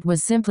 It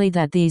was simply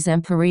that these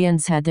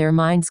Empyreans had their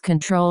minds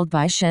controlled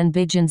by Shen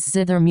Bijin's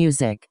zither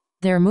music.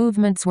 Their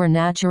movements were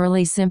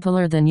naturally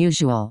simpler than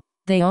usual.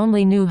 They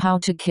only knew how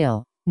to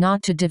kill,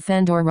 not to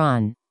defend or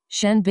run.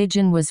 Shen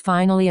Bijin was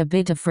finally a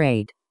bit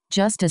afraid.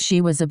 Just as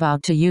she was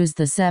about to use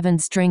the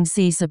 7-string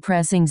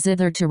C-suppressing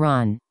zither to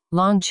run,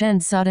 Long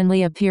Chen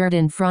suddenly appeared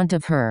in front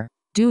of her.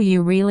 "Do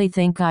you really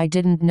think I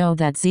didn't know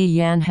that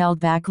Ziyan held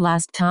back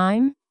last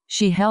time?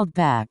 She held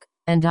back,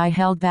 and I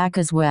held back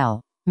as well.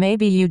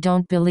 Maybe you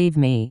don't believe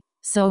me,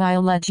 so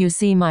I'll let you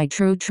see my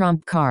true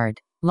trump card."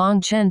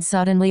 Long Chen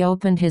suddenly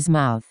opened his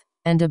mouth,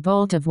 and a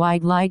bolt of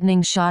white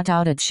lightning shot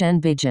out at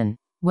Shen Bijin.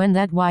 When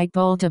that white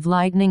bolt of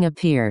lightning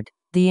appeared,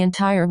 the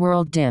entire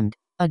world dimmed.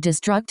 A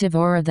destructive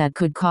aura that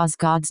could cause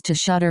gods to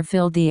shudder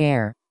filled the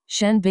air.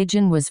 Shen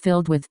Bijin was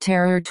filled with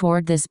terror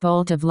toward this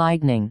bolt of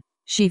lightning.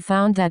 She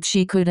found that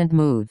she couldn't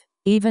move.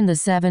 Even the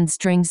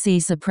 7-string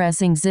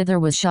C-suppressing zither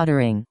was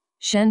shuddering.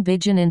 Shen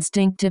Bijin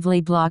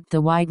instinctively blocked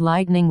the white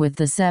lightning with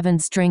the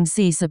 7-string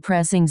C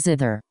suppressing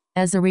zither.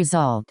 As a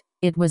result,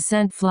 it was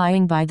sent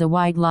flying by the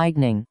white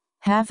lightning.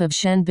 Half of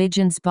Shen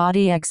Bijin's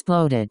body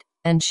exploded,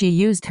 and she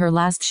used her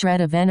last shred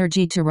of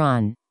energy to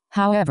run.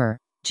 However,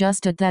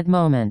 just at that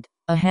moment,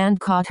 a hand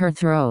caught her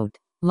throat.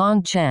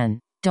 Long Chen,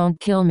 don't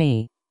kill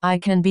me. I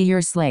can be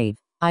your slave.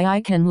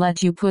 I can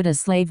let you put a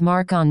slave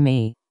mark on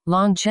me.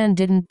 Long Chen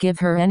didn't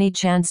give her any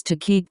chance to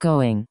keep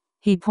going.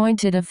 He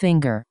pointed a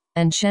finger,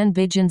 and Shen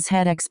Bijin's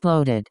head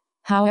exploded.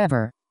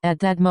 However, at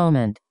that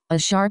moment, a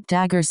sharp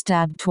dagger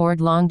stabbed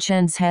toward Long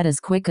Chen's head as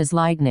quick as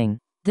lightning.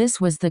 This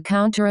was the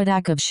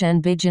counterattack of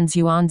Shen Bijin's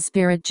Yuan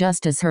spirit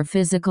just as her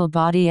physical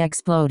body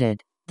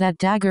exploded. That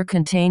dagger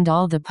contained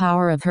all the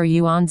power of her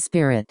Yuan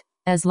spirit.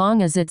 As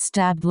long as it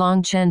stabbed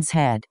Long Chen's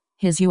head,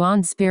 his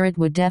Yuan spirit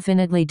would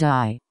definitely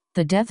die.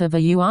 The death of a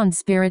Yuan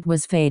spirit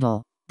was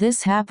fatal.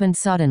 This happened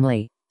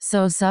suddenly,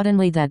 so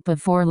suddenly that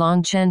before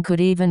Long Chen could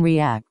even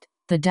react,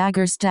 the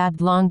dagger stabbed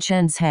Long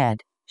Chen's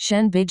head.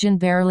 Shen Bijin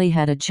barely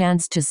had a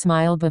chance to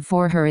smile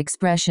before her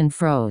expression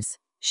froze.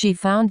 She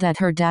found that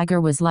her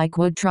dagger was like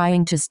wood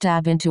trying to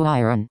stab into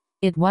iron.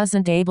 It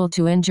wasn't able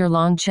to injure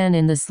Long Chen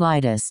in the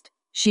slightest.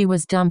 She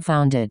was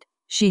dumbfounded.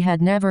 She had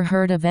never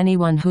heard of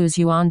anyone whose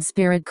Yuan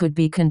spirit could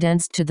be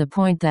condensed to the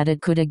point that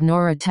it could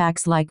ignore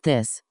attacks like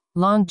this.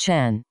 Long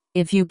Chen,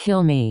 if you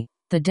kill me,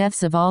 the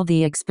deaths of all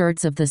the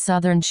experts of the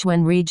southern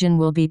Xuen region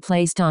will be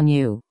placed on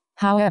you.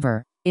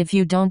 However, if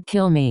you don't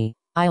kill me,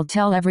 I'll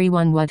tell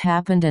everyone what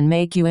happened and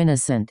make you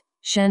innocent.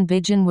 Shen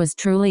Bijin was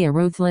truly a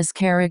ruthless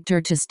character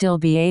to still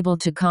be able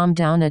to calm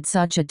down at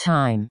such a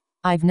time.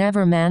 I've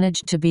never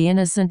managed to be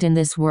innocent in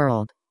this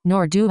world,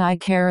 nor do I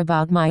care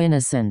about my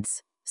innocence.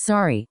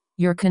 Sorry,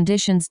 your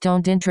conditions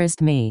don't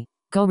interest me.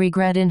 Go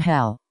regret in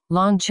hell.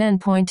 Long Chen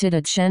pointed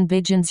at Shen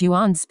Bijin's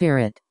Yuan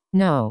spirit.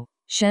 No.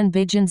 Shen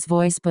Bijin's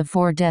voice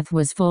before death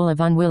was full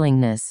of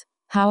unwillingness.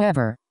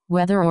 However,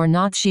 whether or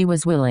not she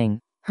was willing,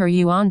 her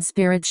Yuan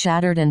spirit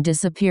shattered and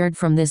disappeared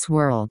from this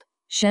world.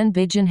 Shen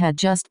Bijin had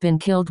just been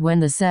killed when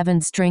the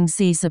 7-string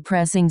C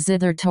suppressing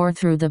zither tore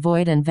through the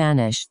void and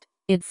vanished.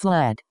 It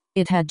fled.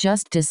 It had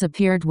just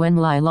disappeared when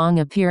Lai Long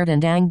appeared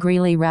and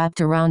angrily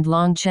wrapped around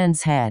Long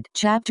Chen's head.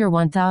 Chapter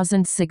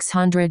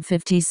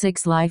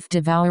 1656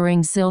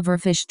 Life-Devouring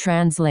Silverfish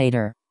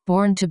Translator.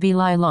 Born to be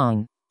Lai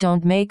Long.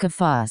 Don't make a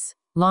fuss.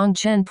 Long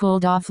Chen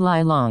pulled off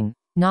Lai Long,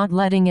 not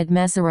letting it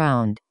mess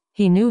around.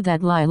 He knew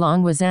that Lai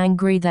Long was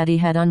angry that he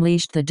had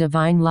unleashed the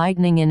divine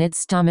lightning in its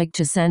stomach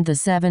to send the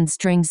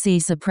 7-string C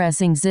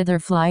suppressing zither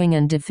flying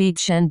and defeat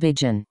Shen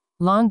Bijin.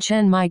 Long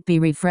Chen might be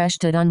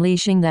refreshed at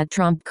unleashing that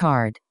trump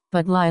card,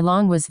 but Lai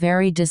Long was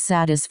very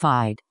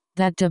dissatisfied.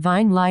 That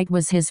divine light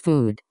was his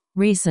food.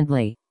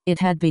 Recently, it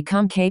had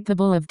become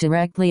capable of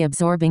directly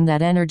absorbing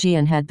that energy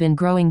and had been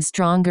growing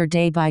stronger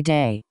day by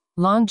day.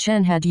 Long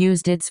Chen had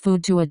used its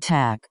food to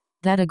attack.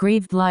 That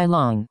aggrieved Lai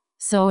Long,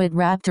 so it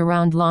wrapped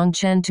around Long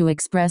Chen to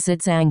express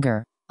its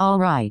anger. All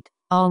right,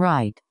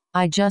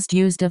 I just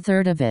used a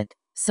third of it,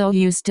 so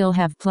you still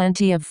have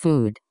plenty of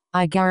food.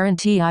 I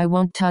guarantee I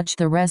won't touch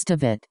the rest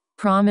of it,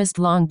 promised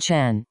Long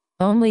Chen.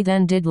 Only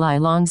then did Lai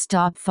Long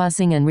stop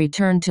fussing and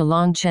return to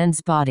Long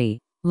Chen's body.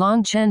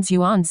 Long Chen's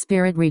Yuan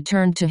spirit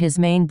returned to his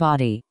main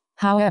body.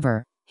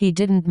 However, he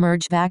didn't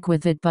merge back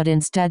with it but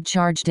instead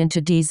charged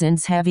into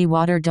Dixin's heavy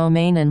water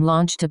domain and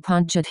launched a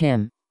punch at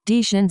him.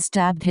 Dixin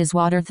stabbed his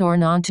water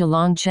thorn onto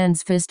Long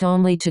Chen's fist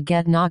only to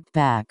get knocked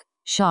back.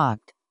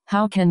 Shocked.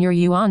 How can your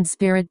Yuan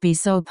spirit be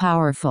so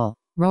powerful?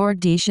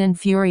 Roared Dixin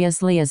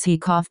furiously as he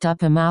coughed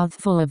up a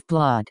mouthful of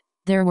blood.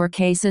 There were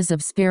cases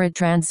of spirit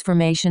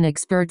transformation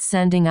experts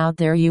sending out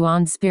their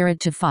Yuan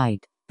spirit to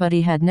fight, but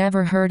he had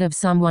never heard of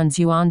someone's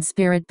Yuan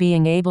spirit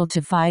being able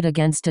to fight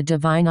against a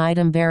divine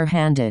item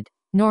barehanded.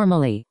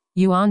 Normally,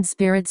 Yuan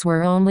spirits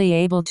were only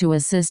able to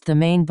assist the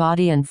main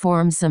body and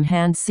form some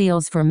hand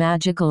seals for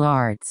magical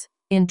arts.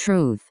 In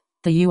truth,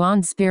 the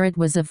Yuan spirit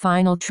was a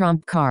final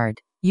trump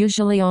card,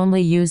 usually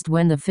only used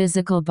when the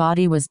physical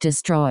body was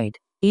destroyed.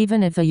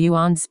 Even if a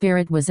Yuan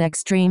spirit was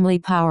extremely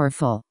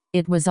powerful,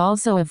 it was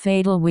also a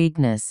fatal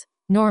weakness.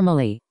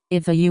 Normally,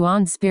 if a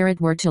Yuan spirit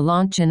were to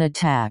launch an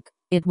attack,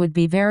 it would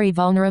be very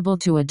vulnerable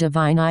to a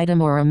divine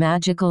item or a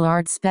magical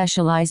art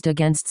specialized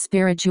against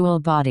spiritual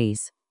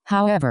bodies.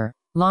 However,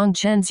 Long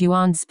Chen's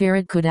Yuan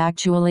spirit could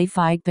actually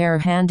fight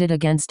barehanded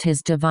against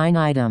his divine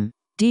item.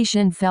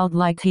 Dixin felt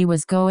like he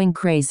was going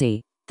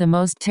crazy. The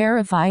most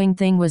terrifying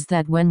thing was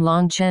that when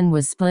Long Chen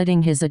was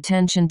splitting his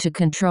attention to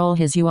control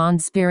his Yuan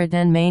spirit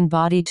and main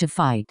body to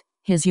fight,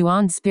 his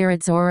Yuan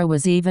spirit's aura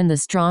was even the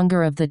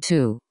stronger of the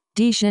two.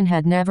 Dixin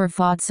had never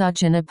fought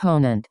such an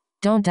opponent.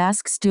 Don't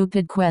ask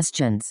stupid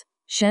questions.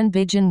 Shen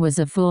Bijin was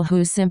a fool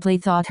who simply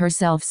thought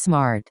herself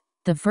smart.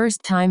 The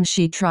first time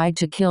she tried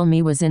to kill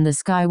me was in the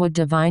Skywood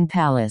Divine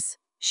Palace.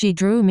 She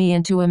drew me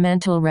into a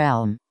mental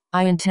realm.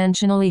 I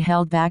intentionally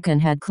held back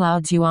and had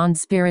Cloud's Yuan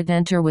spirit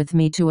enter with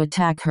me to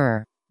attack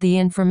her. The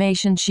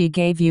information she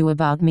gave you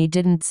about me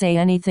didn't say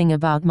anything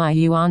about my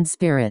Yuan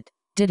spirit,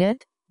 did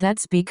it?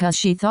 That's because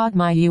she thought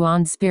my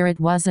Yuan spirit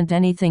wasn't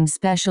anything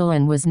special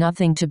and was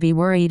nothing to be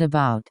worried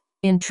about.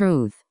 In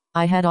truth,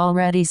 I had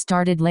already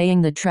started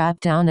laying the trap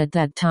down at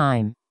that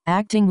time,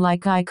 acting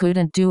like I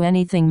couldn't do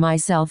anything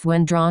myself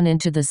when drawn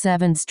into the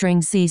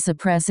 7-string C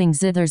suppressing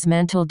zither's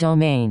mental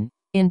domain.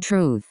 In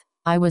truth,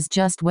 I was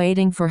just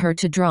waiting for her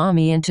to draw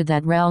me into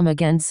that realm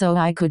again so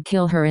I could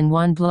kill her in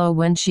one blow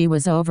when she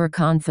was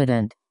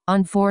overconfident.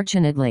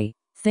 Unfortunately,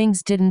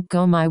 things didn't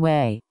go my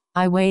way.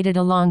 I waited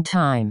a long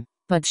time,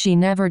 but she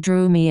never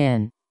drew me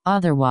in.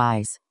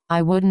 Otherwise,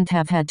 I wouldn't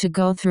have had to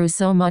go through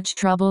so much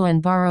trouble and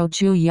borrow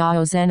Chu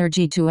Yao's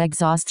energy to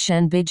exhaust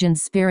Shen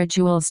Bijin's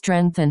spiritual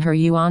strength and her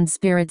Yuan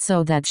spirit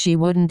so that she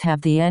wouldn't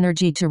have the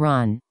energy to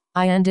run.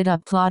 I ended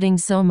up plotting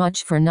so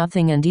much for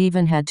nothing and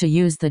even had to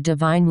use the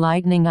divine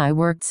lightning I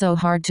worked so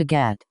hard to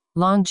get.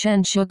 Long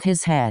Chen shook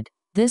his head.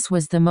 This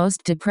was the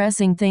most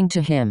depressing thing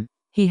to him.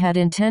 He had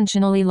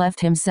intentionally left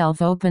himself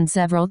open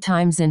several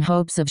times in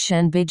hopes of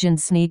Shen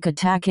Bijin's sneak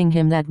attacking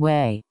him that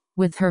way.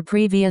 With her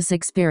previous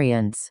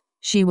experience,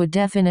 she would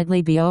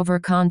definitely be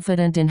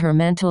overconfident in her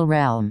mental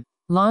realm.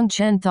 Long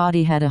Chen thought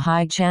he had a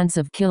high chance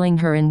of killing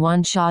her in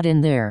one shot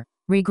in there.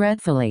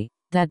 Regretfully,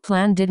 that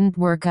plan didn't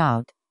work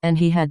out, and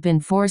he had been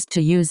forced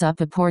to use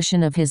up a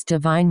portion of his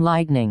divine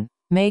lightning,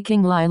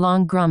 making Lai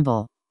Long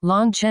grumble.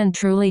 Long Chen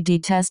truly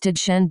detested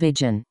Shen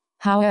Bijin.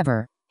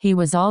 However, he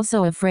was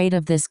also afraid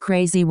of this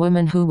crazy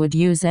woman who would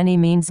use any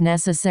means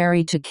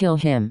necessary to kill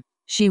him.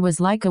 She was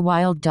like a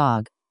wild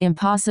dog,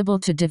 impossible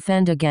to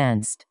defend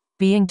against.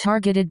 Being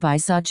targeted by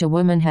such a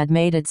woman had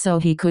made it so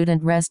he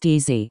couldn't rest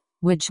easy,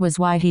 which was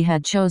why he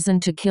had chosen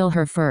to kill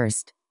her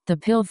first. The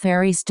pill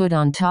fairy stood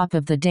on top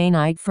of the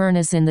day-night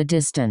furnace in the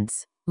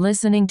distance,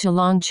 listening to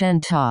Long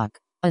Chen talk.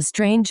 A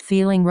strange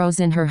feeling rose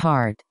in her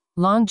heart.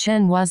 Long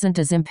Chen wasn't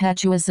as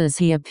impetuous as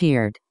he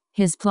appeared.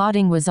 His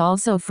plotting was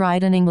also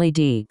frighteningly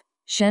deep.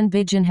 Shen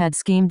Bijin had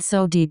schemed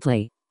so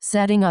deeply,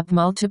 setting up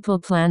multiple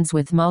plans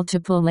with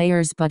multiple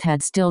layers but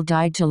had still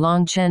died to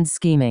Long Chen's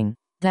scheming.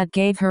 That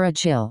gave her a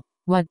chill.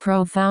 What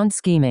profound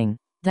scheming.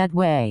 That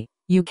way,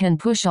 you can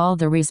push all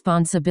the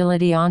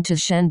responsibility onto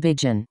Shen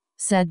Bijin,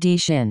 said Di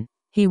Xin.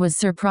 He was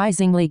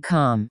surprisingly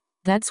calm.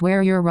 That's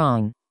where you're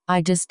wrong.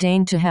 I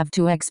disdain to have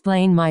to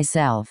explain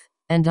myself,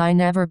 and I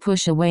never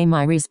push away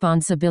my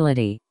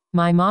responsibility.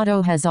 My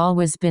motto has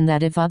always been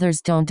that if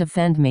others don't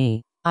offend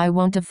me, I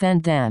won't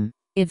offend them.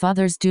 If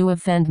others do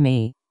offend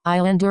me,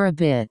 I'll endure a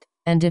bit,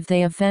 and if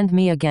they offend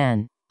me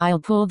again, I'll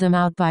pull them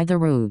out by the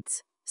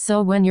roots.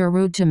 So when you're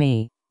rude to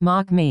me,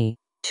 mock me,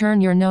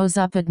 turn your nose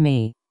up at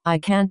me, I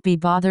can't be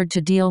bothered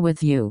to deal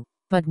with you.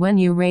 But when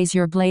you raise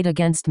your blade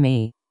against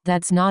me,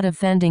 that's not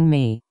offending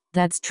me,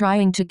 that's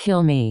trying to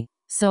kill me.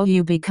 So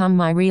you become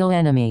my real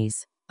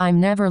enemies. I'm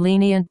never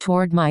lenient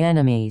toward my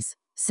enemies,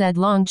 said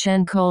Long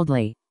Chen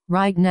coldly.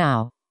 Right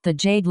now, the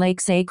Jade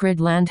Lake sacred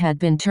land had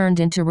been turned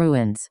into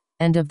ruins,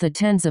 and of the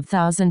tens of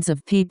thousands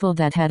of people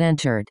that had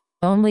entered,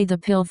 only the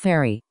Pill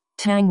Fairy,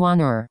 Tang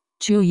Wan'er,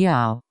 Chu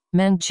Yao,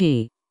 Meng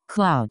Qi,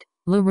 Cloud,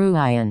 Lu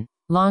Ruian,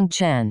 Long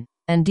Chen,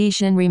 and Di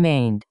Xin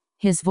remained.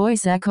 His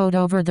voice echoed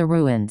over the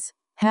ruins.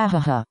 Ha ha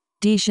ha.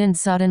 Di Xin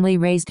suddenly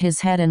raised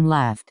his head and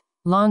laughed.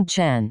 Long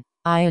Chen,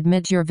 I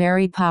admit you're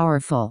very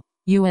powerful.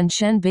 You and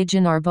Shen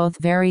Bijin are both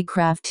very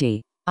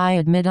crafty. I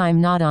admit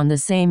I'm not on the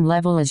same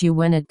level as you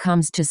when it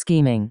comes to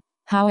scheming.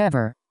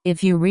 However,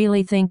 if you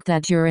really think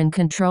that you're in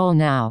control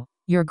now,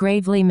 you're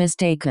gravely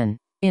mistaken.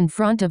 In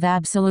front of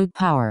absolute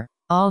power,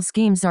 all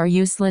schemes are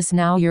useless.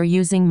 Now you're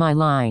using my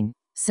line,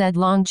 said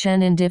Long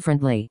Chen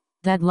indifferently.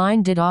 That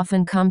line did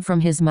often come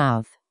from his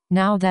mouth.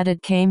 Now that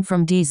it came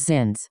from Di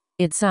Xin's,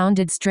 it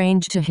sounded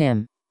strange to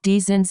him. Di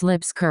Xin's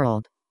lips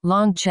curled.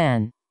 Long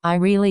Chen, I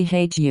really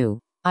hate you.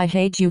 I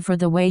hate you for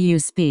the way you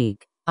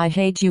speak. I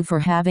hate you for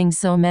having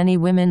so many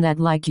women that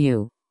like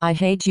you. I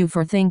hate you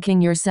for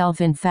thinking yourself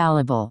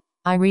infallible.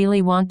 I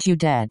really want you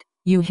dead.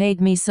 You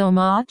hate me so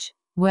much?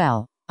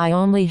 Well, I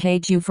only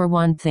hate you for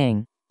one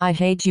thing. I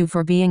hate you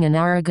for being an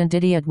arrogant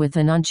idiot with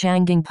an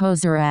unchanging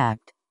poser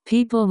act.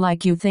 People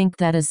like you think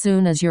that as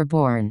soon as you're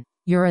born,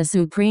 you're a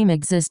supreme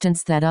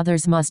existence that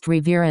others must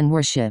revere and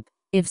worship.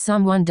 If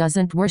someone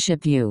doesn't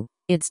worship you,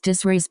 it's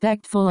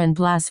disrespectful and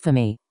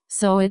blasphemy.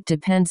 So it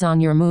depends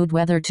on your mood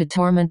whether to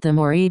torment them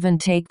or even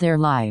take their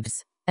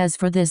lives. As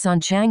for this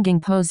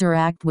unchanging poser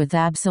act with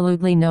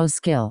absolutely no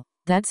skill,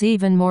 that's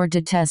even more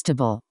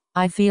detestable.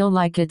 I feel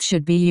like it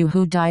should be you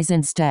who dies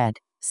instead,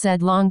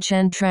 said Long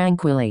Chen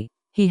tranquilly.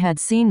 He had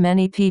seen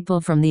many people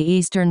from the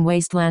eastern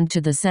wasteland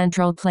to the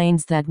central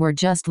plains that were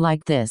just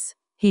like this.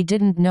 He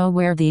didn't know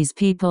where these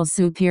people's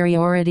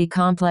superiority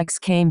complex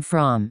came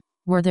from.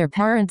 Were their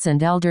parents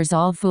and elders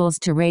all fools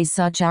to raise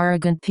such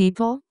arrogant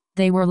people?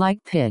 They were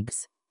like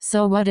pigs.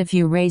 So what if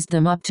you raised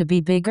them up to be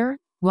bigger?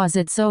 Was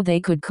it so they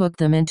could cook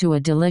them into a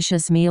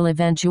delicious meal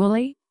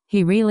eventually?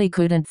 He really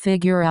couldn't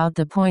figure out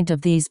the point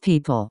of these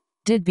people.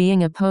 Did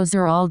being a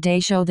poser all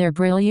day show their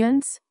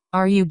brilliance?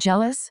 Are you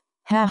jealous?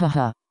 Ha ha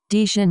ha.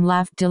 Di Xin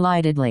laughed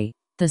delightedly.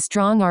 The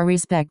strong are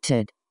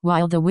respected,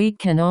 while the weak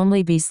can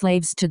only be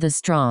slaves to the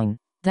strong.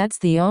 That's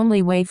the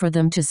only way for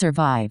them to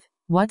survive.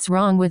 What's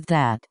wrong with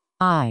that?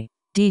 I,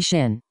 Di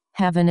Xin,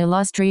 have an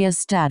illustrious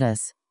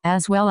status,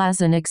 as well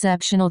as an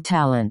exceptional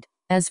talent.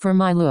 As for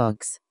my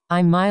looks,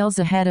 I'm miles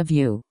ahead of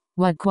you.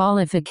 What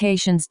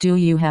qualifications do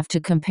you have to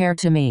compare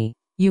to me?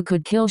 You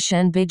could kill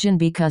Shen Bijin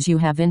because you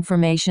have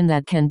information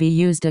that can be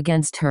used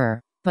against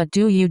her. But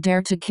do you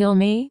dare to kill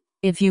me?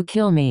 If you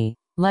kill me,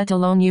 let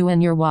alone you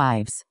and your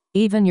wives,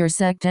 even your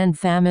sect and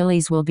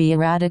families will be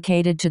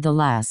eradicated to the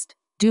last.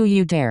 Do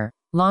you dare?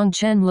 Long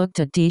Chen looked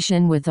at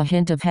Dishin with a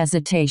hint of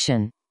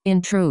hesitation. In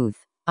truth,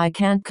 I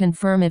can't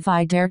confirm if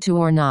I dare to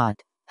or not.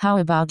 How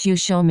about you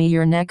show me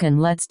your neck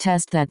and let's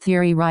test that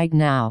theory right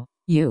now.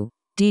 You.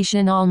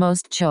 Dishin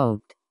almost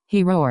choked.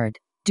 He roared.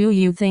 Do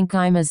you think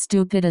I'm as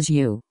stupid as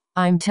you?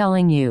 I'm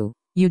telling you,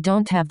 you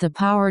don't have the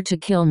power to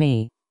kill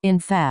me. In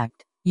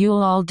fact,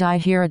 you'll all die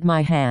here at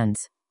my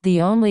hands. The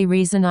only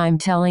reason I'm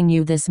telling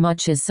you this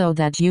much is so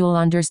that you'll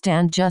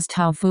understand just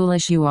how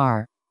foolish you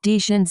are.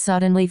 Dishin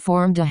suddenly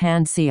formed a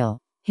hand seal.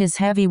 His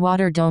heavy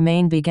water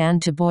domain began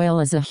to boil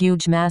as a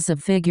huge mass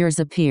of figures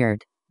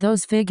appeared.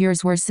 Those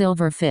figures were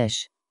silver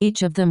fish.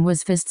 Each of them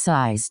was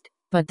fist-sized,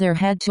 but their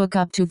head took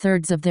up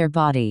 2/3 of their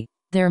body.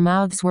 Their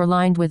mouths were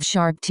lined with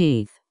sharp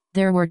teeth.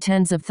 There were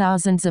tens of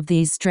thousands of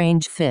these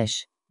strange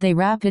fish. They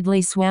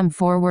rapidly swam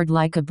forward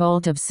like a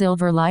bolt of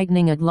silver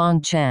lightning at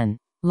Long Chen.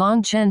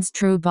 Long Chen's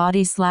true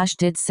body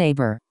slashed its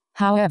saber.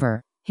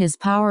 However, his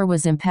power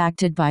was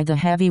impacted by the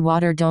heavy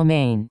water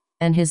domain,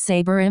 and his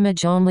saber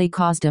image only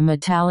caused a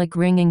metallic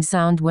ringing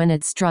sound when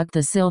it struck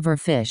the silver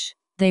fish.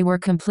 They were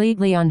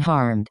completely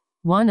unharmed.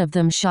 One of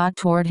them shot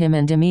toward him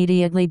and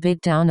immediately bit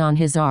down on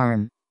his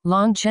arm.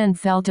 Long Chen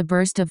felt a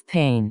burst of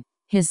pain.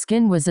 His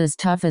skin was as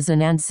tough as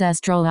an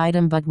ancestral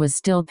item but was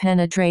still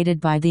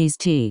penetrated by these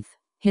teeth.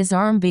 His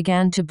arm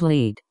began to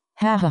bleed.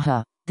 Ha ha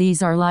ha,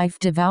 these are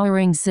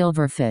life-devouring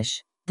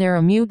silverfish. They're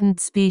a mutant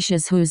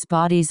species whose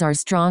bodies are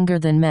stronger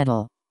than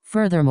metal.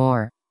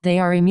 Furthermore, they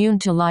are immune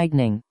to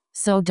lightning,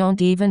 so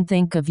don't even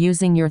think of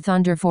using your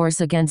thunder force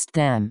against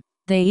them.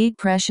 They eat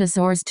precious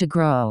ores to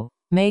grow,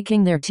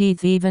 making their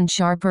teeth even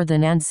sharper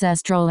than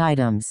ancestral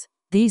items.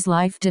 These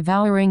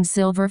life-devouring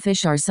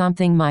silverfish are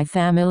something my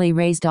family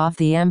raised off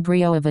the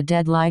embryo of a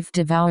dead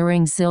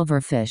life-devouring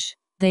silverfish.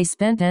 They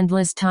spent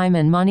endless time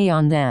and money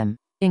on them,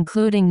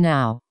 including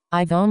now.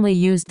 I've only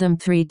used them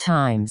 3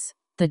 times.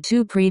 The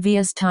 2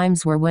 previous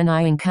times were when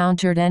I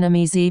encountered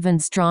enemies even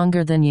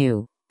stronger than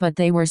you, but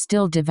they were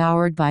still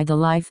devoured by the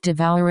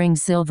life-devouring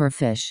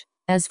silverfish.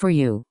 As for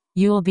you,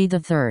 you'll be the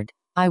 3rd.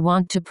 I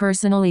want to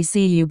personally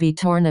see you be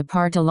torn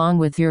apart along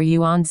with your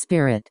Yuan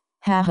spirit.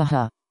 Ha ha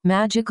ha.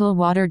 Magical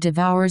water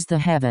devours the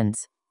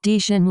heavens.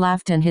 Dishin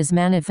laughed and his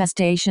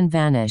manifestation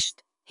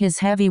vanished. His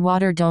heavy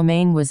water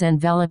domain was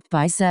enveloped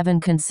by 7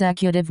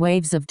 consecutive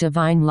waves of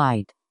divine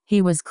light.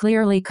 He was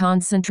clearly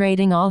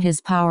concentrating all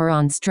his power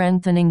on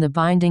strengthening the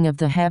binding of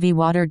the heavy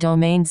water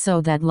domain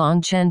so that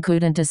Long Chen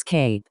couldn't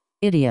escape.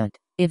 Idiot.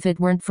 If it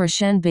weren't for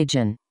Shen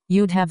Bijin,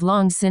 you'd have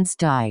long since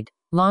died.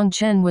 Long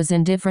Chen was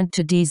indifferent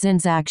to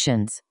Dizin's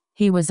actions.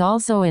 He was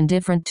also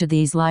indifferent to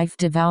these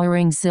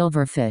life-devouring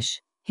silverfish.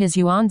 His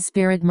Yuan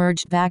spirit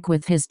merged back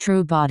with his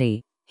true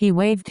body. He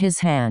waved his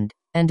hand,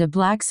 and a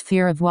black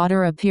sphere of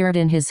water appeared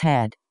in his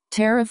head.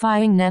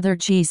 Terrifying nether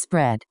chi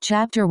spread.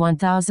 Chapter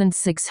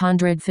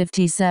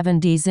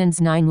 1657 Dizin's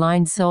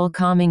 9-line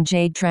soul-calming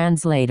jade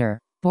translator.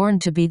 Born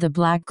to be the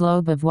black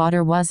globe of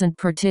water wasn't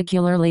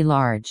particularly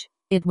large.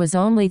 It was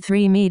only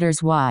 3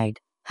 meters wide.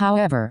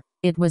 However,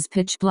 it was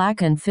pitch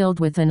black and filled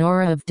with an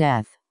aura of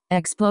death.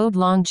 Explode!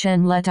 Long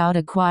Chen let out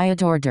a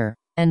quiet order,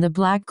 and the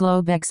black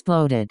globe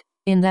exploded.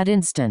 In that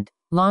instant,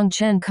 Long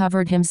Chen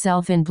covered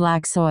himself in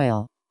black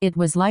soil. It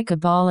was like a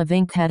ball of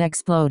ink had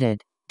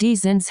exploded.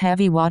 Dizin's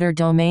heavy water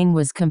domain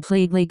was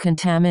completely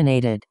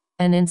contaminated.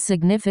 An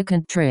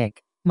insignificant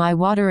trick. My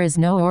water is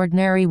no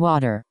ordinary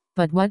water.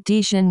 But what?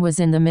 Dishin was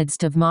in the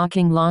midst of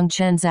mocking Long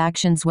Chen's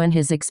actions when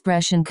his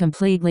expression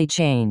completely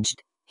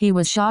changed. He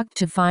was shocked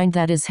to find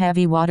that his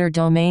heavy water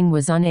domain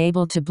was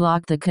unable to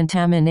block the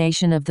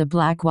contamination of the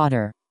black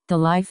water. The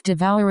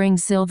life-devouring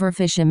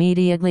silverfish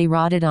immediately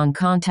rotted on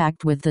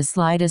contact with the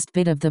slightest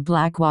bit of the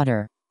black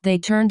water. They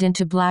turned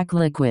into black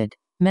liquid.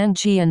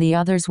 Mengqi and the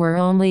others were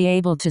only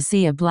able to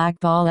see a black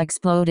ball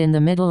explode in the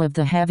middle of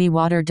the heavy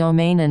water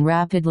domain and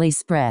rapidly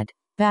spread.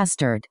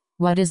 Bastard!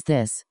 What is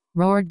this?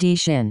 Roared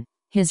Dishin.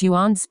 His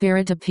Yuan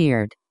spirit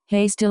appeared,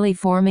 hastily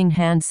forming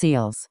hand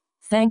seals.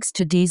 Thanks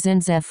to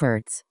Dizin's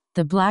efforts,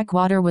 the black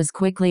water was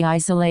quickly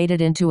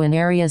isolated into an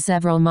area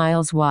several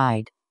miles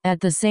wide. At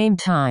the same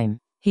time,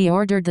 he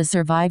ordered the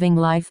surviving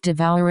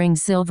life-devouring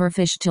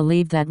silverfish to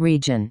leave that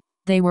region.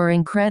 They were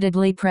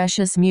incredibly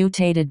precious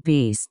mutated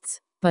beasts,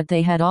 but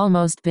they had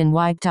almost been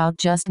wiped out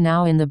just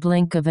now in the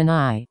blink of an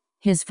eye.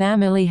 His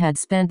family had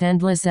spent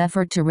endless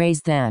effort to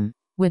raise them.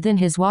 Within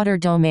his water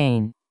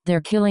domain,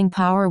 their killing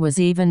power was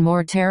even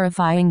more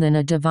terrifying than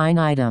a divine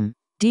item.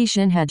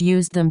 Dishin had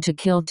used them to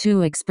kill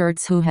 2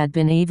 experts who had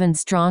been even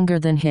stronger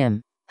than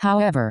him.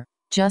 However,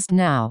 just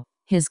now,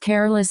 his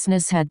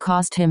carelessness had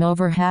cost him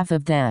over half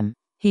of them.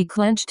 He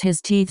clenched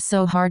his teeth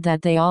so hard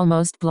that they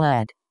almost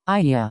bled.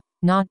 Iya,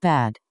 not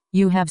bad.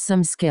 You have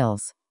some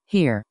skills.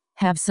 Here,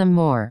 have some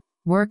more.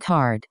 Work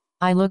hard.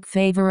 I look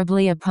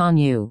favorably upon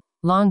you.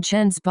 Long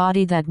Chen's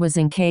body that was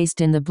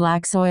encased in the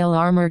black soil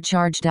armor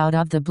charged out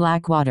of the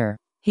black water.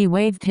 He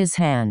waved his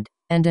hand,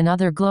 and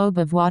another globe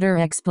of water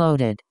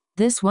exploded.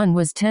 This one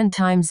was 10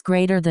 times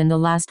greater than the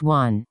last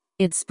one.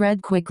 It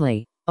spread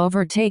quickly,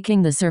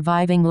 overtaking the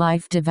surviving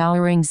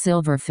life-devouring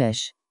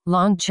silverfish.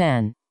 Long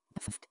Chen,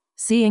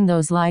 seeing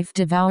those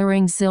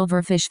life-devouring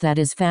silverfish that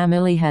his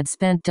family had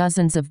spent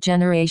dozens of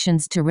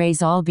generations to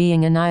raise all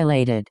being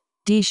annihilated.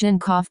 Dishin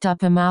coughed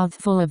up a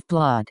mouthful of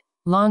blood.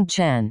 Long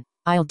Chen,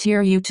 I'll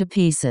tear you to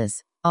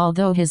pieces.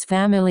 Although his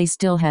family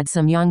still had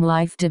some young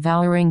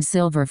life-devouring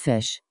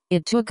silverfish,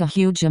 it took a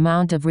huge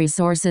amount of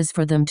resources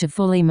for them to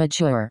fully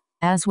mature,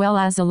 as well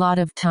as a lot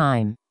of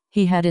time.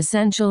 He had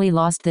essentially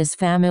lost this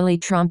family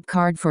trump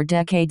card for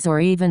decades or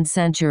even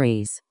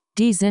centuries.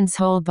 Dizin's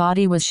whole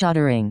body was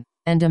shuddering,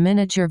 and a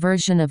miniature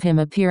version of him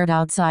appeared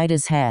outside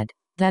his head.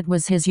 That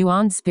was his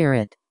Yuan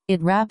spirit.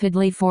 It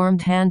rapidly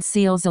formed hand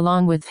seals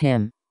along with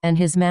him, and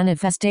his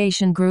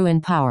manifestation grew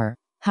in power.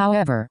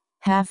 However,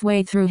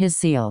 halfway through his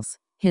seals,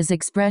 his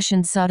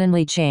expression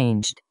suddenly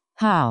changed.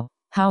 How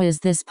is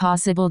this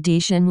possible?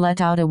 Dishin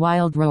let out a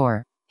wild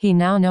roar. He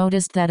now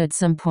noticed that at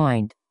some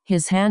point,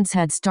 his hands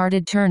had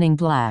started turning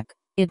black.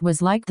 It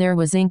was like there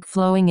was ink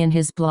flowing in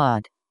his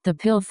blood. The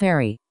Pill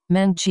Fairy,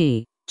 Meng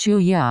Qi, Chu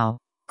Yao,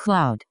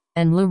 Cloud,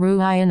 and Lu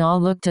Ruian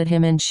all looked at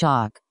him in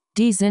shock.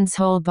 Dizin's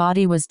whole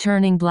body was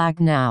turning black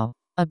now.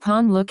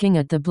 Upon looking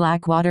at the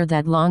black water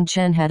that Long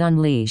Chen had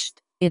unleashed,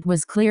 it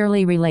was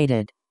clearly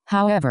related.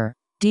 However,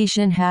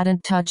 Dishin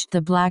hadn't touched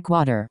the black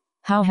water.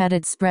 How had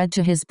it spread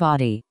to his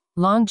body?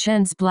 Long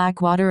Chen's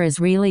black water is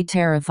really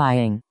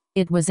terrifying.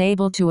 It was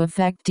able to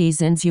affect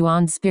Dizin's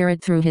Yuan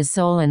spirit through his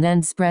soul and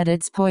then spread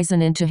its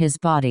poison into his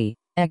body,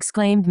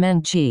 exclaimed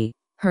Meng Qi.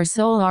 Her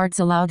soul arts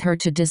allowed her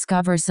to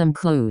discover some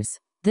clues.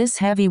 This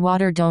heavy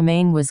water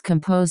domain was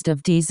composed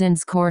of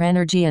Dizin's core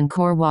energy and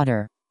core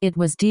water. It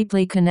was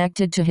deeply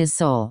connected to his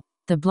soul.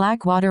 The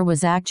black water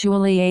was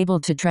actually able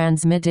to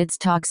transmit its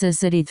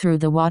toxicity through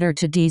the water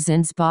to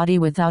Dizin's body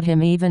without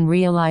him even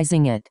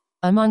realizing it.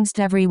 Amongst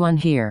everyone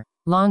here,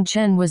 Long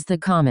Chen was the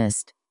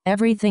calmest.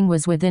 Everything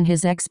was within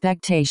his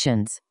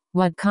expectations.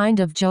 What kind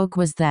of joke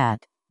was that?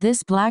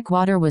 This black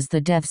water was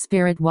the death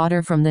spirit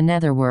water from the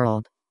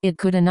netherworld. It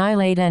could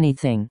annihilate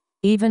anything.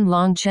 Even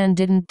Long Chen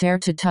didn't dare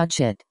to touch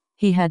it.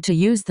 He had to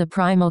use the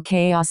primal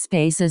chaos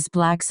space's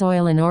black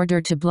soil in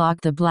order to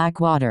block the black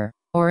water,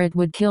 or it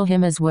would kill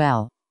him as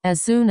well.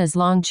 As soon as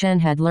Long Chen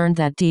had learned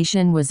that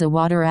Dishin was a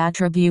water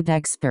attribute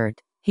expert,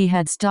 he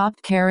had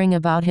stopped caring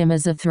about him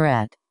as a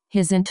threat.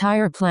 His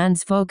entire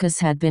plan's focus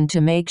had been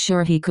to make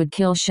sure he could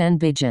kill Shen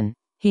Bijin.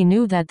 He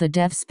knew that the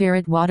death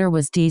spirit water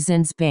was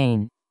Dizin's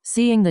bane.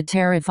 Seeing the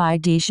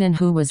terrified Dishin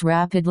who was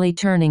rapidly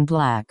turning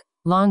black,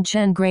 Long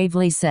Chen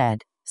gravely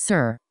said,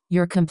 "Sir,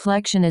 your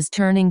complexion is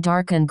turning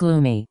dark and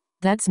gloomy.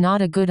 That's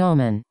not a good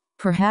omen.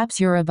 Perhaps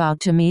you're about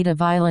to meet a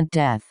violent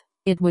death.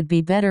 It would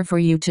be better for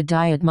you to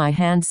die at my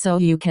hands so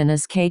you can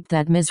escape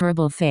that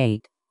miserable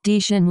fate."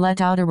 Dishin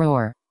let out a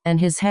roar, and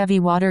his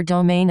heavy water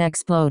domain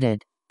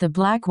exploded. The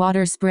black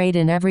water sprayed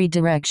in every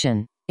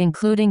direction,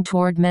 including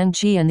toward Meng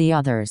Qi and the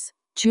others.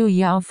 Chu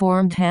Yao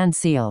formed hand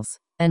seals,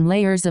 and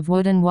layers of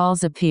wooden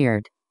walls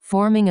appeared,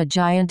 forming a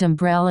giant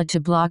umbrella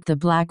to block the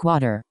black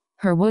water.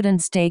 Her wooden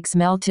stakes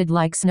melted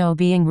like snow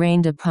being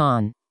rained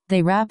upon.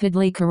 They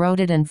rapidly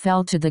corroded and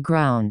fell to the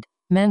ground.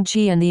 Meng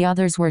Qi and the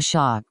others were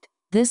shocked.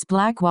 This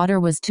black water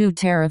was too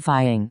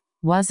terrifying,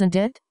 wasn't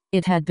it?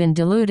 It had been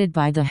diluted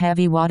by the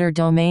heavy water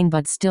domain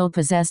but still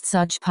possessed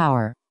such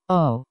power.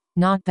 Oh,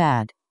 not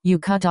bad. You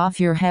cut off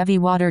your heavy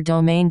water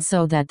domain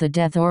so that the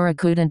death aura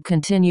couldn't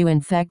continue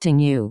infecting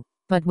you.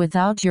 But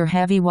without your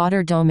heavy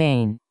water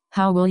domain,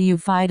 how will you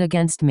fight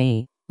against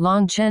me?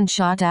 Long Chen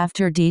shot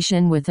after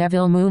Dishin with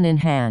Evil Moon in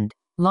hand.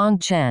 Long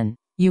Chen,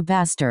 you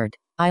bastard.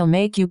 I'll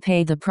make you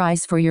pay the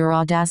price for your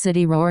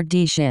audacity, roared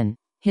Dishin.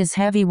 His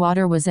heavy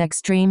water was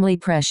extremely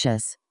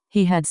precious.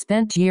 He had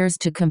spent years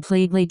to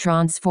completely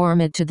transform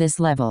it to this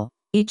level.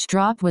 Each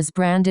drop was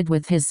branded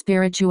with his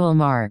spiritual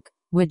mark,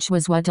 which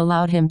was what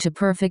allowed him to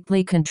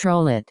perfectly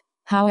control it.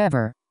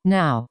 However,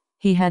 now,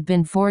 he had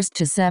been forced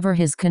to sever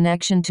his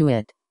connection to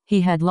it.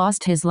 He had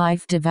lost his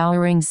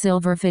life-devouring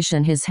silverfish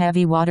and his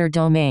heavy water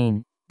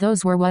domain.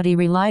 Those were what he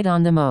relied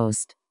on the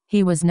most.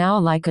 He was now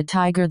like a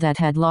tiger that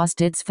had lost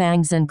its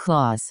fangs and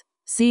claws.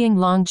 Seeing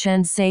Long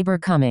Chen's saber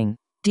coming,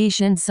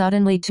 Dishin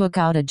suddenly took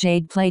out a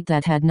jade plate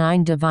that had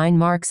 9 divine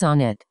marks on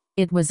it.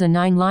 It was a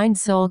 9-line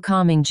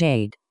soul-calming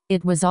jade.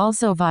 It was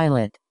also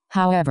violet.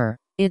 However,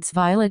 its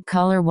violet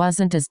color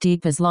wasn't as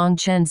deep as Long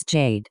Chen's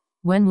jade.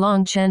 When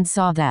Long Chen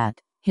saw that,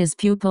 his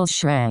pupils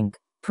shrank.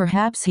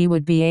 Perhaps he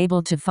would be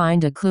able to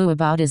find a clue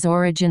about his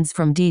origins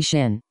from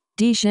Dishin.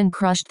 Dishin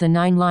crushed the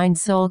 9-line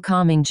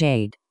soul-calming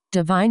jade.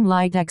 Divine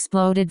light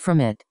exploded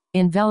from it,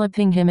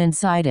 enveloping him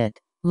inside it.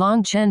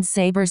 Long Chen's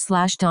saber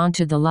slashed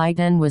onto the light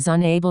and was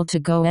unable to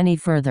go any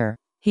further.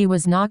 He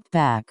was knocked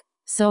back.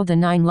 So the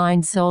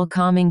 9-line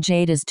soul-calming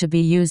jade is to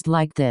be used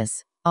like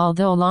this.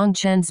 Although Long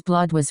Chen's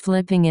blood was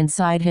flipping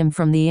inside him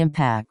from the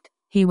impact,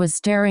 he was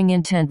staring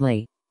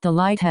intently. The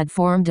light had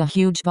formed a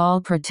huge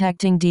ball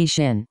protecting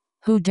Dishin.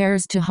 Who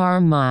dares to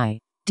harm my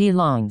De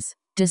Long's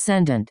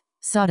descendant?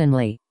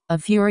 Suddenly, a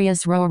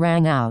furious roar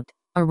rang out.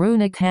 A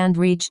runic hand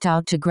reached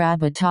out to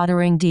grab a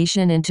tottering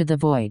Dishin into the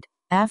void.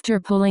 After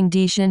pulling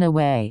Dishin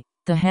away,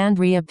 the hand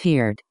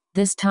reappeared,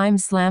 this time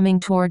slamming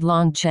toward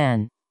Long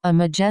Chen. A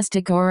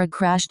majestic aura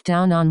crashed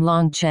down on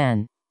Long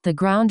Chen. The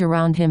ground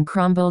around him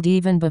crumbled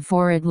even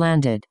before it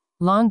landed.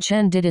 Long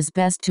Chen did his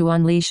best to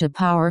unleash a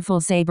powerful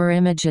saber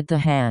image at the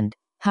hand.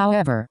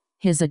 However,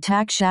 his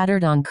attack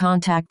shattered on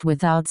contact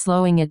without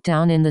slowing it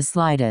down in the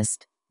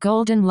slightest.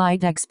 Golden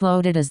light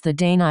exploded as the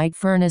Daynite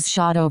furnace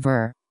shot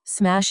over,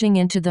 smashing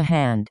into the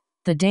hand.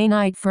 The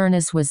Daynite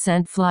furnace was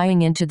sent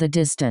flying into the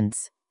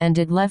distance, and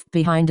it left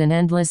behind an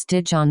endless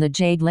ditch on the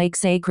Jade Lake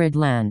Sacred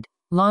Land.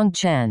 Long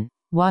Chen,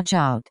 watch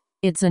out!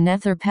 It's a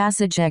Nether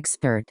Passage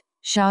expert,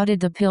 shouted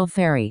the Pill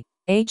Fairy.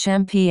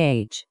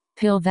 HMPH,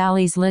 Pill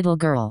Valley's little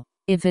girl.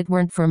 If it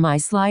weren't for my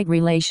slight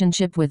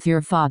relationship with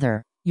your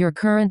father, your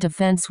current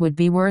offense would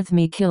be worth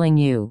me killing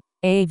you.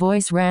 A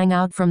voice rang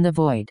out from the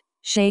void,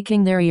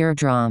 shaking their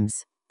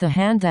eardrums. The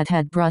hand that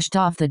had brushed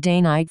off the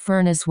Daynite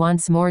furnace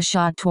once more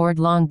shot toward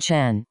Long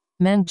Chen.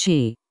 Meng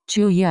Qi,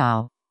 Chu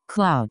Yao,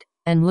 Cloud,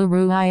 and Lu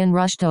Ruian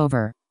rushed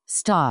over.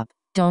 Stop,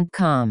 don't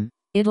come.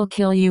 It'll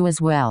kill you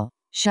as well,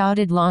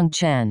 shouted Long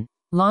Chen.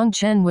 Long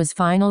Chen was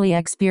finally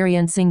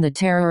experiencing the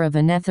terror of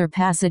a Nether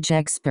Passage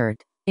expert.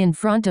 In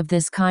front of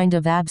this kind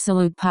of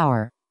absolute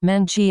power,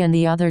 Meng Qi and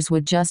the others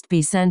would just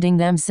be sending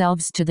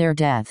themselves to their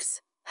deaths.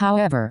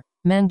 However,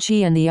 Meng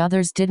Qi and the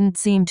others didn't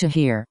seem to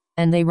hear,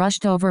 and they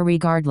rushed over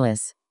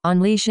regardless,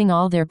 unleashing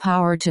all their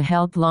power to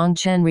help Long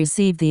Chen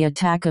receive the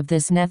attack of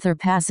this Nether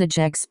Passage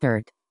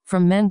expert.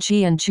 From Meng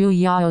Qi and Chu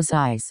Yao's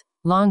eyes,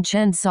 Long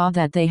Chen saw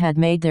that they had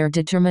made their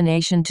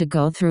determination to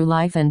go through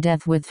life and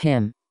death with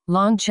him.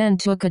 Long Chen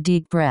took a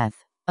deep breath.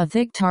 A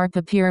thick tarp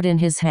appeared in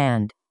his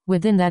hand.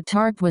 Within that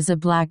tarp was a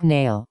black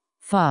nail.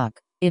 Fuck.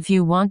 If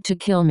you want to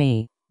kill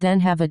me, then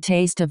have a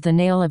taste of the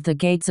nail of the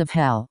gates of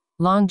hell.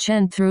 Long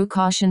Chen threw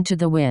caution to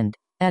the wind.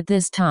 At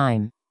this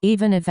time,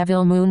 even if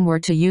Evil Moon were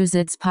to use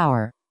its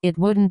power, it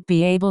wouldn't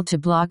be able to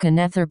block a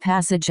Nether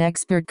Passage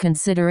expert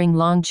considering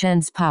Long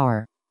Chen's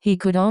power. He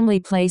could only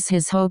place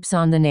his hopes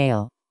on the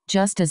nail.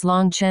 Just as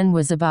Long Chen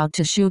was about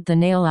to shoot the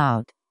nail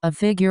out, a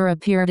figure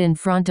appeared in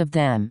front of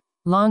them.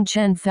 Long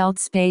Chen felt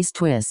space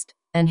twist,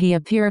 and he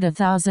appeared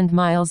 1,000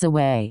 miles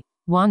away.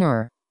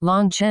 Wan-er.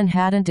 Long Chen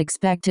hadn't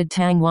expected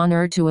Tang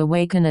Wan-er to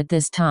awaken at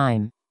this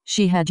time.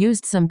 She had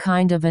used some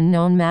kind of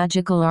unknown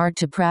magical art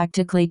to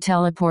practically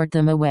teleport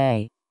them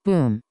away.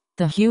 Boom.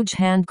 The huge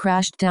hand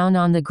crashed down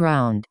on the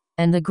ground,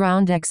 and the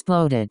ground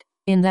exploded.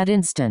 In that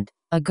instant,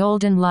 a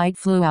golden light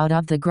flew out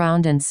of the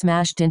ground and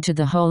smashed into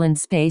the hole in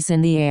space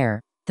in the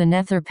air. The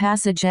Nether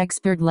Passage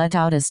expert let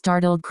out a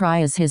startled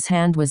cry as his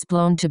hand was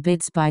blown to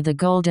bits by the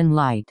golden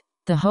light.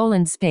 The hole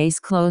in space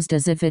closed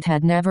as if it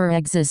had never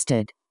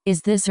existed.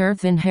 Is this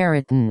Earth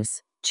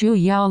inheritance? Chu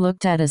Yao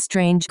looked at a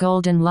strange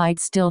golden light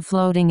still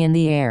floating in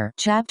the air.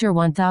 Chapter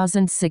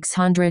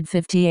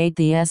 1658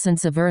 The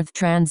Essence of Earth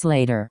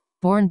Translator.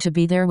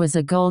 BornToBe. There was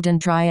a golden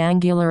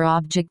triangular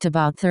object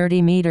about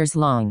 30 meters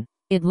long.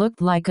 It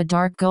looked like a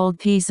dark gold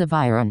piece of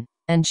iron,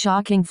 and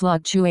shocking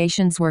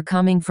fluctuations were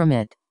coming from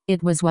it.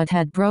 It was what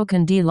had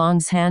broken De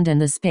Long's hand in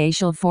the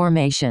spatial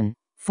formation,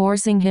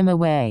 forcing him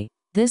away.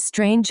 This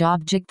strange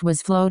object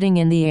was floating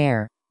in the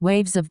air,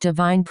 waves of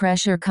divine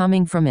pressure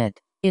coming from it.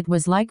 It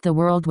was like the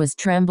world was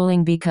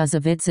trembling because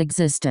of its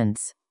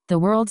existence. The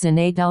world's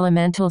innate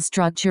elemental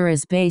structure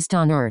is based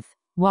on earth,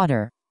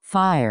 water,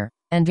 fire,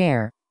 and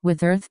air,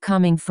 with earth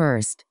coming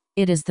first.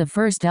 It is the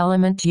first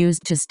element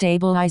used to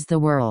stabilize the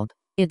world.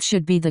 It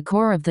should be the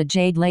core of the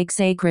Jade Lake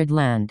Sacred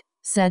Land,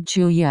 said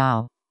Chu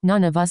Yao.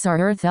 None of us are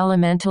earth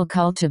elemental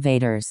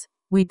cultivators.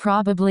 We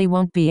probably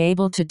won't be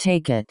able to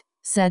take it,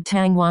 said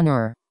Tang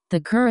Wan-er. The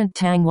current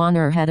Tang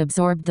Wan-er had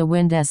absorbed the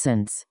wind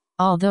essence.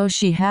 Although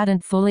she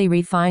hadn't fully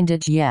refined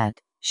it yet,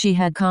 she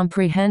had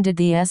comprehended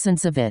the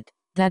essence of it.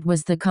 That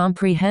was the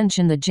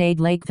comprehension the Jade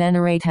Lake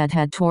Venerate had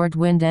had toward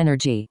wind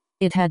energy.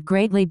 It had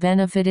greatly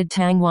benefited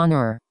Tang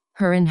Wan-er.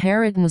 Her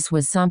inheritance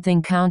was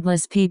something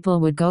countless people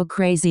would go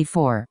crazy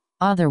for.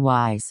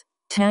 Otherwise,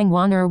 Tang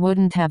Wan-er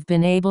wouldn't have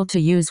been able to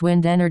use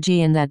wind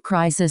energy in that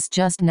crisis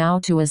just now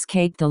to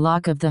escape the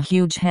lock of the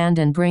huge hand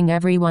and bring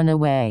everyone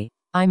away.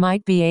 I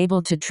might be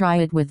able to try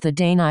it with the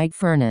Daynite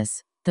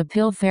furnace. The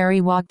Pill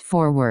Fairy walked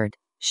forward.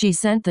 She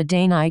sent the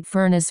Daynite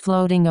furnace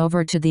floating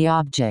over to the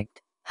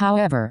object.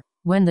 However,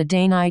 when the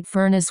Daynite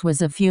furnace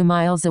was a few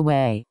miles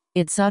away,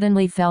 it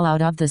suddenly fell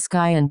out of the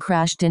sky and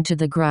crashed into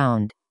the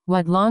ground.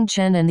 What Long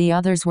Chen and the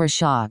others were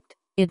shocked.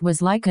 It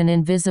was like an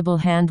invisible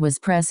hand was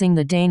pressing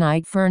the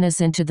Daynite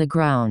furnace into the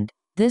ground.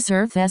 This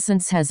earth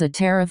essence has a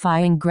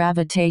terrifying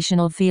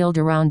gravitational field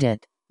around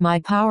it. My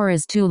power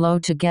is too low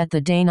to get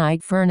the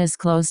Daynite furnace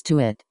close to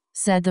it,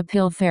 said the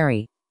Pill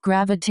Fairy.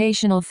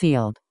 Gravitational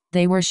field.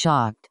 They were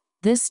shocked.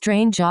 This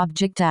strange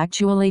object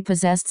actually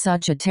possessed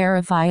such a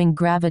terrifying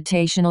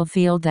gravitational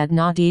field that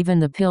not even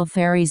the Pill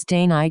Fairy's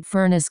Daynite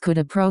furnace could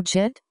approach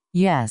it?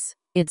 Yes,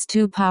 it's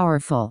too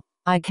powerful.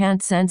 I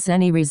can't sense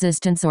any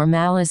resistance or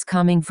malice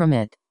coming from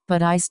it.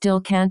 but I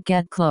still can't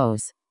get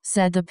close,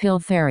 said the pill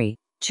fairy.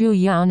 Chu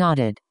Yao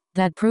nodded.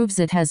 That proves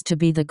it has to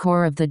be the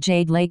core of the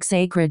Jade Lake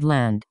sacred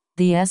land,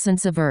 the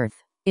essence of Earth.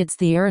 It's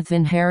the Earth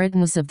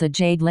inheritance of the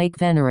Jade Lake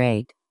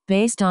Venerate.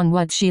 Based on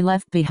what she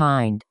left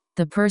behind,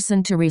 the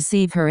person to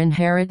receive her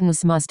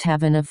inheritance must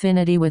have an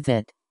affinity with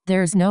it.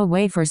 There's no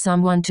way for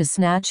someone to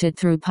snatch it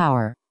through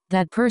power.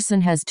 That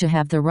person has to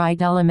have the right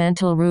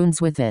elemental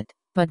runes with it.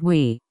 But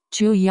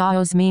Chu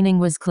Yao's meaning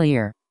was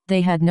clear.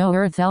 They had no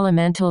Earth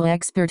elemental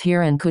expert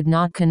here and could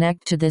not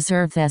connect to this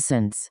Earth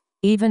essence.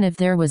 Even if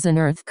there was an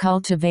Earth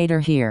cultivator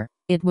here,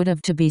 it would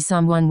have to be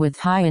someone with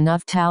high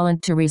enough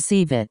talent to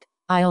receive it.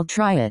 I'll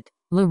try it.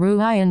 Lu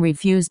Ruyan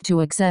refused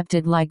to accept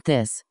it like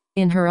this.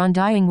 In her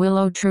undying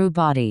willow true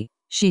body,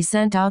 she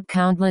sent out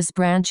countless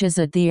branches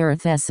at the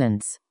Earth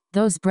essence.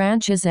 Those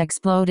branches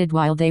exploded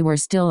while they were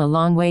still a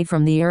long way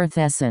from the Earth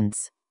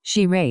essence.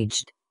 She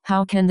raged.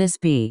 How can this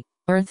be?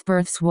 Earth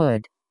births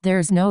wood.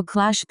 There's no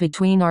clash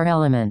between our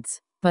elements,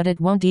 but it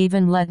won't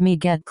even let me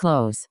get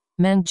close.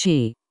 Meng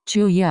Qi,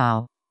 Chu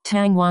Yao,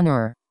 Tang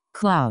Wan'er,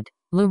 Cloud,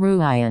 Lu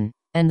Ruyan,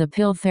 and the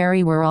pill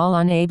fairy were all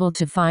unable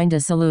to find a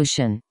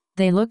solution.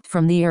 They looked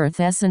from the Earth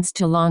essence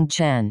to Long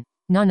Chen.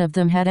 None of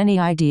them had any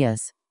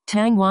ideas.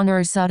 Tang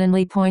Wan'er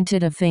suddenly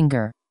pointed a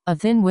finger. A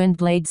thin wind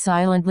blade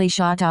silently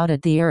shot out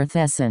at the Earth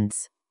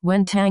essence.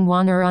 When Tang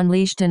Wan'er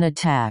unleashed an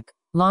attack,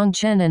 Long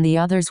Chen and the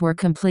others were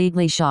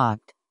completely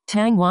shocked.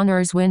 Tang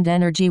Wan'er's wind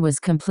energy was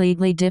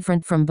completely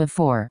different from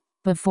before.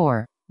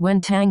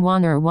 When Tang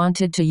Wan'er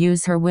wanted to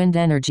use her wind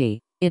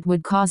energy, it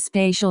would cause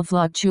spatial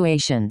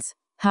fluctuations.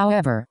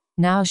 However,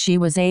 now she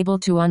was able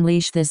to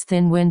unleash this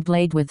thin wind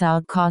blade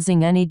without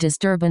causing any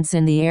disturbance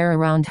in the air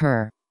around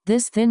her.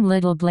 This thin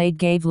little blade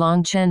gave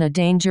Long Chen a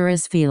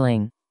dangerous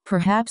feeling.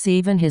 Perhaps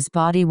even his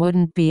body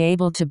wouldn't be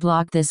able to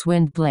block this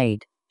wind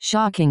blade.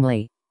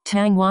 Shockingly,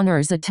 Tang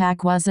Wan'er's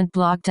attack wasn't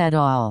blocked at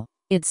all.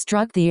 It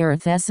struck the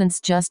Earth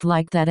essence just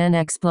like that and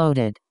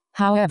exploded.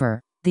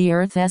 However, the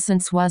Earth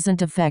essence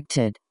wasn't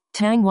affected.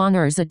 Tang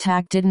Wan'er's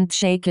attack didn't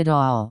shake at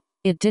all.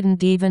 It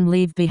didn't even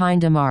leave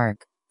behind a mark.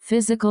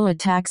 Physical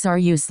attacks are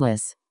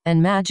useless,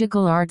 and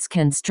magical arts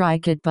can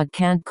strike it but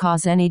can't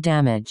cause any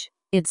damage.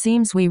 It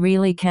seems we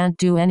really can't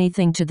do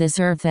anything to this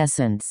Earth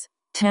essence.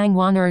 Tang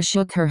Wan'er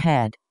shook her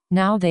head.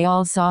 Now they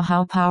all saw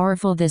how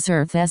powerful this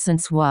Earth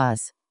essence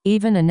was.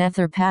 Even a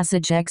Nether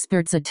Passage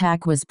expert's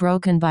attack was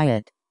broken by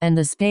it, and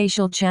the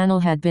spatial channel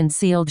had been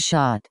sealed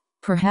shut.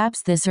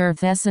 Perhaps this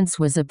Earth essence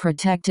was a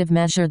protective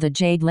measure the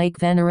Jade Lake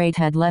Venerate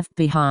had left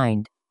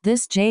behind.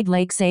 This Jade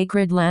Lake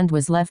sacred land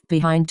was left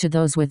behind to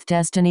those with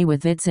destiny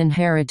with its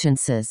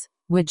inheritances,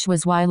 which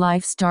was why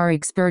Life Star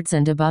experts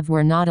and above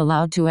were not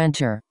allowed to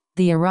enter.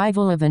 The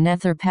arrival of a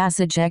Nether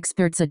Passage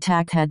expert's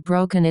attack had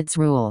broken its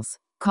rules,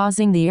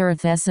 causing the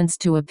Earth essence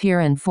to appear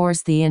and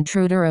force the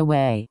intruder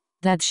away.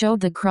 That showed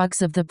the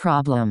crux of the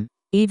problem.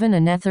 Even a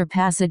Nether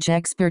Passage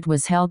expert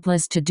was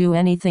helpless to do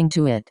anything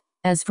to it.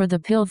 As for the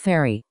pill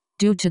fairy,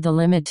 due to the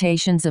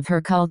limitations of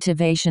her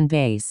cultivation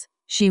base,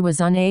 she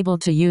was unable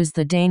to use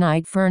the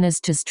Daynite furnace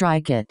to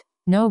strike it.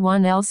 No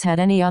one else had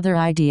any other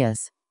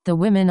ideas. The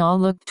women all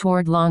looked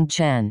toward Long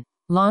Chen.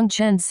 Long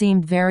Chen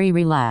seemed very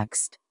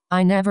relaxed.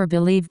 I never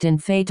believed in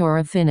fate or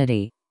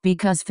affinity,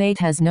 because fate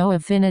has no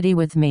affinity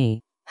with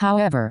me.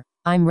 However,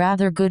 I'm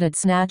rather good at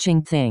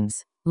snatching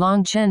things.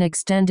 Long Chen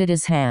extended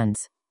his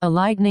hands. A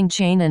lightning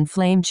chain and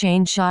flame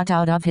chain shot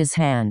out of his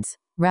hands,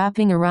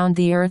 wrapping around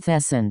the Earth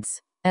essence.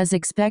 As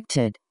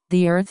expected,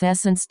 the Earth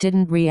essence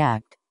didn't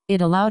react.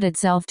 It allowed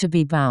itself to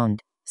be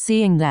bound.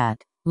 Seeing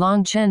that,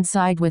 Long Chen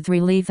sighed with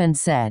relief and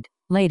said,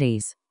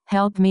 "Ladies,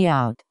 help me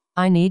out.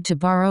 I need to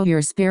borrow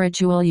your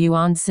spiritual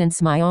yuan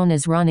since my own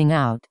is running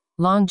out."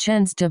 Long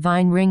Chen's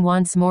divine ring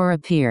once more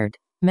appeared.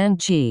 Meng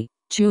Qi,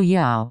 Chu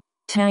Yao,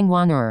 Tang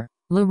Wan'er,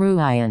 Lu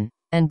Ruyan,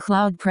 and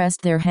Cloud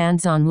pressed their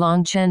hands on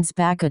Long Chen's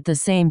back at the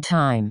same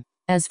time.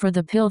 As for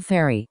the pill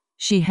fairy,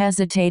 she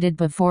hesitated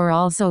before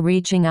also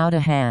reaching out a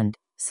hand,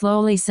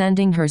 slowly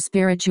sending her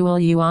spiritual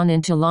yuan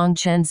into Long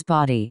Chen's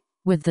body.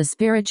 With the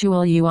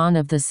spiritual yuan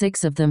of the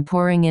six of them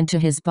pouring into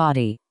his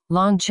body,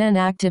 Long Chen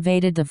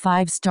activated the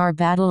 5-star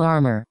battle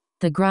armor.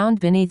 The ground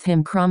beneath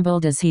him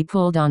crumbled as he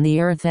pulled on the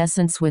Earth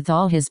essence with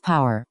all his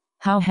power.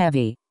 How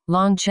heavy!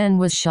 Long Chen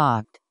was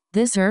shocked.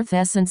 This Earth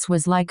essence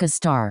was like a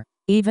star.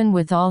 Even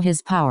with all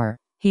his power,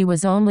 he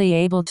was only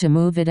able to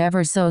move it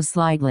ever so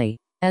slightly.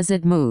 As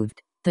it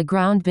moved, the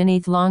ground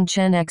beneath Long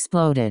Chen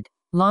exploded.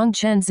 Long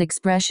Chen's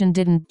expression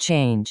didn't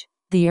change.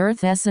 The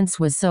Earth essence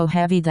was so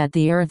heavy that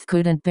the Earth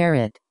couldn't bear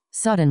it.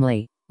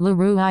 Suddenly, Lu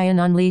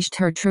Ruyan unleashed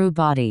her true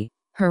body.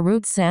 Her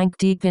roots sank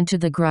deep into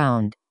the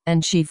ground,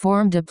 and she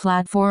formed a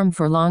platform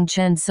for Long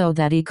Chen so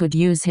that he could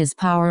use his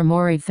power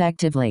more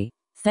effectively.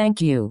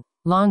 "Thank you."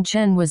 Long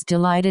Chen was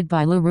delighted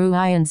by Lu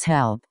Ruyan's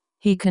help.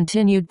 He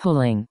continued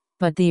pulling,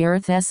 but the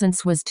Earth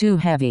essence was too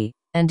heavy,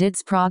 and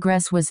its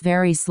progress was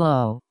very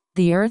slow.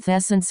 The Earth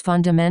essence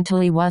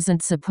fundamentally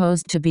wasn't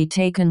supposed to be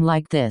taken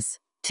like this.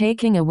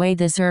 Taking away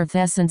this Earth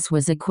essence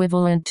was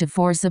equivalent to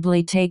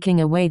forcibly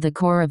taking away the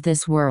core of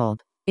this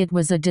world. It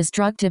was a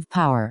destructive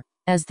power.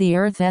 As the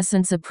Earth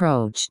essence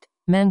approached,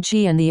 Meng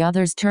Qi and the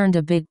others turned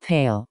a bit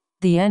pale.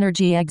 The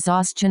energy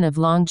exhaustion of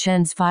Long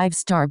Chen's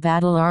 5-star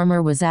battle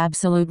armor was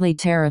absolutely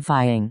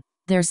terrifying.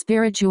 Their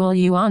spiritual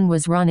yuan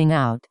was running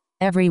out.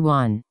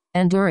 Everyone,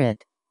 endure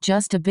it.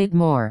 Just a bit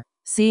more.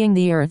 Seeing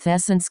the earth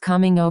essence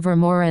coming over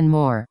more and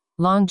more,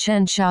 Long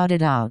Chen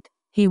shouted out.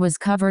 He was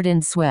covered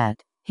in sweat,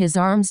 his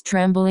arms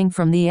trembling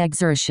from the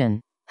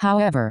exertion.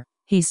 However,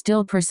 he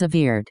still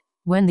persevered.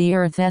 When the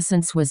earth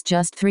essence was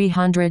just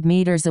 300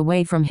 meters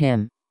away from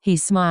him, he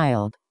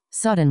smiled.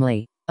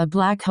 Suddenly, a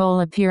black hole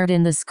appeared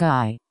in the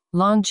sky.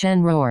 Long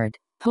Chen roared,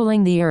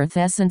 pulling the earth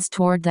essence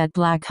toward that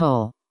black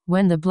hole.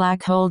 When the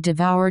black hole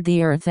devoured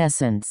the earth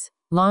essence,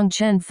 Long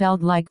Chen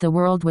felt like the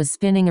world was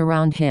spinning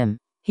around him.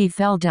 He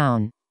fell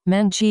down.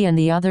 Meng Qi and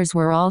the others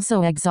were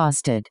also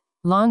exhausted.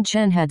 Long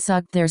Chen had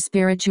sucked their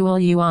spiritual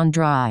yuan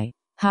dry.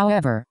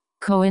 However,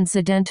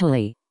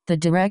 coincidentally, the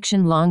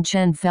direction Long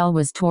Chen fell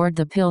was toward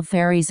the Pill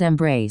Fairy's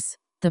embrace.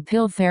 The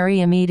Pill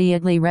Fairy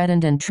immediately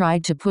reddened and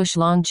tried to push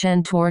Long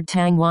Chen toward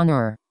Tang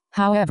Wan'er.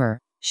 However,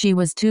 she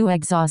was too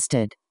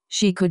exhausted.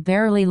 She could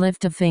barely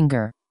lift a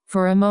finger.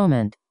 For a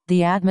moment,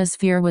 the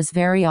atmosphere was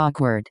very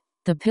awkward.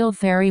 The Pill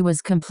Fairy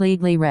was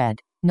completely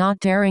red, not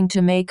daring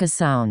to make a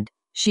sound.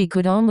 She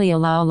could only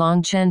allow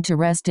Long Chen to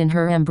rest in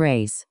her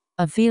embrace.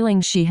 A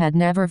feeling she had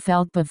never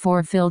felt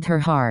before filled her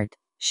heart.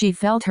 She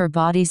felt her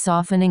body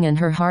softening and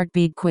her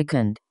heartbeat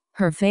quickened.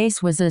 Her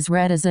face was as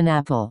red as an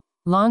apple.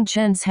 Long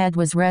Chen's head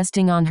was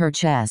resting on her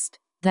chest.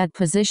 That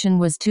position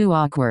was too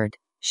awkward.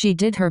 She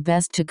did her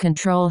best to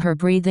control her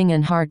breathing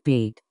and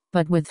heartbeat,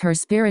 but with her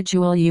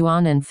spiritual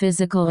yuan and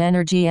physical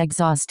energy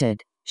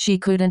exhausted, she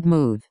couldn't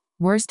move.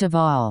 Worst of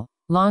all,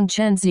 Long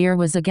Chen's ear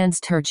was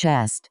against her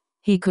chest.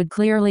 He could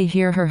clearly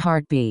hear her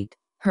heartbeat.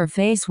 Her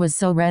face was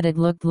so red it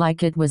looked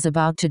like it was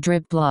about to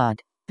drip blood.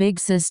 Big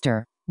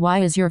sister, why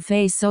is your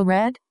face so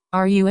red?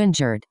 Are you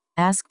injured?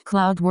 Asked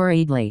Cloud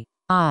worriedly.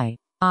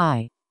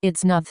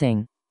 It's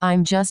nothing.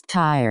 I'm just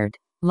tired.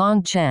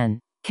 Long Chen,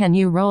 can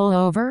you roll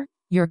over?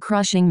 You're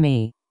crushing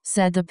me,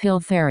 said the Pill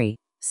Fairy.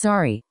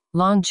 Sorry.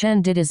 Long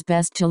Chen did his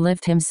best to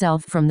lift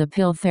himself from the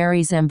Pill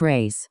Fairy's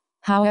embrace.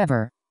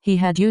 However, he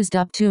had used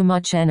up too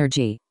much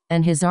energy,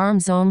 and his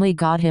arms only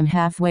got him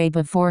halfway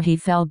before he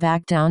fell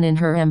back down in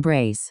her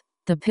embrace.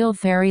 The Pill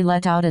Fairy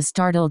let out a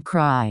startled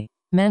cry.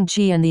 Meng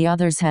Qi and the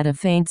others had a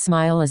faint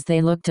smile as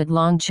they looked at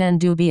Long Chen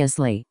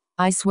dubiously.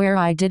 I swear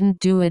I didn't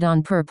do it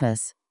on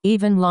purpose.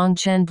 Even Long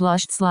Chen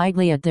blushed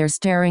slightly at their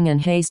staring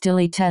and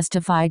hastily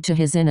testified to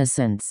his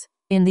innocence.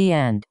 In the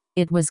end,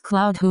 it was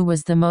Cloud who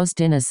was the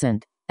most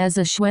innocent. As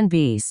a Xuan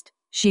beast,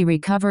 she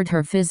recovered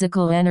her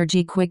physical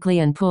energy quickly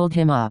and pulled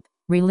him up,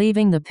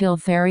 relieving the Pill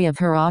Fairy of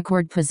her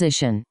awkward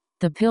position.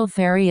 The Pill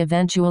Fairy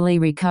eventually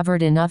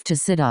recovered enough to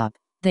sit up.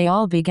 They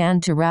all began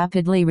to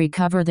rapidly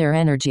recover their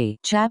energy.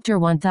 Chapter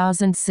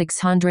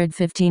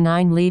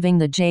 1659 Leaving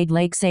the Jade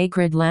Lake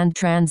Sacred Land.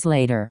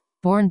 Translator.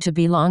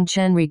 BornToBe. Long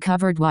Chen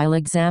recovered while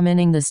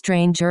examining the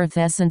strange earth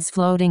essence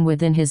floating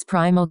within his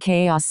primal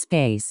chaos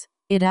space.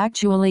 It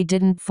actually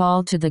didn't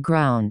fall to the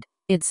ground.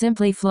 It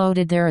simply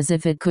floated there as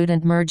if it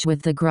couldn't merge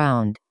with the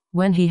ground.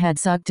 When he had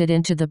sucked it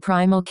into the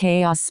primal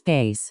chaos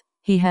space,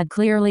 he had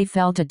clearly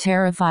felt a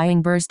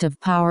terrifying burst of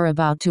power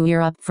about to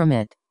erupt from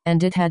it,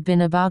 and it had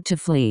been about to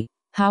flee.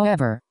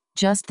 However,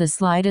 just the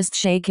slightest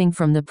shaking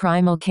from the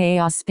primal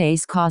chaos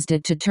space caused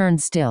it to turn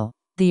still.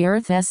 The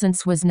earth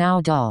essence was now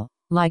dull,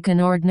 like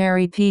an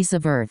ordinary piece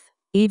of earth.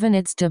 Even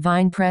its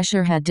divine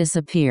pressure had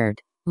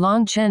disappeared.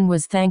 Long Chen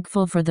was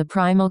thankful for the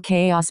primal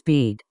chaos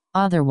bead.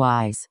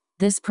 Otherwise,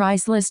 this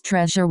priceless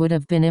treasure would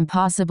have been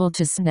impossible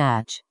to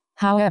snatch.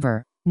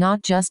 However,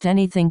 not just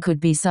anything could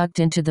be sucked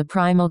into the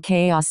primal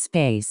chaos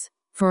space.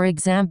 For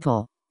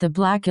example, the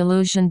black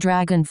illusion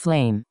dragon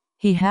flame.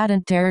 He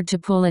hadn't dared to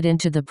pull it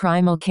into the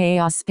primal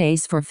chaos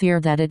space for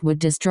fear that it would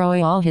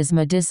destroy all his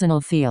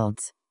medicinal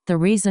fields. The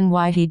reason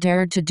why he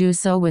dared to do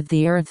so with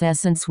the earth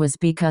essence was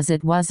because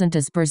it wasn't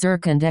as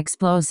berserk and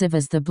explosive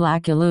as the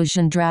black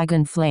illusion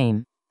dragon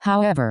flame.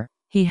 However,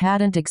 he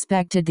hadn't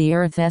expected the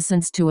earth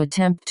essence to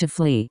attempt to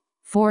flee.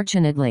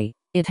 Fortunately,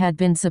 it had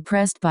been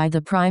suppressed by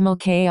the primal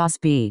chaos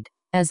bead.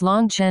 As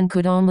Long Chen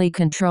could only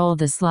control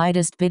the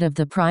slightest bit of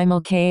the primal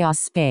chaos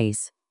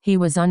space, he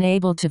was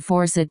unable to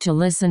force it to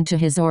listen to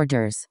his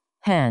orders.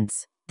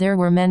 Hence, there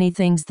were many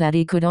things that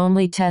he could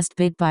only test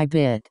bit by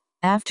bit.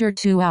 After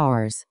 2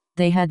 hours,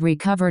 they had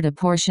recovered a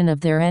portion of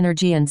their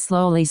energy and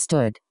slowly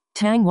stood.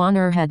 Tang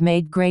Wan'er had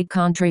made great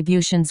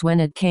contributions when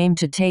it came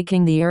to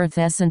taking the earth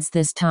essence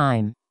this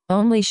time.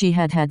 Only she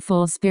had had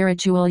full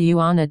spiritual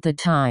yuan at the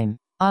time.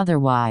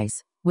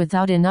 Otherwise,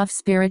 without enough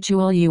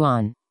spiritual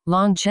yuan,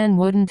 Long Chen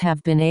wouldn't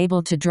have been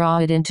able to draw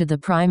it into the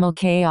primal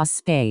chaos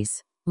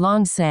space.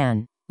 Long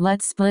San,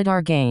 let's split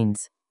our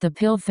gains. The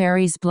Pill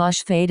Fairy's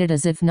blush faded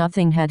as if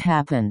nothing had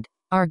happened.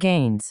 Our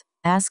gains?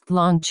 Asked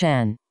Long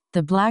Chen.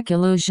 The black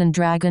illusion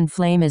dragon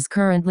flame is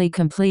currently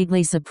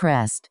completely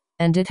suppressed,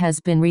 and it has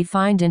been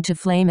refined into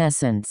flame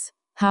essence.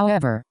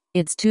 However,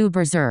 it's too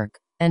berserk,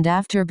 and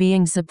after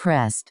being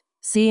suppressed,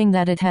 seeing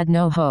that it had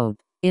no hope,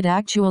 it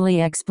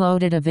actually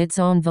exploded of its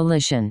own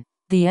volition.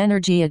 The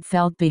energy it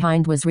felt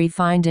behind was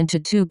refined into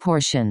two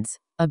portions,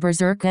 a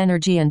berserk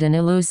energy and an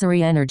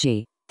illusory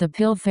energy. The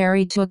pill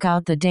fairy took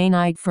out the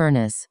day-night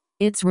furnace.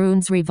 Its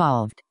runes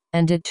revolved,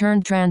 and it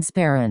turned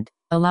transparent,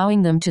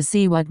 allowing them to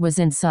see what was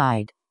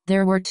inside.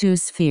 There were two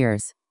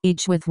spheres,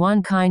 each with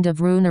one kind of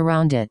rune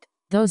around it.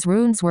 Those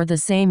runes were the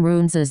same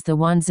runes as the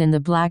ones in the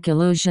black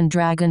illusion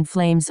dragon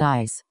flame's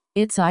eyes.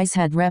 Its eyes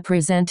had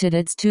represented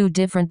its two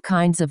different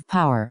kinds of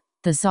power,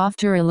 the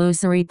softer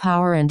illusory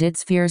power and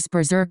its fierce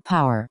berserk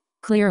power.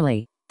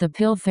 Clearly, the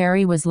pill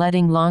fairy was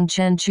letting Long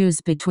Chen choose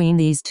between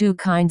these two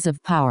kinds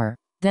of power.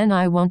 Then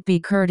I won't be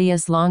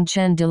courteous. Long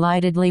Chen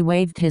delightedly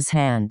waved his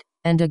hand,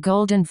 and a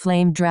golden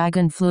flame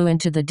dragon flew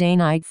into the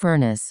day-night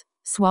furnace,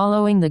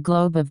 swallowing the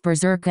globe of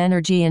berserk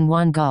energy in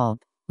one gulp.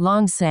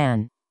 Long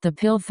San, the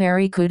pill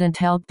fairy couldn't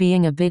help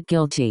being a bit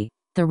guilty.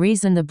 The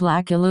reason the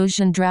black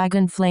illusion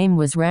dragon flame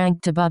was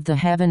ranked above the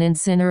heaven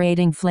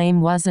incinerating flame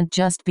wasn't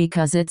just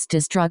because its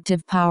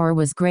destructive power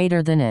was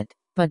greater than it,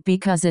 but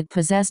because it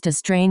possessed a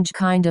strange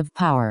kind of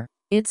power.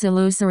 Its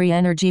illusory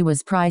energy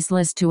was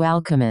priceless to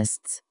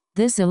alchemists.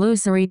 This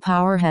illusory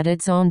power had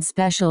its own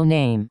special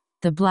name,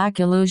 the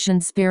black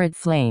illusion spirit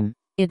flame.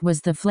 It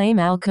was the flame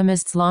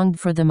alchemists longed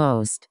for the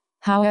most.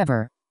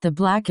 However, the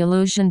black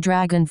illusion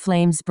dragon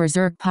flame's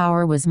berserk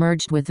power was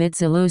merged with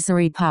its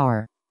illusory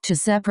power. To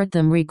separate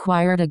them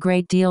required a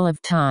great deal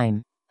of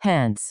time.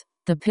 Hence,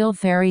 the pill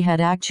fairy had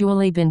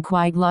actually been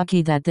quite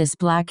lucky that this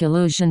black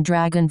illusion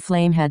dragon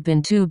flame had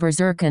been too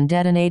berserk and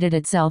detonated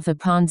itself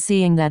upon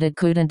seeing that it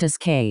couldn't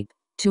escape.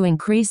 To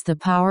increase the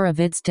power of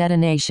its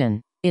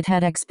detonation, it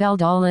had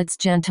expelled all its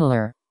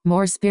gentler,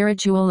 more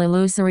spiritual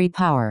illusory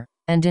power,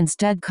 and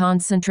instead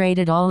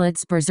concentrated all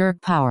its berserk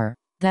power.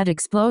 That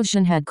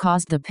explosion had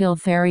caused the pill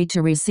fairy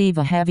to receive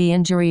a heavy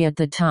injury at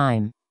the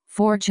time.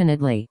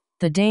 Fortunately,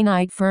 the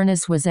day-night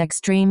furnace was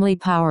extremely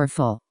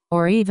powerful,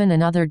 or even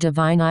another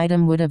divine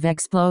item would have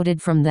exploded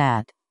from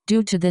that.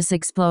 Due to this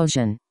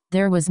explosion,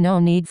 there was no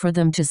need for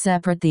them to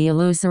separate the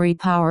illusory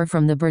power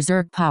from the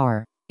berserk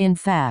power. In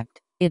fact,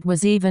 it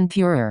was even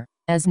purer,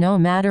 as no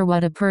matter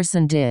what a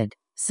person did,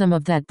 some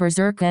of that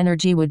berserk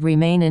energy would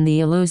remain in the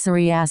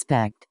illusory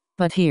aspect.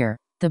 But here,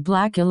 the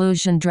black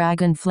illusion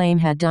dragon flame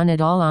had done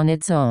it all on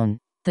its own.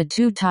 The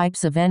two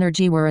types of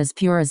energy were as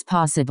pure as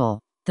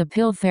possible. The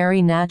pill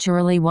fairy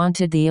naturally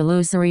wanted the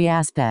illusory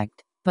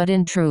aspect, but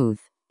in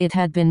truth, it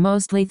had been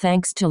mostly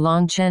thanks to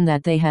Long Chen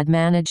that they had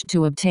managed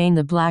to obtain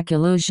the black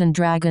illusion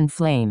dragon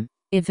flame.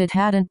 If it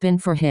hadn't been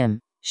for him,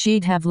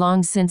 she'd have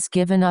long since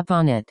given up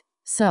on it.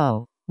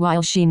 So,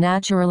 while she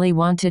naturally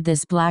wanted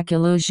this black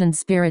illusion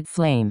spirit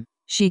flame,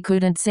 she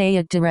couldn't say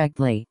it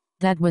directly.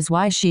 That was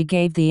why she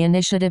gave the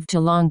initiative to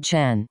Long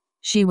Chen.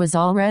 She was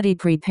already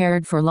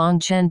prepared for Long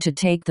Chen to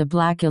take the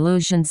black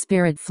illusion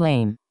spirit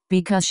flame,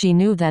 because she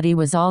knew that he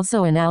was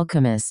also an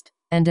alchemist,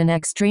 and an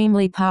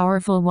extremely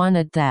powerful one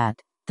at that.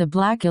 The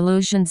black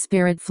illusion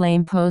spirit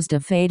flame posed a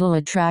fatal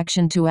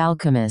attraction to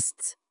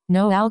alchemists.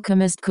 No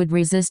alchemist could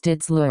resist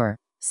its lure,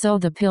 so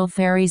the pill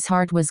fairy's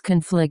heart was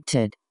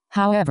conflicted.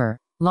 However,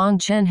 Long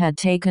Chen had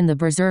taken the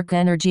berserk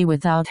energy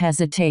without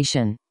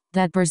hesitation.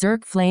 That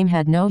berserk flame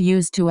had no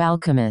use to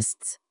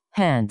alchemists.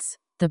 Hence,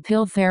 the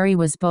pill fairy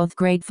was both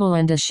grateful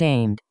and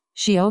ashamed.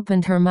 She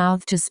opened her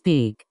mouth to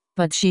speak,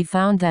 but she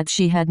found that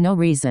she had no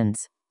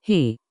reasons.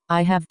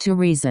 I have two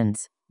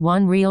reasons,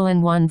 one real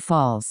and one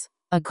false.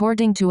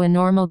 According to a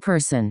normal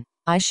person,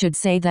 I should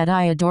say that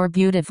I adore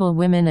beautiful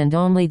women and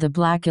only the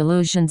black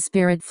illusion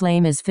spirit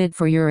flame is fit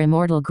for your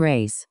immortal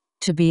grace.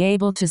 To be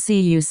able to see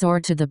you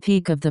soar to the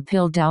peak of the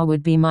pill Tao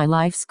would be my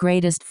life's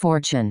greatest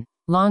fortune.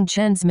 Long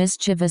Chen's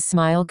mischievous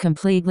smile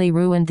completely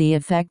ruined the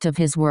effect of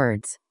his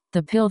words.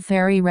 The pill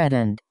fairy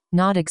reddened,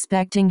 not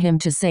expecting him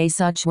to say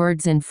such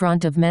words in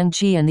front of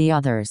Mengqi and the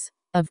others.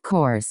 Of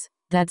course,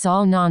 that's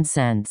all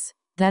nonsense.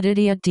 That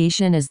idiot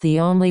Dishan is the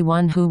only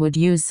one who would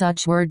use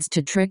such words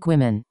to trick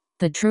women.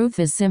 The truth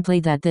is simply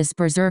that this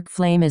berserk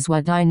flame is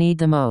what I need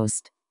the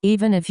most.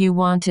 Even if you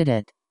wanted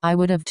it, I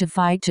would have to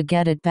fight to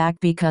get it back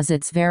because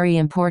it's very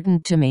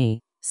important to me,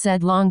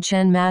 said Long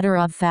Chen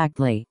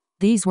matter-of-factly.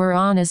 These were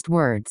honest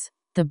words.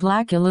 The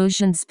black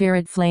illusion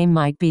spirit flame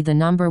might be the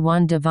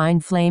 #1 divine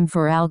flame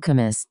for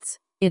alchemists.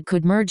 It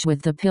could merge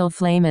with the pill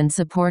flame and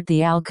support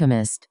the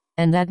alchemist,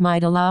 and that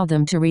might allow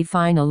them to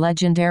refine a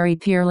legendary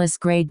peerless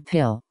grade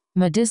pill.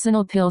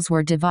 Medicinal pills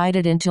were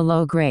divided into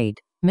low grade,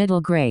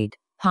 middle grade,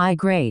 high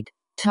grade,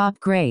 top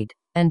grade,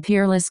 and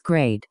peerless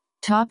grade.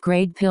 Top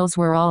grade pills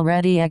were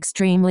already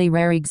extremely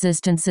rare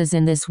existences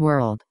in this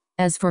world.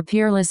 As for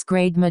peerless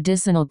grade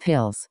medicinal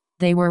pills,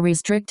 they were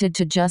restricted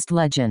to just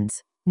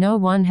legends. No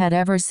one had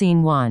ever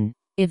seen one.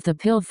 If the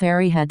pill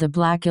fairy had the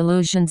black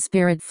illusion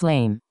spirit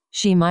flame,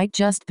 she might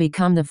just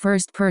become the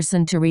first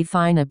person to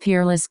refine a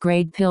peerless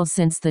grade pill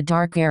since the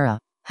Dark Era.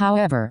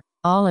 However,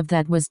 all of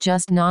that was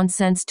just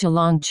nonsense to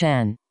Long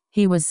Chen.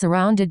 He was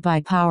surrounded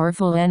by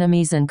powerful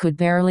enemies and could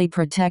barely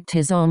protect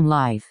his own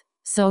life.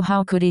 So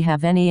how could he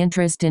have any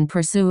interest in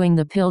pursuing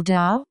the pill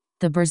Tao?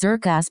 The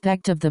berserk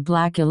aspect of the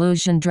black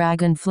illusion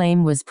dragon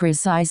flame was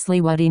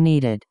precisely what he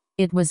needed.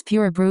 It was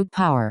pure brute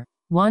power.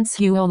 Once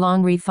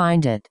Huolong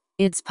refined it,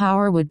 its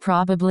power would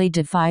probably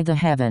defy the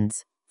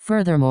heavens.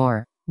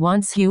 Furthermore,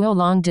 once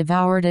Huolong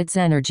devoured its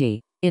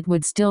energy, it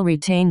would still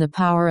retain the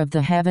power of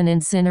the heaven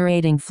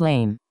incinerating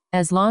flame.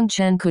 As Long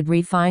Chen could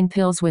refine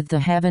pills with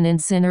the heaven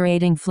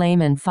incinerating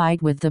flame and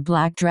fight with the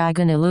black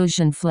dragon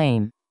illusion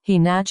flame, he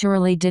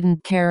naturally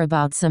didn't care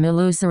about some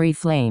illusory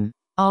flame.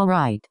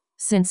 Alright,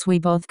 since we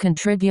both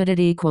contributed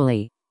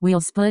equally, we'll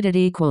split it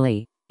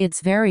equally.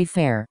 It's very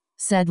fair,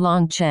 said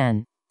Long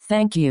Chen.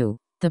 Thank you.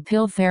 The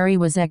pill fairy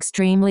was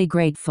extremely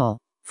grateful.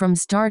 From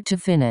start to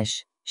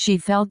finish, she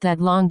felt that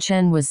Long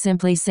Chen was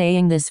simply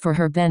saying this for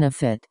her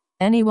benefit.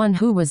 Anyone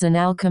who was an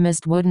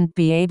alchemist wouldn't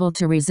be able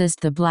to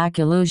resist the black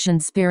illusion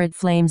spirit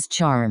flame's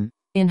charm.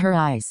 In her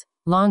eyes,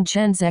 Long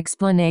Chen's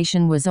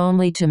explanation was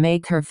only to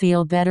make her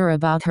feel better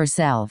about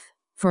herself.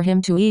 For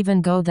him to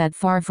even go that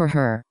far for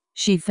her,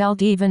 she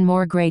felt even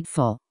more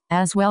grateful,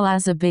 as well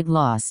as a bit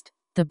lost.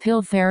 The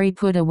pill fairy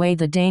put away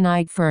the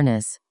day-night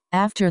furnace.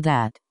 After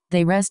that,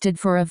 they rested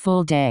for a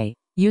full day,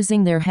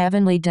 using their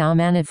heavenly Tao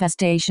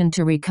manifestation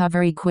to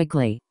recover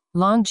quickly.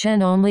 Long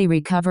Chen only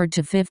recovered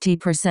to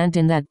 50%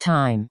 in that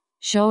time,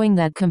 showing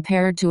that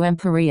compared to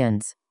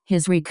Empyreans,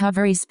 his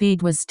recovery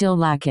speed was still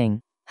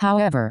lacking.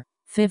 However,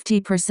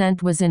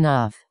 50% was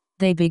enough.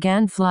 They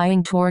began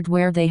flying toward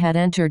where they had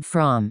entered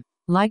from.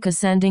 Like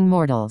ascending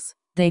mortals,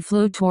 they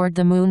flew toward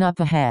the moon up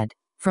ahead.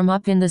 From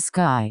up in the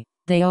sky,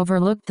 they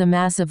overlooked the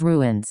massive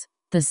ruins.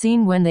 The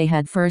scene when they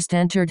had first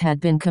entered had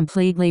been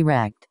completely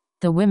wrecked.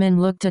 The women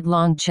looked at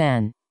Long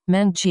Chen,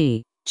 Meng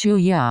Qi, Chu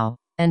Yao,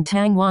 and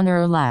Tang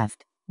Wan'er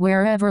laughed.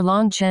 Wherever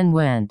Long Chen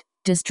went,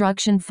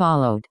 destruction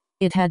followed.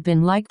 It had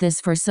been like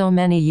this for so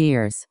many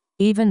years.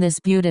 Even this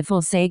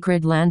beautiful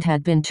sacred land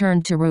had been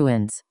turned to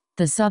ruins.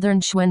 The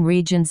southern Xuen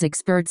region's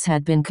experts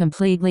had been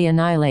completely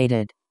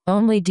annihilated.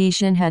 Only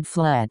Dishan had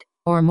fled,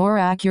 or more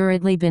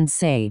accurately been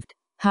saved.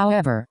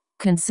 However,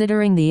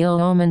 considering the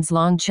ill omens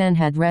Long Chen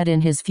had read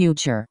in his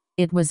future,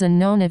 it was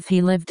unknown if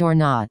he lived or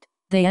not.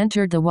 They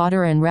entered the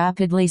water and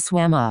rapidly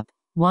swam up.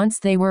 Once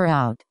they were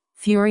out,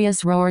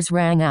 furious roars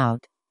rang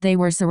out. They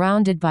were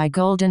surrounded by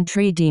golden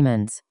tree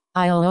demons.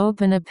 I'll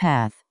open a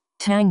path.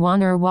 Tang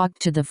Wan'er walked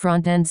to the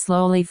front and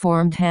slowly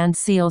formed hand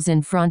seals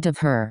in front of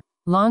her.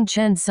 Long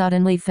Chen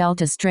suddenly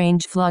felt a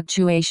strange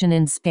fluctuation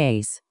in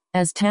space.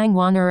 As Tang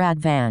Wan'er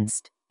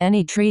advanced,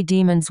 any tree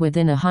demons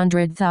within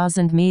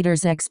 100,000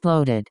 meters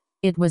exploded.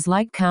 It was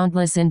like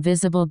countless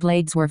invisible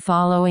blades were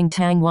following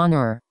Tang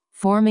Wan'er,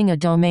 forming a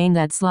domain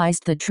that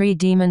sliced the tree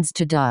demons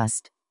to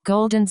dust.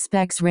 Golden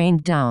specks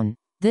rained down.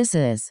 This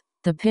is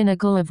the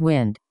pinnacle of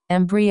wind.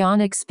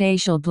 Embryonic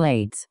spatial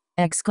blades,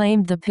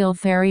 exclaimed the pill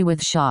fairy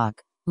with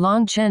shock.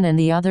 Long Chen and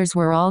the others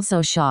were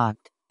also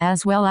shocked,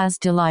 as well as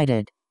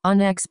delighted.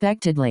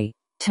 Unexpectedly,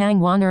 Tang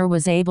Wan'er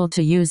was able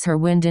to use her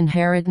wind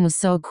inheritance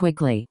so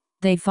quickly.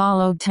 They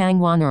followed Tang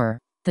Wan'er.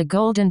 The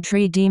golden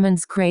tree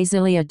demons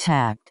crazily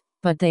attacked,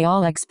 but they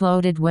all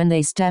exploded when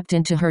they stepped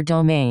into her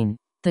domain.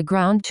 The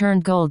ground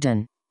turned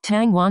golden.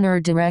 Tang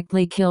Wan'er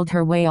directly killed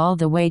her way all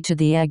the way to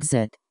the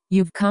exit.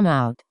 You've come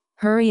out.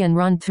 Hurry and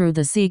run through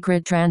the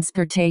secret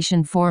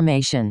transportation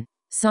formation.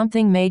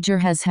 Something major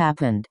has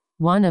happened.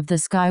 One of the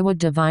Skywood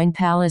Divine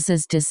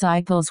Palace's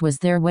disciples was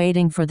there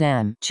waiting for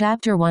them.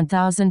 Chapter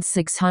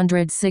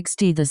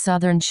 1660 The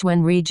Southern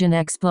Xuen Region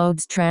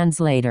Explodes.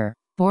 Translator.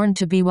 Born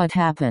to be what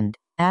happened?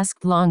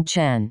 Asked Long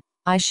Chen.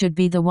 I should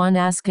be the one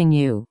asking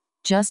you.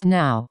 Just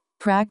now,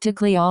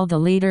 practically all the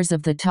leaders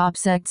of the top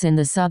sects in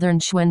the Southern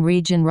Xuen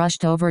region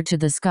rushed over to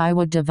the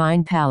Skywood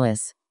Divine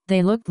Palace.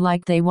 They looked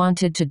like they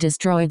wanted to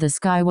destroy the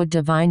Skywood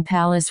Divine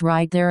Palace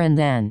right there and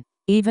then.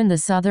 Even the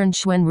Southern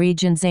Xuen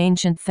region's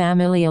ancient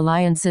family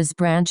alliance's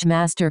branch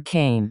master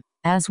came,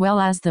 as well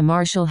as the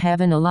Martial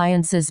Heaven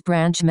Alliance's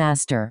branch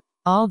master.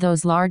 All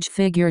those large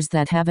figures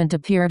that haven't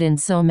appeared in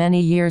so many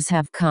years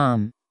have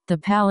come. The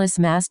palace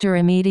master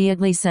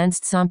immediately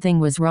sensed something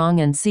was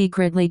wrong and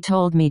secretly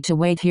told me to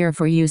wait here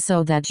for you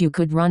so that you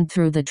could run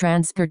through the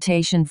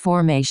transportation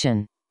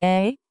formation.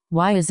 Eh?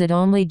 Why is it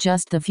only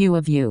just the few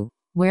of you?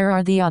 Where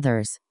are the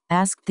others?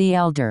 Asked the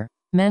elder.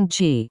 Meng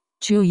Qi,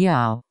 Chu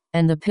Yao,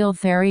 and the pill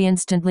fairy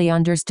instantly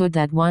understood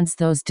that once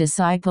those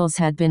disciples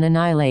had been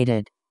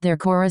annihilated, their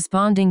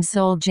corresponding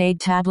soul jade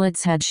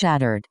tablets had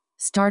shattered,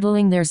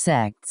 startling their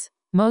sects.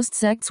 Most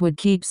sects would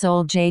keep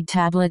soul jade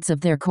tablets of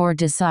their core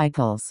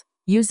disciples,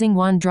 using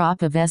 1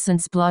 drop of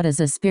essence blood as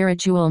a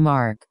spiritual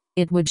mark.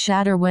 It would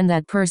shatter when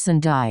that person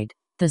died.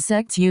 The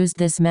sects used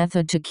this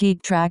method to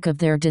keep track of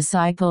their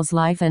disciples'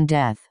 life and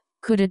death.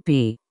 Could it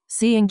be?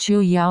 Seeing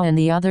Chu Yao and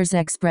the others'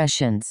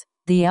 expressions,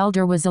 the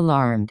elder was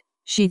alarmed.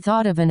 She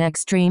thought of an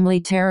extremely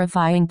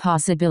terrifying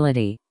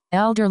possibility.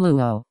 Elder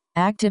Luo,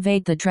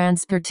 activate the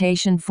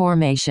transportation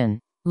formation.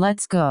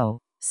 Let's go,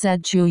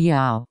 said Chu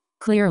Yao.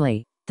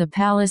 Clearly, the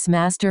palace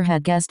master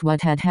had guessed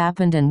what had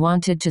happened and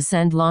wanted to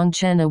send Long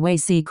Chen away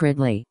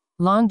secretly.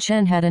 Long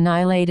Chen had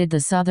annihilated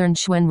the Southern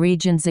Xuen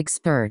region's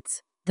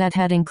experts. That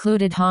had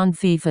included Han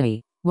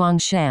Fifei, Wang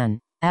Shan,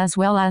 as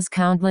well as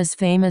countless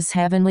famous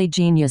heavenly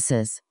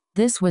geniuses.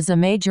 This was a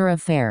major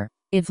affair.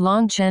 If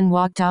Long Chen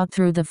walked out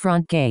through the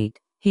front gate,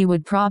 he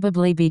would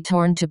probably be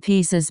torn to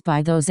pieces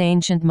by those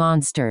ancient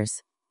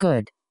monsters.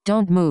 Good.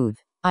 Don't move.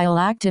 I'll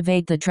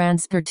activate the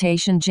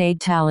transportation jade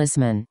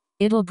talisman.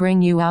 It'll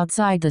bring you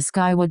outside the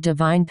Skywood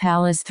Divine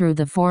Palace through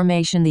the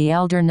formation. The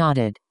elder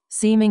nodded,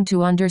 seeming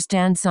to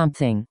understand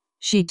something.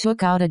 She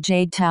took out a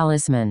jade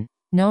talisman.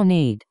 No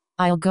need.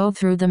 I'll go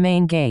through the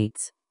main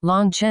gates.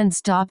 Long Chen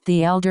stopped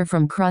the elder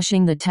from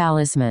crushing the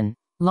talisman.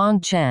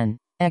 Long Chen,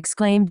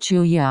 exclaimed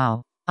Chu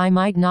Yao, I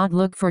might not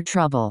look for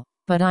trouble,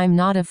 but I'm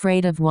not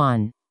afraid of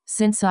one.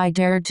 Since I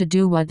dared to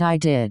do what I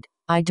did,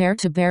 I dare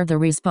to bear the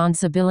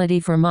responsibility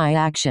for my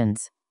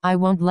actions. I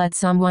won't let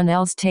someone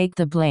else take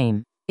the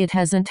blame. It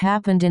hasn't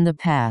happened in the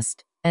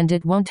past, and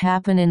it won't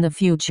happen in the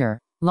future.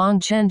 Long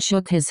Chen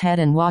shook his head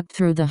and walked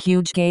through the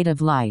huge gate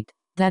of light.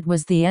 That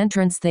was the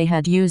entrance they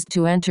had used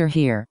to enter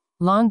here.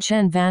 Long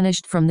Chen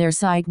vanished from their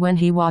sight when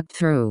he walked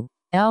through.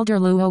 Elder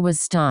Luo was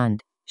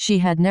stunned. She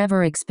had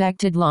never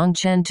expected Long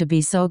Chen to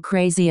be so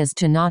crazy as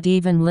to not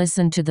even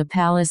listen to the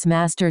palace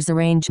master's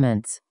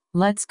arrangements.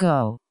 Let's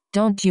go.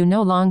 Don't you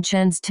know Long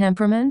Chen's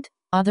temperament?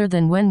 Other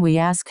than when we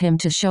ask him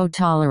to show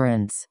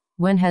tolerance.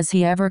 When has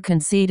he ever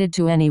conceded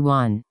to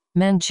anyone?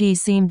 Meng Qi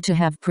seemed to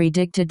have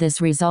predicted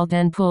this result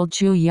and pulled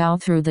Chu Yao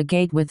through the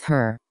gate with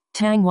her.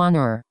 Tang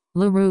Wan'er,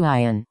 Lu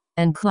Ruian,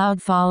 and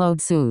Cloud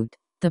followed suit.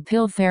 The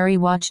Pill Fairy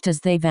watched as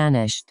they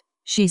vanished.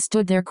 She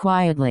stood there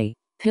quietly.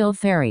 Pill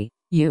Fairy,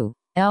 you.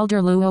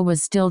 Elder Luo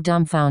was still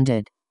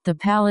dumbfounded. The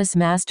palace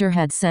master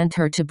had sent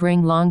her to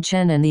bring Long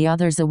Chen and the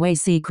others away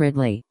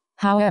secretly.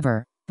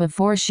 However,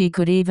 before she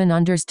could even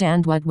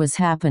understand what was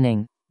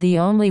happening, the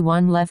only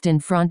one left in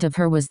front of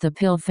her was the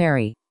Pill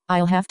Fairy.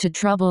 I'll have to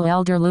trouble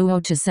Elder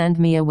Luo to send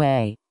me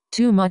away.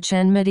 Too much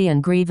enmity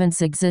and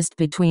grievance exist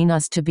between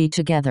us to be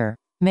together.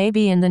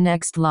 Maybe in the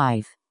next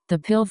life. The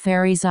Pill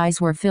Fairy's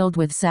eyes were filled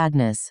with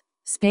sadness.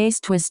 Space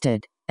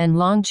twisted, and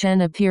Long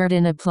Chen appeared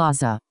in a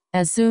plaza.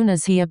 As soon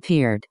as he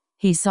appeared,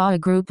 he saw a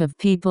group of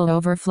people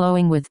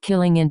overflowing with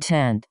killing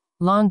intent.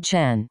 Long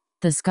Chen,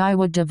 the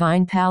Skywood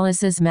Divine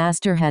Palace's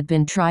master, had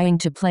been trying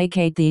to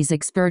placate these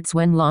experts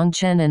when Long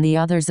Chen and the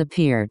others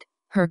appeared.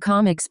 Her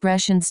calm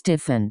expression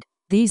stiffened.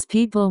 These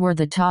people were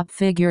the top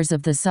figures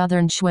of the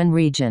southern Xuen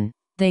region.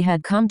 They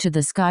had come to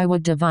the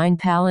Skywood Divine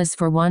Palace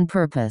for one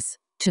purpose: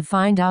 to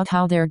find out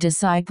how their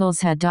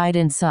disciples had died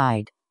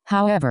inside.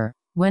 However,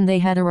 when they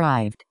had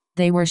arrived,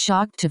 they were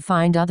shocked to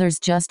find others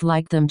just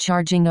like them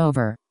charging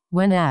over.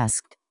 When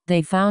asked,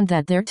 they found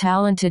that their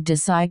talented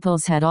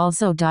disciples had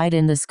also died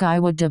in the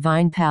Skywood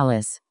Divine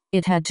Palace.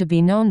 It had to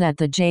be known that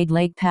the Jade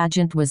Lake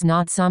pageant was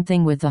not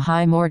something with a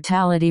high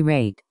mortality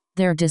rate.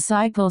 Their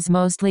disciples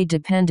mostly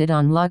depended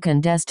on luck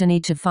and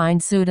destiny to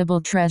find suitable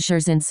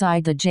treasures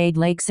inside the Jade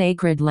Lake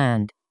sacred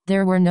land.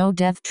 There were no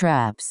death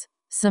traps.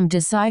 Some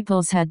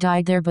disciples had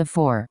died there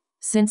before.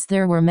 Since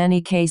there were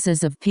many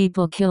cases of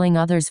people killing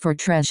others for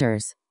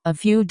treasures, a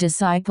few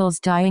disciples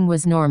dying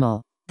was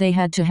normal. They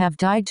had to have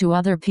died to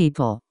other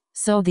people.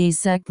 So these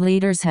sect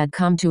leaders had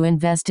come to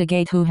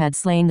investigate who had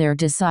slain their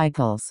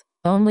disciples,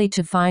 only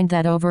to find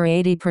that over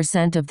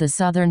 80% of the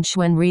southern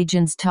Xuen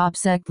region's top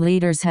sect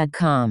leaders had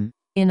come.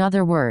 In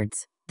other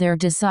words, their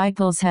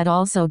disciples had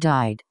also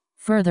died.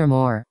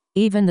 Furthermore,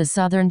 even the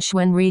southern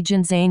Xuen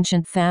region's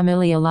ancient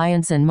family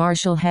alliance and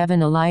martial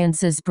heaven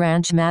alliance's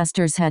branch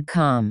masters had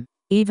come.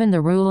 Even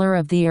the ruler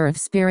of the Earth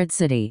Spirit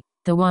City,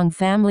 the Wang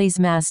family's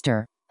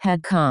master,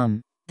 had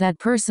come. That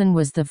person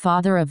was the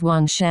father of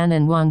Wang Shan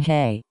and Wang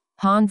He.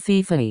 Han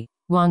Fifei,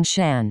 Wang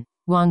Shan,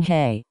 Wang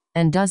He,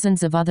 and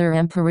dozens of other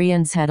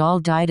Empyreans had all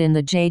died in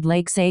the Jade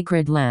Lake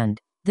sacred land.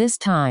 This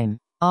time,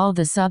 all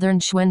the southern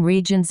Xuen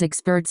region's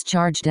experts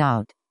charged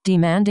out,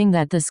 demanding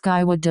that the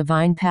Skywood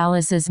Divine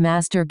Palace's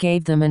master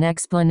gave them an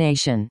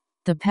explanation.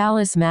 The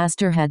palace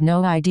master had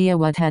no idea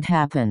what had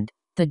happened.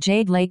 The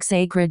Jade Lake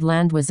sacred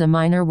land was a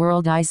minor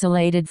world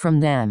isolated from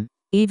them.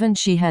 Even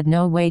she had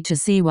no way to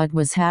see what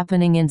was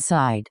happening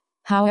inside.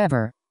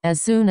 However, as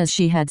soon as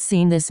she had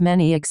seen this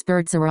many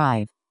experts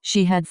arrive,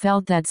 she had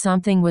felt that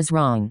something was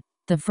wrong.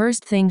 The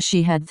first thing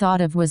she had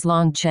thought of was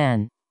Long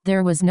Chen.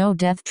 There was no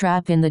death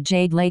trap in the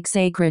Jade Lake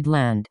sacred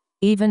land.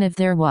 Even if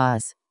there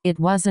was, it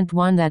wasn't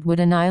one that would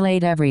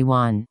annihilate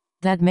everyone.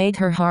 That made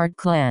her heart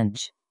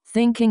clench.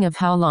 Thinking of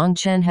how Long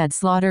Chen had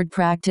slaughtered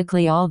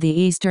practically all the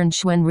eastern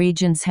Xuen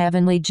region's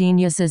heavenly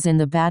geniuses in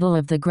the Battle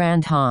of the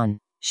Grand Han,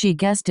 she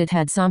guessed it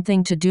had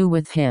something to do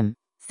with him.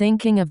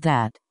 Thinking of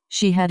that,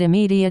 she had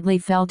immediately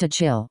felt a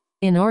chill.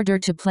 In order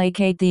to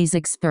placate these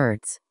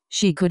experts,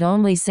 she could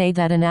only say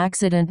that an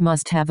accident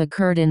must have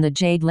occurred in the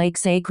Jade Lake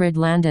sacred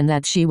land and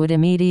that she would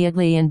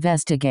immediately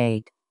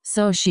investigate.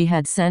 So she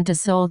had sent a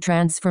soul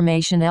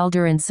transformation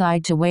elder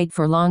inside to wait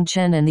for Long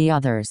Chen and the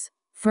others.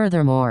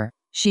 Furthermore,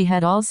 she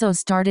had also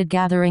started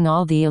gathering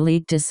all the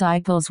elite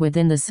disciples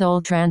within the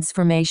soul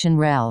transformation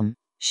realm.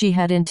 She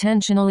had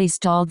intentionally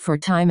stalled for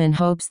time in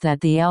hopes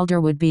that the elder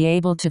would be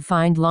able to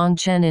find Long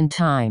Chen in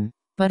time.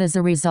 But as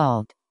a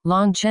result,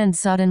 Long Chen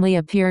suddenly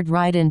appeared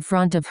right in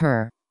front of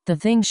her. The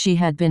thing she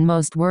had been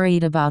most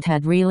worried about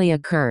had really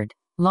occurred.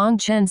 Long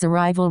Chen's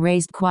arrival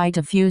raised quite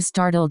a few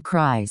startled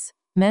cries.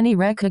 Many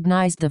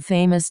recognized the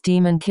famous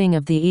demon king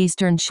of the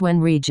eastern Xuan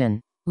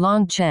region.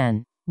 Long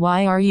Chen,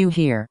 why are you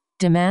here?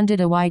 Demanded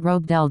a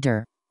white-robed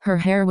elder. Her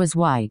hair was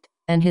white,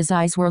 and his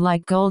eyes were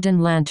like golden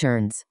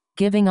lanterns,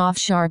 giving off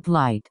sharp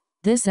light.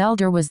 This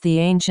elder was the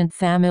ancient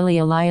family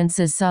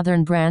alliance's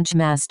southern branch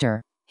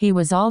master. He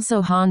was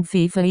also Han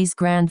Fifei's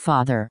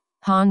grandfather,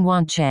 Han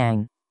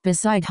Wanchang.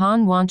 Beside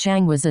Han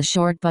Wanchang was a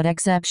short but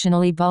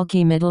exceptionally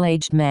bulky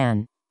middle-aged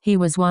man. He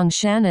was Wang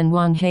Shan and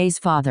Wang Hei's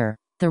father,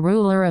 the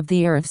ruler of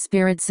the Earth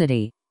Spirit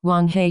City,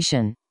 Wang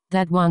Heishan.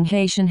 That Wang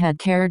Heishan had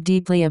cared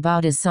deeply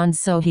about his sons,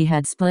 so he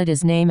had split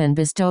his name and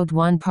bestowed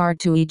one part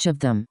to each of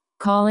them,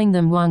 calling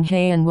them Wang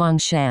Hei and Wang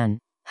Shan.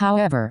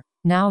 However,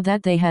 now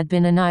that they had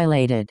been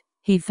annihilated,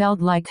 he felt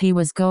like he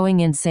was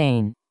going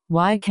insane.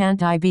 Why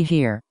can't I be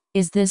here?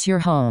 Is this your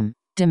home?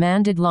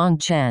 Demanded Long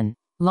Chen.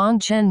 Long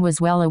Chen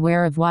was well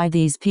aware of why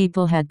these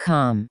people had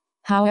come.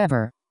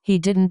 However, he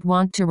didn't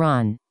want to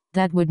run.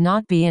 That would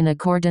not be in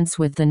accordance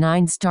with the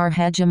 9-star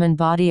hegemon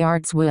body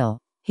art's will.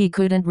 He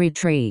couldn't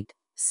retreat.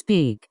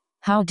 Speak.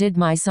 How did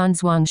my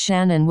sons Wang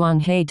Shan and Wang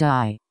Hei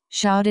die?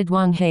 Shouted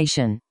Wang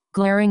Heishan,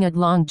 glaring at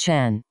Long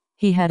Chen.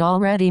 He had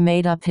already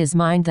made up his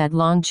mind that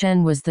Long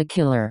Chen was the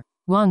killer.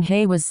 Wang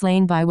Hei was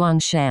slain by Wang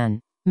Shan.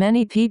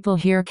 Many people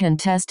here can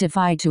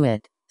testify to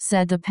it,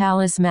 said the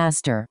palace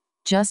master.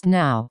 Just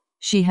now,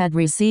 she had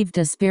received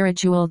a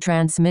spiritual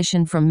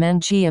transmission from Meng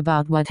Qi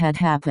about what had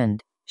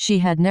happened. She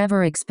had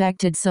never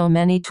expected so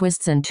many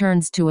twists and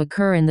turns to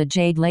occur in the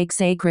Jade Lake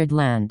Sacred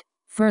Land.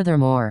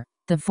 Furthermore,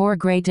 the 4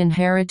 great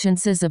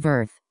inheritances of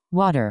earth,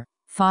 water,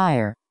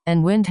 fire,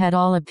 and wind had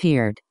all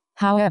appeared.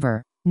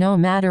 However, no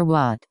matter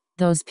what,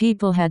 those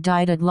people had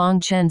died at Long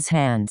Chen's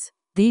hands.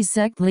 These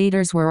sect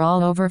leaders were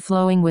all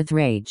overflowing with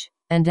rage,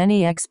 and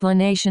any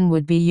explanation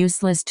would be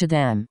useless to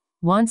them.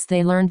 Once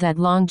they learned that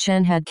Long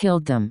Chen had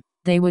killed them,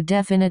 they would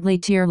definitely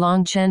tear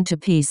Long Chen to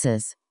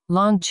pieces.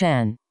 Long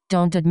Chen,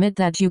 don't admit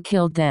that you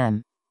killed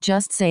them.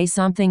 Just say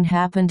something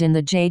happened in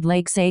the Jade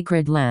Lake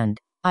Sacred Land.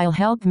 I'll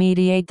help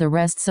mediate the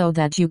rest so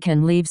that you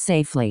can leave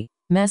safely,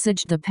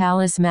 messaged the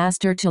palace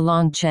master to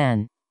Long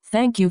Chen.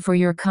 Thank you for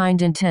your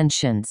kind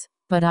intentions,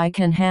 but I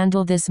can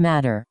handle this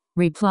matter,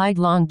 replied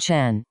Long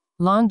Chen.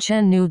 Long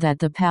Chen knew that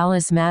the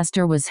palace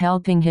master was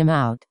helping him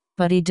out,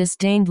 but he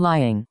disdained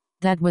lying.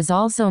 That was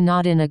also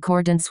not in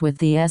accordance with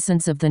the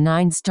essence of the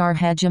 9-star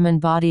hegemon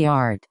body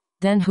art.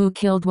 Then who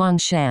killed Wang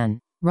Shan?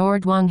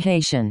 Roared Wang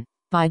Heishan.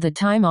 By the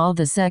time all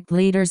the sect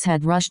leaders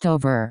had rushed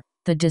over,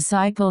 the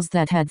disciples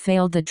that had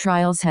failed the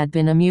trials had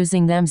been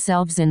amusing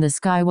themselves in the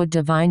Skywood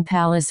Divine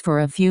Palace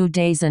for a few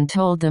days and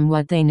told them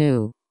what they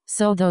knew.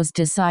 So those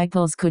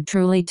disciples could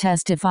truly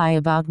testify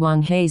about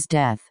Wang Hei's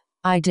death.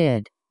 I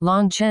did.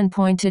 Long Chen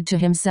pointed to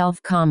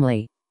himself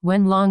calmly.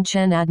 When Long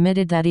Chen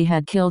admitted that he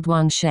had killed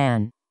Wang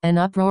Shan, an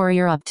uproar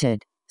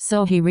erupted.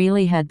 So he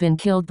really had been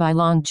killed by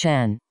Long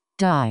Chen.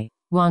 Die.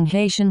 Wang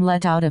Heishan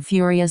let out a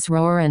furious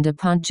roar and a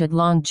punch at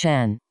Long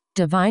Chen.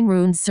 Divine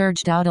runes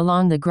surged out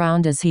along the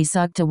ground as he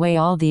sucked away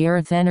all the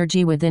earth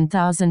energy within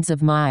thousands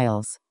of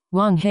miles.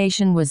 Wang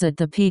Heishan was at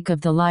the peak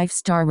of the Life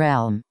Star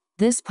realm.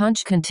 This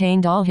punch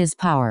contained all his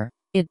power.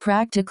 It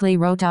practically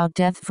wrote out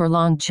death for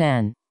Long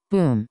Chen.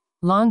 Boom.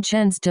 Long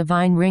Chen's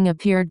divine ring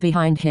appeared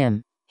behind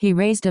him. He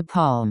raised a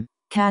palm,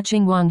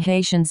 catching Wang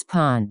Heishan's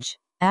punch.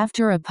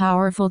 After a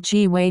powerful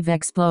chi wave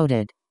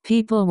exploded,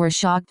 people were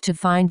shocked to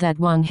find that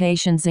Wang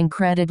Heishan's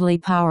incredibly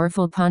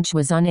powerful punch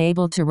was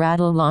unable to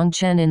rattle Long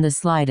Chen in the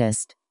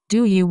slightest.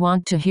 Do you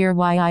want to hear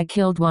why I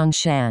killed Wang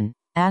Shan?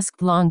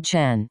 Asked Long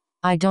Chen.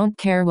 I don't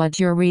care what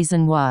your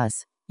reason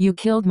was. You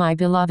killed my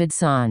beloved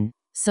son,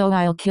 so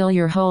I'll kill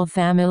your whole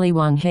family.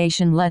 Wang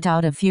Heishan let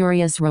out a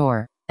furious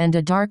roar, and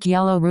a dark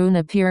yellow rune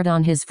appeared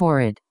on his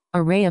forehead.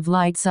 A ray of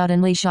light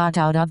suddenly shot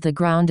out of the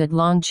ground at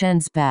Long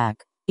Chen's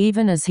back.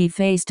 Even as he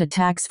faced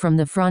attacks from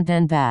the front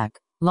and back,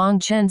 Long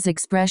Chen's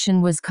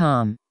expression was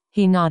calm.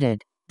 He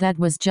nodded. That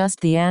was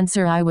just the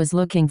answer I was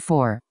looking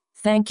for.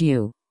 Thank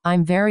you.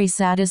 I'm very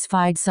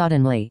satisfied.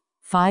 Suddenly,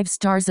 5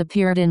 stars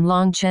appeared in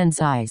Long Chen's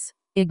eyes.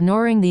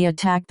 Ignoring the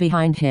attack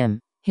behind him,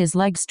 his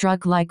leg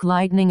struck like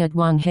lightning at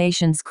Wang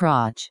Heishan's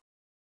crotch.